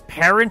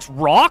transparent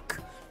rock?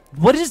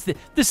 What is this?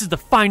 This is the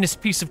finest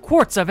piece of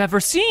quartz I've ever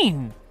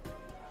seen.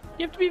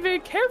 You have to be very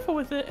careful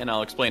with it. and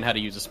I'll explain how to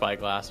use a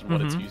spyglass and what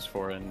it's used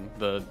for in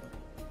the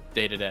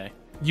day-to-day.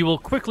 You will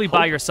quickly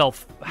buy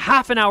yourself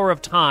half an hour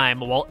of time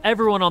while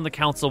everyone on the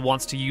council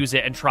wants to use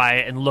it and try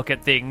it and look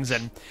at things.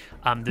 And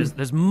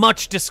there's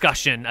much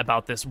discussion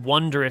about this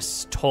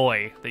wondrous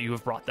toy that you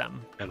have brought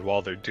them. And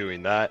while they're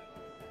doing that,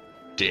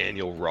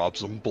 Daniel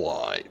robs them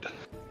blind.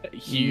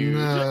 Huge.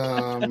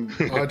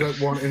 I don't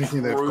want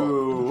anything they've got.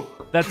 True.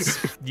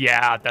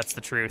 That's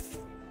the truth.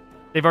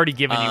 They've already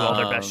given you all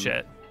their best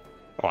shit.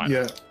 Fine.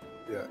 Yeah.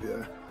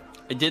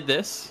 I did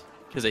this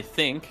because I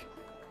think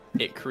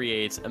it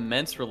creates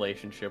immense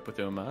relationship with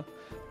Umma.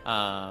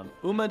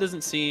 Umma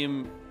doesn't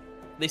seem...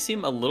 They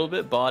seem a little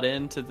bit bought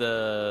into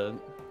the...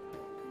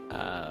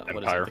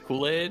 what is it? The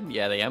Kool-Aid?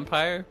 Yeah, the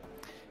Empire.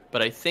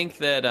 But I think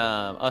that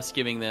us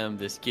giving them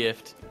this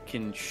gift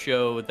can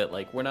show that,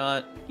 like, we're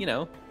not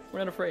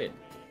afraid.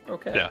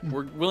 Okay. Yeah.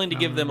 We're willing to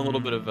give them a little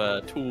bit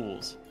of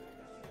tools.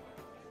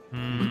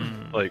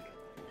 Like,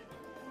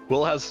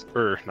 Bill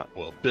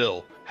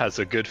has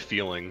a good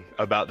feeling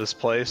about this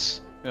place.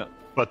 Yeah.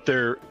 But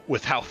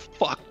with how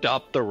fucked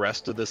up the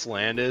rest of this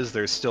land is,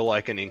 there's still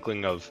like an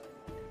inkling of,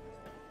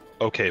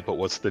 okay, but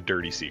what's the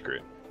dirty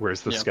secret?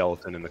 Where's the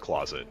skeleton in the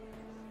closet?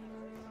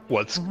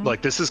 What's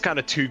like, this is kind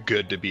of too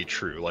good to be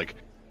true. Like,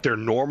 they're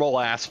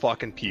normal ass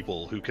fucking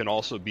people who can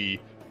also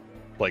be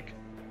like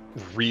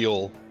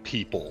real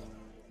people.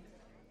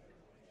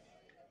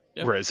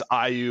 Yep. Whereas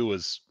IU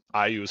was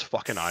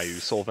fucking IU.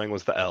 Solvang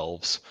was the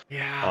elves.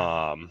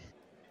 Yeah.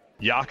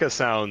 Yaka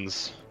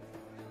sounds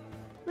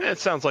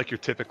like your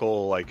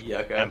typical like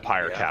Yaka,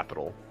 empire yeah.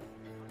 capital.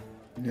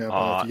 Yeah,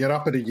 but if you get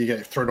up at it, you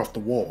get thrown off the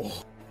wall.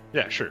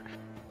 Yeah, sure.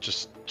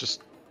 Just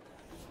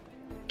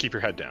keep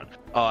your head down.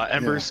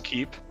 Ember's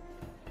Keep.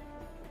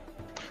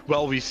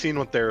 Well, we've seen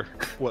what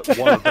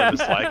one of them is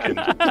like, and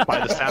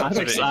by the sounds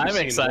of it, I'm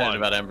excited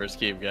about Ember's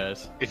Keep,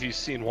 guys. If you've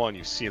seen one,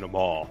 you've seen them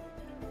all.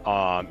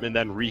 And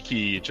then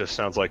Riki just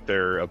sounds like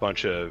they're a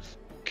bunch of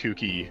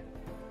kooky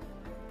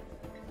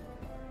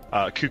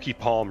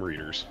palm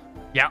readers.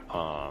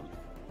 Yeah.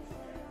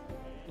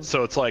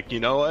 So it's like,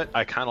 you know what?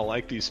 I kind of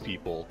like these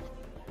people.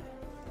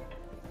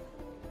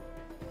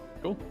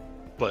 Cool.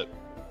 But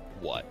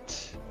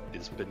what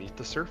is beneath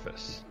the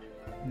surface?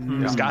 Mm.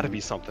 There's got to be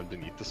something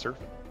beneath the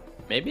surface.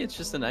 Maybe it's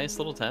just a nice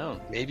little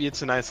town. Maybe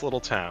it's a nice little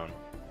town.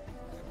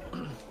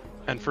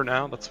 And for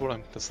now, that's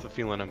the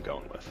feeling I'm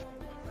going with.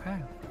 Okay.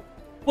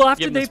 Well,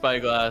 after Give them they the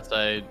spyglass,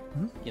 I,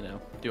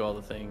 do all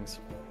the things.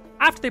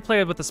 After they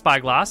play with the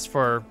spyglass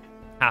for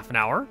half an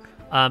hour,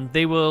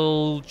 They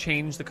will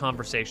change the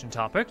conversation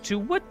topic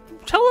to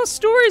tell us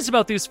stories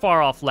about these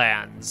far-off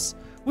lands.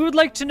 We would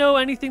like to know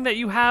anything that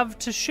you have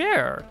to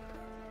share.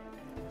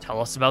 Tell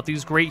us about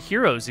these great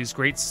heroes, these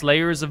great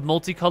slayers of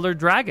multicolored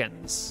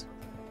dragons.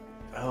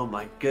 Oh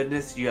my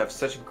goodness, you have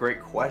such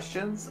great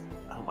questions.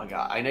 Oh my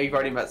god, I know you've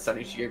already met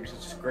Sunny. She gave me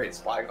such a great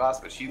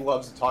spyglass, but she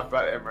loves to talk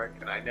about Emmerich,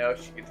 and I know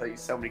she can tell you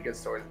so many good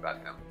stories about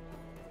him.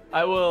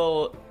 I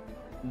will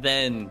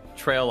then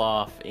trail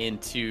off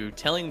into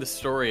telling the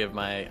story of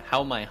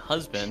how my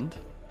husband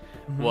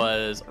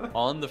was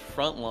on the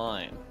front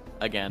line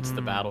against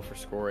the battle for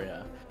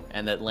Scoria,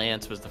 and that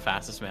Lance was the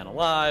fastest man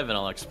alive, and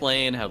I'll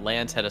explain how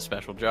Lance had a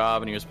special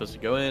job and he was supposed to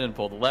go in and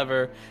pull the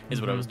lever, is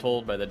what I was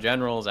told by the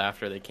generals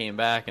after they came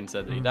back and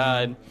said that he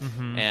died,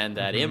 and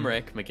that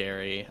Imric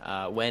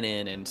McGarry went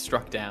in and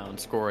struck down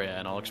Scoria,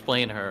 and I'll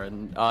explain her.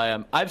 And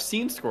I've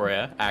seen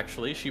Scoria,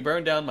 actually. She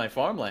burned down my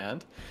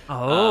farmland. So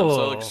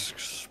I'll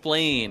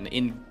explain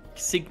in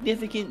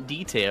significant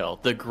detail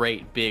the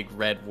great big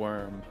red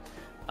worm.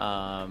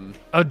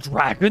 A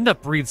dragon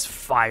that breathes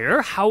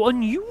fire? How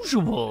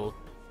unusual!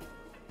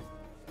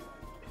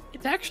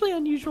 It's actually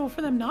unusual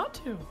for them not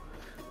to.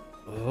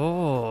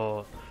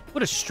 Oh,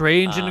 what a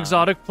strange and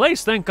exotic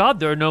place. Thank God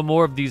there are no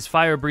more of these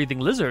fire-breathing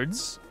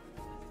lizards.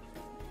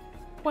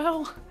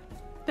 Well,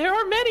 there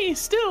are many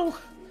still.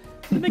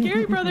 The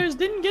McGarry brothers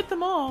didn't get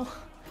them all.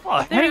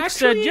 Oh, Hank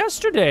said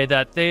yesterday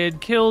that they had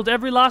killed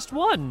every last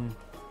one.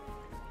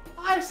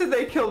 I said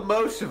they killed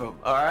most of them,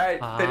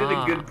 alright? They did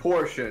a good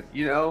portion,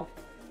 you know?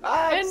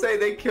 I'd say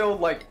they killed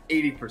like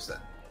 80%.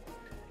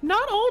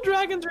 Not all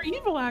dragons are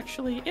evil,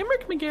 actually.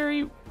 Imric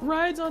McGarry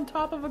rides on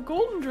top of a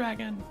golden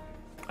dragon.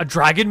 A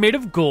dragon made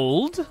of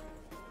gold?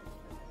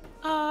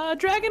 A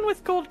dragon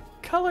with gold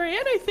color, and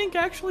I think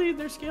actually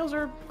their scales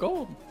are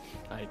gold.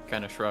 I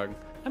kind of shrug.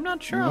 I'm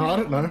not sure. No, I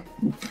don't know.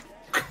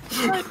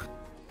 But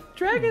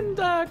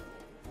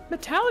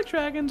metallic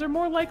dragons are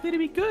more likely to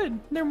be good.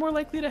 They're more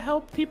likely to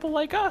help people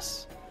like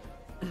us.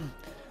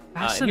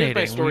 Fascinating.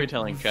 Here's my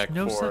storytelling check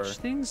no for such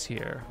things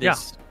here.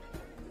 this.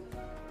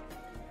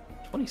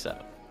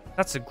 27.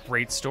 That's a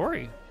great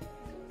story.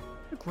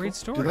 A great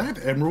story. Do they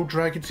have emerald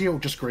dragons here or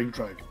just green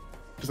dragons?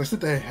 Because they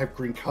said they have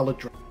green colored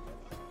dragons.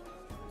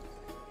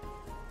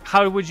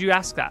 How would you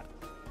ask that?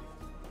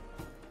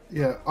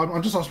 Yeah,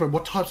 I'm just asking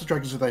what types of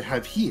dragons do they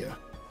have here?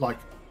 Like,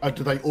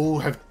 do they all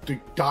have the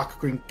dark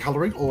green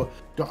coloring, or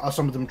are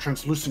some of them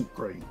translucent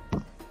green?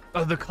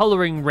 The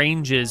coloring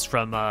ranges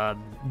from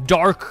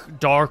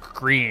dark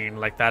green,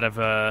 like that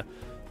of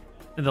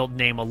they'll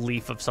name a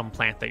leaf of some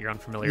plant that you're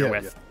unfamiliar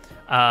with.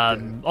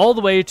 All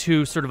the way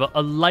to sort of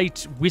a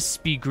light,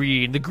 wispy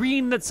green. The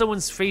green that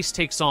someone's face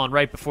takes on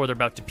right before they're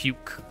about to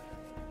puke.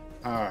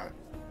 Alright.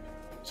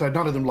 So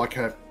none of them, like,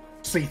 have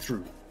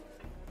see-through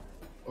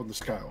on the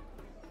scale?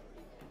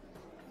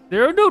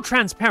 There are no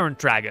transparent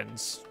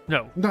dragons.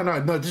 No.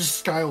 No. This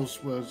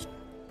scales was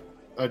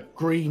a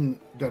green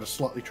that is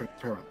slightly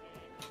transparent.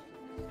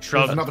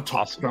 Shrug. There's another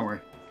top, don't worry.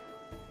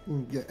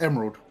 Yeah,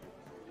 emerald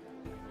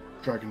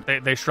dragon.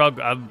 They shrug.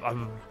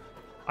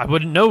 I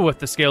wouldn't know if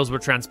the scales were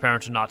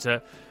transparent or not.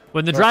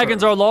 When the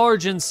dragons are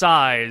large in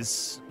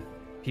size,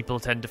 people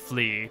tend to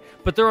flee.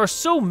 But there are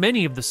so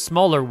many of the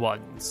smaller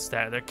ones.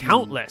 They're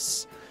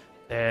countless.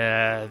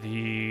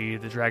 The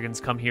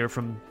dragons come here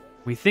from,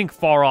 we think,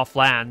 far-off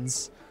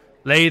lands,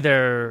 lay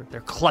their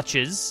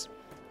clutches,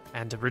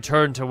 and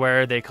return to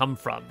where they come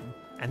from.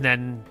 And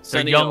then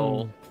their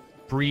young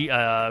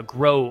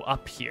grow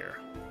up here,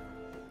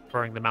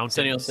 exploring the mountains.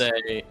 Sunny will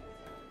say,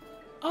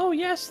 "Oh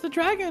yes, the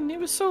dragon. It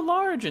was so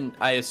large." and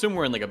I assume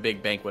we're in like a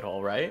big banquet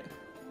hall, right?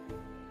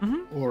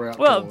 Or outdoors.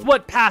 Well,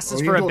 what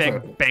passes Or for a indoors, big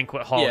outdoors.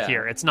 banquet hall Yeah.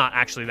 here? It's not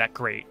actually that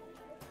great.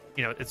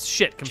 You know, it's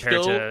shit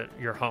compared Still- to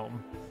your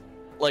home.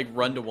 Like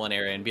run to one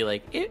area and be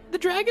like, the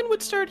dragon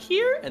would start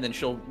here, and then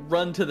she'll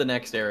run to the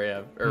next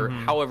area, or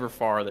however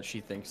far that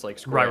she thinks like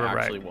Square Right.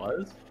 actually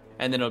was,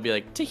 and then it'll be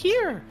like, To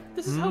here.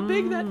 This is how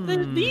big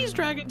these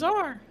dragons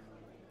are.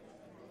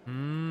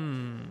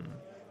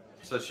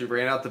 So she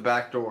ran out the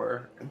back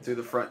door and through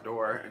the front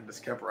door and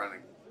just kept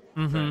running.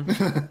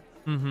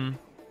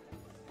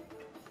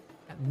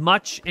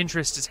 Much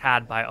interest is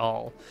had by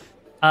all.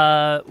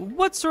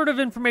 What sort of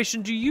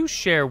information do you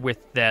share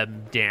with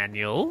them,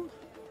 Daniel?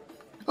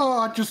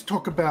 I just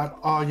talk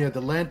about,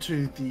 the land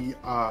to the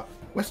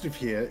west of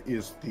here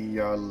is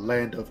the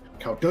land of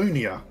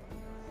Caldonia.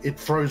 It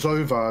froze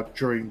over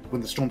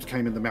when the storms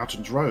came and the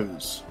mountains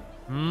rose.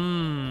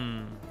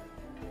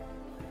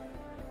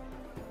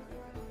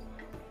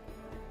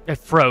 It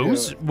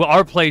froze. Yeah. Well,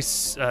 our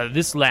place,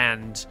 this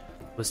land,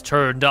 was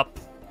turned up,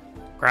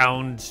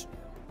 ground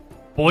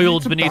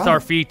boiled It's beneath about- our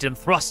feet and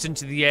thrust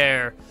into the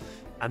air,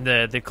 and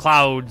the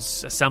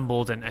clouds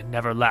assembled and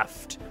never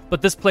left.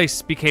 But this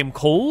place became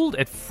cold.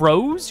 It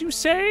froze, you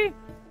say?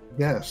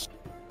 Yes.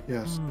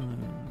 Yeah.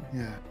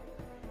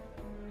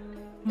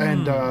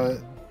 And,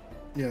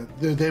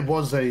 there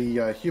was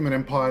a human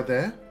empire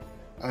there,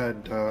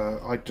 and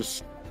I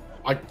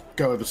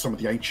go over some of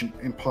the ancient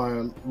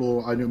empire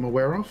lore I'm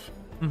aware of.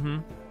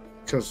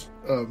 Because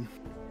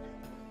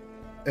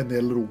and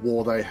their little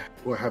war they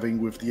were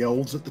having with the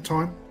elves at the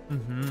time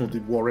before the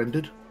war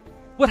ended.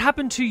 What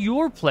happened to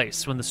your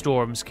place when the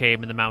storms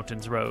came and the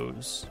mountains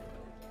rose?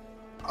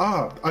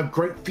 A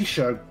great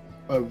fissure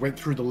went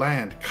through the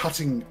land,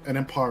 cutting an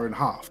empire in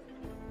half.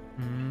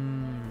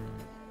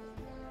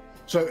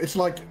 So it's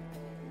like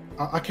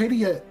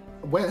Arcadia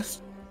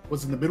West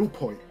was in the middle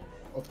point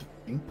of the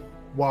thing,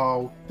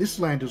 while this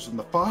land was on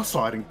the far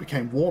side and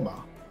became warmer,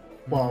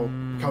 while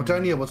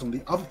Caldonia was on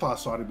the other far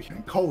side and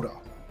became colder.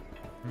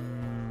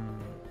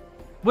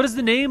 What is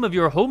the name of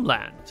your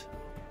homeland?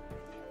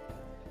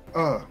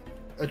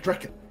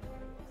 Drekis.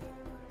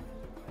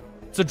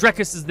 So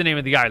Drekis is the name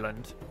of the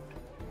island.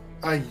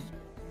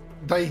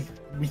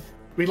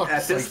 We like At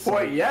to say this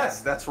point, so.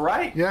 yes, that's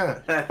right. Yeah,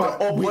 The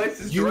but whole place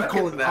is you Drekis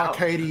call it now.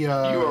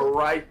 Arcadia. You are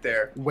right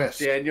there, West.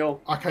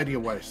 Daniel. Arcadia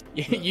West.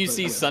 You But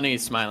see yeah. Sunny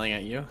smiling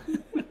at you.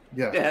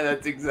 Yeah. Yeah,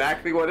 that's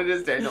exactly what it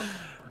is, Daniel.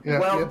 Yeah,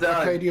 well yeah, done.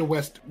 Arcadia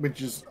West,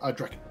 which is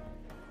Drekis.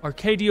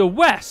 Arcadia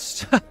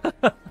West.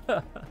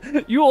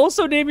 You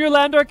also name your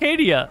land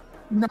Arcadia.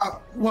 No,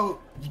 well,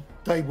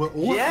 they were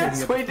all.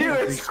 Yes, Arcadia we do.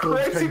 before It's these storms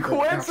crazy came to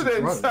Mountains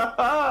coincidence. Road.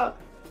 How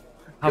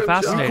Good job. We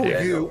fascinating.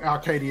 call you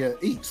Arcadia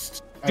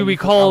East. Do and we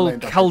call call our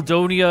land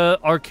Caldonia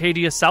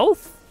Arcadia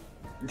South?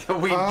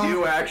 We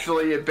do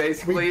actually. It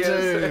basically we is.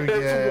 do,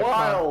 It's yeah,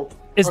 wild.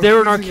 Is I'm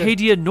there an using a-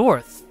 Arcadia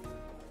North?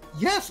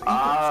 Yes.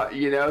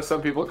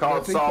 Some people call it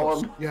That's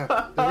Ethos. solemn. Yeah, there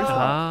is one.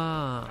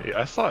 Ah.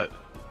 Yeah, I thought.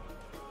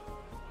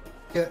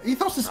 Yeah,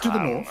 Ethos is to the I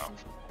don't north.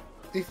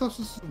 know. Ethos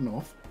is to the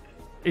north.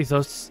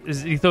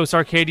 Is Ethos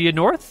Arcadia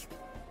North?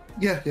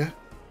 Yeah, yeah.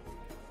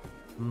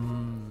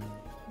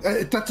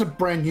 That's a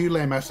brand new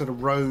landmass that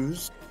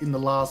arose in the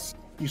last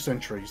few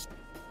centuries.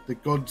 The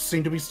gods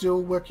seem to be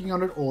still working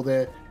on it, or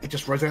it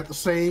just rose out the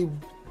sea.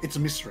 It's a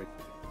mystery.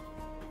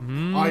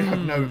 I have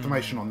no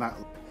information on that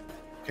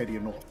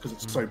Arcadia North because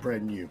it's so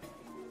brand new.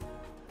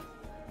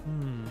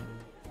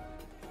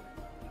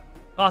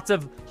 Lots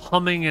of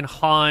humming and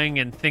hawing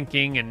and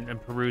thinking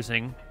and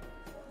perusing.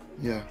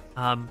 Yeah.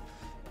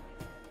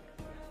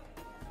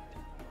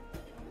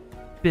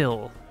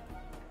 Bill,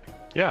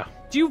 Yeah.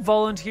 do you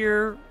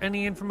volunteer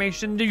any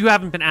information? You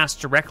haven't been asked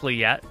directly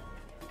yet.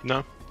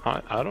 No,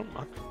 I don't.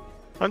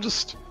 I'm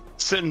just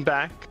sitting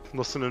back,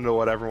 listening to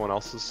what everyone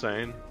else is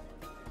saying.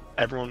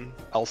 Everyone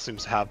else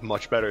seems to have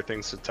much better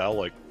things to tell.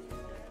 Like,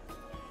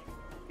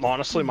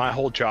 honestly, my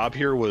whole job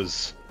here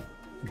was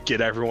get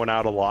everyone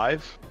out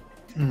alive.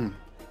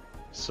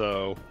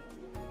 So,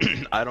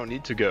 I don't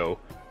need to go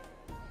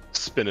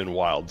spinning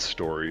wild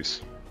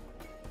stories.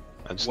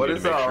 I just What need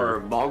is to make our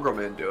sure.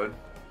 Mongrelman doing?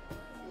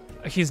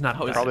 He's not.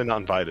 Probably not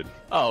invited.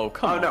 Oh,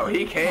 come Oh on. no,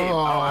 he came. Oh,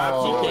 Oh,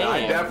 absolutely. he I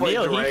came. definitely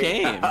Neil, he drank.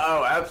 came.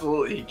 Oh,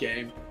 absolutely, he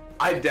came.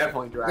 I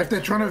definitely drank. If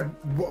they're trying to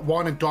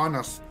wine and dine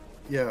us,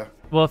 yeah.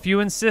 Well, if you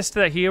insist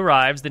that he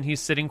arrives, then he's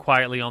sitting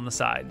quietly on the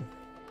side.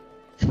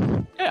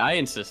 Yeah, I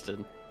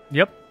insisted.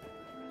 Yep.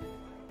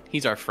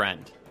 He's our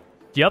friend.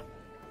 Yep.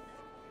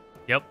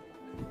 Yep.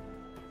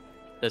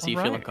 Does he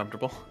All feel right.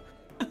 uncomfortable?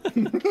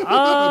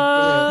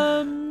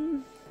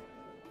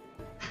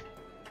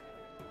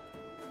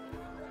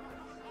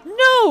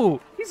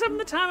 No! He's having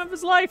the time of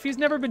his life. He's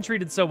never been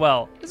treated so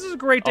well. This is a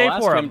great day I'll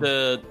ask for him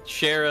to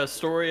share a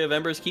story of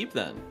Ember's Keep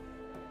then.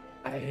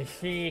 I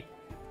see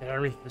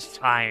there is this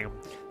time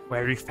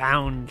where we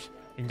found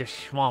in the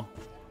swamp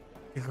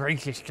the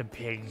greatest of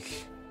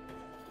pigs.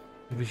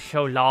 He was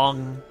so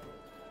long,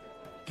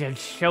 he had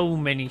so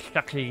many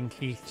suckling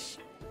teeth,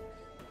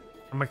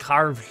 and we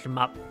carved him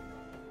up,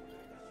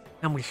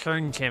 and we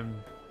turned him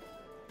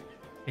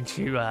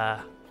into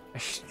a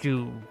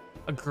stew,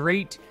 a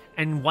great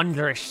and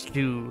wondrous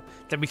stew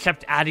that we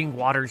kept adding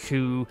water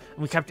to,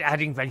 and we kept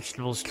adding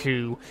vegetables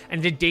to,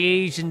 and the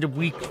days and the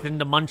weeks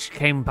and the months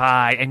came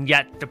by, and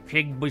yet the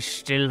pig was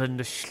still in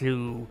the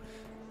slough.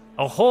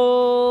 A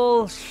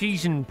whole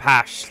season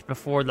passed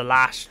before the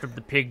last of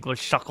the pig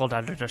was suckled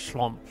out of the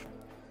swamp.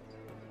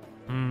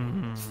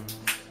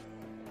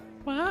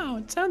 Wow,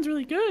 it sounds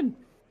really good.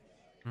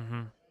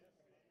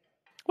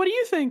 What do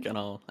you think? And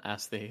I'll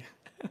ask the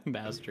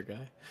master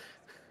guy.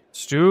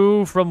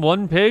 Stew from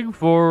one pig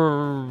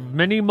for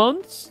many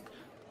months?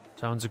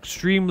 Sounds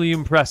extremely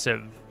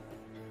impressive.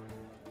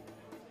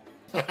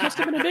 Must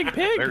have been a big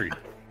pig. Very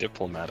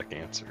diplomatic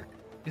answer.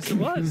 Yes, it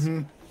was.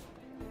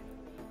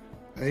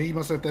 He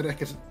must have that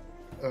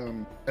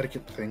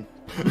etiquette thing.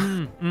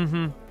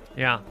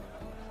 Yeah.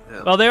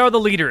 Yeah. Well, they are the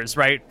leaders,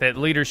 right? The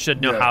leaders should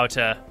know Yeah. how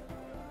to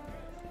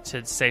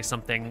say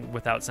something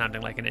without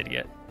sounding like an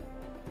idiot.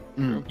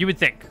 You would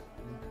think.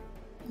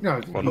 No,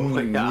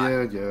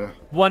 yeah.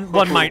 One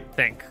might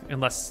think,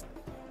 unless,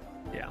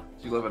 yeah,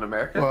 Do you live in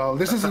America? Well,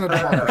 this isn't a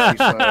democracy,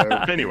 so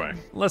Anyway,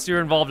 unless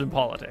you're involved in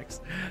politics.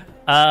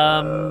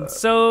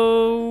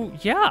 So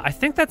yeah, I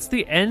think that's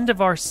the end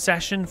of our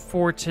session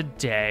for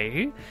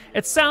today.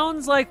 It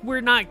sounds like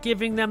we're not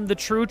giving them the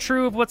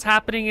true of what's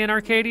happening in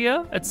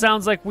Arcadia. It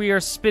sounds like we are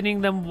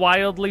spinning them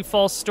wildly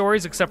false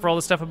stories, except for all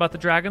the stuff about the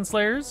Dragon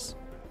Slayers.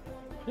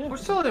 We're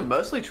still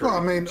mostly true. Well,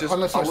 I mean, just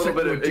unless a I little sent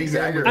bit you a of DM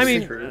exaggerated I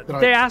mean, secret. that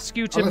they ask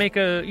you to unless- make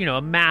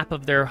a map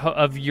of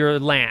of your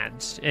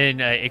land in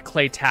a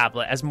clay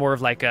tablet as more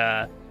of like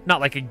a not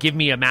like a give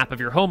me a map of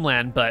your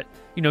homeland, but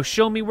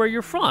show me where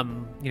you're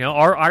from.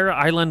 Our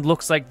island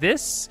looks like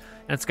this,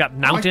 and it's got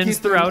mountains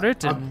throughout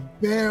it. A And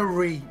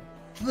very,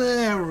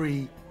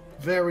 very,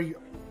 very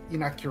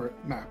inaccurate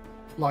map.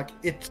 Like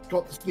it's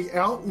got the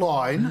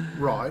outline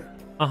right,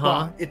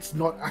 but it's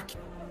not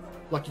accurate.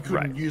 Like you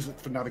couldn't use it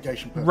for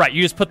navigation purposes. right,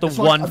 you just put the It's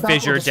like one a map of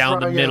fissure down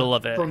the Australia middle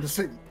of it. from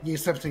the year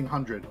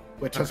 1700,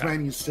 where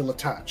Tasmania is still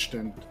attached.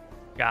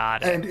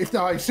 Got it. And if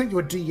I sent you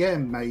a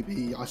DM,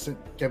 maybe I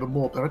gave it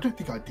more, but I don't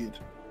think I did.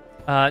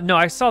 No,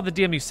 I saw the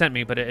DM you sent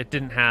me, but it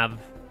didn't have.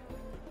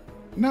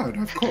 No,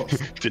 of course.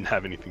 Didn't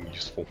have anything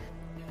useful.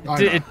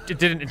 It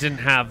didn't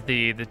have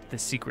the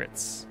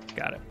secrets.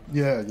 Got it.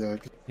 Yeah.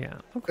 Yeah.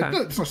 Okay.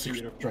 It's not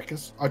secret,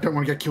 Drekis. I don't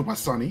want to get killed by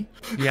Sonny.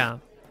 Yeah.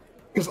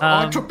 Because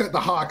I took that to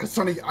heart, because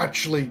Sonny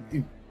actually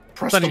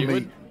impressed Sonny on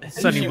me.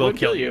 Sonny will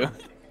kill you.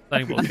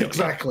 Sonny will kill you.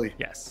 Exactly.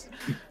 Yes.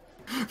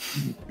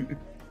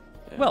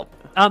 Well,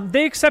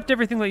 they accept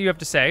everything that you have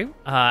to say.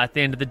 At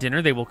the end of the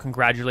dinner, they will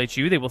congratulate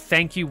you. They will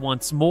thank you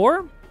once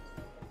more.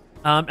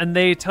 And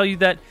they tell you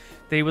that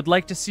they would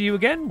like to see you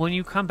again when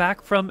you come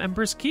back from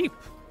Ember's Keep.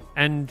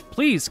 And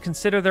please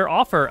consider their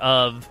offer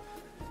of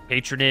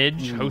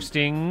patronage,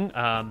 hosting,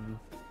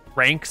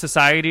 rank,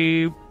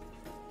 society,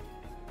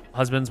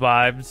 husbands,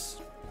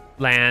 wives,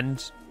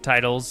 land,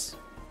 titles,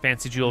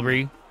 fancy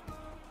jewelry.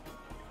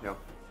 Yeah.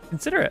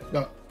 Consider it.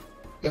 No,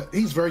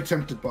 he's very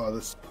tempted by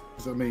this.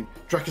 'Cause, I mean,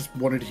 Drekis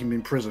wanted him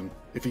in prison.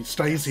 If he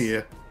stays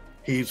here,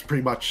 he's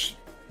pretty much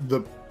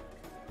the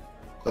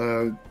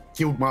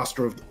guild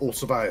master of all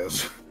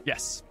surveyors.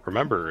 Yes.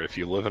 Remember, if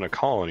you live in a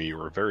colony, you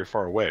are very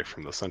far away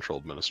from the central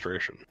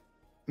administration.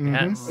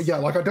 Yes. Yeah,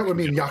 like I don't want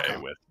to mean Get away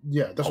Yucca. with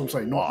Yeah, that's what I'm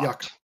saying, not lot.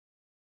 Yucca.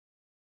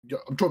 Yeah,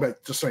 I'm talking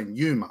about just saying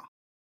Yuma,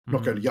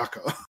 not going to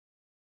Yucca.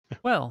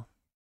 Well,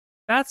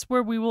 that's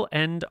where we will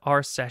end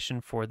our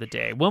session for the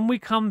day. When we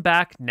come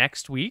back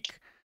next week,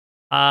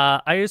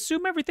 I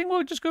assume everything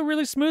will just go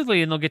really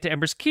smoothly, and they'll get to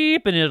Ember's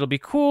Keep, and it'll be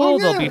cool. Oh,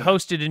 They'll be yeah.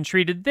 hosted and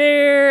treated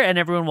there, and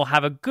everyone will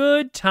have a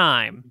good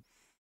time.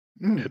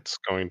 It's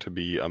going to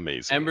be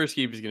amazing. Ember's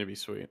Keep is going to be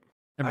sweet.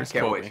 I Ember's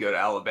can't Keep. wait to go to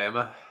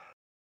Alabama.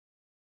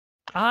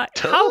 How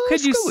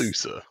could you?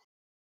 Tuscaloosa.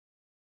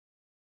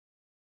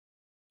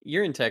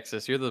 You're in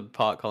Texas. You're the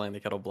pot calling the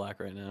kettle black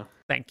right now.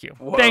 Thank you.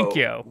 Whoa, Thank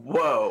you.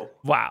 Whoa.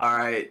 Wow. All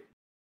right.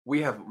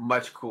 We have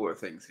much cooler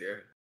things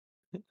here.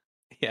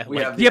 Yeah, We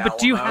like, have the Yeah, but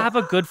do you Alamo. have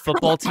a good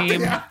football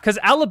team? Yeah. Because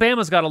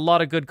Alabama's got a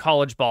lot of good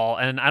college ball,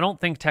 and I don't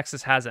think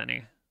Texas has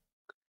any.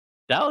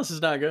 Dallas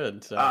is not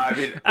good. So. I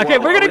mean, Okay,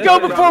 well, we're gonna we go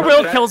don't before know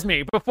Will that. kills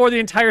me. Before the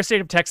entire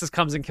state of Texas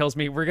comes and kills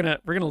me, we're gonna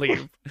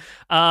leave.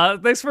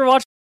 Thanks for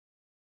watching.